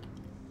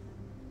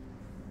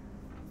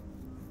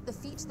 The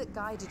feat that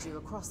guided you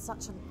across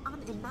such an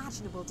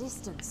unimaginable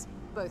distance,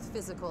 both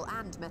physical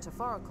and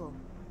metaphorical,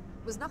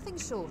 was nothing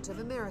short of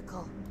a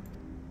miracle.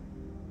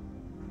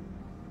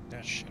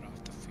 That shit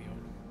off the field.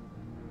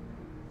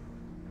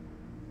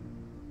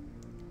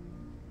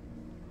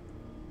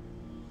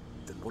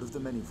 Then what of the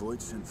many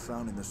void scent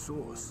found in the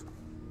source?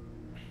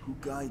 Who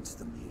guides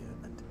them here,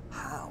 and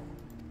how?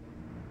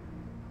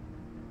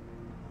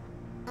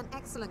 An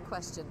excellent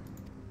question.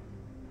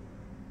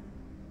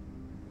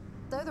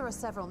 Though there are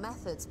several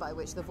methods by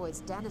which the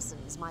Void's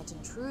denizens might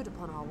intrude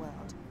upon our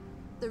world,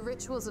 the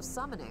rituals of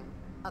summoning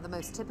are the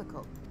most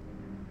typical.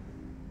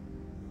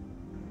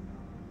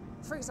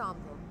 For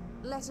example,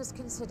 let us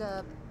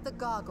consider the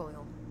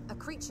Gargoyle, a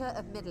creature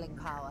of middling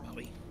power.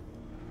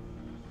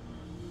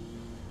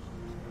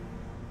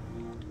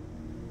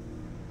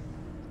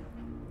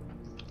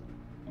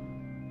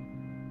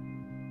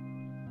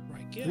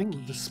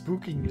 Ooh, the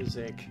spooky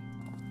music.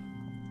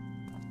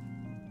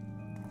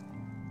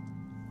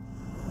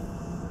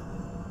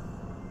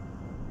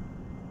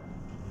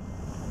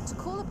 To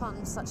call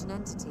upon such an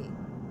entity,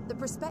 the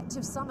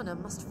prospective summoner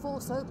must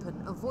force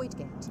open a void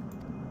gate.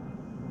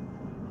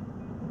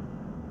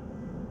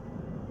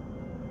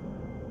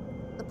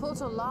 The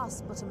portal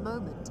lasts but a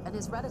moment and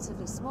is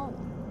relatively small,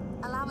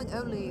 allowing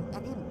only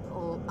an imp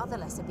or other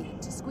lesser being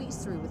to squeeze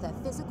through with their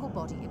physical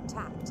body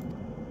intact.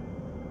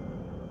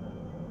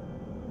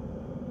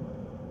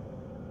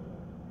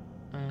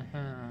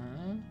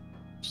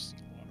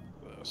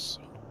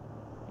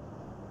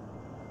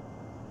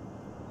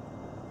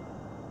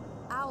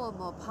 Our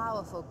more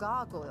powerful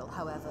gargoyle,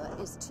 however,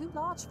 is too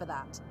large for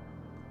that.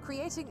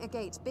 Creating a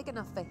gate big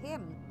enough for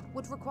him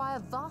would require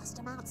vast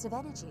amounts of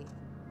energy,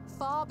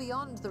 far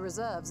beyond the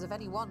reserves of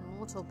any one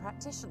mortal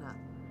practitioner.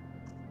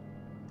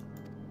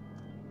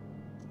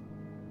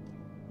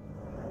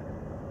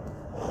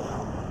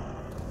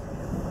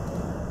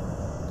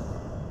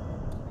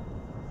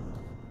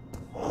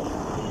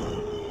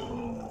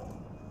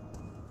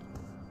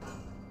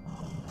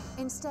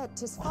 Instead,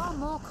 'tis far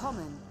more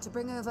common to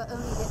bring over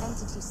only the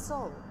entity's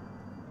soul.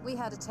 We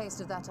had a taste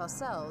of that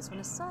ourselves when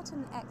a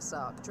certain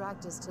Exarch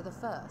dragged us to the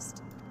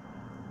first.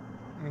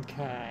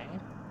 Okay.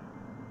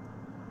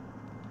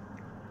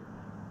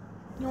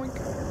 Yoink.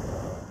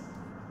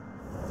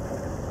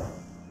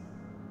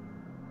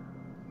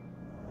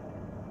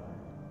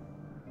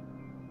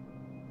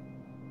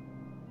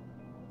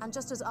 And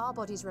just as our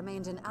bodies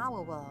remained in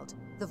our world,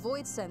 the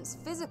Void Sense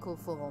physical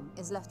form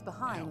is left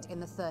behind in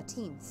the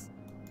 13th.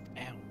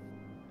 Ow.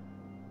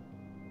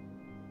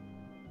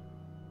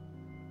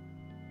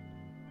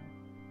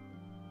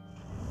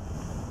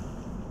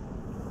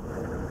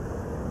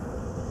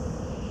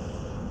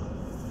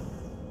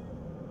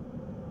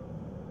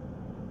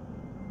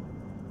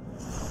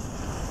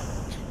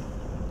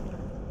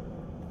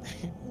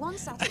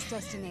 Once at its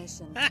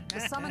destination, the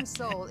summoned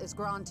soul is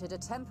granted a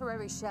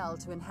temporary shell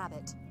to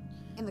inhabit.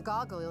 In the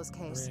gargoyle's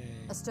case,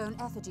 a stone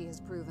effigy has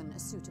proven a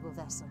suitable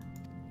vessel.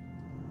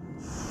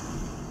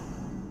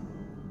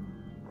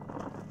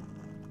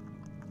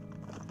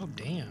 Oh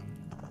damn!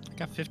 I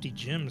got 50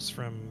 gems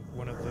from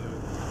one of the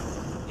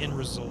end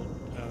result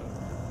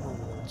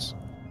rewards.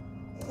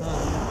 I've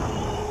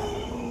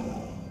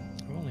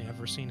only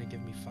ever seen it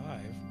give me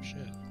 5.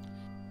 Shit.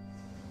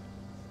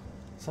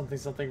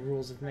 Something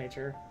rules of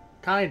nature.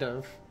 Kind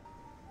of.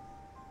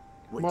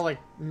 Wait, more like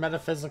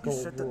metaphysical you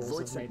said that rules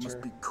void of scent nature.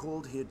 must be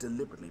called here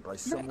deliberately by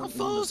someone in the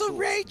Metaphors source, of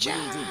nature!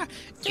 reined in,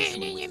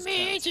 fisherman with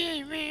his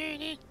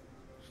cat.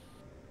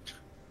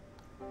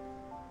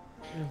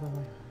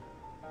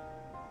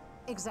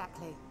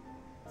 Exactly.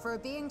 For a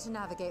being to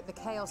navigate the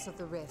chaos of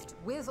the rift,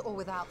 with or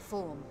without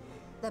form,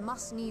 there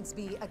must needs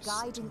be a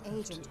guiding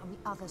agent on the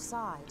other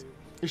side.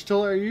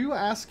 Ishtil, are you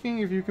asking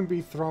if you can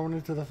be thrown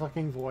into the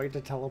fucking void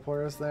to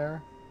teleport us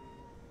there?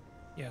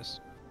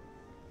 Yes.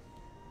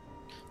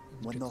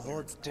 When the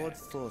hordes poured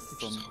forth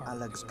from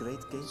Alag's Great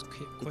Gate,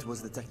 it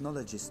was the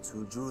technologists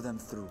who drew them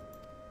through.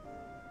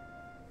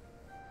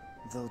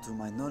 Though to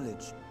my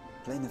knowledge,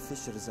 planar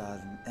fissures are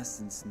in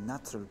essence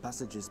natural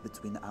passages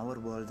between our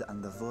world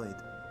and the void,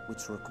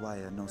 which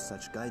require no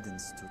such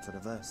guidance to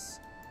traverse.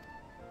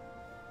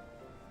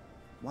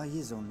 Why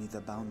is only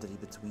the boundary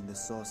between the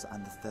source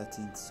and the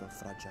 13th so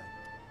fragile?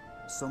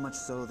 So much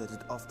so that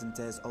it often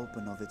tears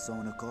open of its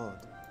own accord.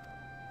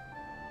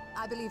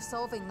 I believe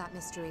solving that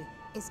mystery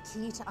is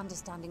key to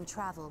understanding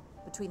travel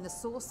between the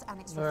source and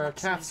its There are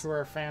reflections. cats who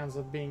are fans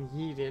of being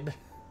yeeted.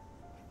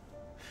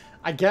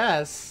 I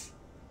guess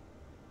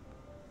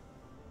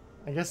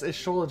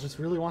Ishola just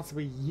really wants to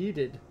be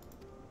yeeted.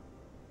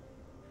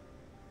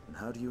 And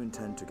how do you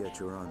intend to get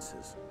your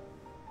answers?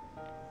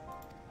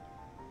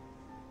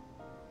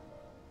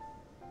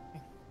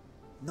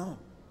 No,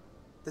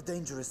 the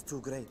danger is too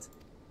great.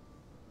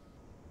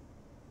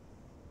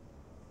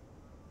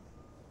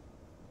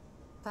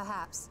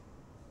 Perhaps,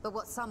 but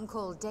what some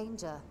call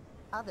danger,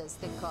 others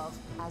think of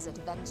as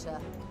adventure.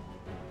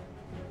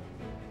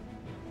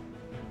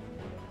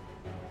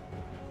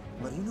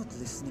 Were you not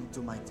listening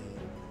to my tale?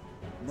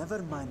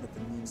 Never mind that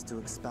the means to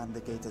expand the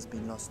gate has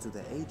been lost to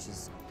the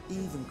ages.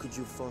 Even could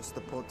you force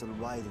the portal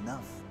wide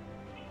enough,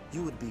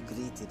 you would be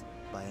greeted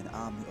by an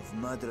army of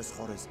murderous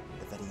horrors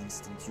the very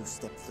instant you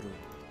step through.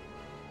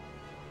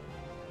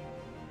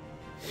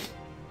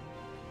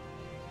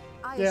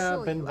 I Yeah,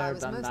 assure been you there, I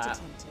was done most that.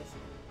 attentive.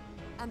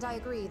 And I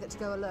agree that to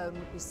go alone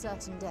would be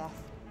certain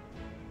death.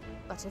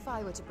 But if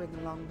I were to bring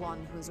along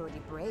one who has already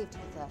braved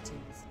the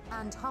 13th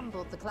and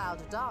humbled the cloud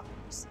of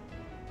darkness,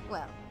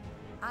 well,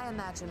 I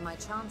imagine my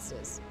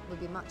chances would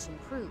be much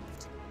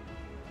improved.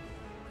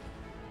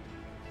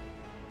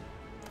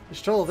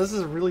 Ishola, this is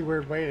a really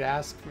weird way to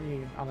ask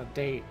me on a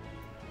date,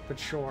 but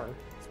sure.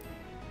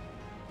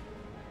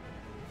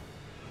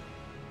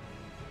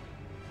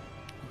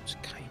 It's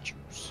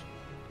kaijus.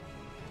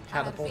 I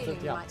had a Catapulted, feeling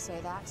you yeah. might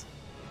say that.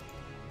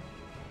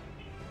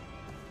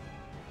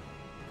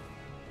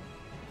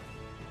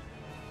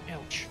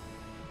 Ouch.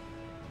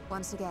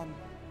 Once again,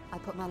 I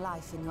put my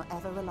life in your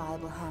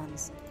ever-reliable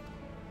hands.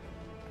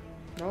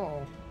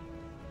 Oh.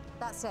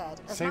 That said,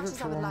 as Save much it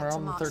as I for would when like we're to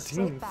on the march 13th.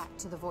 straight back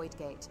to the Void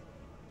Gate,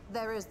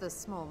 there is the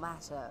small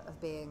matter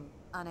of being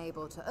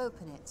unable to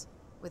open it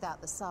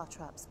without the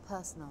Satrap's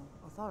personal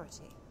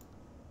authority.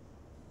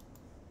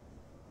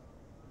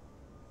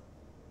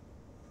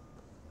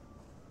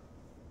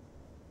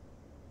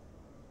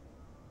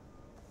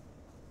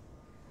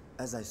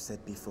 As I've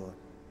said before,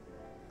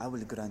 I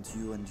will grant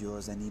you and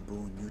yours any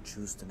boon you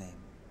choose to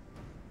name,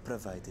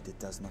 provided it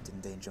does not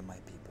endanger my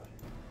people.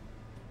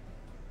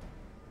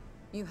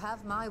 You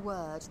have my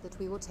word that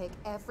we will take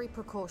every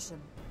precaution.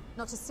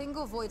 Not a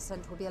single void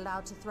scent will be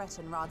allowed to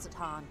threaten Radzat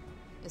Han,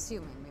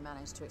 assuming we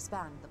manage to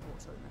expand the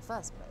portal in the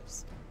first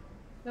place.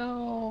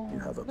 No. You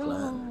have a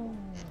plan.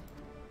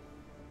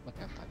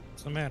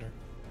 What's the matter?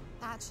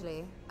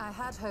 Actually, I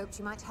had hoped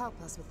you might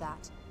help us with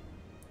that.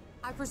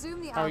 I presume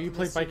the Oh, you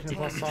play alchemists who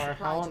Viking returned Pulsar.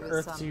 How on supplied you with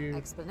earth some do you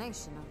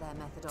explanation of their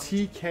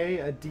methodology?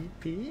 TK a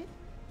DP?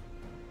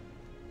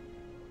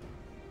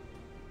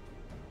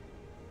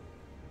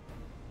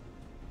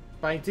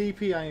 By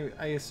DP,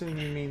 I assume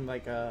you mean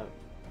like a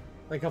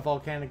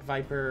volcanic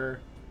viper,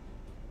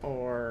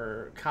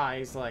 or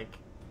Kai's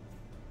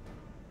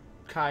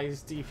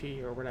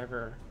DP or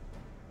whatever.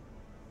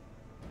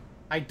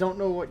 I don't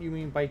know what you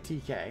mean by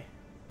TK.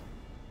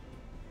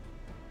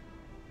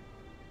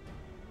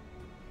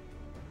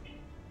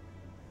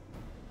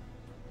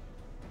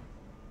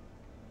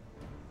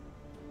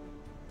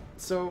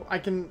 So I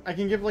can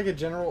give like a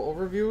general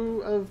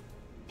overview of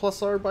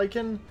Pulsar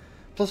Biken.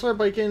 Pulsar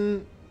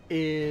Biken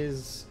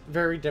is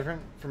very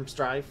different from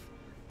Strife.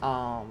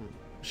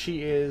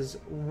 She is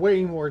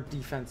way more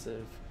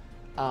defensive.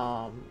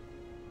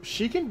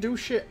 She can do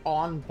shit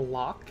on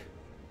block.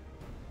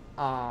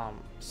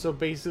 So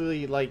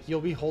basically, like,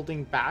 you'll be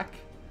holding back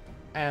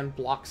and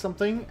block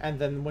something, and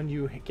then when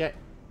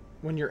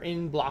you're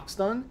in block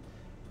stun,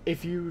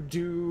 if you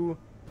do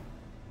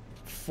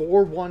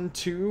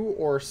 4-1-2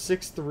 or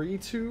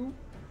 6-3-2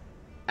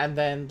 and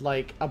then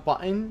like a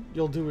button,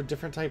 you'll do a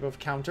different type of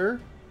counter.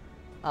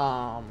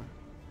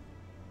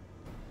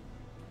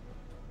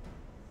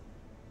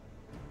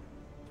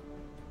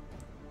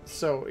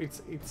 So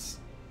it's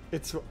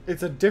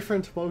a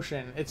different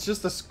motion. It's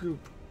just a scoop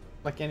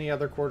like any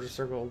other quarter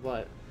circle,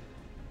 but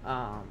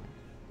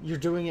you're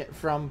doing it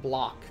from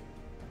block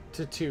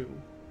to 2.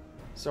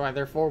 So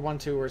either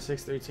 4-1-2 or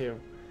 6-3-2.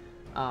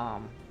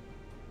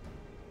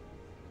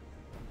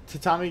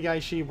 Tatami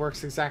Gaishi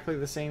works exactly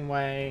the same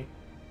way.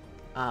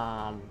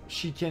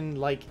 She can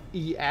like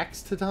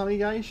EX Tatami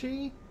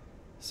Gaishi.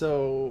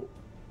 So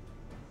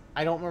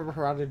I don't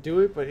remember how to do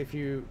it, but if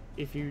you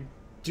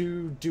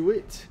do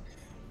it,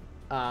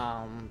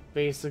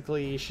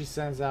 basically she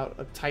sends out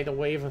a tidal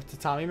wave of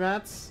tatami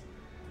mats.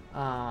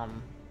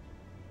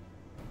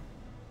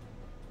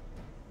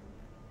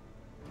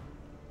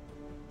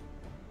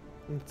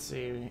 Let's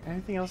see,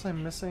 anything else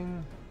I'm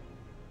missing?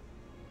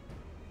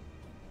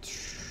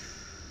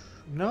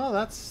 No,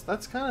 that's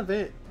kind of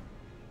it.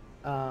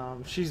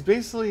 She's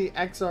basically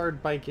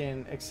XR'd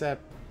Biken,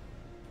 except,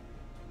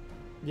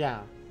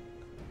 yeah,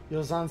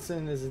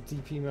 Yozansen is a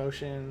DP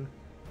motion.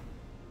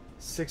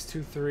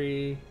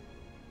 623.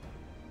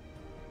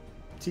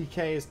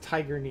 TK is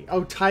Tiger Knee.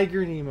 Oh,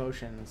 Tiger Knee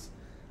motions.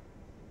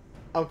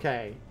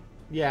 Okay.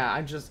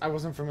 Yeah, I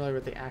wasn't familiar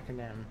with the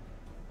acronym.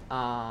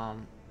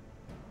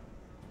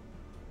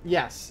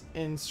 Yes,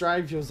 in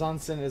Strive,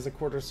 Yozansen is a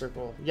quarter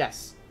circle.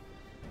 Yes.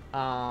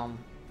 I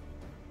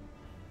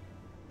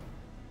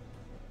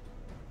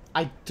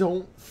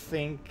don't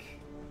think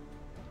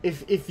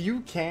if you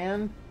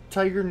can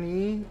Tiger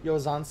Knee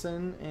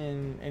Yozansen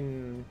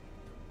in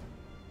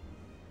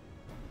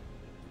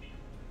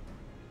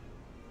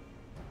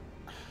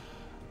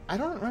I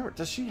don't remember.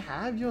 Does she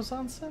have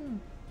Yozansen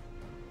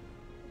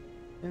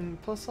in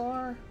Plus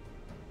R?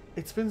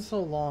 It's been so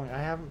long. I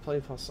haven't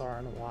played Plus R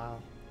in a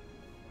while.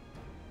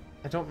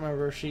 I don't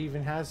remember if she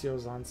even has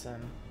Yozansen.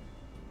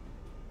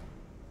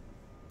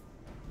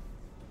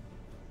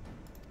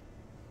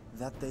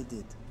 That they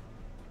did.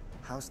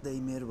 House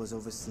Daimir was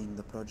overseeing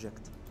the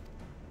project.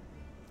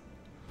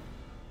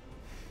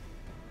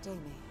 Daimir.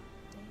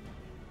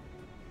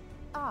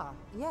 Ah,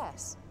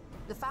 yes.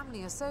 The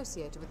family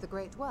associated with the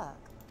great work.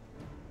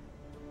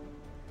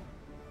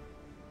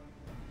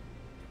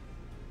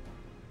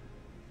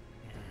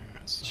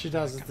 She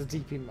does. It's the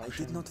DP motion. I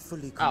did not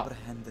fully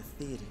comprehend the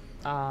theory.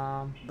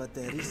 But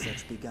their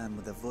research began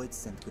with a void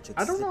scent which had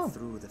slipped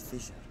through the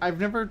fissure. I've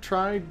never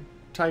tried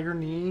Tiger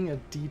Kneeing a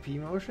DP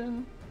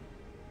motion.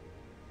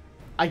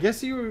 I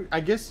guess you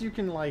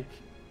can like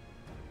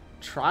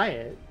try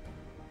it.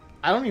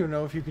 I don't even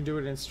know if you can do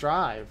it in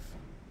Strive.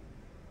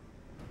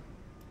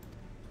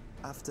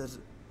 After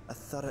a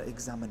thorough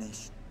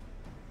examination,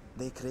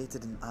 they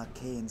created an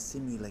arcane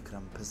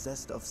simulacrum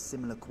possessed of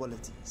similar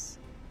qualities.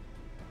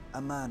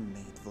 A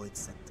man-made void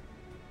scent,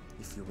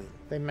 if you will.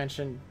 They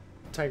mentioned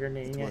Tiger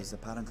Kneeing it. Was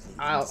apparently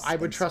I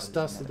would trust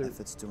Dust to do it.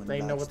 To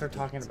they know what they're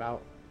talking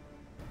about.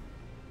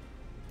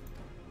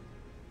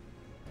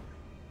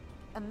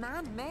 A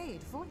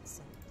man-made void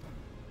scent.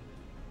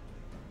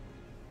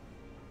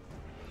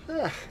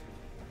 Ugh.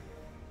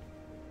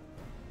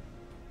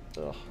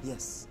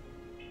 Yes.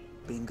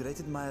 Being great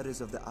admirers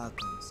of the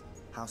Archons,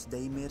 House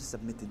Daimir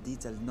submitted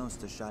detailed notes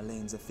to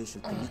Charlene's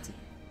official committee.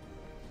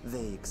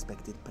 They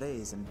expected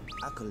praise and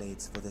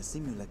accolades for their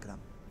simulacrum.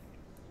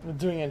 We're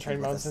doing it in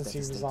trade mode since he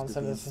was on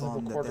this is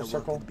a quarter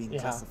circle. Being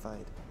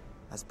classified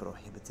as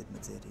prohibited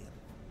material.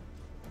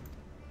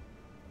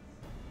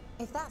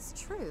 If that's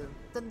true,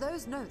 then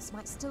those notes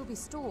might still be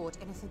stored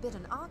in a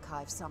forbidden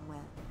archive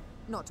somewhere.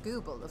 Not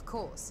Google, of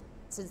course,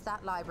 since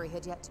that library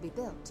had yet to be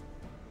built.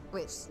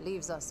 Which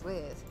leaves us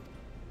with...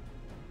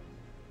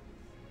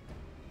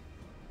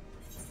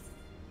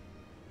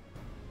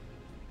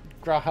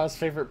 Graha's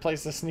favorite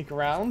place to sneak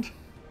around?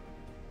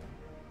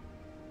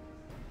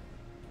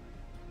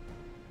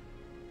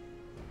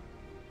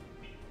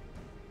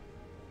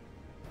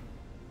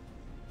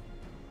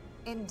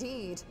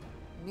 Indeed.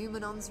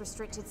 Numenon's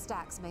restricted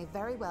stacks may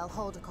very well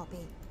hold a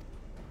copy.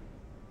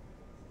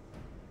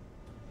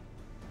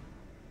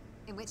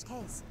 In which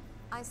case,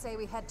 I say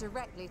we head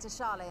directly to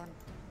Charlene.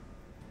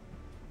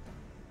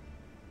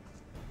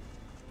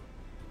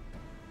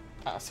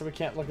 So we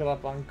can't look it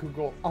up on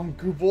Google. On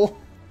Google?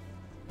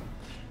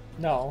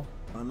 No.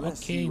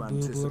 Unless okay, you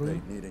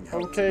anticipate needing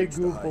help okay, to reach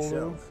the high Google.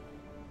 shelf.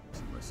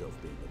 See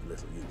myself being of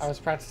little use. I was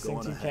practicing Go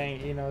on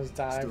TKing Eno's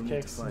dive Still need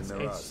kicks to find since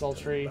their H odds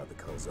Sultry. about the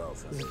Kalzal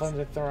It's Foundation. fun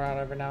to throw out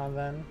every now and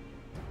then.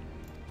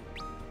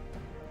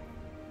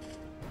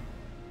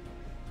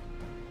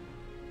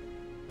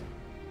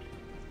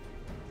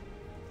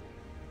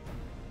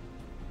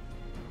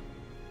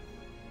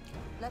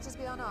 Let us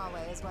be on our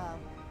way as well.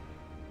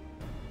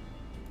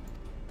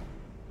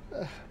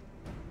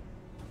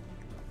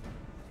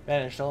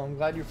 Vanished. I'm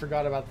glad you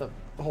forgot about the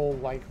whole,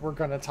 like, we're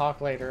gonna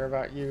talk later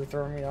about you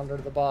throwing me under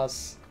the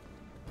bus.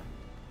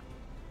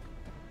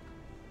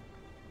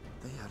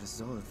 They are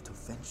resolved to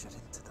venture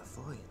into the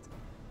void.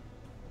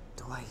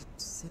 Do I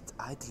sit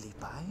idly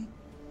by?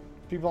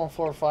 People on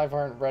floor 5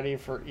 aren't ready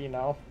for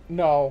Eno.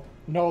 No.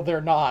 No,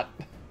 they're not.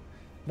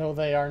 No,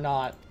 they are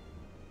not.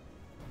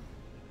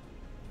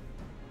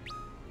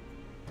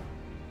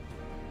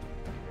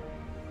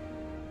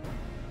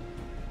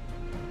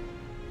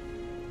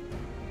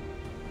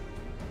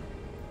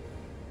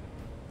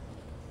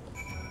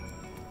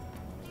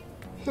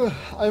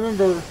 I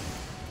remember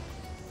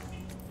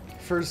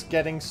first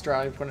getting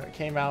Strive when it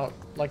came out,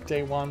 like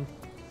day 1,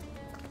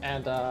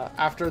 and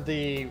after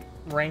the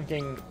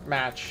ranking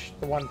match,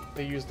 the one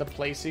they used to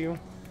place you,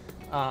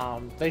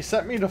 they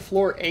sent me to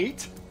floor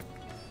 8,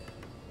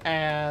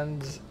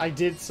 and I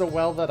did so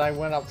well that I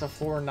went up to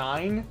floor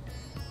 9,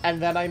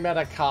 and then I met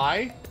a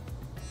Kai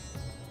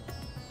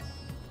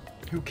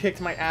who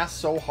kicked my ass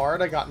so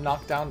hard I got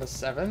knocked down to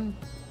 7.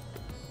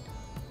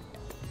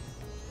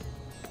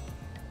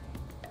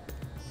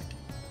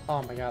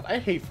 Oh my god, I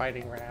hate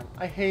fighting Ram.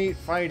 I hate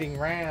fighting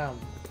Ram.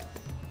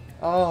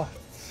 Oh,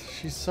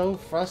 she's so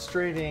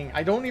frustrating.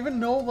 I don't even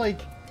know,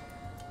 like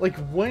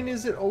when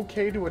is it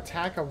okay to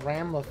attack a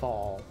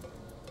Ramlethal?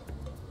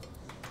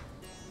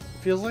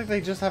 Feels like they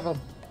just have an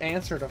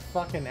answer to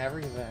fucking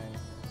everything.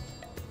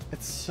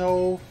 It's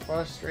so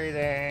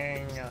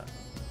frustrating.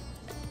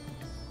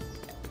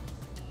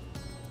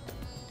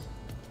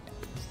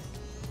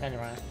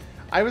 Anyway,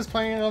 I was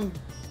planning on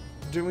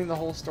doing the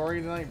whole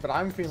story tonight, but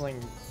I'm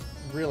feeling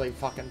really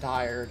fucking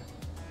tired.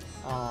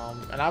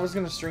 And I was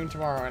gonna stream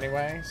tomorrow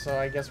anyway, so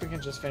I guess we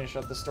can just finish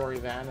up the story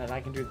then, and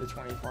I can do the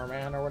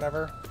 24-man or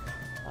whatever.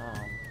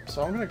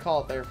 So I'm gonna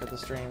call it there for the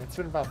stream. It's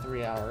been about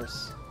 3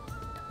 hours.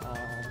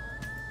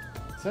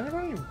 Is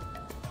anybody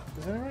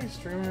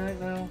streaming right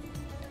now?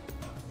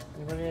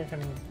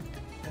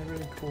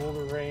 Anybody cool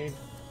to raid?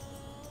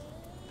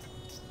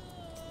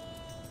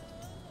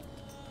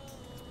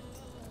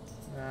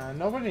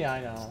 Nobody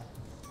I know.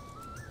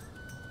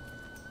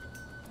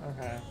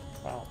 Okay,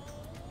 well.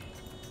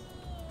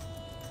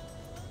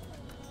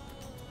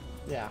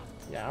 Yeah,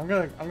 I'm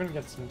gonna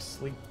get some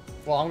sleep.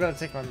 Well, I'm gonna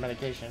take my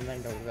medication and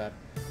then go to bed.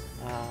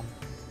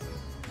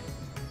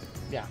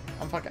 Yeah,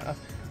 I'm fucking,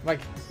 like,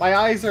 my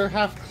eyes are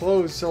half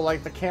closed, so,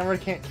 like, the camera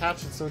can't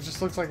catch it, so it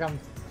just looks like I'm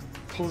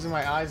closing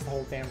my eyes the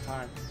whole damn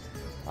time.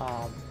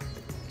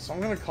 So I'm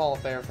gonna call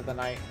it there for the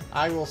night.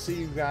 I will see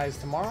you guys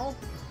tomorrow.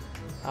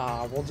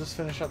 We'll just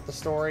finish up the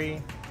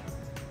story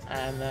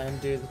and then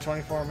do the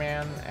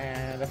 24-man,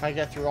 and if I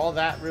get through all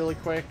that really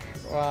quick,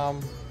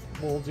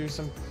 we'll do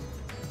some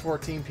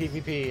 14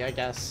 PvP, I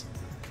guess.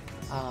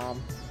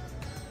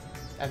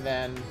 And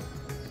then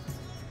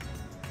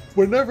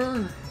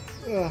whenever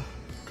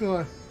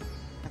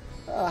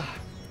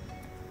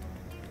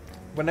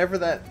whenever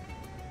that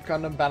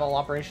Gundam Battle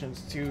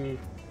Operations 2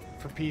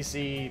 for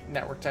PC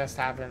network test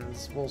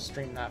happens, we'll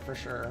stream that for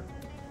sure.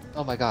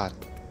 Oh my god.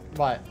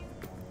 What?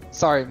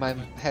 Sorry, my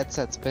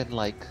headset's been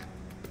like...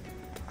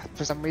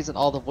 For some reason,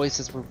 all the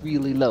voices were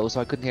really low,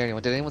 so I couldn't hear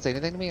anyone. Did anyone say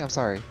anything to me? I'm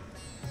sorry.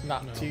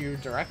 Not to you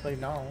directly,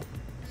 no.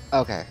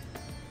 Okay.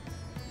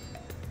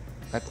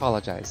 I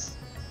apologize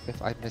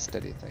if I missed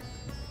anything.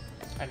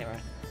 Anyway,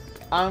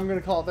 I'm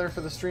gonna call it there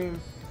for the stream.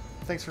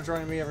 Thanks for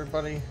joining me,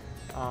 everybody.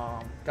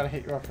 Gotta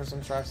hit you up for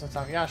some strife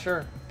sometime. Yeah,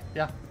 sure.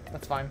 Yeah,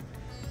 that's fine.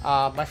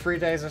 My free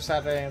days are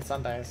Saturday and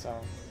Sunday, so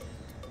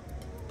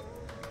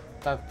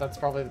that's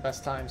probably the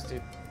best times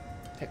to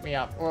hit me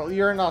up. Well,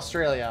 you're in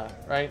Australia,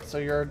 right? So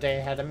you're a day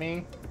ahead of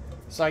me.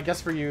 So I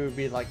guess for you it would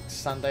be like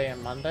Sunday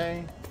and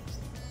Monday.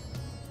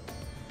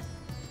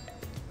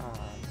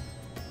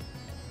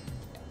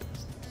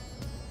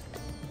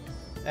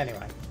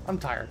 Anyway, I'm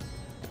tired.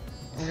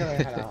 I'm gonna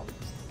head out.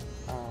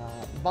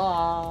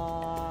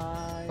 Bye.